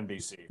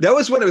NBC. That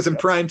was when it was in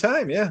prime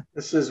time. Yeah,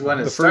 this is when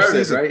it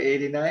started, right?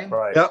 89.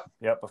 Right.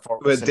 Yep. Before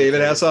with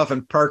David Hasselhoff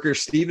and Parker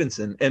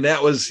Stevenson, and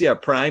that was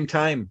prime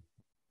time.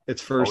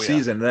 Its first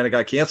season, and then it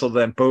got canceled.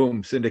 Then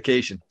boom,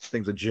 syndication.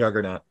 Thing's a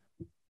juggernaut.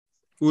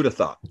 Who'd have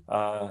thought?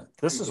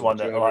 This is one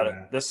that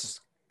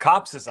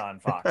Cops is on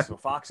Fox, so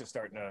Fox is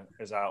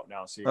out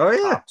now. So you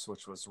got Cops,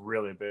 which was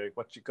really big.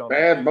 What you going?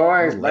 Bad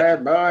Boys.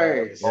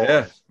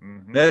 Yeah,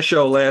 that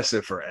show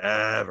lasted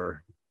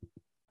forever.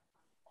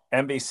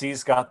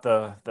 NBC's got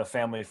the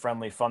family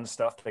friendly fun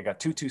stuff. They got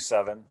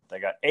 227. They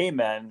got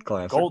Amen,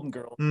 Classic. Golden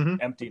Girls,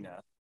 Empty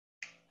Nest.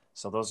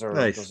 So those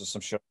are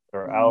some shows that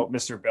are out.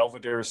 Mr.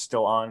 Belvedere is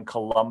still on.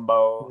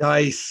 Columbo.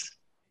 Nice.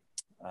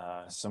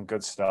 Some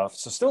good stuff.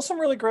 So still some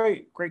really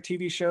great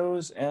TV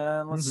shows.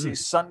 And let's see,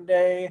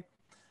 Sunday,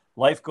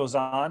 Life Goes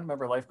On.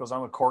 Remember Life Goes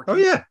On with Corky? Oh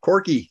yeah,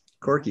 Corky.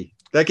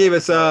 That gave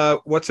us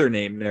what's her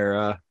name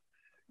there?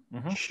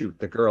 Shoot,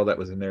 the girl that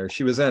was in there.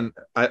 She was in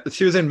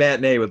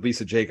Matinee with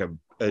Lisa Jacob.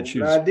 She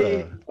was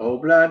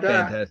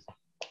fantastic.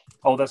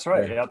 Oh, that's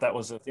right. Yeah, that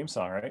was the theme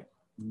song, right?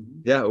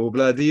 Yeah,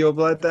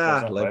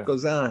 Oblada, Life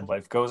Goes On.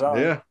 Life Goes On.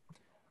 Yeah,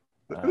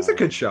 it was a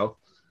good show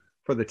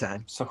for the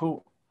time. So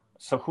who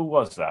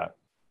was that?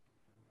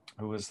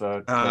 Who was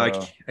that?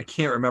 I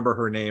can't remember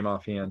her name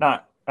offhand.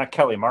 Not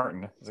Kelly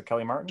Martin. Is it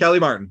Kelly Martin? Kelly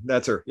Martin.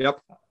 That's her. Yep.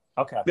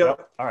 Okay.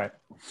 Yep. All right.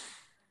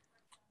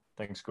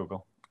 Thanks,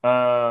 Google.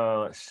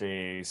 Let's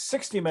see.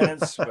 60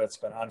 Minutes. That's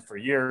been on for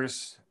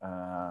years.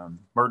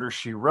 Murder,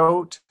 She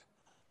Wrote.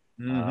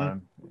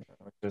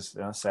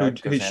 Sad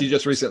she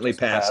just recently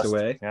passed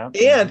away. Yeah.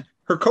 And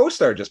her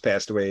co-star just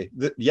passed away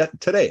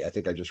today. I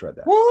think I just read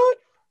that. What?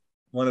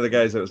 One of the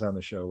guys that was on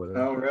the show with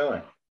her. Oh,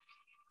 really?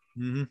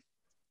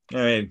 I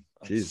mean,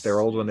 geez, they're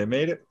old when they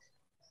made it.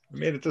 We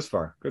made it this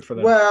far. Good for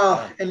them.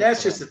 Well, and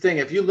that's just the thing.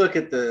 If you look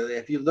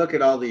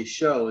at all these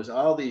shows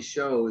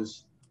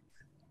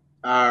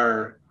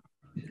are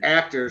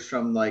actors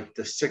from like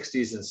the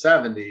 60s and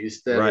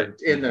 70s that are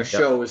in their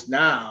shows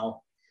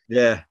now.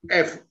 Yeah.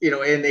 If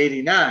in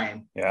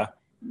 89. Yeah.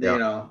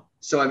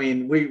 So I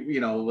mean,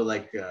 we're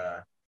like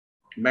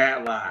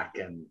Matlock,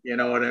 and you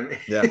know what I mean.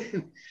 Yeah.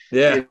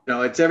 Yeah.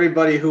 It's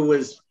everybody who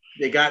was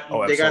they got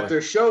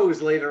their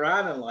shows later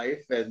on in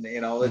life, and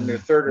in their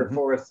third or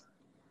fourth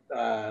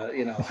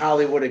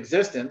Hollywood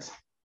existence.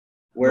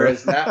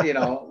 Whereas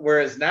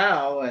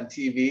now on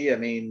TV, I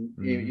mean,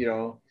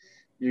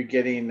 you're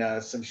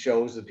getting some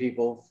shows of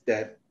people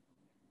that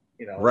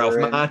Ralph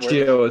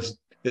Macchio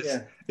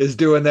is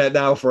doing that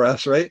now for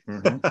us, right?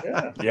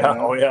 Mm-hmm. Yeah.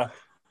 Oh yeah.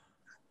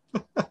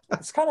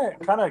 It's kind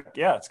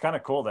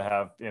of cool to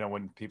have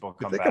when people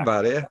come back. Think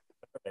about it.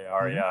 They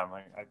are, yeah. I'm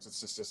like,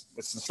 it's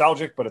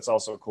nostalgic, but it's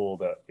also cool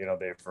that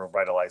they've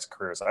revitalized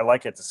careers. I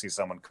like it to see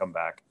someone come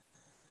back.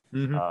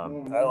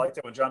 Mm-hmm. I liked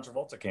it when John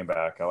Travolta came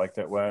back. I liked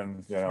it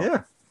when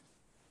some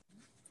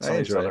of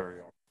these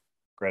other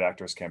great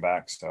actors came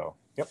back. So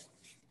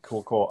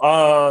cool.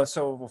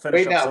 So we'll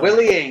finish. Wait now,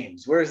 Willie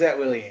Ames. Where's that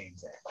Willie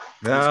Ames at?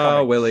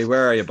 Oh, Willie,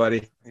 where are you,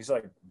 buddy? He's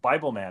like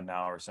Bible Man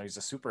now, or so. He's a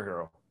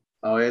superhero.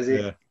 Oh, is he?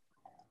 Yeah.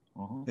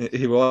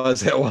 He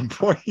was at one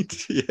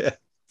point. Yeah.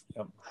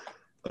 Yep.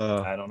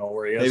 I don't know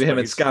where he is. Maybe him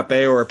and Scott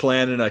Baio were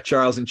planning a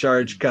Charles in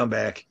Charge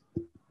comeback.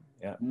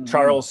 Yeah,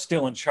 Charles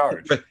Still in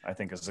Charge, I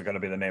think is going to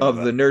be the name of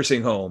the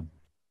nursing home.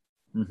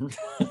 Mm-hmm.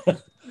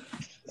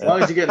 As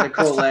long as you get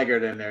Nicole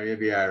Laggard in there, you'll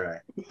be all right.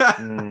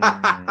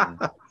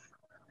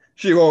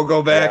 She won't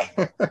go back.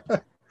 Yeah.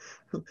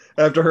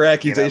 After her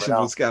accusation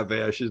with Scott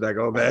Baio, she's not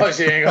going back. Oh,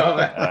 she ain't going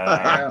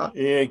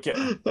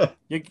back.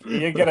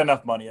 You get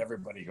enough money,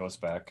 everybody goes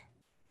back.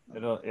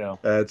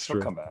 That's she'll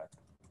true. Come back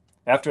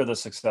after the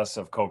success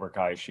of Cobra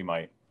Kai. She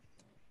might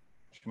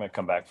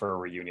come back for a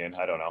reunion.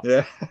 I don't know.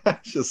 Yeah,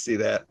 she'll see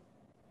that.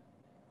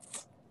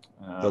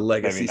 The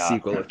legacy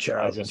sequel of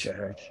Charles in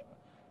Charge.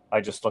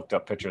 I just looked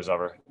up pictures of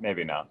her.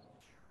 Maybe not.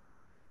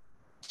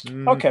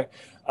 Okay.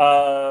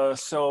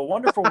 So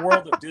Wonderful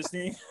World of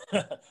Disney.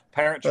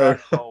 Parent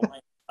Trap.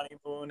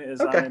 Honeymoon is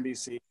on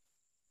NBC.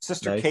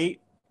 Sister Kate.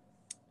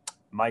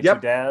 My Two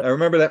Dads. I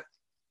remember that.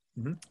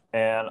 Mm-hmm.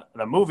 And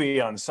the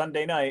movie on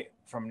Sunday night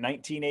from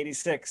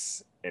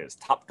 1986 is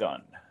Top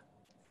Gun.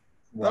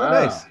 Wow. Oh,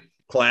 nice.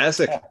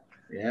 Classic.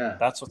 Yeah.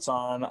 That's what's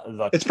on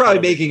the It's probably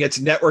making its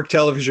network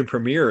television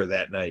premiere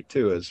that night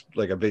too. Is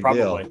like a big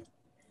deal.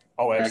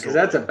 Oh, absolutely. Because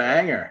that's a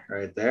banger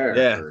right there.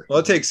 Yeah. Well,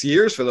 it takes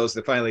years for those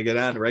to finally get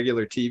on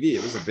regular TV.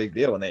 It was a big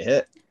deal when they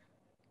hit.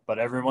 But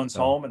everyone's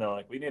home and they're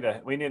like, we need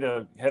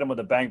to hit them with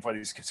a bang before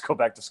these kids go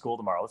back to school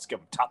tomorrow. Let's give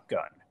them Top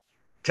Gun.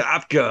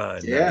 Top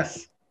Gun.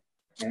 Yes.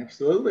 Nice.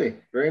 Absolutely.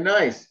 Very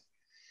nice.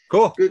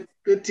 Cool. Good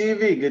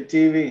TV. Good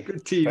TV.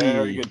 Good TV.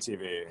 Very good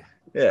TV.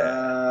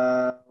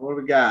 Yeah. What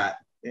do we got?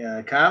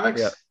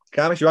 Comics? Yeah.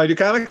 Comics. You want to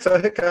do comics?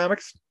 I'll hit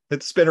comics. Hit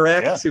the spinner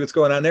rack, see what's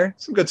going on there.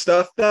 Some good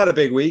stuff. Not a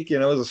big week. It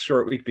was a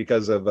short week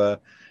because of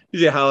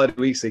usually holiday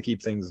weeks. They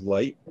keep things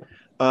light.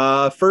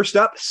 First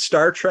up,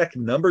 Star Trek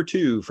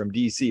 #2 from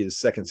DC, the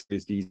second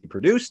series DC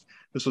produced.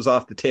 This was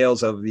off the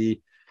tails of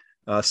the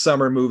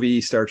summer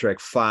movie Star Trek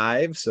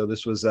V. So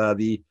this was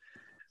the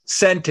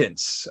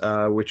Sentence,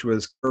 which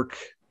was Kirk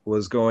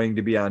was going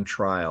to be on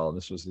trial. And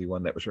this was the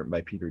one that was written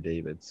by Peter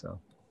David. So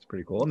it's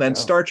pretty cool. And then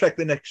Star Trek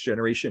The Next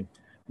Generation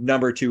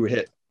 #2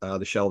 hit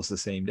the shelves the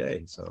same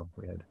day. So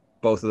we had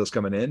both of those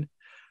coming in.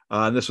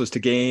 And this was to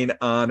gain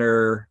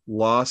honor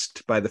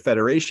lost by the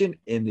Federation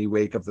in the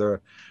wake of the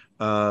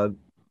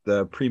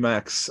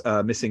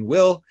Premax missing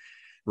will.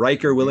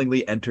 Riker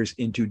willingly enters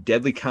into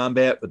deadly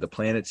combat with the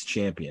planet's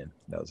champion.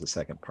 That was the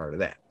second part of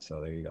that.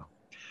 So there you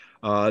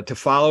go. To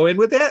follow in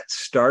with that,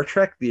 Star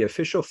Trek, the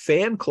official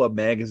fan club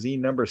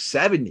magazine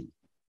 #70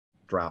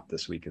 dropped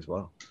this week as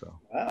well. So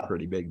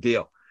pretty big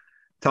deal.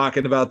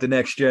 Talking about the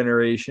Next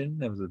Generation.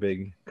 That was a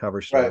big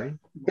cover story. Right.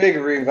 Big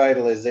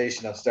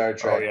revitalization of Star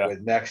Trek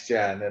with Next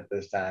Gen at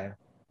this time.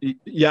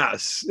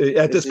 Yes,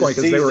 at this point,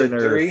 because they were in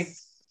their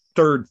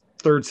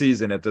third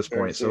season at this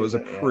point. So it was a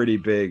pretty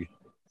big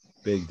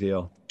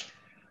deal.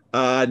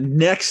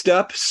 Next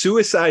up,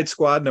 Suicide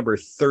Squad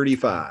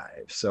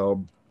 #35.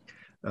 So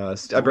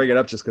I bring it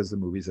up just because the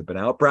movies have been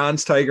out.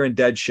 Bronze Tiger and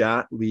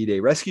Deadshot lead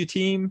a rescue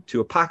team to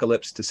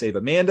Apocalypse to save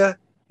Amanda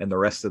and the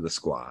rest of the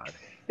squad.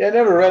 Yeah, I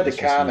never read the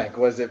comic.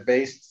 Was it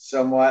based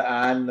somewhat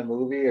on the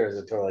movie, or is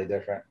it totally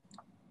different?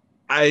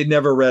 I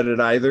never read it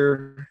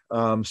either,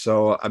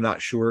 so I'm not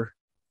sure.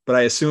 But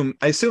I assume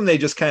they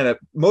just kind of,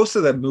 most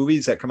of the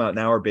movies that come out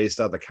now are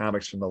based on the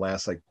comics from the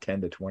last like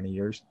 10 to 20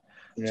 years.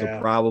 Yeah. So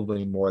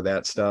probably more of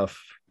that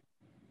stuff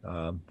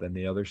than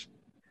the others.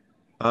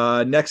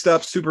 Next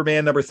up,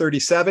 Superman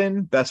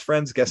 #37, Best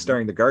Friends, guest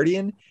starring The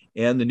Guardian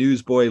and the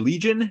Newsboy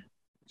Legion,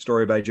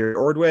 story by Jerry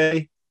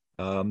Ordway.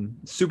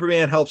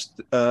 Superman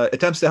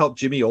attempts to help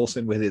Jimmy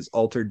Olsen with his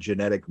altered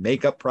genetic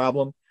makeup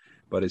problem,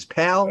 but his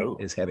pal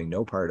is having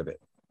no part of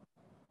it.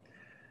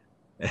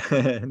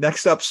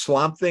 Next up,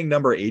 Swamp Thing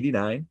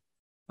 #89.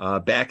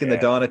 Back in the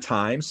dawn of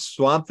time,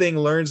 Swamp Thing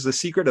learns the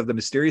secret of the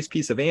mysterious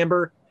piece of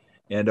amber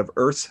and of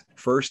Earth's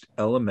first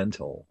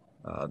elemental.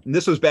 And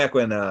this was back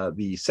when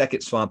the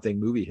second Swamp Thing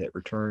movie hit,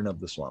 Return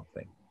of the Swamp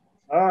Thing.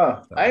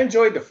 Oh, I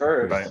enjoyed the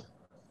first. Right.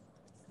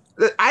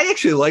 I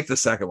actually like the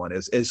second one.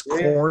 As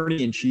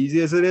corny and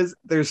cheesy as it is,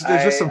 there's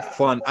just some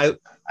fun. I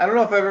don't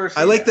know if I've ever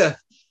seen I like that.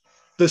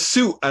 the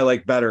suit. I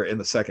like better in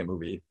the second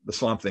movie. The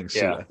Swamp Thing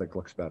suit I think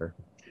looks better.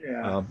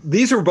 Yeah.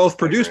 These were both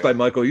produced by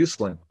Michael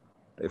Uslan.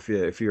 If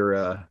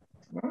you're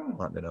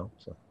wanting to know,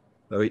 so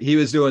he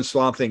was doing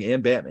Swamp Thing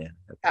and Batman.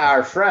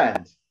 Our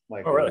friend,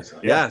 Michael. Oh, really?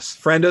 Uslan. Yes,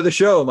 friend of the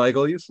show,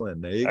 Michael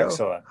Uslan. There you go.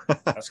 Excellent.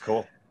 That's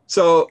cool.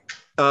 So,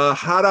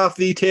 hot off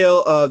the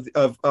tail of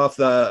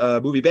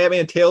the movie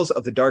Batman, Tales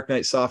of the Dark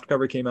Knight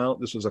softcover came out.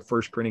 This was a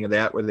first printing of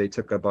that, where they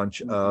took a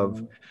bunch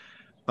of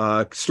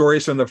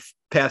stories from the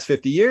past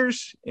 50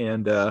 years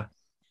and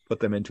put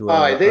them into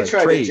they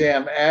tried trade. to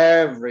jam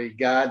every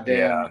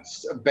goddamn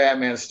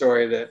Batman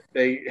story that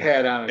they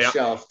had on a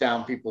shelf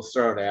down people's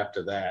throat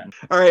after that.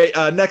 All right,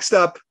 next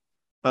up,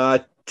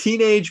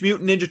 Teenage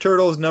Mutant Ninja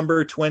Turtles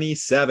number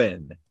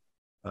 27.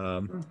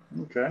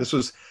 Okay. This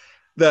was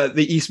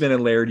the Eastman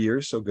and Laird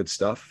years, so good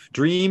stuff.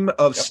 Dream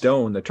of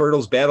Stone. The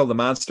Turtles battle the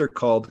monster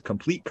called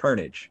Complete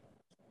Carnage.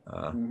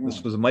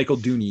 This was a Michael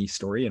Dooney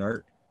story and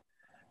art.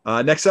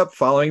 Next up,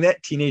 following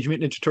that, Teenage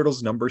Mutant Ninja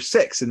Turtles number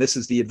 6, and this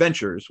is The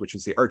Adventures, which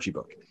is the Archie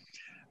book.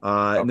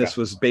 And this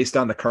was based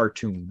on the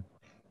cartoon.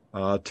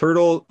 Of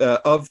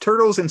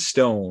Turtles in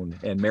Stone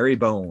and Mary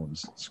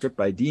Bones. Script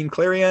by Dean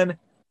Clarion,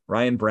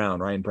 Ryan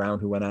Brown,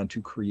 who went on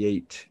to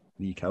create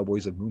the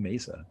Cowboys of Moo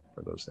Mesa,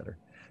 for those that are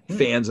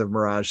fans of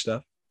Mirage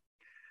stuff.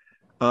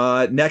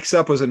 Next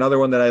up was another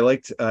one that I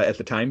liked at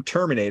the time,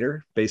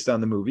 Terminator, based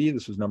on the movie.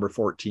 This was number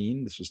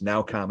 14. This was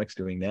Now Comics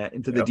doing that.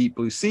 Into the Deep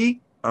Blue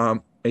Sea,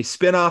 a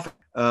spinoff.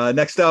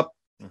 Next up,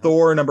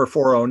 Thor number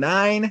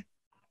 409.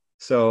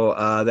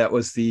 So that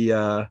was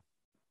the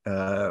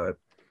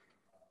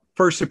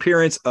first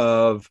appearance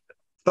of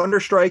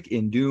Thunderstrike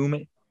in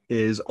Doom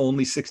is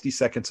Only 60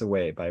 Seconds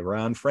Away by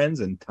Ron Frenz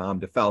and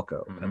Tom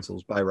DeFalco.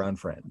 Pencils by Ron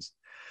Frenz.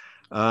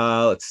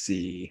 Let's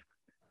see.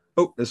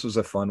 Oh, this was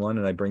a fun one,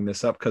 and I bring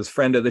this up because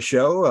friend of the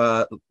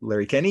show,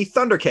 Larry Kenny,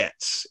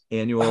 Thundercats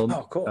annual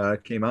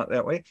came out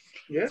that way.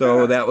 Yeah.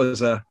 So that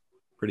was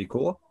pretty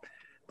cool.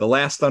 The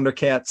Last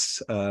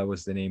Thundercats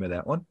was the name of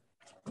that one.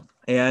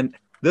 And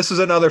this is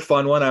another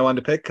fun one I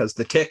wanted to pick because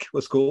The Tick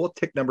was cool.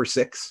 Tick number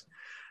 6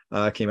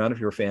 came out if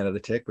you're a fan of The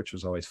Tick, which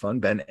was always fun.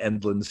 Ben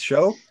Edlund's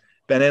show.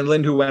 Ben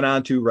Edlund, who went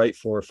on to write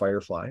for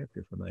Firefly, if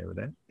you're familiar with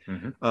that.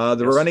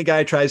 The running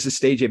guy tries to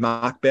stage a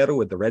mock battle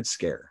with the Red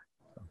Scare.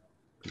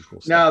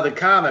 Cool. Now the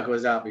comic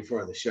was out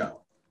before the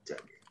show.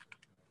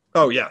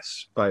 Oh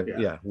yes,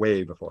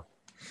 way before.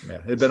 Yeah,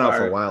 it had been out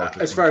for a while.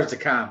 As far as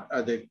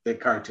the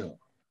cartoon.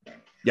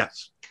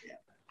 Yes.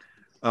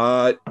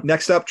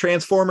 Next up,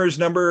 Transformers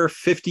number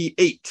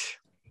 58.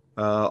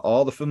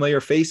 All the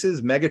familiar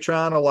faces: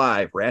 Megatron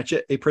alive,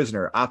 Ratchet a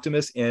prisoner,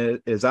 Optimus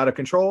is out of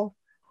control.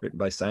 Written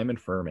by Simon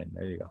Furman.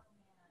 There you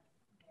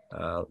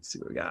go. Let's see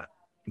what we got.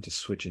 I'm just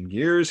switching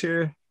gears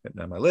here.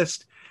 Getting on my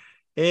list.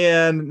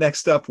 And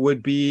next up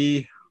would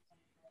be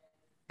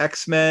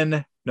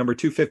X-Men number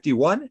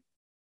 251,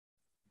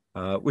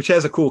 which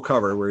has a cool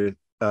cover where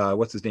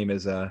what's his name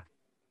is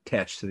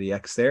attached to the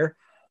X there.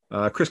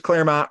 Chris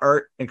Claremont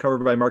art and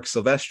covered by Mark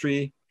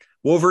Silvestri.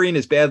 Wolverine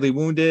is badly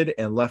wounded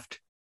and left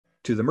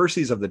to the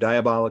mercies of the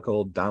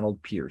diabolical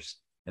Donald Pierce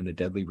and the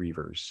Deadly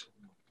Reavers.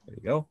 There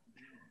you go.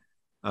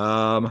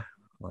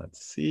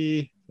 Let's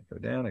see.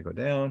 I go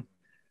down.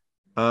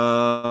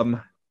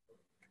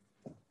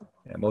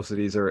 Yeah, most of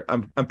these are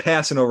I'm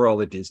passing over all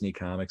the Disney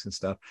comics and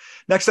stuff.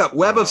 Next up,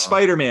 Web of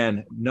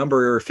Spider-Man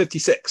number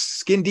 56,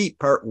 Skin Deep,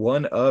 part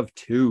 1 of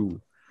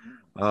 2.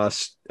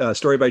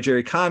 Story by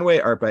Jerry Conway,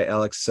 art by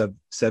Alex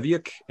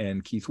Seviuk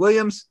and Keith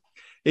Williams.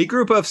 A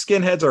group of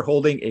skinheads are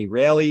holding a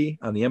rally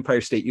on the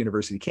Empire State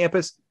University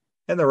campus,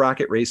 and the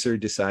Rocket Racer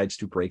decides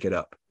to break it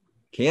up.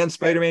 Can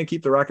Spider-Man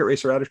keep the Rocket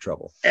Racer out of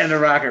trouble? And the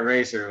Rocket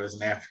Racer was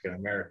an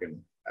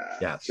African-American,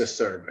 yes. Just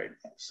served right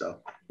now.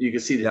 So you can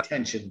see the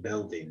tension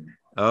building.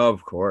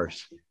 Of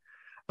course.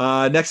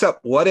 Next up,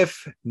 What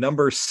If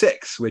number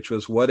 6, which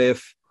was What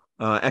If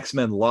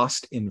X-Men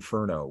Lost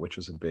Inferno, which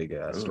was a big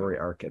story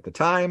arc at the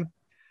time.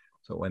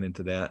 So it went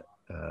into that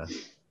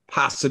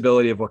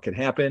possibility of what could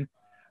happen.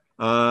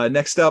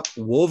 Next up,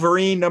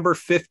 Wolverine number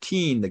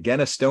 15, The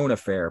Genna Stone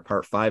Affair,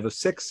 part 5 of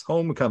 6,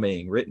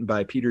 Homecoming, written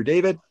by Peter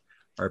David,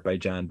 art by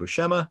John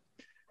Buscema.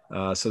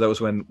 So that was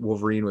when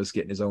Wolverine was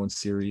getting his own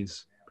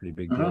series. Pretty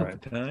big deal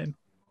at the time.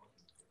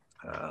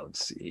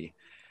 Let's see.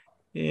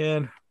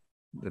 And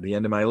at the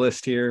end of my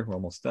list here, we're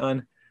almost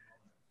done.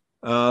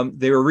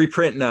 They were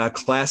reprinting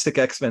classic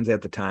X-Men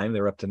at the time. They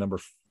were up to number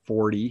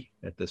 40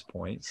 at this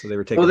point. So they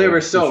were taking. Well, they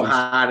were so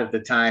hot at the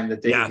time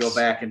that they could go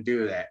back and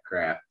do that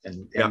crap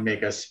and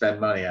make us spend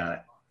money on it.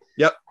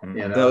 Yep. You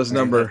know? That was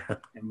number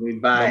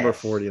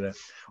 40 then.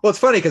 Well, it's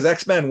funny because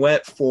X-Men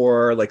went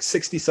for like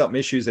 60 something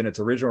issues in its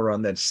original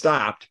run, then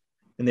stopped.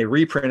 and they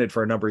reprinted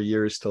for a number of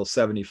years till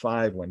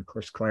 75 when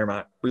Chris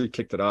Claremont really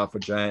kicked it off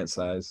with Giant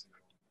Size.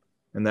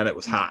 And then it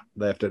was hot.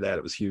 After that,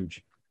 it was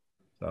huge.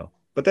 So,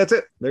 but that's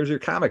it. There's your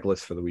comic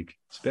list for the week.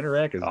 Spinner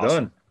Rack is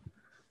done.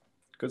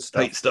 Good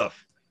stuff. Tight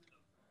stuff.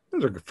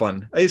 Those are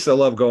fun. I used to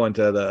love going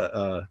to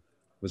the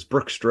was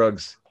Brooks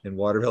Drugs in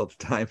Waterville at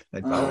the time.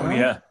 I'd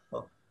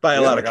buy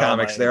a lot of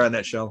comics there on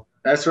that show.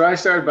 That's where I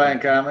started buying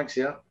comics.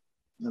 Yeah,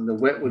 and the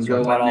wit would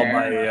go on there.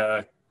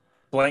 My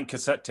blank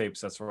cassette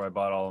tapes. That's where I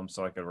bought all of them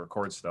so I could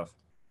record stuff.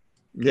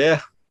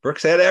 Yeah,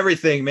 Brooks had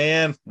everything,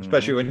 man.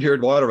 Especially when you're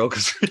in Waterville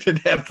because we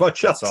didn't have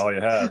much else. That's all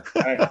you had.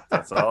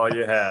 That's all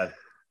you had.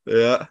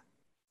 Yeah,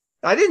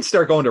 I didn't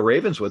start going to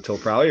Ravenswood till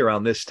probably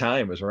around this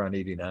time. It was around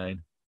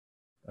 89.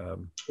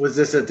 Was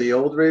this at the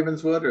old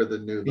Ravenswood or the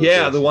new location?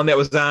 Yeah, the one that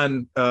was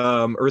on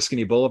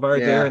Erskine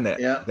Boulevard there, and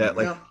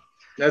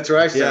that's where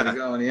I started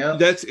going. Yeah,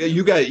 that's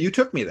you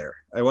took me there.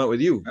 I went with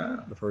you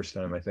the first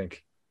time, I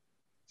think.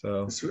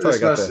 So this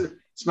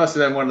must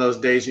have been one of those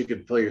days you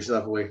could pull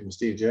yourself away from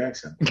Steve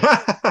Jackson.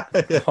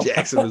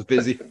 Jackson was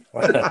busy.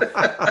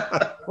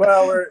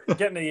 Well, we're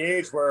getting to the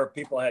age where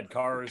people had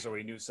cars, or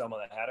we knew someone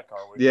that had a car.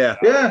 Yeah.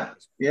 It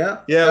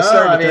was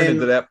starting to turn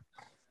into that.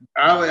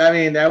 I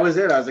mean, that was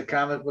it. I was a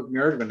comic book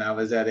nerd when I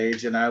was that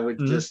age, and I would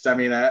just,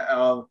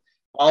 all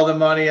the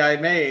money I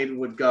made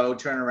would go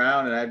turn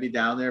around, and I'd be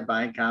down there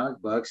buying comic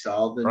books,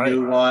 all the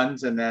new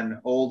ones, and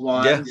then old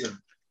ones.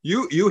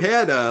 Yeah. You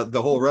had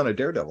the whole run of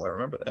Daredevil. I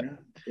remember that.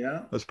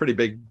 Yeah, it was a pretty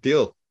big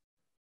deal.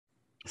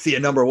 See a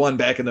 #1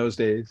 back in those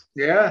days.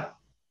 Yeah.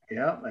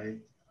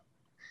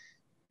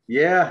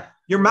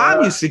 Your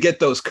mom used to get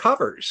those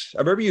covers. I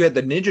remember you had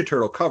the Ninja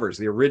Turtle covers,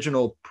 the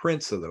original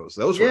prints of those.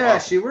 Those were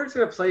awesome. She worked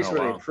at a place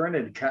where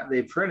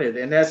they printed,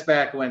 and that's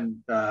back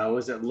when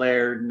was it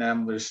Laird and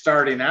them was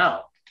starting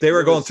out. They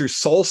were going through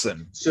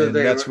Solson, so and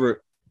that's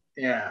where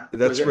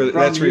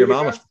your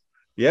mom was.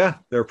 Yeah,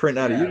 they were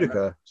printing out of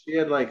Utica. She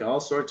had like all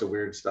sorts of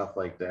weird stuff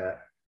like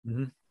that.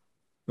 Mm-hmm. It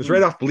was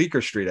right off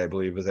Bleecker Street, I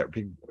believe, was that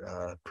big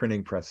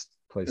printing press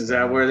place. Is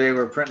that where they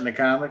were printing the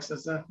comics and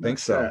stuff? I think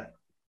so.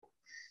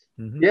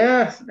 Mm-hmm.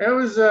 Yeah, that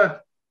was I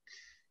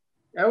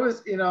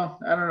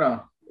don't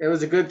know. It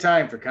was a good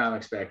time for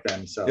comics back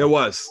then. So it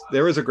was.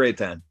 There was a great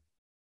time,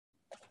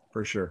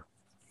 for sure.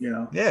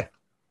 Yeah.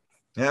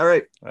 All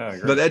right.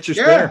 But that's your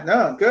spinner.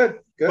 No, good.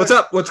 What's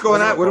up? What's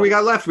going on? What do we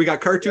got left? We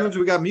got cartoons.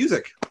 We got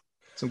music.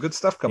 Some good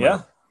stuff coming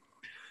up.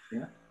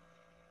 Yeah.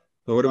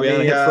 So what do we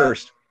want to hit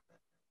first?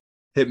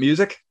 Hit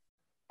music?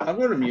 I'll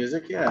go to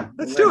music, yeah.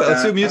 Let's do it.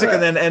 Let's do music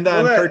and then end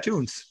on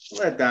cartoons.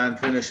 We'll let Don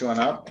finish one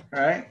up.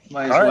 All right.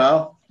 Might as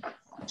well.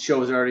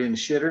 Show's already in the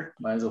shitter.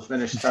 Might as well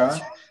finish strong.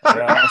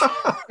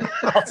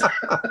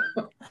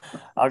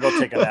 I'll go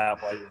take a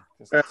nap while you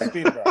just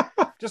speed it up.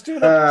 Just do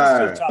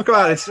the top. Come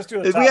on, we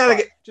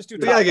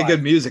gotta get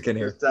good music in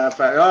here.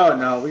 Oh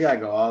no, we gotta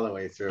go all the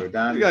way through.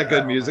 Don, we got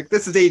good music.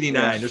 This is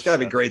 89. There's gotta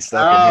be great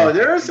stuff. Oh,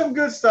 there is some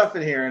good stuff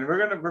in here, and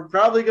we're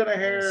probably gonna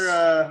hear.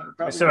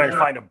 I still gotta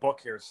find a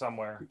book here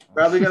somewhere.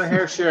 Probably gonna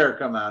hear Cher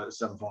come out at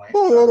some point.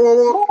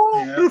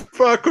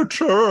 If I could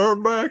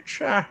turn back.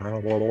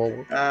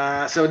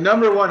 So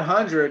number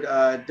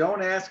 100.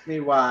 Don't ask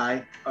me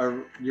why.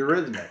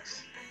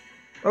 Eurythmics.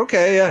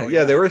 Okay,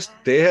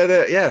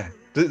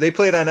 they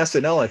played on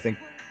SNL, I think,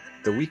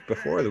 the week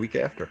before or the week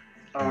after.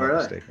 Oh,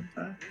 really?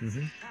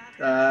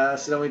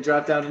 So then we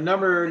drop down to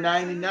number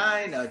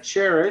 99,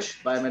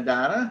 Cherish by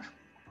Madonna.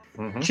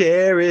 Mm-hmm.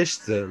 Cherish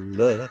the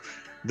love.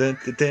 Dun,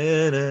 dun,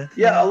 dun, dun,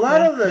 yeah, a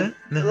lot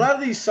of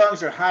these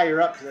songs are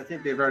higher up because I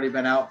think they've already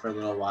been out for a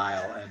little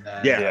while. And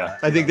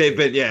I think they've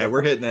been. Yeah,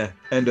 we're hitting the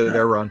end of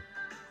their run.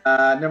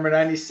 Number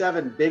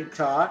 97, Big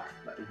Talk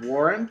by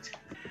Warrant.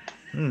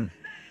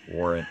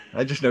 Warrant.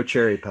 I just know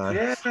Cherry Pie.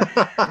 Yeah.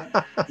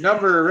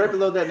 Right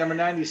below that, number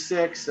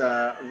 96,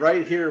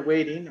 Right Here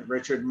Waiting,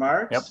 Richard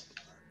Marx. Yep.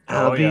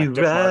 I'll be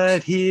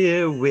right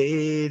here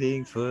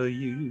waiting for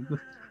you.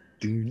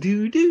 Do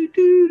do do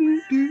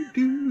do do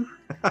do.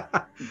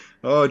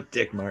 Oh,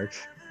 Dick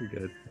Marks. You're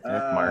good. Dick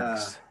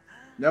Marks.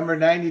 Number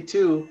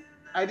 92.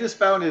 I just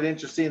found it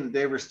interesting that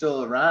they were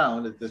still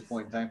around at this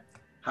point in time.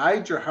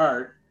 Hide Your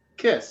Heart,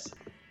 Kiss.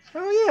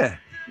 Oh yeah,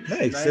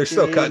 nice. They're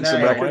still cutting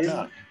some records.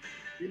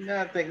 Did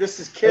not think this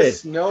is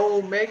Kiss.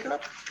 No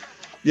makeup.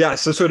 Yeah,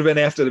 so this would have been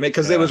after the make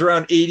because it was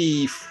around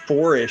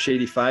 84-ish,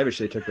 85-ish.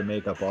 They took the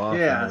makeup off.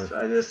 Yeah,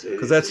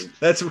 because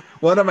that's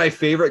one of my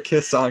favorite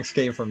Kiss songs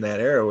came from that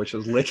era, which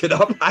was "Lick It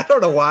Up." I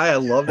don't know why I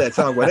love that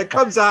song. When it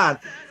comes on,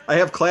 I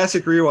have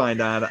Classic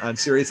Rewind on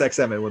Sirius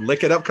XM, and when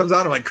 "Lick It Up" comes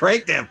on, I'm like,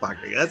 "Crank that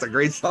fucker!" That's a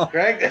great song.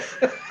 Crank.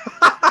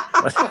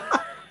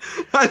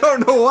 I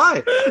don't know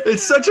why.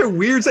 It's such a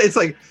weird. It's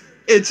like.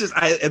 It's just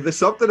there's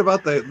something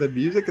about the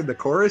music and the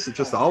chorus. It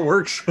just all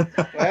works.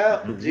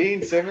 Well,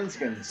 Gene Simmons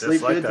can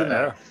sleep good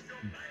tonight.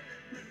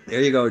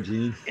 There you go,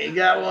 Gene. He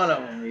got one of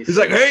them. He's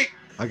like, hey,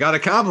 I got a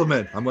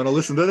compliment. I'm going to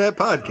listen to that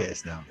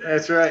podcast now.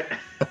 That's right.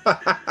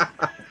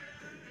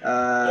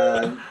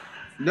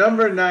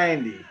 Number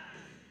 90,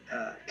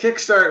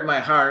 Kickstart My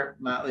Heart,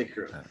 Motley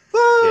Crue.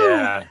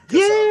 Oh,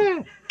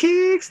 yeah,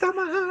 Kickstart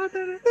My Heart.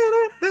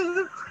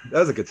 That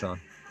was a good song.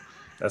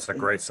 That's a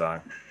great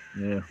song.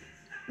 Yeah.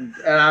 And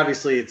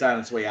obviously, it's on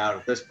its way out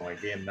at this point,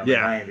 being number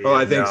 90. Oh,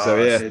 I think so.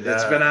 Yeah.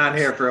 It's been on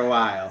here for a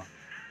while.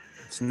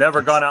 It's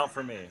never gone out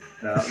for me.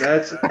 No,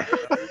 that's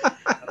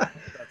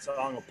that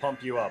song will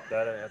pump you up.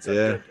 That's a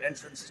good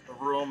entrance to the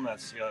room.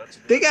 That's that's a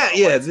good they got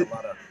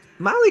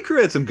Motley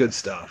Crue had some good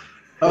stuff.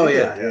 Oh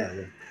yeah.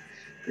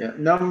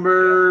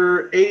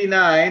 Number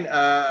 89.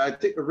 I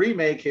think a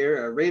remake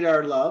here,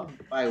 Radar Love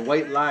by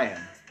White Lion.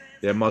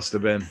 Yeah, it must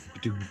have been.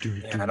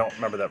 I don't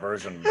remember that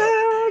version. But...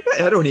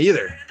 I don't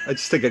either. I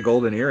just think a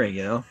golden earring,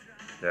 you know.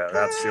 Yeah,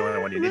 that's the only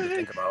one you need to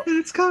think about.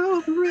 It's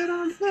called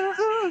Radar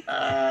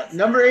Love.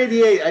 Number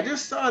 88. I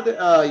just saw that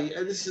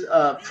this is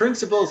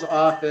Principal's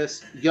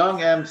Office,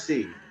 Young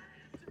MC.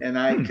 And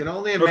I can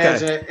only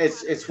imagine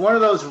it's one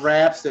of those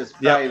raps that's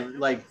by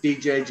like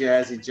DJ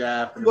Jazzy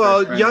Jeff. And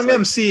well, Young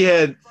MC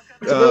had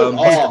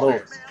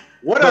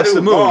what I do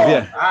the move,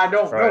 I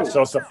don't know.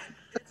 So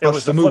it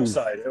was the flip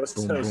side. It was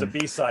the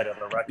B side of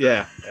the record.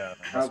 Yeah. Yeah.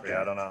 Must be,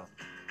 I don't know.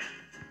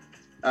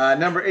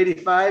 Number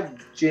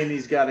 85,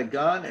 Janie's Got a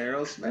Gun,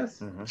 Aerosmith.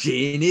 Mm-hmm.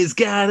 Janie's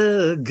got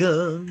a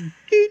gun.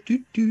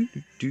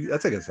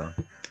 That's a good song.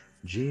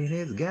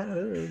 Janie's got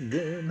a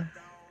gun.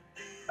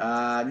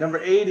 Number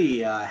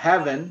 80,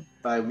 Heaven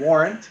by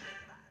Warrant.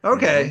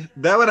 Okay,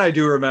 that one I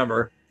do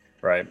remember.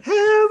 Right.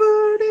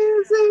 Heaven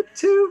isn't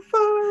too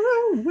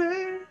far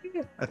away.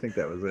 I think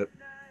that was it.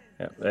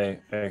 Yeah,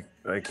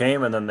 they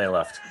came and then they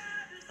left.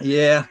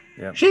 Yeah.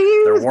 Yeah. He's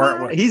dead.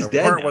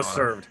 Warrant now, was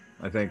served.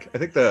 I think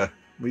the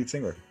lead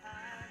singer.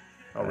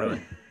 Oh really?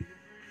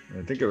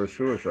 I think it was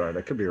suicide.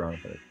 I could be wrong,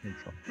 but I think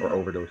so. Or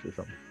overdose or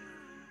something.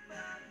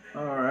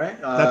 All right.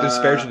 Not to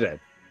disparage the dead.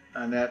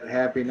 On that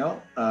happy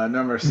note,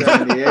 number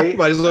 78.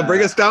 Might as well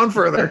bring us down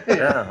further.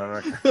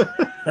 Yeah.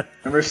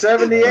 Number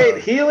 78,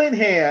 Healing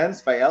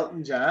Hands by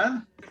Elton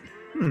John.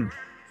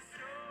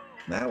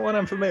 That one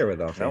I'm familiar with,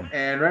 though. Nope.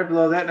 And right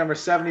below that, number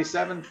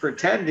 77,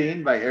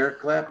 Pretending by Eric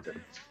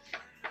Clapton.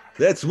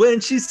 That's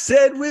when she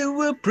said we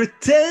were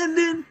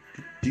pretending.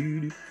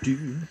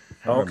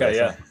 Okay,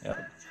 yeah.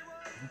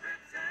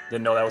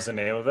 Didn't know that was the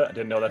name of it.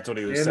 Didn't know that's what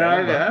he was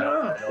saying. I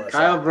know.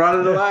 Kyle brought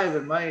it alive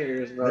in my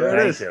ears. There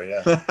it is. Thank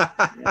you,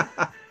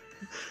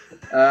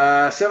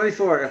 yeah.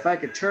 74, If I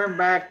Could Turn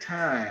Back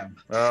Time.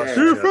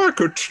 If I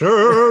could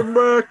turn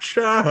back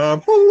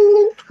time.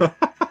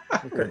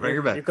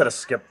 You could have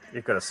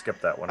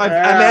skipped that one. I'm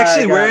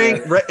actually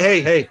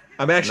wearing.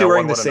 I'm actually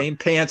wearing the same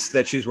pants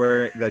that she was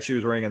wearing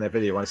in that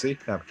video. Want to see?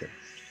 No, I'm kidding.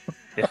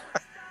 Yeah.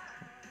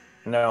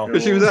 No.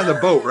 But she was on the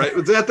boat, right?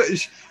 Was that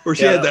where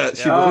she had that?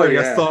 She was wearing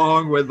a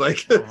thong with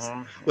like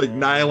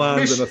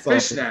nylons and a thong.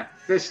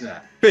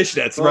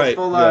 Fishnets, right?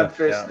 Full on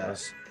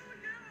fishnets.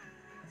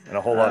 And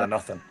a whole lot of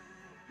nothing.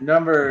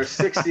 Number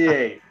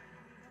 68.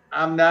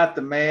 I'm Not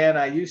the Man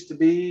I Used to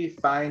Be.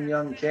 Fine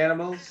Young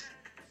Cannibals.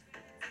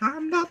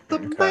 I'm not the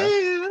man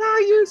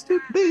I used to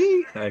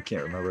be. I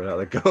can't remember how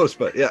that goes,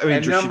 but yeah, I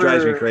mean, She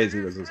Drives Me Crazy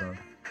was the song.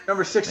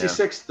 Number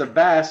 66, The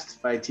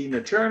Best by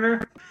Tina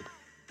Turner.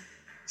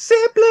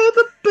 Simply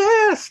the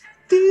best.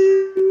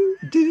 Do,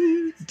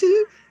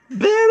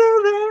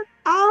 better than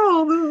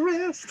all the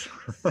rest.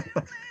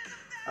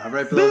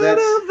 Right below that.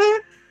 Better than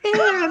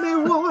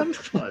anyone.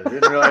 I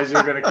didn't realize you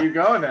were going to keep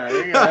going now.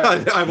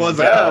 I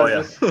wasn't.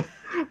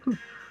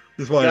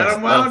 Just got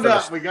him wound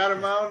up. We got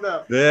him wound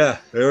up. Yeah,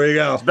 there we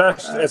go.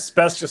 It's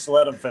best just to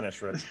let him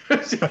finish, Rich.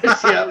 Just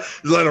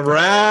let him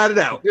ride it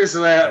out. Just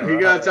let him. You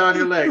got it on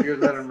your leg. Just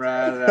let him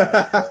ride it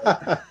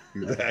out.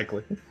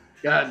 Exactly.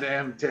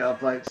 Goddamn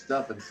tailpipe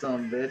stuffing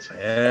son bitch.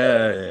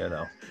 Yeah,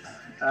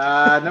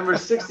 no. Number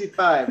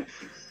 65.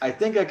 I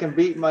Think I Can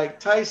Beat Mike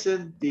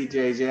Tyson,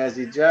 DJ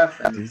Jazzy Jeff,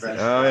 and the Fresh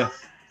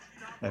Prince.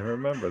 I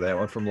remember that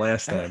one from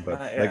last time, but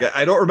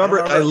I don't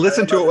remember. I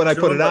listened to it when I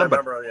put it on,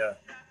 but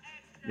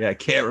I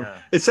can't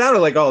remember. It sounded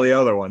like all the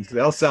other ones.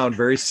 They all sound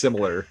very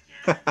similar.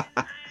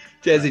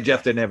 Jazzy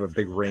Jeff didn't have a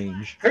big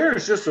range.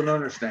 Parents just don't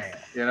understand.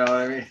 You know what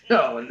I mean?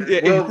 No,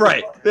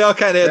 right. They all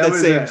kind of had that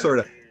same sort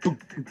of. It's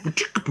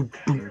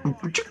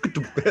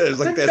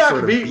like that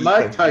sort of beat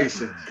Mike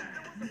Tyson.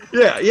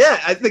 Yeah.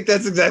 I think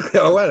that's exactly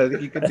how it went. I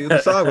think you could do the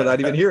song without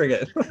even hearing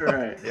it.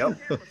 Right. Yep.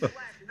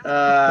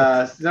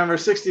 Number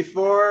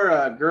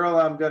 64, Girl,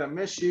 I'm Gonna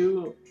Miss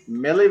You,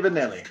 Milli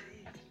Vanilli.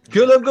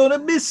 Girl, I'm gonna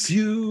miss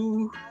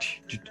you.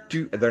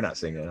 They're not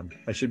singing them.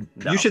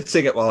 You should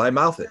sing it while I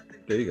mouth it.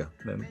 There you go.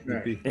 Then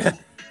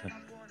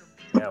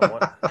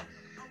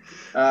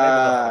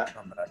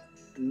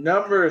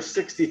Number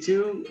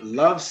 62,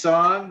 Love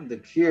Song, The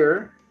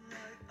Cure.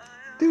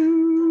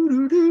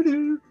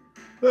 And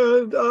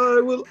I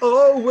will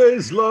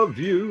always love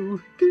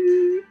you.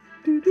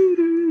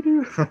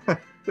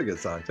 It's a good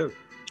song too.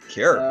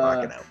 Cure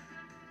rocking out.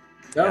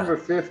 Number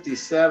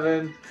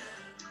 57,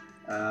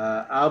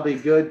 I'll Be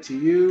Good to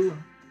You.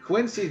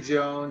 Quincy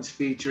Jones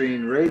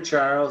featuring Ray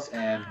Charles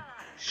and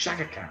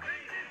Shaka Khan.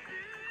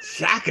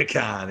 Shaka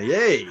Khan,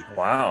 yay!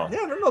 Wow. Yeah,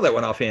 I don't know that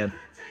one offhand.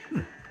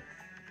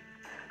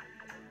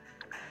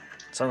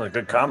 Sounds like a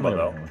good combo,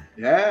 though.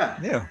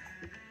 Yeah.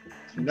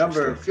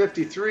 Number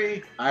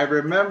 53, I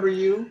Remember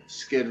You,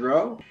 Skid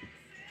Row.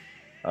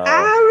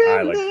 I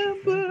I like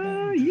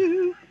remember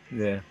you.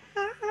 Yeah.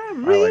 I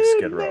like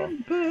Skid Row.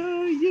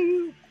 Remember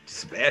you.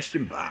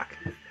 Sebastian Bach.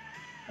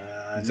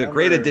 It's a Number-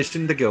 great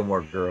addition to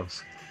Gilmore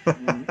Girls.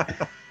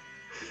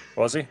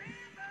 Was he?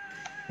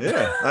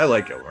 Yeah, I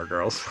like Gilmore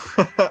Girls.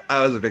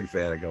 I was a big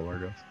fan of Gilmore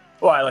Girls.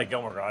 Well, I like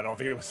Gilmore Girls. I don't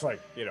think it was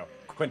like, you know,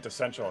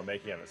 quintessential in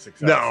making it a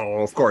success. No,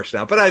 of course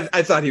not. But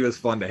I thought he was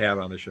fun to have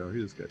on the show. He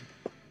was good.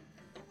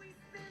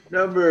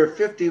 Number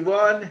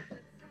 51,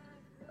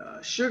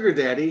 Sugar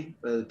Daddy,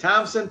 the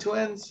Thompson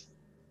Twins.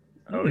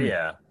 Oh,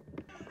 yeah.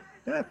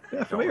 Yeah,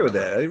 familiar with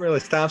that. I didn't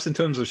realize Thompson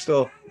Twins are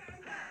still.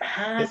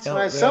 That's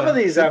why some of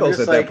these I'm singles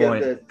just at that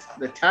like point.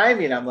 the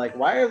timing. I'm like,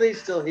 why are they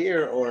still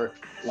here, or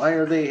why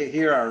are they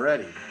here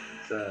already?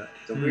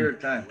 It's a weird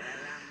time.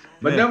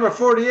 But Yeah. number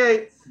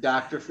 48,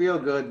 Dr.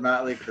 Feelgood,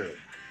 Motley Crue.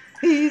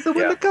 He's the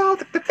one Yeah. that calls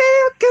it the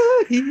feel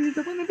good. He's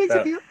the one that makes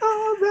Yeah. it feel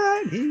all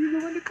right. He's the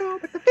one that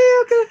calls it the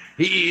feel good.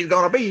 He's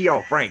gonna be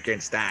your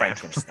Frankenstein.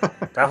 Frankenstein.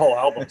 That whole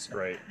album's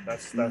great.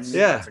 That's Yeah.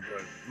 that's a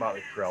good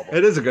Motley Crue album.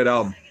 It is a good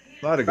album.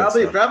 A lot of good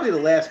stuff. Probably the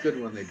last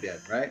good one they did,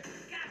 right?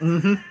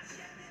 Mm-hmm.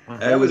 I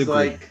That would was agree.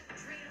 like,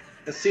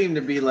 it seemed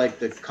to be like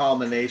the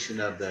culmination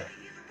of the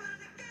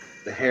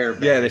hair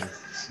band. Yeah,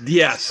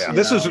 Yes, Yeah.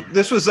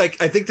 this was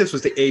like, I think this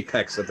was the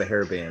apex of the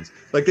hair bands.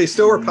 Like they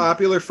still were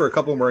popular for a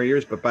couple more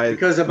years, but by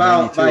Because by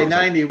 92, it was like,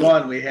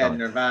 91 we had Oh.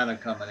 Nirvana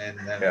coming in,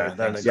 and then Yeah, then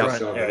the everything grunge,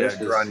 switched over. yeah, This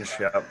was- grunge,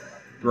 yeah.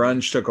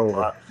 grunge took over.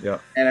 Lot. Yeah,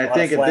 And I A lot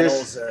think of at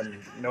flannels this, and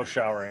no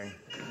showering.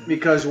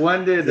 because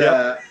when did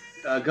Yep.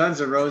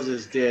 Guns N'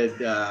 Roses did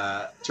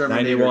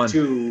Terminator 91.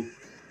 2?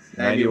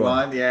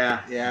 91,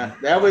 yeah.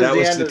 That was That the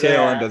was end the of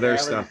tail that. end of their That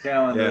was stuff. the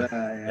tail end Yeah. of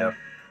that, yeah.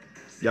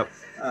 Yep.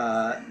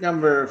 yep.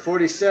 Number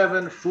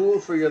 47, Fool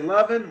for Your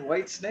Lovin',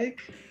 Whitesnake.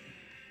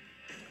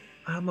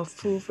 I'm a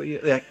fool for you.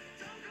 Like,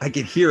 I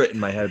can hear it in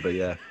my head, but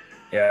yeah.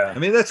 Yeah. I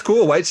mean, that's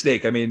cool.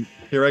 Whitesnake. I mean,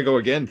 here I go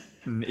again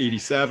in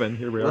 '87.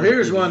 Here we are. Well,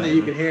 here's one that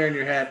you can hear in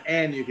your head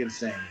and you can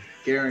sing,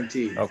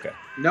 guaranteed. Okay.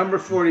 Number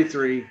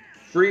 43,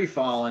 Free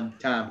Fallin',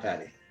 Tom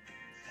Petty.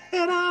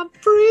 And I'm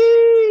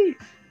free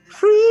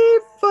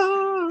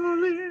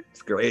falling.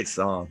 It's a great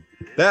song.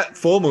 That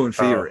Full Moon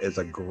Fever is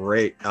a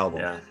great album.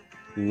 Yeah.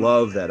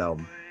 Love that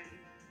album.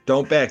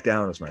 Don't Back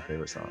Down is my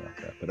favorite song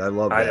like that, but I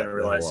love that. I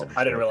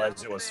didn't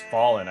realize it was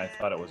fallen. I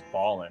thought it was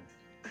ballin'.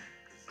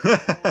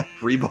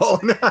 Free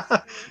balling.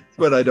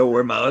 But I don't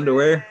wear my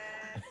underwear.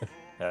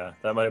 Yeah,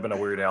 that might have been a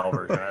Weird Al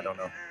version. I don't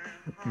know.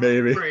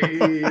 Maybe.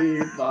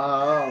 Free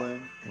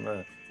Fallin'.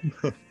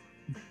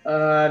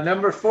 Uh,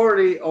 Number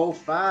 40, Oh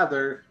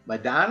Father,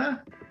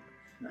 Madonna.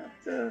 Not,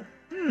 Yeah,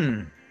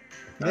 too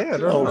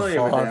no.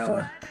 familiar with that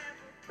one.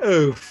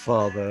 Oh,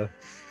 Father.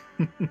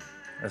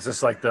 Is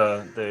this like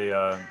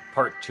the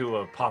part 2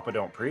 of Papa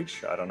Don't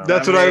Preach? I don't know.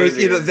 That's what I was.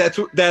 Maybe.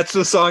 That's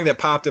the song that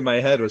popped in my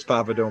head was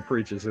Papa Don't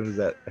Preach. As soon as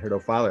that I heard Oh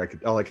Father,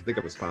 all I could think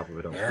of was Papa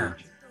Don't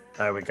Preach.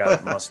 We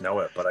must know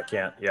it, but I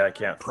can't. Yeah, I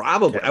can't.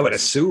 Probably, Can't I would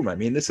listen. assume. I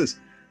mean, this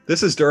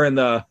is during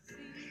the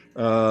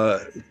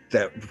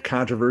that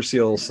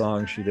controversial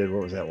song she did.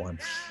 What was that one?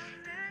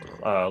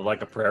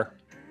 Like a Prayer.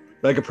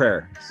 Like a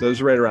Prayer. So it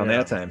was right around Yeah.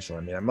 that time. So I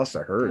mean, I must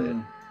have heard it.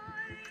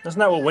 Isn't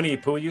that what Winnie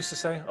the Pooh used to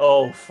say?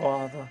 Oh,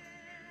 Father.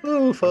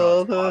 Oh,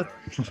 Father.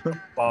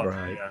 Father.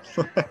 Right.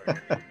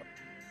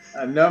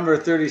 Yeah. Number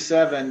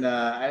 37, and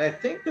I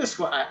think this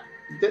one,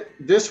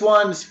 this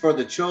one's for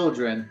the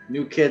children,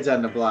 New Kids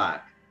on the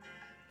Block.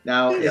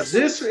 Now, Yes.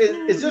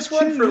 is this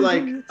one for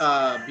like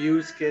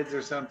abused kids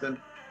or something?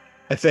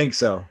 I think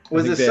so. I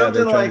Was think it something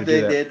they're trying like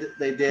to do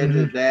they that.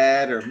 did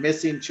that, or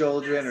missing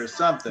children or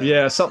something?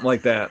 Yeah, something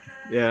like that.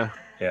 Yeah,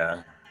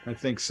 Yeah. I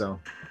think so.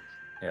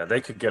 Yeah,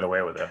 they could get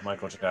away with it.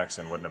 Michael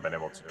Jackson wouldn't have been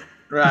able to.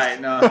 Right,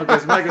 no,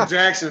 because Michael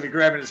Jackson would be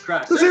grabbing his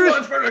crotch. This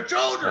one's for the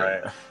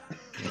children.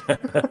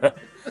 Right.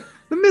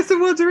 The missing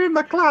ones are in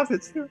my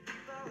closet still.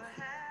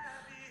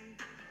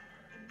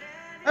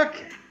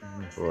 Okay.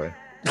 Oh, boy.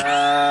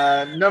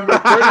 Number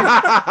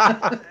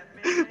 30,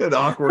 An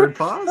awkward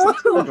pause.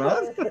 That's really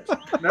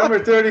fun. number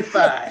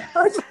 35.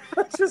 I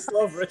just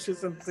love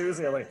Rich's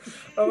enthusiasm. Like,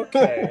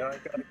 okay, I gotta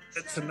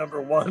get to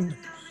number 1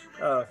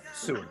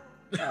 soon.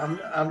 I'm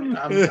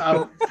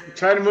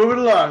trying to move it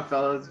along,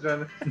 fellas.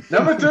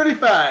 Number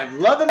 35,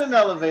 Love in an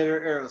Elevator,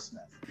 Aerosmith.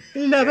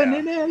 Loving Yeah.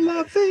 an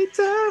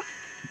elevator.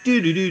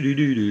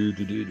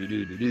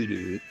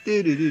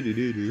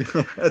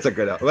 That's a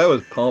good album. That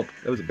was Pump.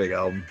 That was a big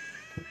album.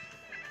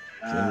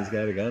 Jimmy's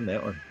got a gun.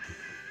 That one.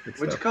 Good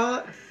What'd you stuff. call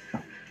it?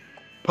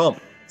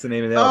 Pump. It's the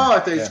name of the Oh, album. I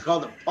thought you Yeah.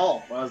 called it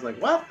Pulp. I was like,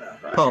 what the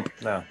fuck? Pump.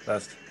 No,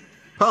 that's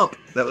Pump.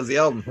 That was the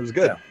album. It was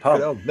good. Yeah, Pump.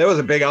 Good album. That was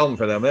a big album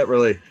for them. That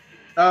really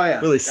Oh,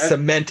 yeah.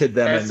 cemented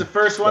them That's in the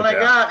first one I Yeah.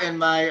 got in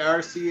my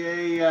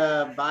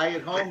RCA Buy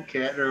at Home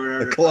kit or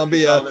whatever. The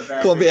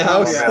Columbia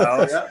House.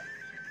 Yep.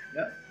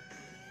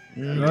 I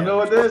don't know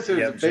what this is.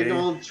 There's a big EMG.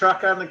 old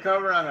truck on the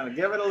cover. I'm going to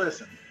give it a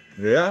listen.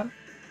 Yeah.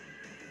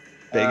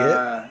 Big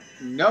hit.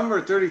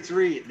 Number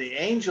 33, the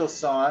Angel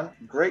song,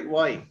 Great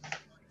White.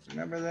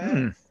 Remember that?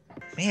 Man,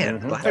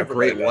 Mhm. Black Everybody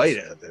Great does. White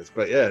at this,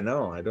 but yeah,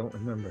 no, I don't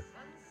remember.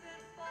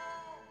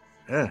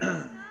 Yeah,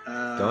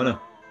 don't know.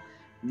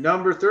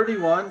 Number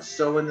 31,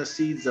 Sowing the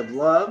Seeds of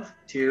Love,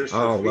 Tears for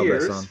Love that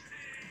Fears. song.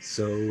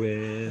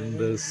 Sowing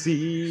the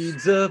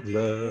seeds of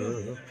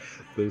love,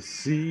 the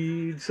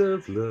seeds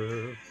of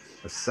love,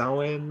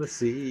 sowing the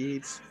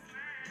seeds,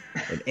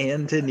 and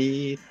end to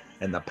need,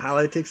 and the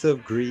politics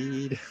of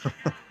greed.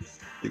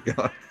 You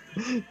got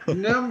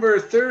Number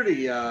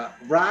 30,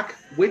 Rock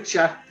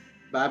Witcha,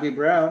 Bobby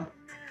Brown.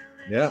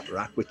 Yeah,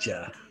 rock with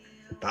ya.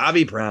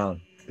 Bobby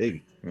Brown.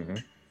 Big.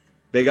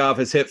 Big off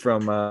his hit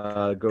from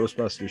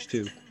Ghostbusters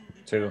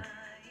 2.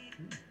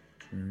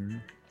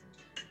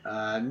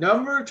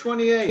 Number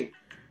 28,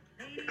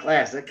 the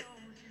classic,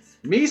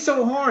 Me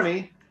So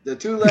Horny, the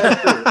Two Live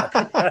Crew.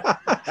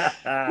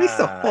 Me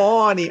so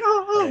horny.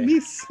 Oh, me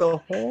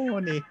so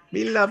horny.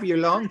 Me love you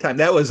long time.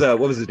 That was what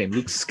was his name?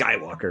 Luke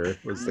Skywalker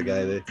was the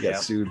guy that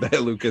got sued by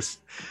Lucas.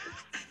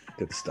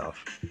 Good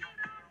stuff.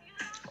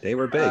 They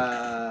were big. For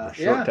a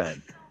short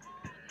time.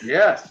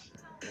 Yes,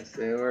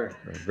 they were.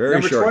 Very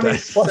Number short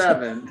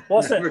 27. time.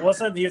 Wasn't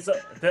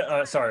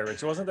sorry,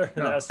 Rich? Wasn't there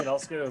an SNL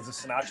skit? It was a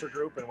Sinatra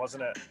group, and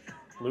wasn't it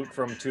Luke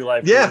from Two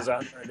Live Crews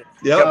on?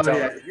 Yep.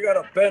 You got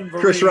a Ben Vereen.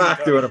 Chris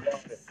Rock doing him.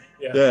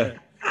 Yeah.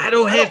 I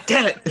don't have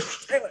talent.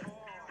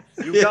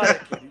 You got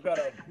it, kid. You got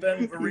a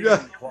Ben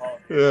Vereen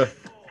quality. Yeah.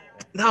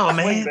 No,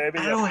 man. Baby.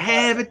 I don't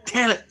have a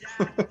talent.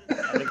 I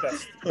think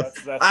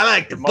that's I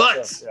like the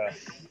butts.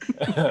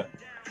 Yeah.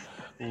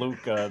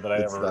 Luke, that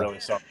I ever really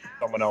saw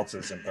someone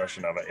else's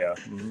impression of it.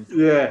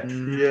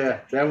 Yeah,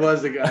 that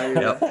was the guy.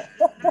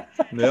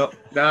 Yep.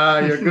 Nah,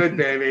 you're good,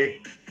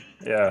 baby.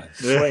 Yeah,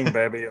 swing,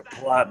 baby,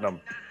 platinum.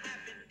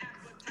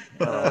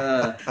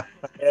 I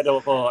had a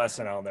little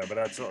SNL in there, but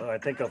that's I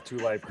think of Two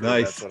Live Crew.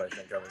 Nice. That's what I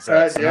think of.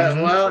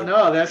 Well,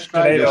 no, that's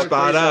Sinead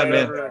spot on,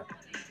 man.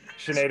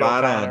 Sinead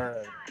Spot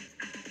O'Connor.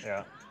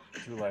 And,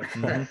 Two Live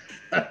Crew.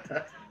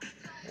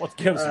 What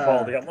gives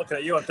Baldy? I'm looking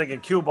at you. I'm thinking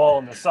cue ball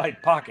in the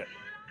side pocket.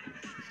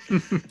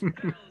 That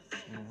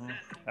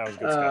was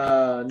good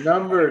stuff.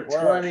 Number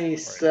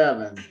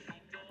 27,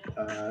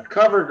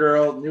 Cover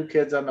Girl, New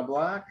Kids on the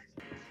Block.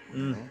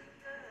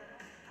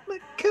 My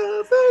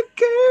cover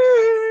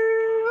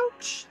girl.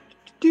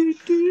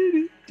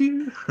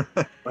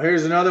 Well,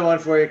 here's another one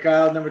for you,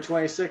 Kyle. Number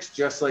 26,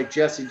 Just Like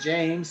Jesse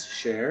James,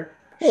 Cher.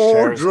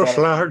 Oh, just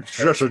like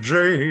Jesse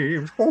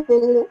James.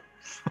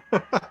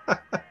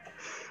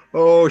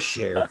 Oh,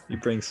 Cher, you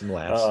bring some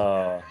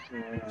laughs.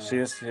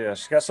 She's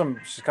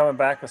coming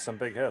back with some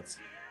big hits.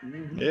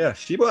 Yeah,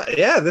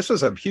 this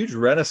was a huge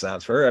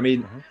renaissance for her. I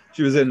mean,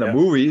 she was in the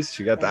movies.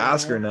 She got the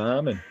Oscar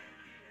nom, and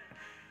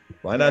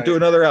why not do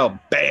another album?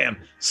 Bam!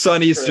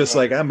 Sonny's just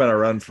like, I'm gonna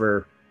run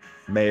for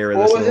mayor of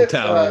this little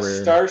town.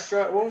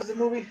 Starstruck. What was the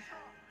movie?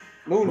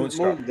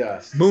 Moonstruck.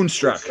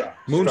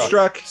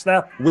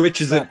 Snap.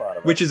 Witches of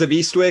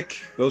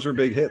Eastwick. Those were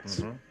big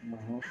hits.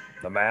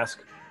 The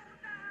Mask.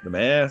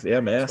 Mask.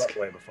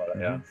 Way before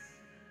that,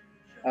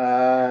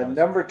 yeah.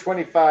 Number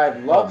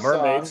 25, Love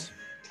Mermaids. Song,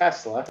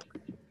 Tesla.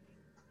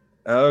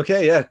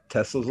 Okay, yeah,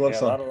 Tesla's love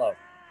song. A lot of love.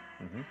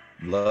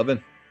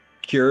 Loving.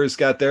 Cure's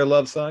got their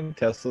love song.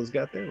 Tesla's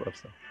got their love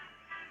song.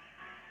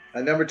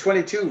 Number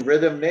 22,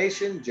 Rhythm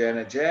Nation,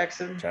 Janet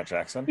Jackson.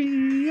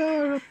 We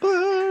are a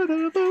part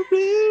of a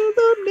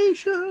Rhythm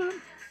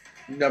Nation.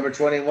 Number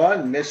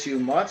 21, Miss You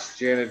Much,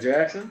 Janet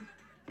Jackson.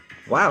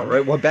 Wow,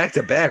 right? Well, back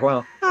to back.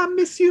 Wow. I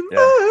miss you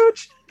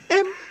much.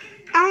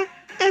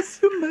 M-I-S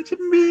you much. I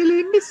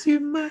really miss you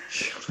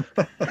much.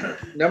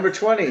 Number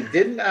 20,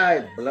 Didn't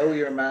I Blow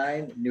Your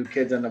Mind, New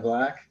Kids on the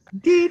Block.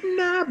 Didn't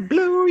I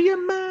blow your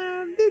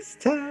mind this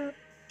time?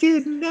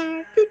 Didn't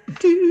I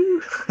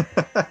do?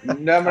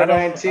 Number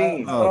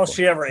 19. I don't know if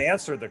she ever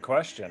answered the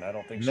question. I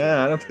don't think she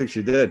I don't think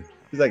she did.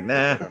 She's like,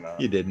 nah,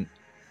 you didn't.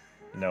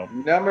 No.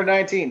 Number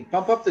 19,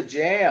 Pump Up the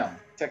Jam,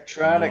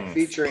 Tektronic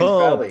featuring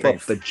Pump Belly.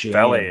 up the jam.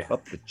 Belly.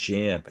 Up the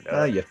jam.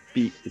 Now your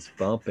feet is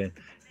bumping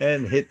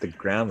and hit the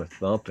ground with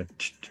thumping.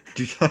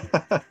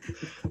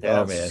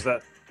 Oh, man.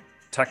 That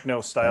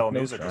techno style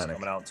music was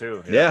coming out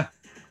too. Yeah.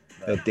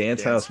 The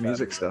dance house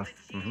music stuff.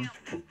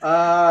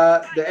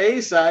 The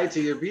A side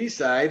to your B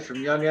side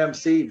from Young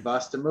MC,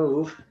 Bust a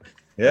Move.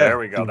 Yeah. There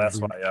we go.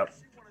 That's why. Yep.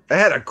 I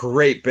had a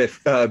great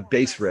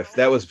bass riff.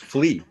 That was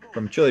Flea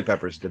from Chili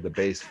Peppers did the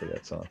bass for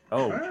that song.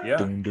 Oh, yeah.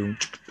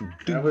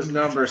 That was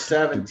number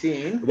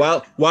 17.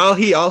 While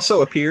he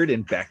also appeared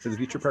in Back to the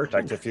Future Part 2.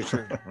 Back to the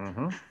Future.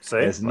 See?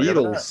 As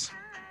Needles.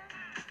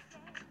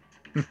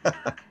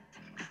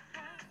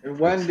 And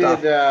when did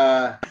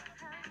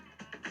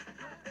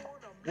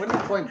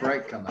Point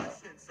Break come out?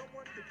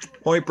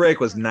 Point Break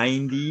was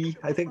 90,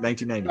 I think,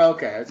 1990.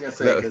 Okay, I was gonna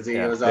say because he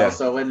was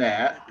also in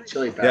that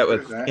Chili Peppers. Yeah,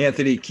 with right?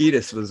 Anthony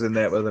Kiedis was in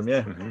that with him.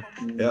 Yeah,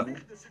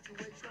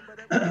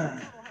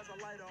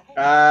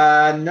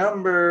 yeah.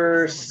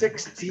 Number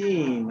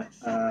 16,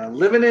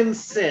 Living in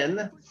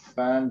Sin,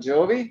 Bon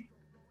Jovi.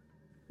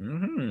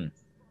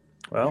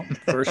 Well,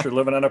 first you're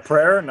living on a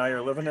prayer, now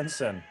you're living in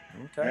sin.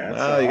 Okay.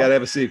 Well, you got to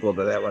have a sequel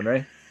to that one,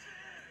 right?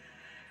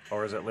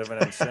 Or is it living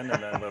in sin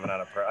and then living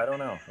on a prayer? I don't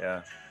know.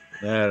 Yeah.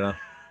 I don't know.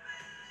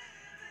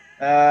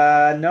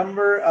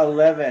 Number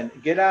 11,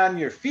 Get on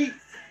Your Feet,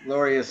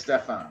 Gloria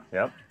Stefan.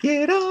 Yep.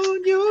 Get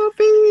on your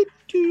feet.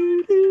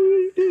 Do,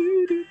 do,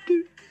 do, do,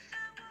 do.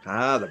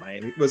 Ah, the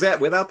Miami. Was that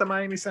without the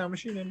Miami Sound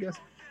Machine, I'm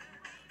guessing?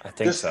 I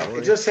think so.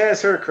 It just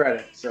has her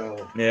credit,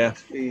 so yeah,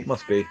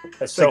 must be.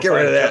 It's so get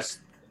rid of that.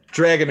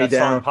 Dragging me that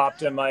song down.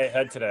 popped in my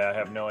head today. I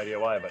have no idea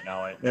why, but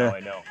now I know.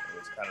 It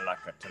was kind of like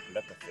a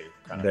telepathy.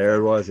 There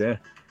it was, yeah.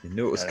 You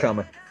knew it was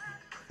coming.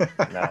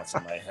 Now it's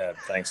in my head.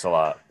 Thanks a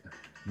lot.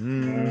 All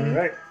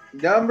right.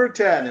 Number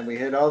 10, and we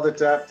hit all the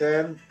top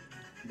 10.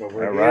 But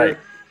we're All here. right.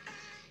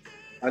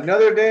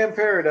 Another Day in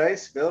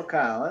Paradise, Bill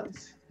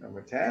Collins,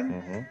 number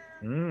 10.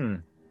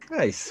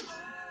 Nice.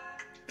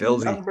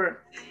 Billsy.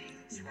 Number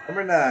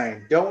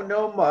 9, Don't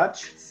Know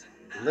Much,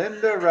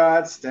 Linda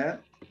Ronstadt,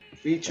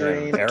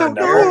 featuring Don't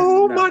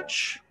know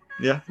much.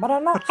 Yeah. But I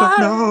know don't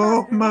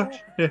know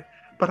much. Yeah.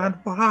 But I know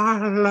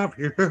I love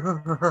you.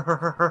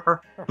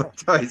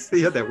 I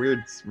see that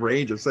weird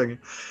range of singing.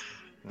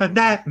 And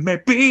that may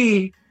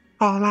be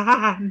all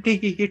I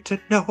need to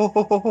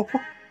know.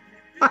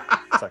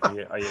 It's like,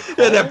 are you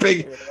yeah, that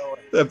big,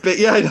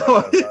 yeah, I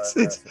know. It's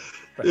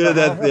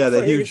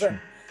that huge.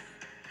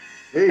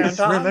 It's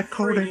really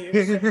cold in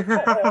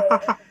here.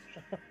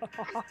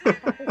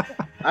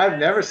 I've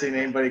never seen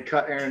anybody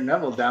cut Aaron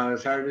Neville down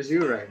as hard as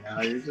you right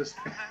now. You're just.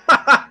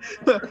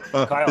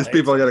 These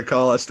people are gonna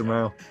call us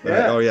tomorrow.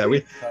 Yeah. Oh yeah,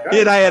 he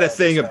and I had a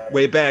thing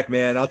way back,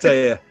 man. I'll tell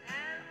you.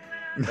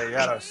 They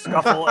had a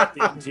scuffle at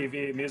the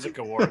MTV Music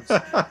Awards.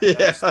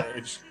 Yeah.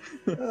 Stage.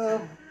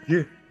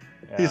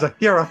 He's like,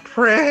 you're a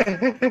prick.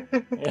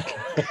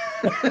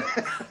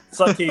 It's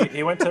like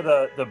he went to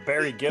the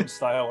Barry Gibb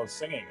style of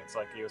singing. It's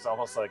like he was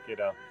almost like,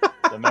 the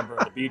member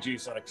of the Bee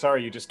Gees, like,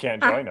 sorry, you just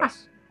can't join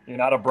us. You're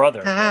not a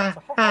brother. Yeah,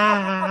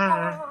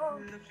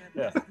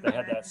 they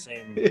had that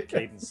same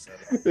cadence.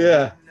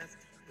 Yeah.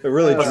 They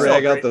really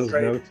drag out those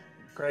notes.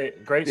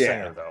 Great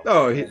singer, though.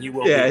 Oh, he had some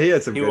good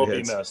hits. He will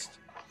be missed.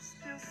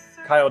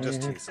 Kyle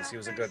just teased us. He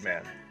was a good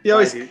man. He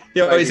always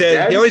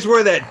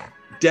wore that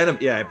denim.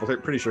 Yeah, I'm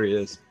pretty sure he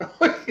is.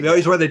 He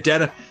always wore the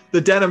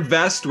denim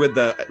vest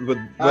without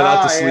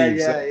the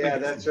sleeves. Yeah,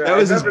 that's right. That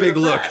was his big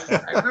look.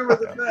 I remember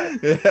the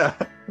vest. Yeah.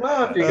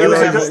 Well,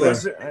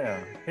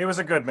 he was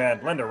a good man.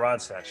 Linda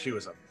Ronstadt, she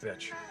was a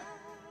bitch.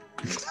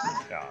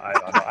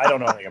 I don't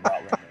know anything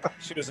about Linda.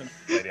 She was a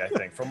lady, I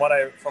think. From what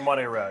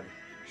I read,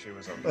 she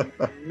was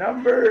a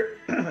number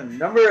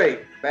 8.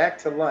 Back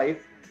to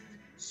Life,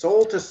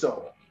 Soul to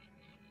Soul.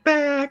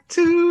 Back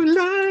to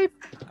life,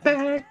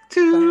 back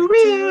to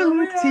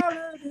reality,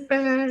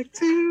 back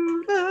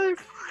to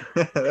life.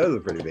 That was a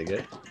pretty big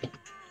hit.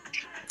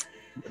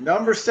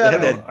 Number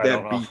 7. I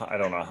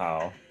don't know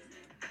how.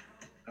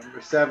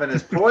 Number 7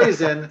 is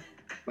Poison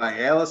by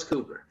Alice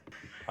Cooper.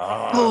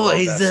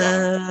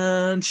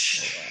 Poison.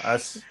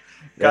 That's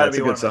gotta be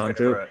a good song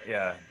too.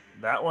 Yeah,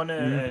 that one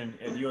and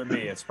You and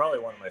Me. It's probably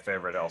one of my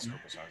favorite Alice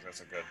Cooper songs.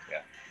 That's a good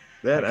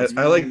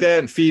I like that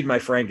and Feed My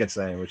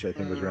Frankenstein, which I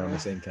think was around the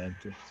same time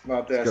too.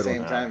 About that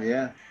same time,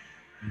 yeah.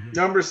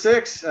 Number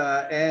 6,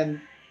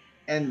 and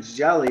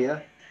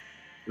Angelia,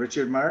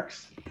 Richard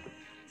Marx.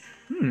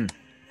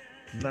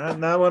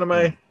 Not one of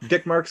my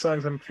Dick Marks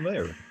songs I'm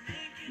familiar with.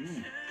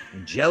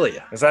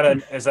 Angelia. Is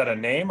that a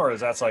name or is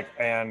that like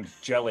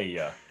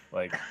Angelia?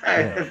 Like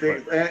what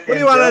do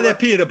you want on that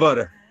peanut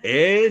butter?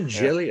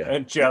 Angelia.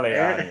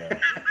 Angelia.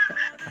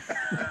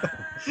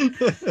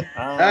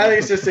 I think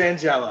it's just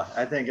Angela.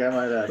 I think I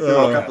might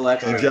throw a couple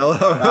extra.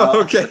 Angela.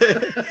 Okay.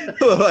 A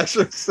little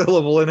extra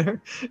syllable in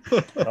there.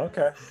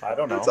 Okay. I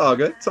don't know. It's all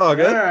good. All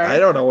right. I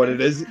don't know what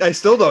it is. I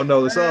still don't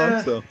know the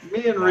song. So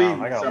me and Reed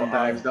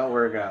sometimes don't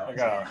work out.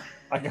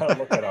 I gotta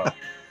look it up.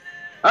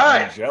 All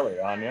right.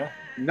 Angelia on you.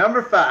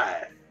 Number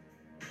 5.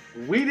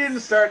 We Didn't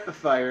Start the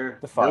Fire.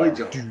 Billy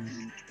Joel.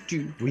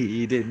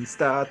 We didn't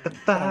start the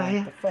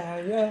fire.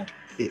 Yeah.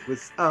 It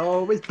was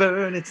always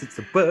burning since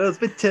the world's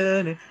been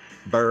turning.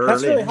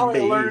 That's really how I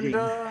learned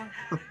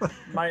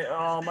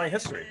my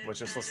history, was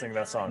just listening to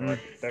that song.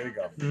 Like, there you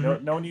go.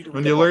 No need to.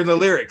 When you learn the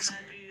lyrics,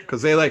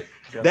 because they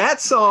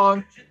that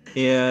song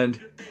and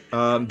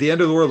The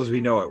End of the World as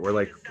We Know It. We're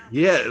like,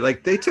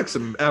 they took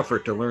some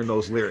effort to learn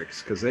those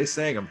lyrics because they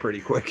sang them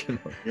pretty quick.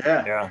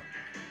 Yeah.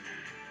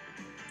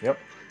 Yep.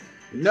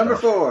 Number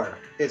 4.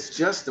 It's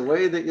Just the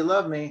Way That You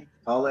Love Me,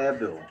 Paula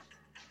Abdul.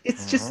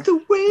 It's just the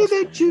way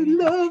that you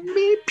love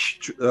me.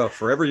 Oh,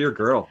 Forever Your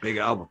Girl, big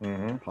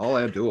album.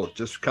 Paula Abdul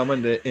just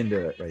coming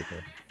into it right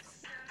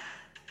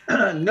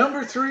there.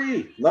 Number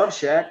 3, Love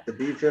Shack, the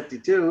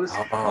B-52s.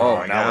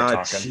 Oh, now we're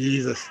talking.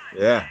 Jesus.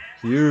 Yeah,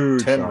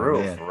 huge. Tin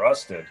Roof,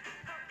 Rusted.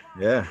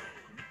 Yeah.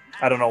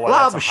 I don't know why.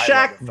 Love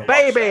Shack,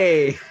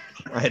 baby.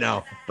 I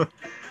know.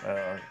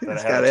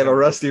 It's got to have a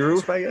rusty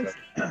roof, I guess.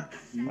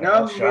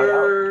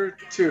 Number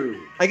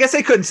 2. I guess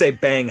they couldn't say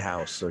Bang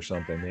House or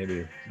something.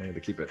 Maybe to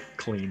keep it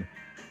clean.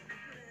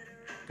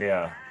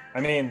 Yeah.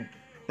 I mean,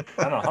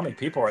 I don't know how many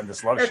people are in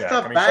this Love It's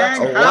Shack. the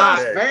Bang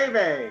House,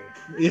 baby.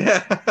 Yeah,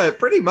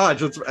 pretty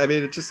much.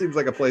 It just seems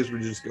like a place where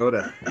you just go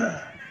to.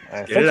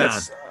 I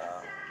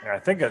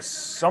think at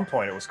some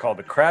point it was called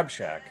the Crab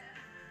Shack.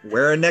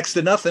 Wearing next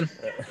to nothing.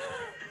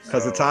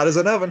 Because it's hot as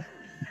an oven.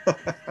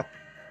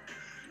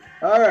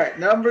 All right,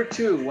 number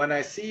 2. When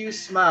I See You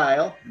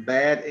Smile.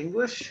 Bad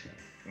English.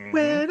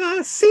 When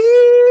I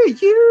see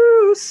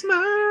you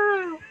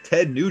smile.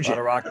 Ted Nugent.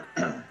 A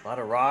lot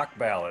of rock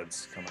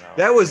ballads coming out.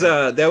 That was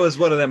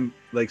one of them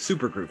like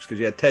super groups because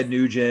you had Ted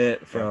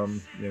Nugent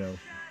from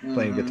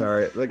playing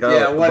guitar. Like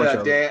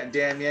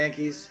Damn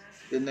Yankees.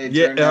 Didn't they?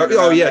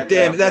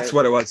 Damn. That's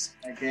what it was.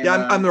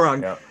 Yeah, I'm the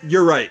wrong. Yeah.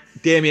 You're right.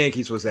 Damn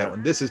Yankees was that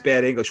one. This is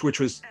Bad English, which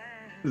was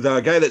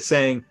the guy that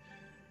sang.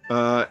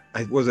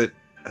 Was it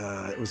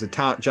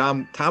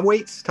Tom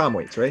Waits? Tom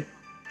Waits, right?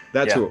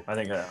 That's who. I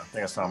think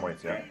it's Tom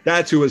Waits. Yeah.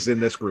 That's who was in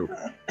this group.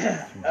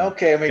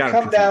 Okay, we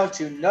come down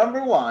to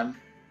number 1.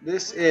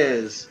 This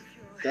is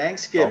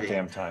Thanksgiving.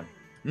 Damn time.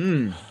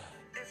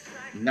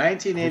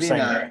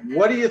 1989.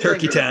 What do you think?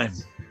 Turkey Time.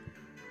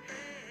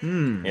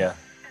 Yeah.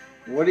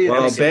 What do you think?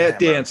 Well, Bad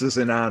Dance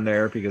isn't on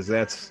there because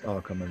that's all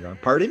coming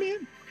around. Party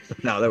Man?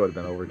 No, that would have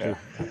been over too.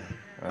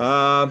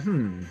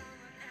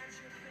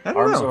 I don't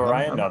Arms know. of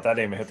Orion? No, that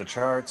didn't even hit the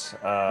charts.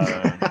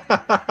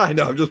 I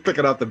know. I'm just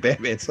picking out the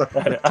Batman stuff.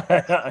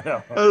 I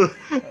know.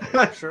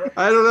 Sure.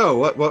 I don't know.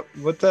 What would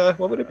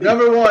it be?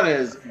 Number 1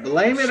 is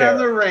Blame It on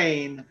the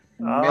Rain.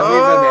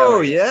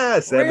 Oh,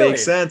 yes. That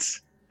makes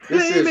sense.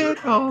 Blame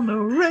it on the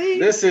rain.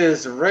 This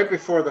is right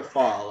before the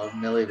fall of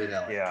Milli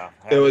Vanilli. Yeah.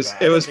 It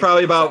was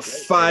probably about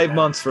 5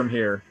 months from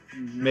here.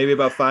 Maybe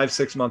about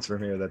 5-6 months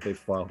from here that they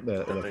fall.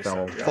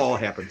 The fall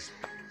happens.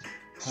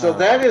 So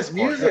that is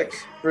music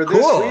for this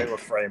week. They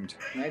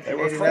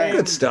were framed.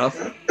 Good stuff.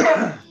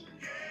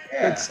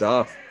 Good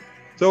stuff.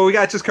 So we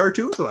got just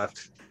cartoons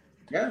left.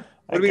 Yeah.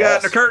 What do we got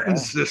in the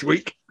curtains this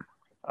week?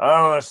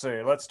 Oh, let's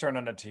see. Let's turn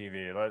on the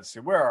TV. Let's see.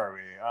 Where are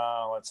we?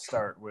 Let's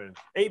start with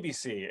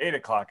ABC. 8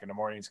 o'clock in the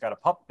morning. It's got a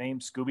pup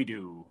named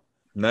Scooby-Doo.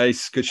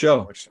 Nice. Good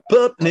show.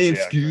 Pup named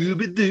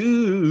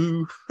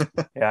Scooby-Doo.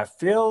 Yeah, I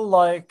feel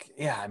like,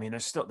 I mean,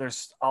 there's a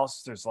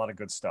lot of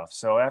good stuff.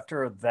 So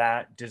after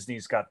that,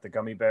 Disney's got the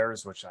Gummy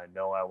Bears, which I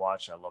know I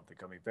watch. I love the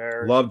Gummy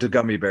Bears. Love the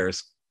Gummy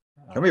Bears.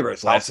 Gummy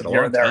Bears lasted a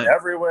long time.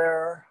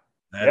 Everywhere.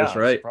 That is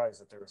right. I'm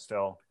surprised that they were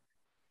still.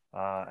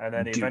 And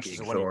then The Adventures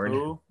of Winnie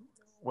Pooh,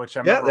 which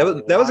I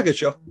that was a good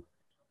show.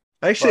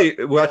 I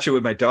actually watched it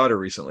with my daughter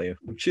recently.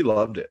 She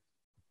loved it.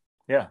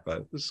 Yeah, but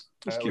it was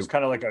cute. It was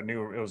kind of like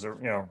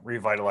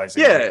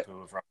revitalizing. Yeah,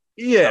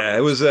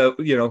 it was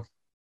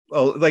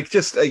like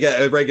just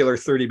a regular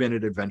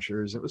 30-minute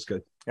adventures. It was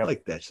good. Yep. I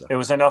like that stuff. It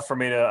was enough for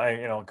me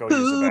to go Pooh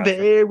use the bathroom.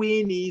 Bear,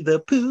 we need the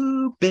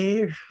Pooh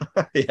Bear.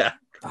 Yeah.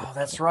 Oh,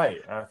 that's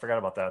right. I forgot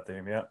about that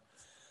theme. Yeah.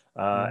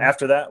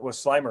 After that was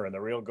Slimer and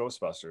the Real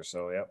Ghostbusters.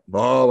 So yeah.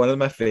 Oh, one of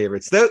my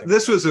favorites.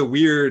 This was a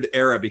weird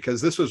era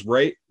because this was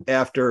right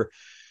after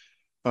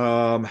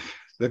the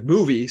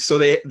movie. So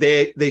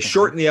they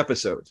shortened the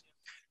episodes.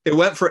 It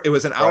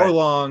was an hour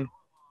long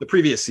the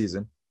previous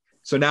season.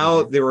 So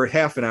now they were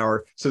half an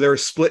hour. So they were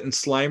splitting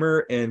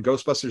Slimer and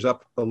Ghostbusters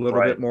up a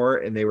little bit more,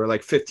 and they were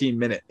like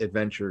 15-minute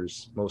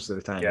adventures most of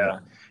the time. Yeah,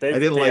 I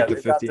didn't like the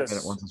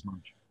 15-minute ones as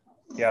much.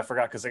 Yeah, I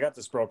forgot because they got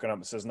this broken up.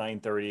 It says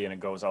 9:30 and it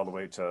goes all the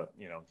way to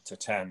to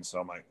 10. So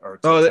I'm like,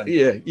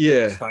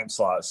 time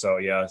slot. So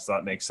so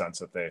that makes sense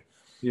that they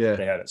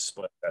had it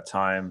split at that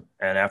time.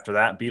 And after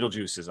that,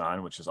 Beetlejuice is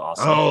on, which is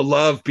awesome. Oh,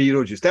 love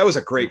Beetlejuice. That was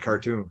a great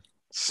cartoon.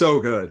 So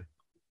good.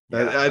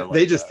 Yeah,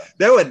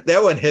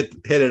 that one hit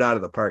it out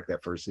of the park.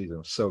 That first season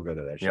was so good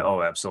at that show. Yeah,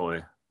 oh,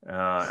 absolutely.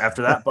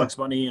 After that, Bugs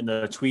Bunny and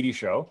the Tweety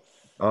Show.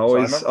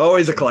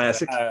 Always a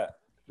classic.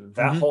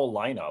 That whole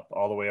lineup,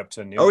 all the way up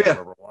to New.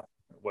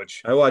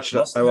 Which I watched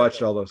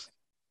all those.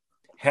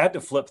 Had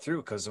to flip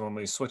through because when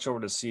we switch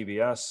over to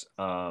CBS,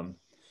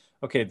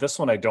 this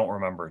one I don't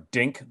remember.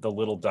 Dink the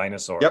Little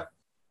Dinosaur. Yep,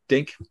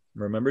 Dink.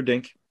 Remember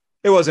Dink?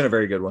 It wasn't a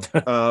very good one,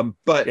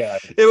 but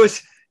it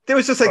was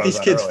just like these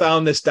kids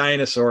found this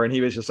dinosaur, and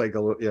he was just like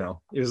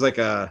he was like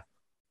a.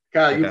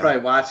 God, you probably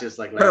watched this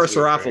like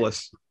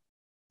Parasaurolophus.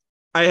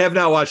 Right? I have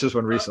not watched this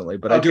one recently,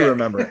 but I do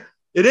remember it.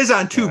 It is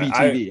on Tubi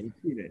TV.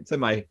 It's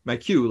in my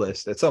queue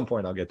list. At some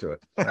point, I'll get to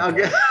it.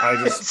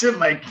 It's in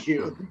my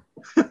queue.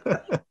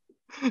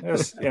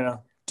 Just,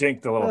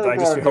 Dink the Little. I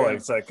just feel like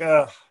it's like,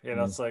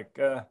 it's like.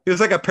 He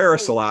was like a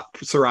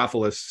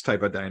Parasaurolophus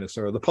type of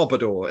dinosaur, the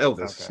Pompadour,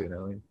 Elvis.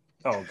 Okay.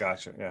 Oh,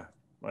 gotcha. Yeah,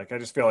 like I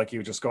just feel like he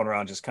was just going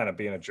around, just kind of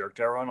being a jerk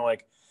to everyone.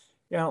 Like,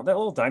 that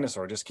little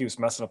dinosaur just keeps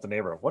messing up the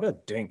neighborhood. What a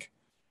dink!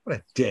 What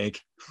a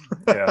dink!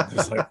 Yeah,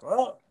 just like,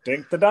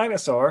 Dink the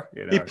dinosaur.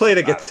 He played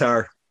a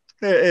guitar.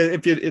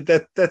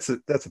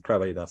 That's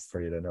probably enough for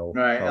you to know.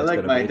 Right, I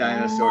like my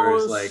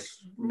dinosaurs. Like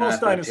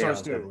most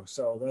dinosaurs do.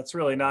 So that's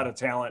really not a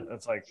talent.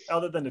 It's like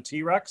other than the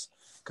T-Rex,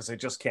 because they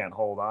just can't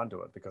hold on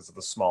to it because of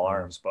the small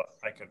arms. But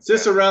I could. Is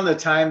this around the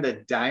time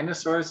that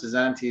Dinosaurs is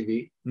on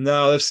TV?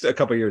 No, that's a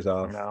couple years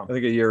off. No. I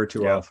think a year or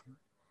two off.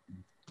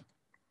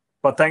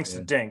 But thanks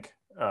to Dink,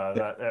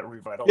 that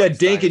revitalized. Yeah,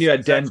 Dink, and you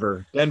had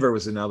Denver. Denver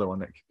was another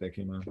one that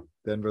came out.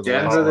 Denver the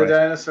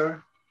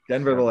dinosaur.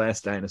 Denver the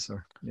Last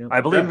Dinosaur. Yep. I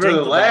believe Denver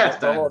the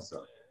Last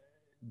Dinosaur.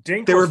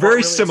 Dink they were very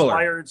really similar.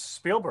 Inspired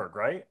Spielberg,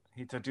 right?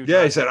 He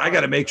said, "I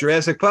got to make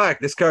Jurassic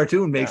Park. This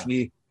cartoon makes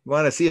me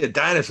want to see a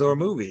dinosaur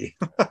movie."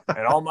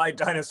 And all my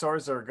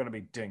dinosaurs are going to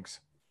be dinks.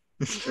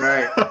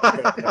 Right.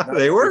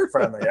 They were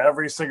friendly.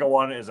 Every single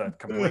one is a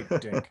complete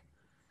dink.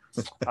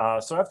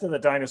 So after the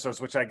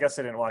dinosaurs, which I guess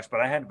I didn't watch, but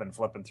I hadn't been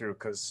flipping through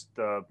because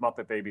the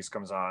Muppet Babies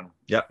comes on.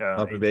 Yep,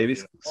 Muppet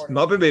Babies.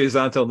 Muppet Babies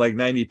on until like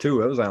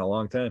 92. That was on a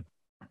long time.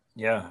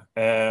 Yeah.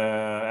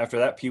 After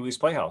that, Pee-wee's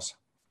Playhouse.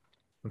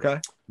 Okay.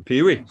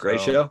 Pee-wee,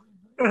 great show.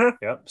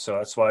 Yep. So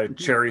that's why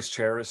Cherry's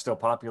Chair is still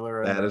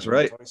popular in the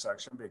toy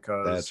section,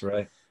 because that's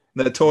right.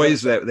 The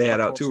toys that they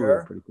had out too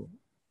were pretty cool.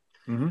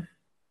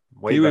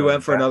 Mm-hmm. Pee-wee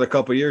went for another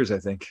couple years, I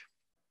think.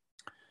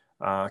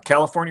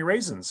 California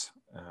Raisins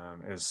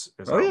is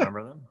I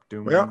remember them.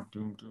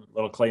 Doom,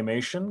 little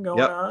claymation going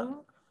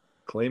on.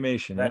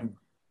 Claymation. Then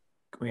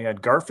we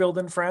had Garfield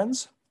and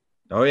Friends.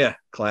 Oh yeah,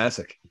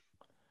 classic.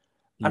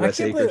 And I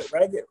can't believe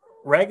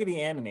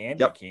Raggedy Ann and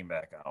Andy came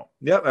back out.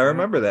 Yep, I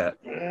remember that.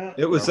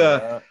 It was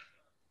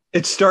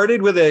it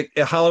started with a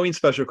Halloween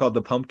special called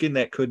The Pumpkin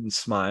That Couldn't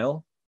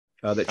Smile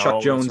that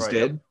Chuck Jones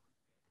did.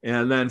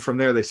 And then from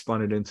there they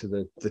spun it into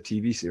the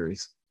TV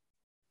series.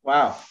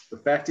 Wow. The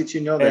fact that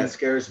you know that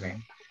scares me.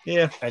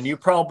 Yeah. And you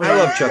probably I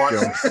love Chuck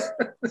Jones.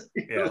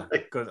 Yeah.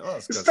 Good. Oh,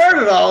 it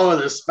started all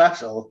with a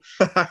special.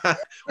 Well,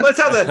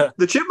 that's how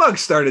the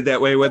Chipmunks started that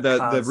way with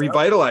the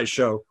Revitalized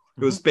show.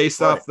 It was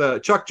based off the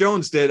Chuck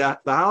Jones did the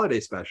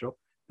holiday special.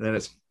 And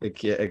then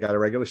it got a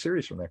regular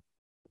series from there.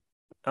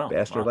 Oh,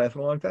 Bastard lasted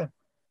a long time.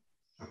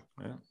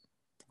 Yeah.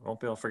 Won't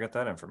be able to forget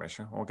that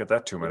information. Won't get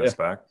that 2 minutes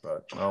back,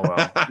 but oh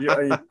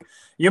well.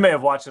 You may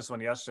have watched this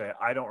one yesterday.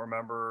 I don't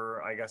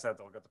remember. I guess I have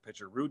to look at the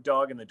picture. Rude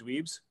Dog and the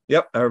Dweebs.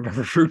 Yep, I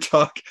remember Rude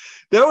Dog.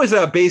 That was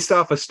based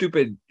off a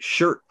stupid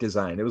shirt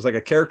design. It was like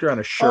a character on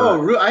a shirt.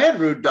 Oh, I had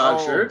Rude Dog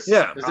shirts.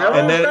 Yeah, is that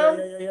and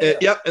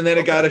then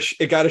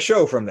it got a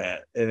show from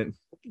that, and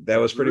that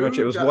was pretty much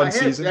it. Was one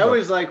season. That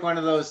was like one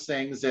of those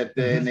things that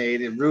they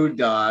made Rude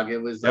Dog. It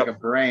was like a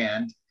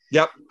brand.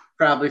 Yep.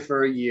 Probably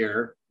for a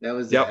year. That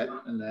was it,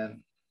 and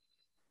then.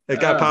 It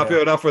got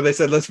popular enough where they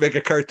said, let's make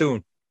a cartoon.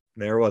 And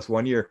there it was,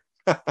 1 year.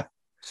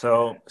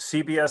 So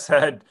CBS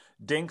had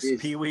Dinks,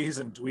 Pee-wees,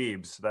 and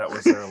Dweebs. That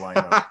was their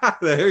lineup.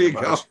 There you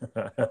go.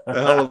 A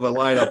hell of a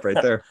lineup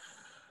right there.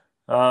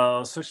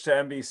 Switch to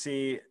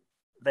NBC.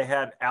 They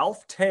had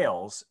Alf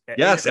Tales.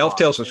 Yes, Alf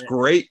Tales was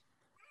great.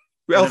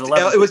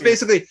 It was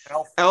basically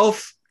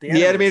Alf,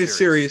 the animated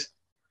series.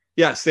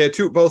 Yes, they had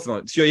both of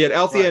them. So you had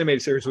Alf, the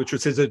animated series, which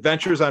was his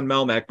adventures on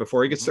Melmac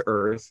before he gets to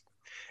Earth.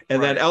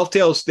 And then Alf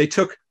Tales, they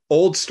took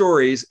old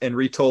stories and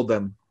retold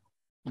them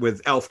with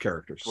elf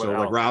characters. So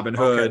like Robin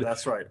Hood,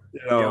 that's right.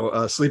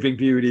 Sleeping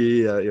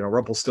Beauty,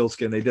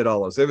 Rumpelstiltskin. They did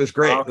all those. It was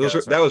great.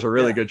 That was a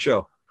really good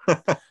show.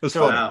 It was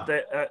fun. Wow.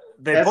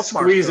 That's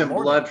squeezing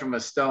blood from a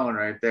stone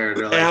right there.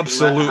 Like,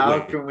 absolutely. How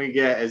can we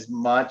get as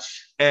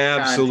much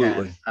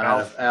content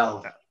out of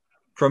Elf?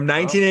 From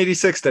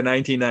 1986 to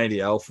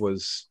 1990, Elf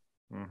was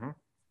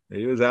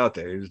he was out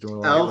there. He was doing a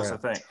lot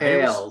of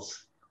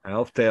Tales.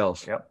 Elf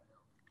Tales. Yep.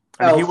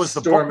 I mean, he was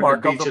the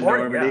bookmark of the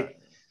morning.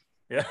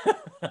 Yeah.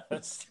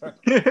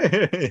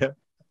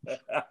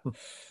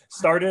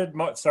 Started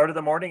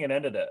the morning and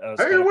ended it.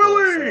 Hey,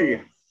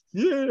 Willie!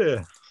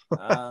 Yeah.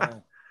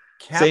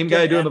 Same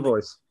guy doing the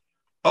voice.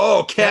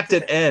 Oh,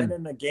 Captain N.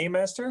 And the Game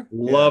Master.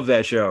 Love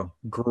that show.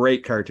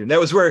 Great cartoon. That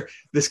was where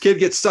this kid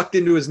gets sucked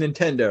into his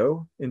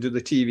Nintendo, into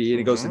the TV, and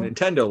he goes to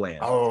Nintendo Land.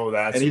 Oh,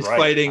 that's right. And he's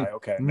fighting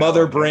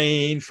Mother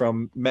Brain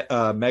from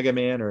Mega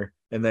Man,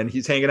 and then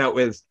he's hanging out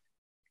with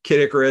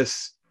Kid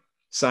Icarus,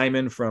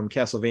 Simon from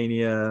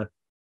Castlevania.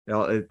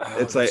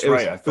 It's like it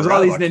was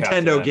all these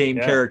Nintendo game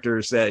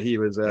characters that he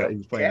was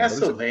playing.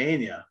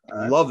 Castlevania.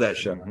 Love that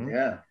show.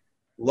 Yeah,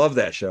 love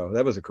that show.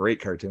 That was a great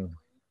cartoon.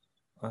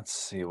 Let's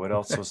see what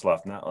else was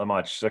left. Not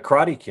much. The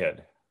Karate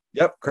Kid.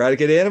 Yep, Karate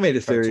Kid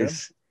animated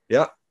series.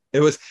 Yep,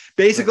 it was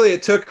basically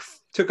it took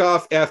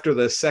off after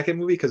the second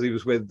movie because he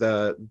was with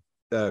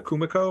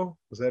Kumiko.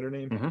 Was that her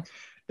name?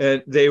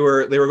 And they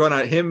were going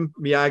on him,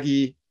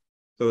 Miyagi.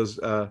 Those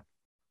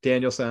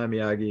Daniel-san,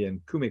 Miyagi,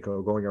 and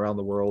Kumiko going around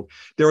the world.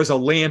 There was a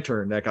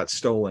lantern that got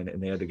stolen,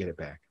 and they had to get it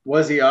back.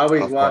 Was he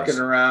always walking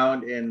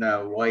around in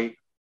white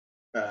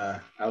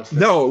outfit?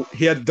 No,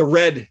 he had the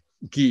red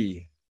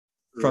gi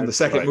from the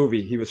second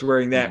movie. He was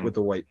wearing that with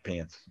the white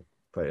pants.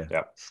 But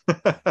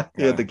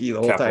he had the gi the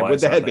whole time with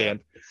the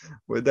headband.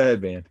 With the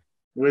headband.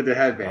 With the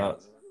headband.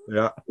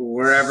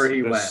 Wherever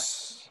he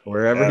went.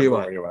 Wherever he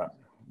went.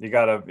 You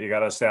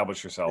gotta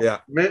establish yourself. Yeah,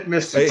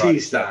 Mr.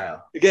 T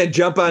style. Again,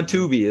 jump on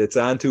Tubi. It's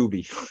on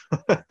Tubi.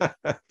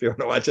 If you want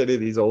to watch any of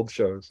these old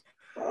shows.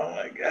 Oh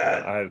my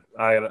god!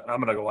 I'm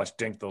gonna go watch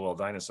Dink the Little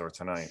Dinosaur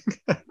tonight.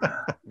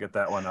 Get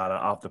that one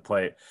off the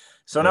plate.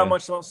 So not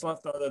much else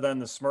left other than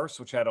the Smurfs,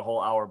 which had a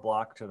whole hour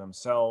block to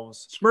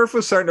themselves. Smurf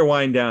was starting to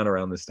wind down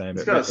around this time.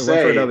 It went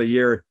for another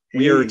year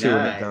or two.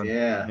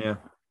 Yeah.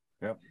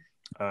 Yep.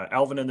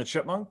 Alvin and the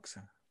Chipmunks.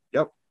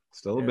 Yep.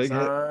 Still a big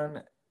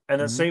hit. And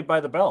then Saved by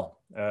the Bell.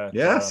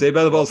 Saved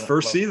by the Bell's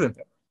first season.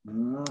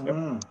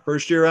 Yep.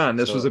 First year on.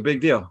 This was a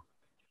big deal.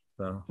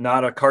 So.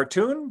 Not a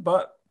cartoon,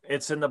 but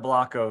it's in the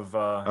block of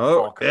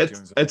fall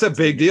cartoons. It's a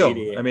big deal.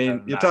 I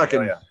mean, you're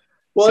talking.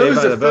 Well, it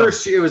was the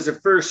first year. It was the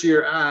first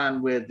year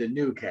on with the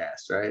new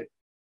cast, right?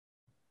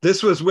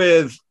 This was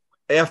with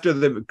after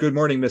the Good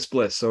Morning Miss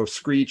Bliss. So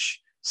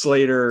Screech,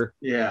 Slater,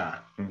 Yeah.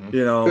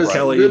 you know,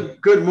 Kelly.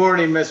 Good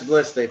Morning Miss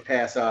Bliss. They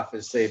pass off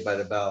as Saved by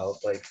the Bell,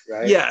 like,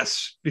 right?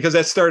 Yes, because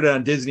that started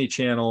on Disney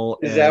Channel.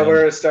 Is that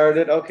where it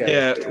started? Okay.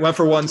 Yeah, it went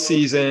for one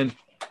season.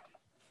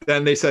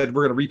 Then they said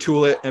we're going to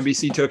retool it.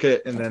 NBC took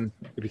it, and then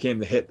it became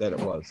the hit that it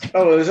was.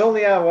 Oh, it was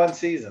only on one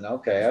season.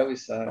 Okay, I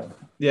always thought.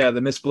 Yeah,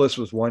 the Miss Bliss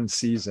was one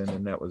season,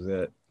 and that was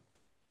it.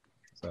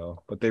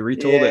 So, but they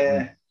retooled it.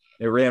 And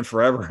it ran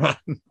forever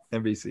on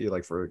NBC,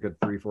 like for a good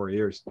 3-4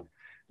 years.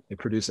 They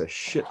produced a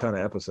shit ton of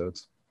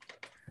episodes.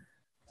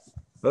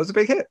 That was a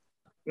big hit.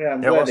 Yeah,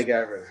 I'm glad they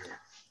got rid of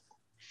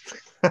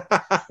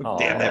her.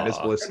 Damn that Miss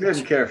Bliss. I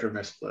didn't care for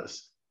Miss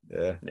Bliss.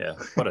 Yeah.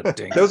 What a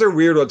ding. Those are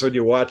weird ones when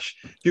you watch.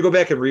 If you go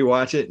back and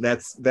rewatch it, and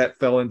that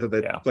fell into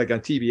the like on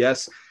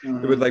TBS.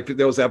 It would like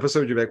those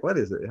episodes. You're like, what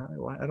is it? I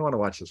don't want to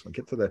watch this one.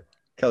 Get to the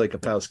Kelly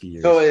Kapowski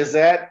years. So is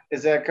that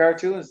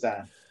cartoons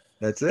then?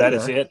 That's it. That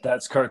is it.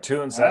 That's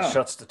cartoons. That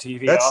shuts the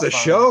TV That's off the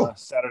show. On,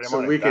 Saturday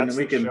so morning.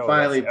 we can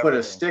finally put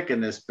a stick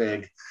in this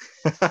pig.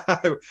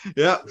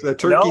 Yeah, the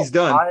turkey's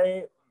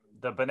done.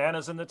 The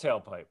bananas in the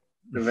tailpipe.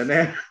 The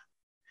banana's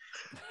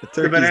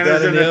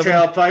in the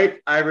tailpipe.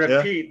 I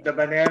repeat, the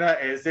banana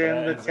is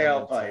in the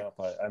tailpipe.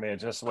 I mean,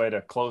 just a way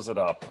to close it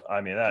up.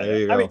 I mean, that. There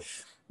you go.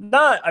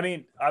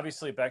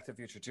 Obviously, Back to the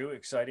Future 2,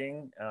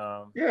 exciting. Some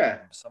of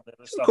the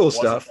other stuff cool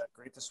wasn't stuff. That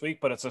great this week,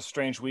 but it's a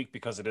strange week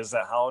because it is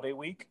that holiday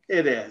week.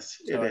 It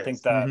is. I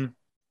think that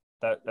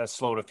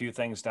slowed a few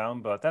things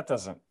down, but that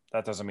doesn't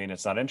mean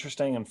it's not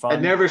interesting and fun.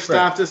 It never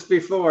stopped us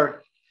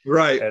before.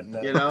 Right.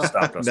 You know,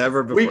 stopped us.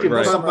 Never before. We can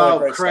pump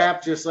out crap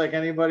stuff. Just like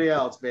anybody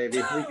else,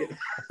 baby.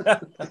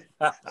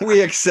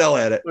 We excel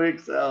at it. We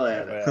excel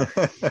at it.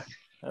 Yeah.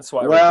 That's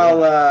why.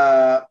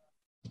 Well,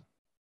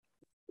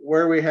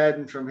 where are we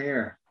heading from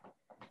here?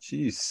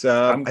 Jeez,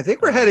 I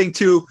think we're going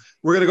to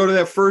go to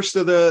that first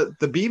of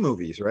the B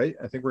movies, right?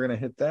 I think we're going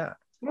to hit that.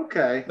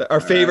 Okay.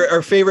 Our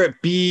favorite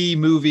B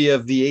movie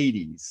of the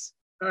 80s.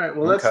 All right.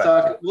 Well, let's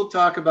talk. We'll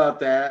talk about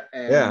that.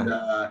 And,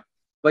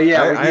 but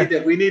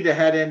we need to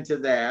head into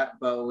that.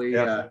 But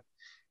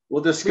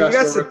we'll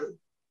discuss.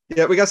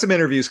 We got some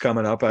interviews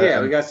coming up.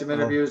 We got some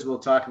interviews. We'll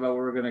talk about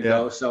where we're going to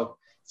go. So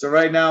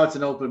right now it's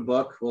an open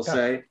book, we'll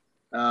say.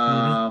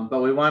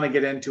 But we want to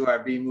get into our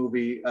B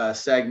movie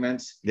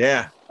segments.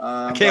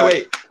 I can't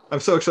wait. I'm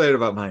so excited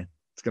about mine.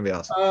 It's gonna be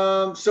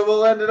awesome. So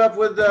we'll end it up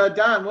with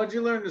Don. What did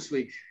you learn this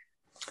week?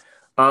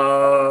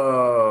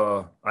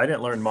 I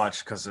didn't learn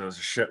much because it was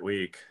a shit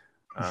week.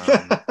 What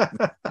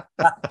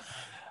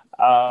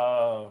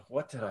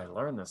did I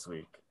learn this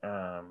week?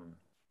 I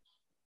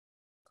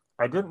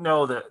didn't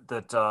know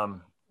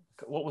that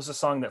what was the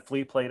song that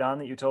Flea played on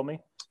that you told me?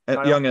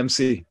 At Young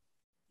MC.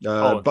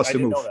 Bust a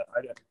Move. Know that.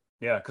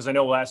 Yeah, because I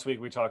know last week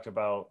we talked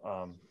about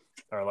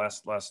our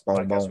last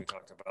podcast we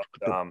talked about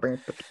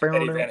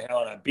Eddie Van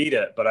Halen on Beat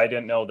It, but I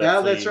didn't know that.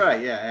 Yeah, that's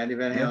right. Yeah, Eddie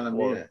Van Halen on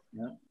Beat It.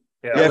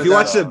 Yeah, if you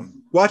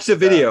watch the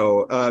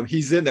video,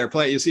 he's in there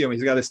playing. You see him.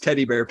 He's got his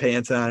teddy bear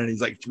pants on, and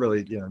he's like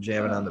really,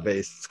 jamming on the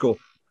bass. It's cool.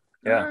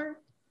 Yeah, right.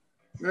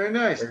 Very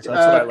nice.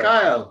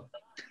 Kyle,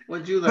 what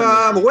did you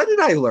learn? What did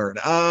I learn?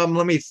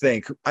 Let me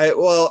think. I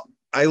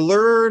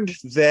learned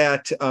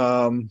that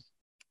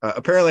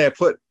apparently I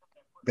put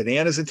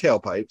bananas in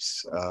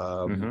tailpipes.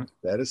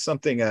 That is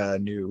something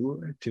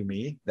new to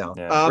me. No,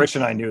 Rich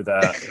and I knew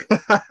that.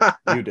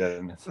 You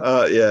didn't.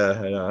 Yeah,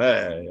 I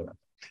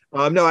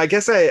know. No, I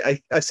guess I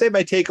say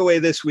my takeaway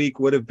this week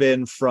would have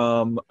been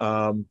from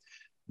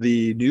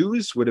the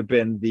news. Would have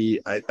been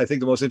I think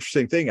the most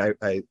interesting thing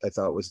I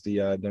thought was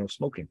the no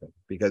smoking thing,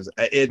 because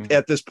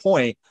at this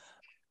point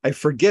I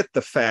forget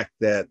the fact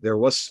that there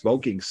was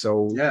smoking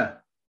so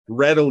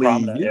readily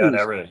used.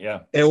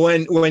 And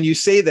when you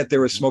say that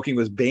there was smoking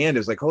was banned,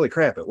 it's like, holy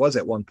crap, it was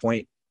at one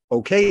point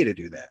okay to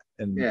do that.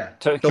 And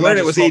to learn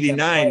it was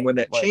 89 when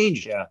that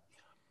changed. Yeah.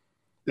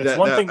 It's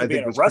one thing to be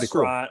in a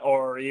restaurant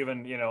or even,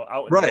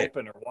 out in the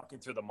open or walking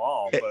through the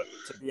mall, but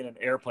to be in an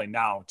airplane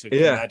now, to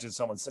imagine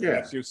someone sitting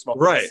next to you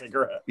smoking a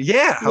cigarette.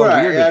 Yeah. How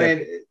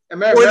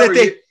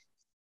weird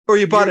or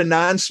you bought a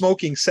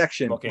non-smoking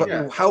section. What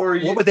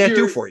would that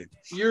do for you?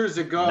 Years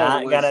ago,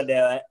 not gonna do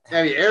it.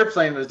 I mean,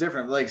 airplane was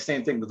different. Like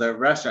same thing with the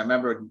restaurant. I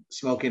remember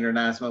smoking or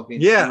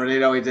non-smoking. Yeah, where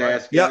they'd always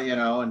ask you,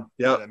 and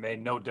it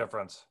made no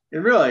difference. It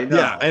really, no.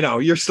 Yeah, I know.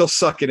 You're still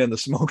sucking in the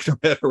smoke no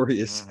matter where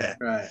you sat.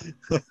 Right.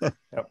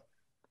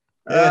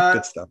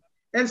 Good stuff.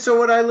 And so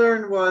what I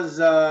learned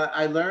was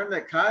I learned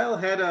that Kyle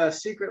had a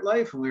secret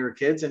life when we were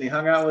kids, and he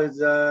hung out with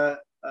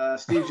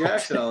Steve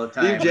Jackson all the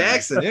time. Steve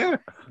Jackson, I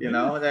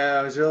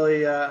was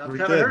really I'm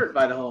kind of hurt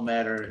by the whole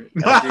matter.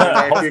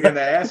 If you're going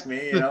to ask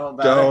me,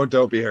 about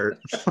don't be hurt.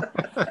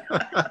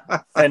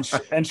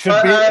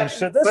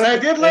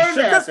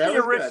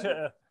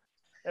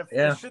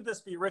 Should this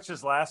be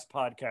Rich's last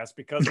podcast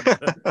because of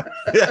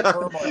the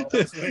turmoil?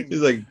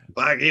 He's like,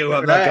 fuck you,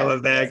 I'm not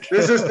coming back.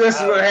 This is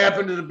what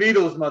happened to the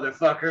Beatles,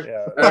 motherfucker.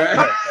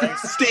 Yeah.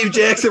 Steve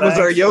Jackson was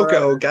our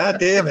Yoko. God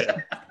damn it.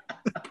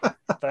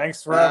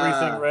 Thanks for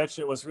everything, Rich.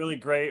 It was really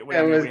great. It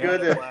was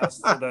good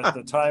to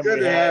the time. Good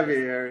we to had. have you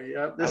here.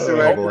 Yep, this is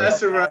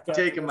boy. where I'm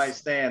taking my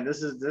stand.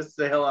 This is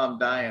the hill I'm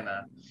dying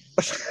on.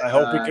 I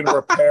hope we can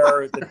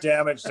repair the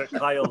damage that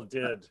Kyle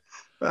did.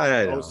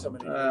 I know. So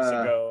many years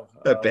ago.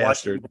 That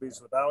bastard.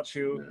 Movies without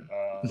you.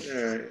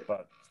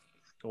 But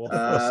we'll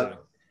see.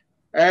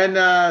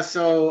 And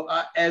so,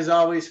 as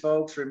always,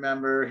 folks,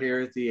 remember here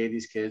at the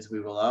 80s Kids, we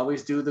will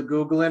always do the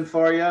Googling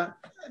for you.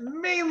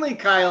 Mainly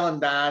Kyle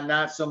and Don,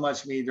 not so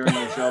much me during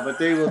the show, but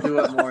they will do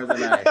it more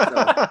than I.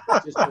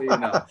 So, just so you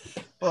know.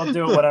 We'll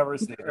do it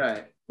whenever's needed.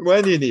 Right.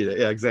 When you need it.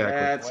 Yeah, exactly.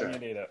 That's when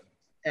right. you need it.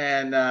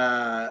 And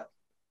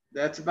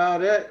that's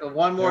about it.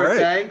 One more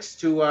thanks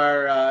to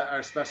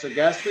our special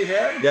guest we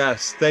had.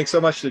 Yes. Thanks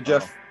so much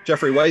to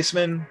Jeffrey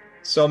Weissman.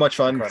 So much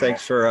fun. Incredible.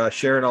 Thanks for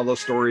sharing all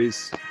those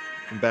stories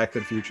from Back to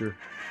the Future,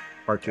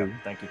 Part 2.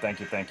 Thank you.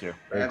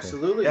 Very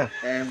Absolutely. Cool. Yeah.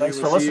 And thanks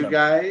we will for see you listening.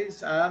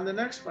 guys on the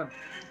next one.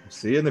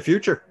 See you in the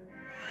future.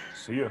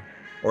 See you.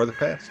 Or the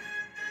past.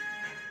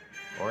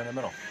 Or in the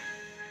middle.